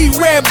know me,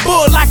 Red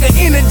Bull like an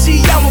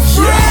energy, I'm a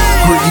friend.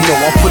 Girl, you know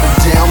I put it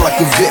down like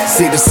a vet.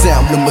 Say the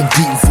sound of my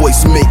deep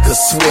voice make her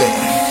sweat.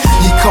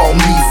 You call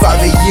me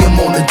 5 a.m.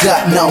 on the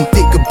dot. Now I'm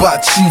thinking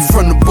about you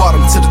from the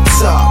bottom to the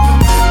top.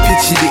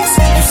 Picture this,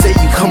 you say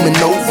you coming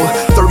over.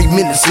 30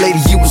 minutes later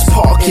you was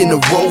parking a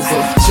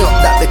Rover.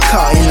 Jumped out the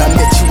car and I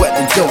met you at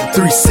the door.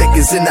 3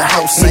 seconds in the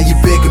house, now you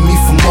begging me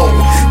for more.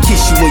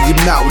 Kiss you in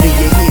your mouth and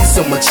your hands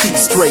on my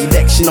cheeks. Straight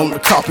action on the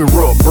carpet,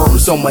 rub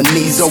burns on my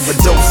knees.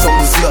 Overdose on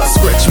this love,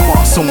 scratch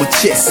marks on my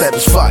chest.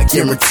 Satisfied,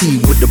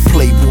 guaranteed with the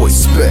Playboy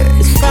spec.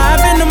 It's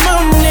 5 in the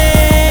morning,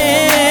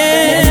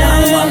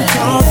 and I'm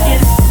talking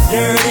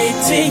dirty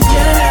to you.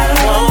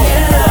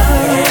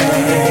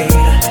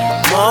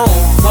 Moan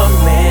for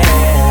me,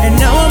 and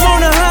now I'm on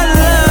the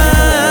hotline.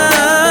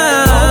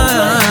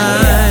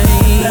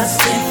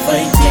 Lusting for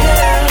you.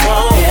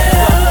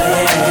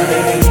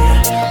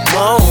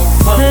 Moan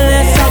for me.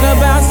 Let's talk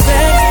about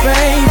sex,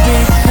 baby.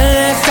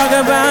 Let's talk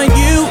about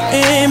you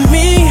and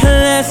me.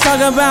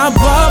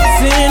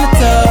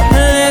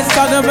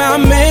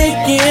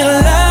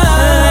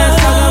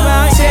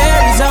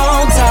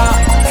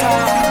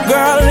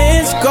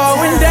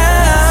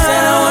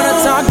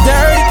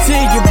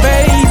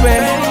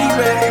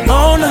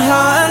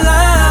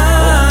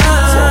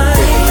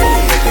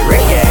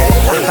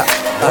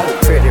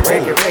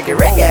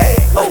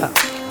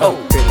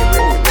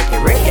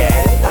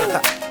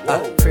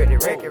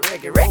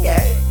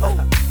 reggae.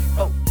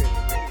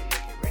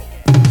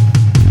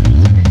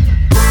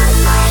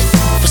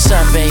 What's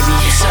up, baby?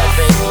 What's up,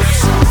 baby?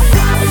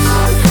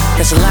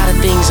 There's a lot of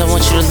things I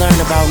want you to learn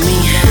about me.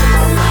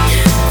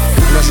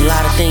 And there's a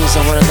lot of things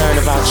I want to learn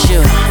about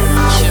you.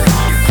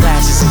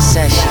 Classes and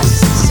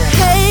sessions.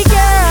 Hey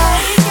girl,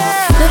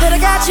 now that I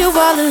got you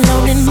all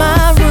alone in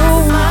my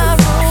room,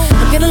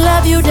 I'm gonna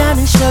love you down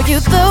and show you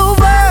the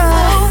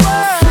world.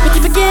 Make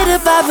you forget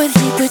about what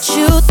he put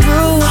you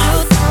through.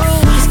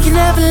 Cause I can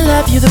never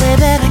love you the way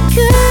that I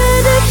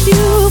could if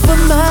you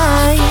were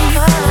mine.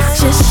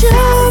 Just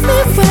show me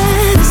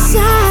where the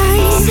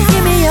signs.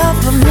 Give me your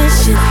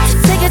permission.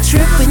 Take a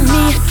trip with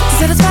me. To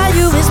satisfy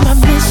you is my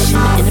mission.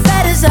 And the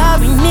bed is all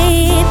we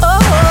need. Oh,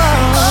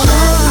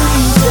 show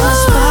me your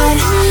spot.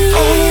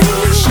 And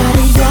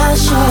shawty, I'll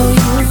show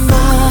you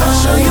mine. I'll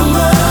show you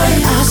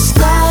mine. I'll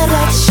start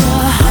at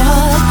your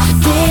heart.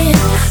 Then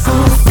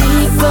move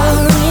deeper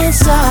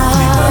inside.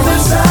 I'm gonna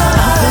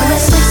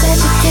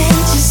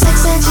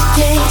sex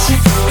educate you,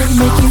 and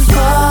make you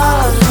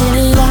fall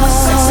in love.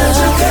 Sex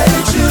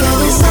educate you.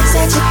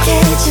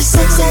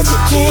 Sex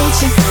educate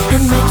you,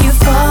 and make you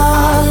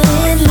fall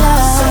in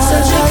love. Sex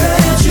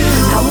educate you.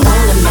 I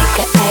wanna make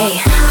a A,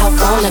 I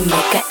wanna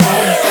make a A,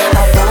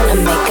 I wanna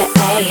make a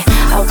A,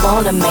 I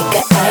wanna make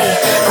a A,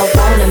 I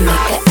wanna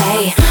make a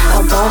A, I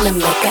wanna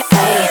make a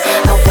A,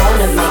 I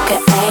wanna make a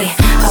A,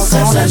 I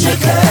wanna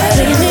make a A.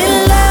 Do you need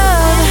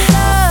love?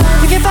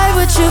 You can fight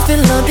what you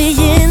feel on the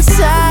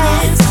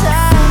inside.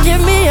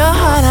 Give me your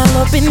heart,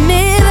 I'll open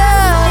it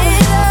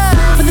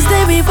up. For this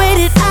day we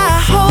waited our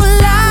whole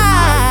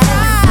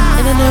life,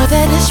 and I know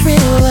that it's real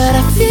what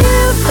I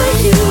feel for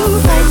you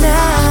right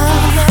now.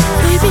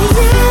 Baby,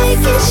 I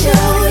can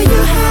show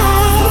you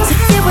how to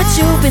get what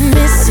you've been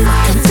missing.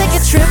 Come take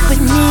a trip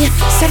with me.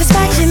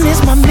 Satisfaction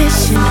is my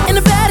mission, and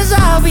the bed is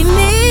all we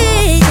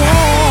need.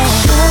 Yeah.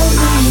 Show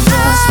me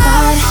your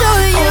spot. I'll show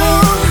you.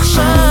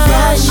 Show me,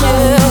 I'll show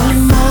you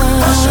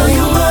mine. I'll show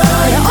you mine.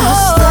 I'll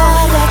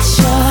start at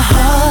your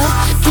heart,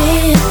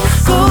 then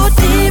go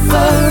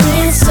deeper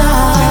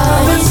inside.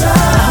 I'm gonna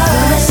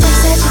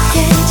sex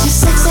educate you,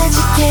 sex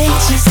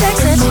educate you.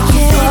 Sex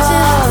educate you.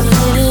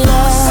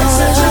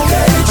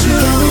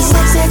 Gonna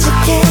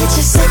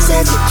sex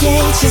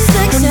educate you,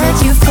 and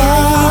make you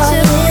fall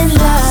in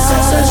love.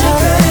 Sex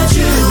educate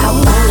you. I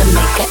wanna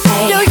make a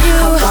A, I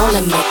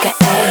wanna make a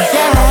A,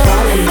 I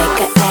wanna make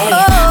a A,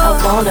 I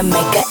wanna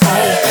make a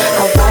A,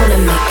 I wanna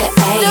make a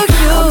A,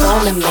 I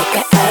wanna make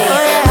a A,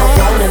 I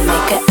wanna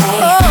make a A,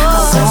 I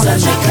wanna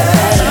make a A.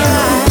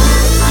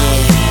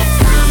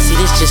 Yeah, see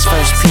this just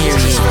first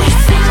period.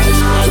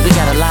 We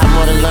got a lot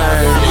more to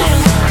learn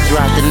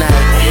throughout the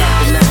night.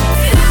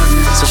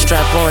 So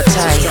strap on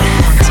tight.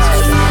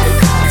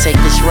 Take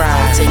this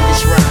ride.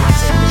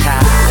 Ha.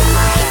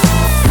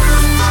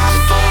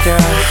 Girl,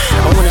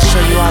 I wanna show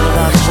you all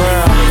around the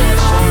world.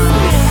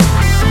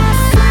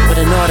 But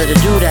in order to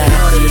do that,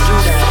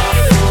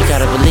 you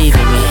gotta believe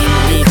in me.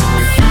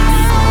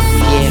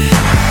 Yeah.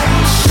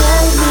 Show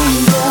me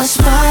your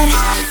spot,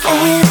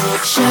 and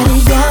shawty,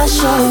 I'll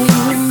show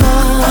you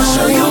mine. I'll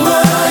show you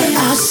mine.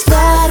 I'll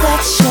start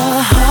at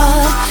your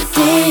heart,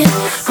 then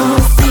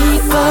move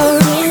deeper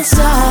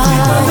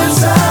inside. I'm gonna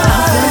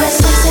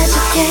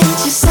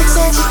sex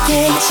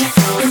educate you,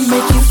 and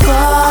make you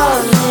fall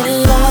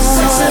in love.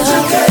 Sex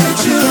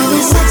educate you.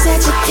 Gonna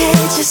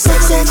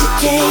sex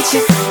educate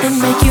you, and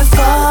make you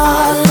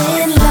fall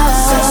in love.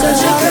 Sex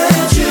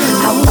educate you.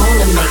 I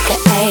wanna make a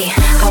A,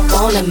 I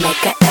wanna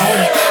make a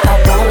A, I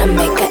wanna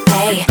make a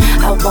A,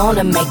 I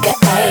wanna make a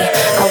A,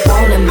 I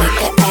wanna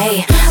make a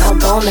A, I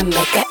wanna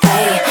make a A,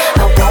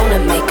 I wanna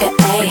make a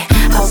A,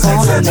 I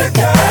wanna make a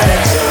A.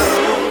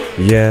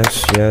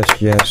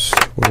 Yes.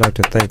 We'd like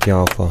to thank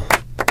y'all for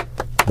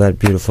that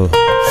beautiful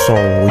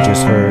song we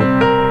just heard.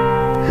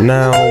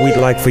 Now we'd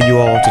like for you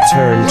all to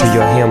turn to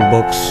your hymn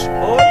books,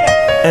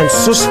 and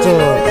Sister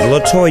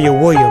LaToya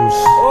Williams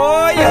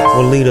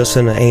will lead us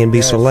in the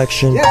A&B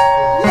selection.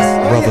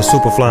 Brother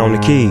Superfly on the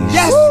keys.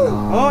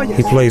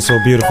 He plays so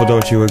beautiful,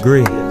 don't you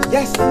agree?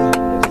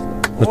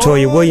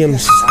 LaToya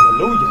Williams,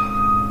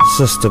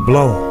 Sister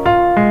Blow,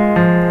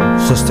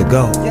 Sister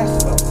Go.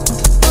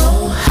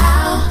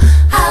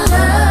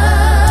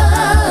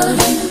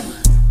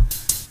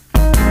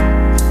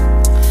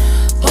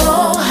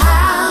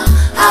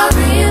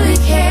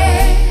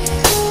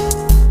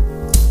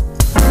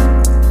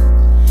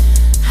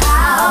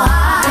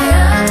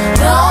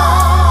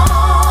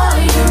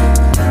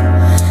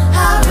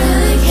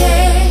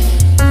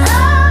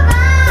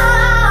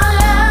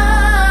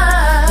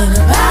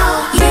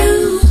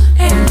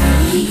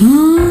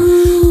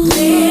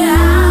 When I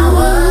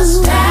was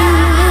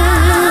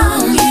down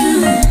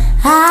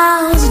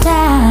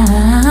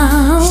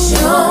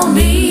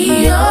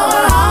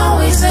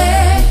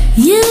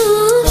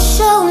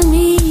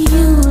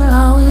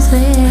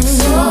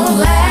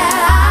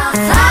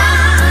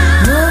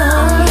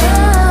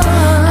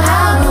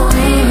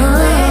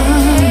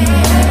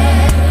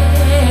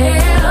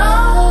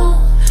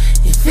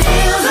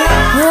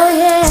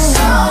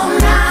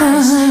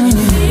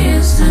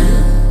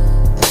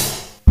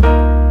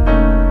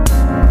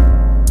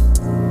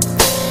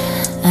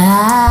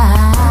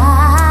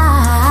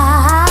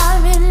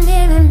I've been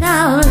living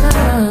out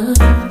love.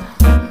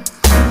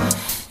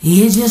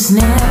 It just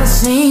never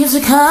seems to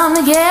come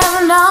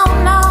together. No,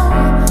 no,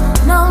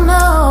 no,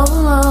 no.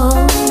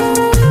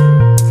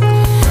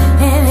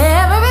 And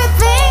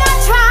everything I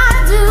try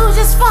to do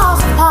just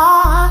falls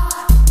apart.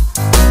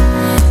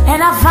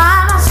 And I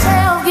find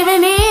myself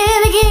giving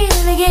in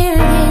again, again,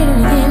 again,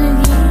 again,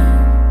 again.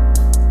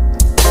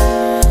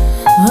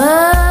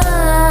 But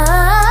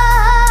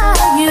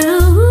you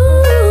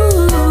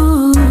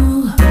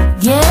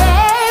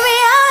gave me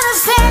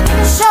understanding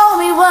to show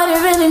me what it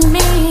really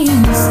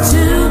means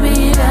to be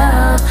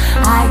loved.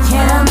 I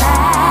can't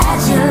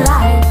imagine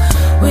life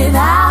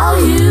without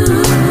you.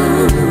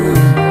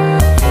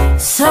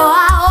 So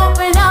I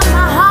open up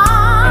my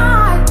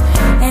heart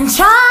and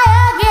try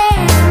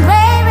again,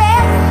 baby.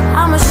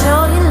 I'ma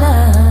show you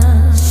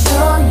love,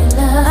 show you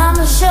love.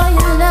 I'ma show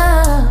you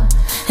love.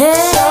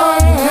 Hey,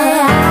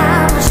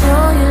 I'ma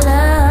show you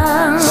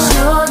love,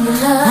 show you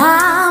love.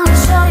 I'ma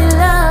show you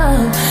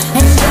love.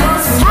 And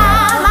this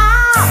time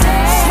I'll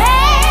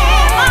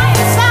stand by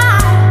your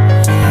side,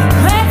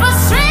 pray for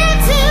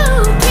strength to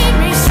keep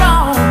me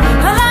strong.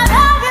 'Cause I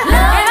love you and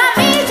I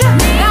need you.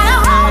 Gotta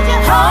hold you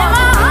in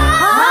my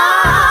heart.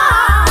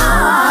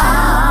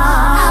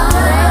 I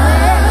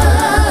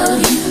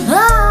love you.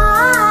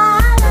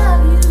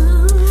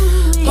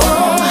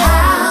 Oh,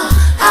 how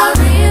I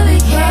really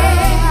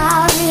care.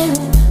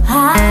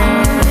 I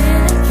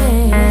really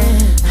care.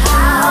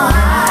 How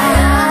I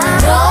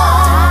adore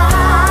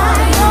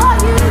you.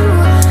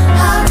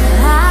 I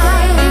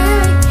really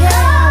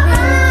care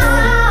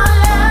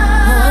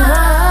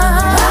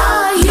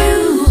about you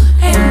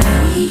and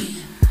me.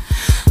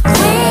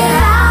 When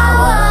I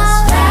was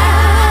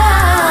down,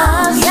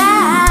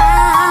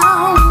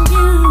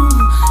 you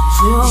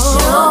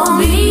show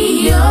me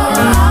you're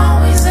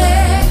always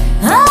there.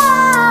 Oh,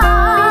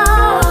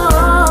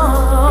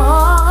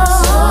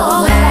 so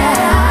glad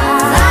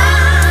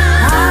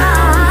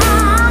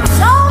I'm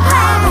so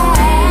glad.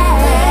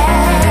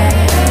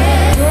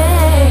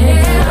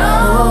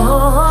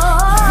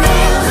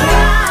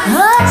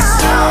 Feels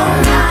so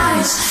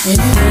nice. It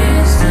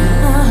feels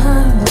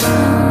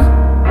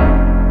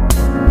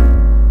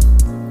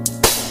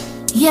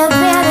You're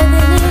better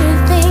than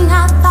anything I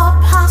thought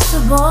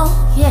possible,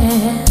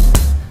 yeah.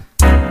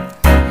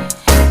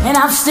 And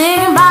I'm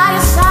sticking by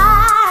your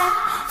side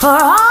for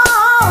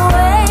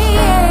always.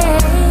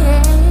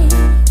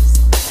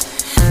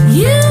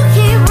 You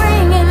keep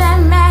bringing that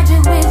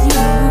magic with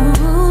you,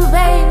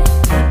 baby.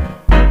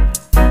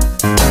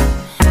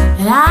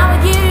 And I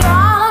would give you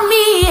all of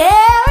me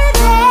every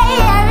day,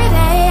 every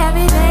day,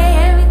 every day,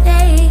 every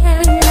day,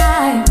 every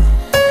night.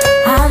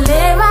 I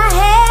lay my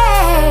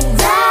head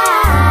down.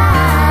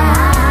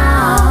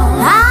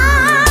 I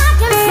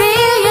can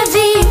feel you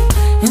deep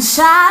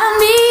inside of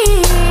me.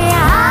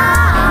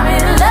 I'm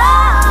in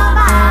love.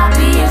 I'd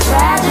be a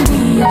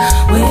tragedy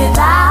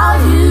without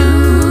you.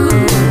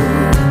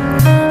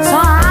 So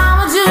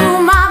I'ma do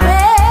my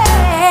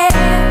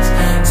best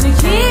to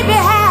keep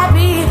you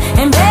happy.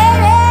 And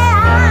baby,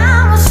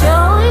 I'ma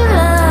show you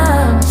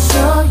love,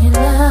 show you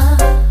love.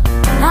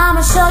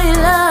 I'ma show you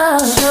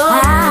love.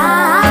 I'm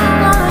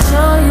gonna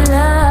show you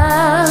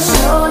love,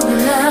 show you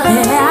love.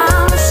 Yeah,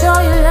 I'ma show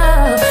you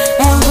love.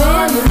 And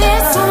when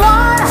this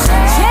one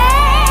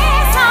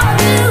chance I'ma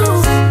do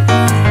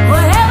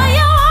whatever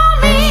you want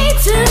me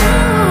to.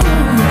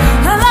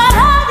 'Cause I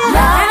love you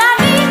and I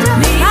need you.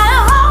 Gotta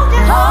hold you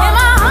in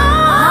my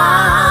heart.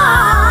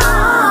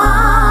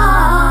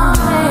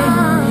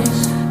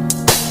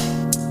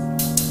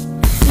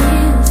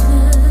 Feels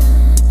good.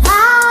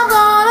 I'm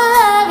gonna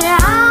love you.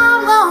 I'm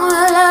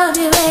gonna love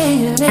you,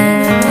 baby, baby,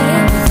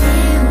 baby.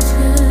 Feels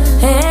good.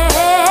 Hey,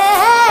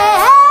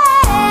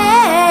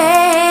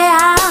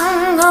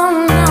 I'm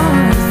gonna know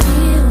it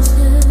feels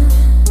good.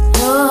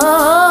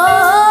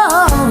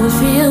 Oh, it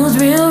feels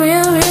real,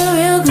 real, real,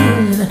 real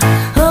good.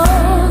 Oh,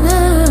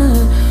 good.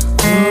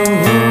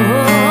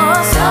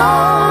 Oh, so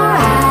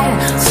right,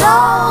 so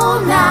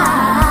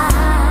nice.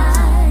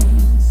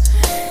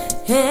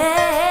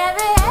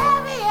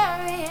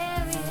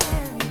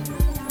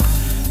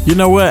 You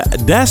know what?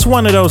 That's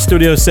one of those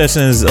studio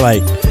sessions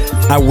like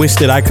I wish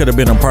that I could have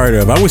been a part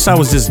of. I wish I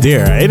was just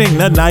there. It ain't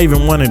nothing I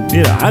even wanted,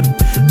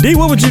 D,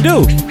 what would you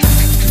do?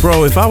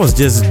 Bro, if I was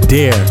just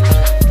there,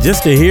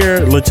 just to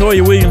hear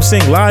LaToya Williams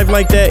sing live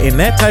like that in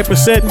that type of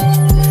setting,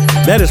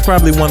 that is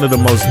probably one of the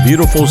most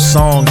beautiful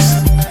songs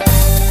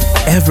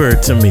ever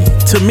to me.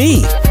 To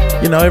me.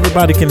 You know,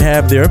 everybody can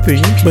have their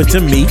opinion, but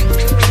to me,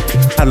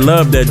 I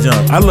love that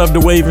jump. I love the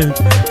way even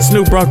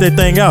Snoop brought that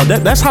thing out.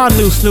 That's how I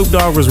knew Snoop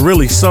Dogg was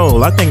really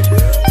soul. I think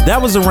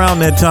that was around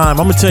that time.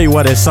 I'm gonna tell you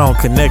why that song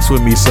connects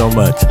with me so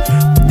much.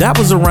 That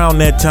was around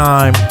that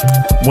time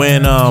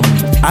when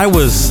I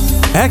was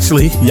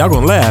actually, y'all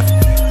gonna laugh,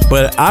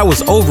 but I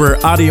was over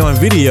audio and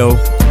video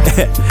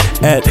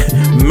at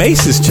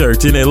Mace's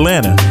church in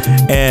Atlanta,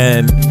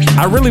 and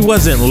I really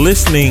wasn't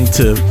listening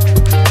to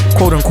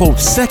quote unquote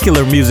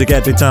secular music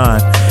at the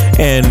time,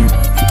 and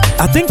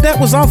I think that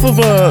was off of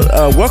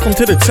Welcome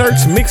to the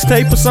Church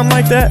mixtape or something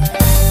like that.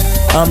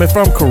 If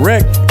I'm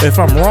correct, if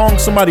I'm wrong,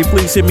 somebody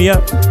please hit me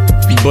up.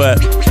 But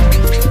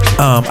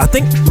I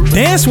think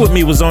Dance With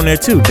Me was on there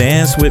too.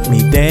 Dance with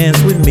me, dance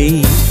with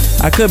me.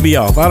 I could be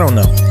off, I don't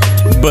know.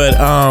 But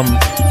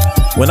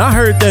when I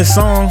heard that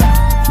song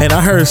and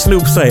I heard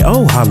Snoop say,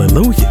 "Oh,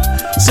 hallelujah."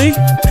 See,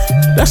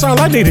 that's all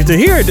I needed to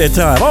hear at that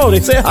time. Oh, they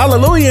said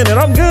hallelujah and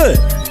I'm good.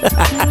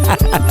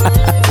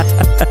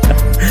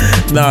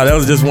 Nah, that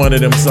was just one of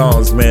them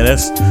songs, man.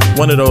 That's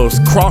one of those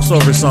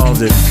crossover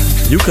songs that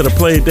you could have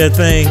played that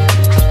thing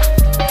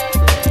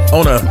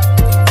on a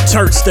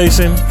church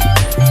station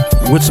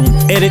with some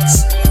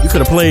edits. You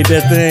could have played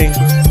that thing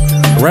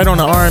right on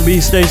the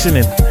R&B station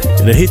and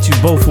it'll hit you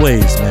both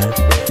ways, man.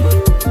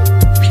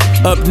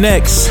 Up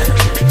next,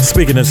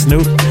 speaking of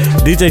Snoop,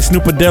 DJ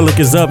Cadillacc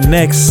is up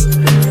next,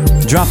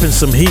 dropping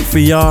some heat for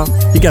y'all.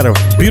 He got a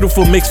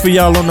beautiful mix for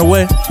y'all on the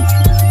way.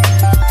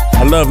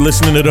 I love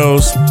listening to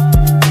those.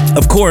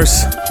 Of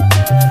course,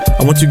 I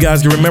want you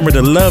guys to remember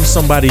to love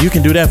somebody. You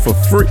can do that for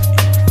free.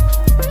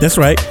 That's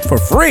right, for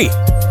free.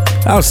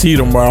 I'll see you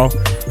tomorrow.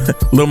 A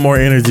little more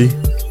energy.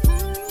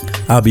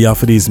 I'll be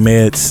off of these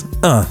meds.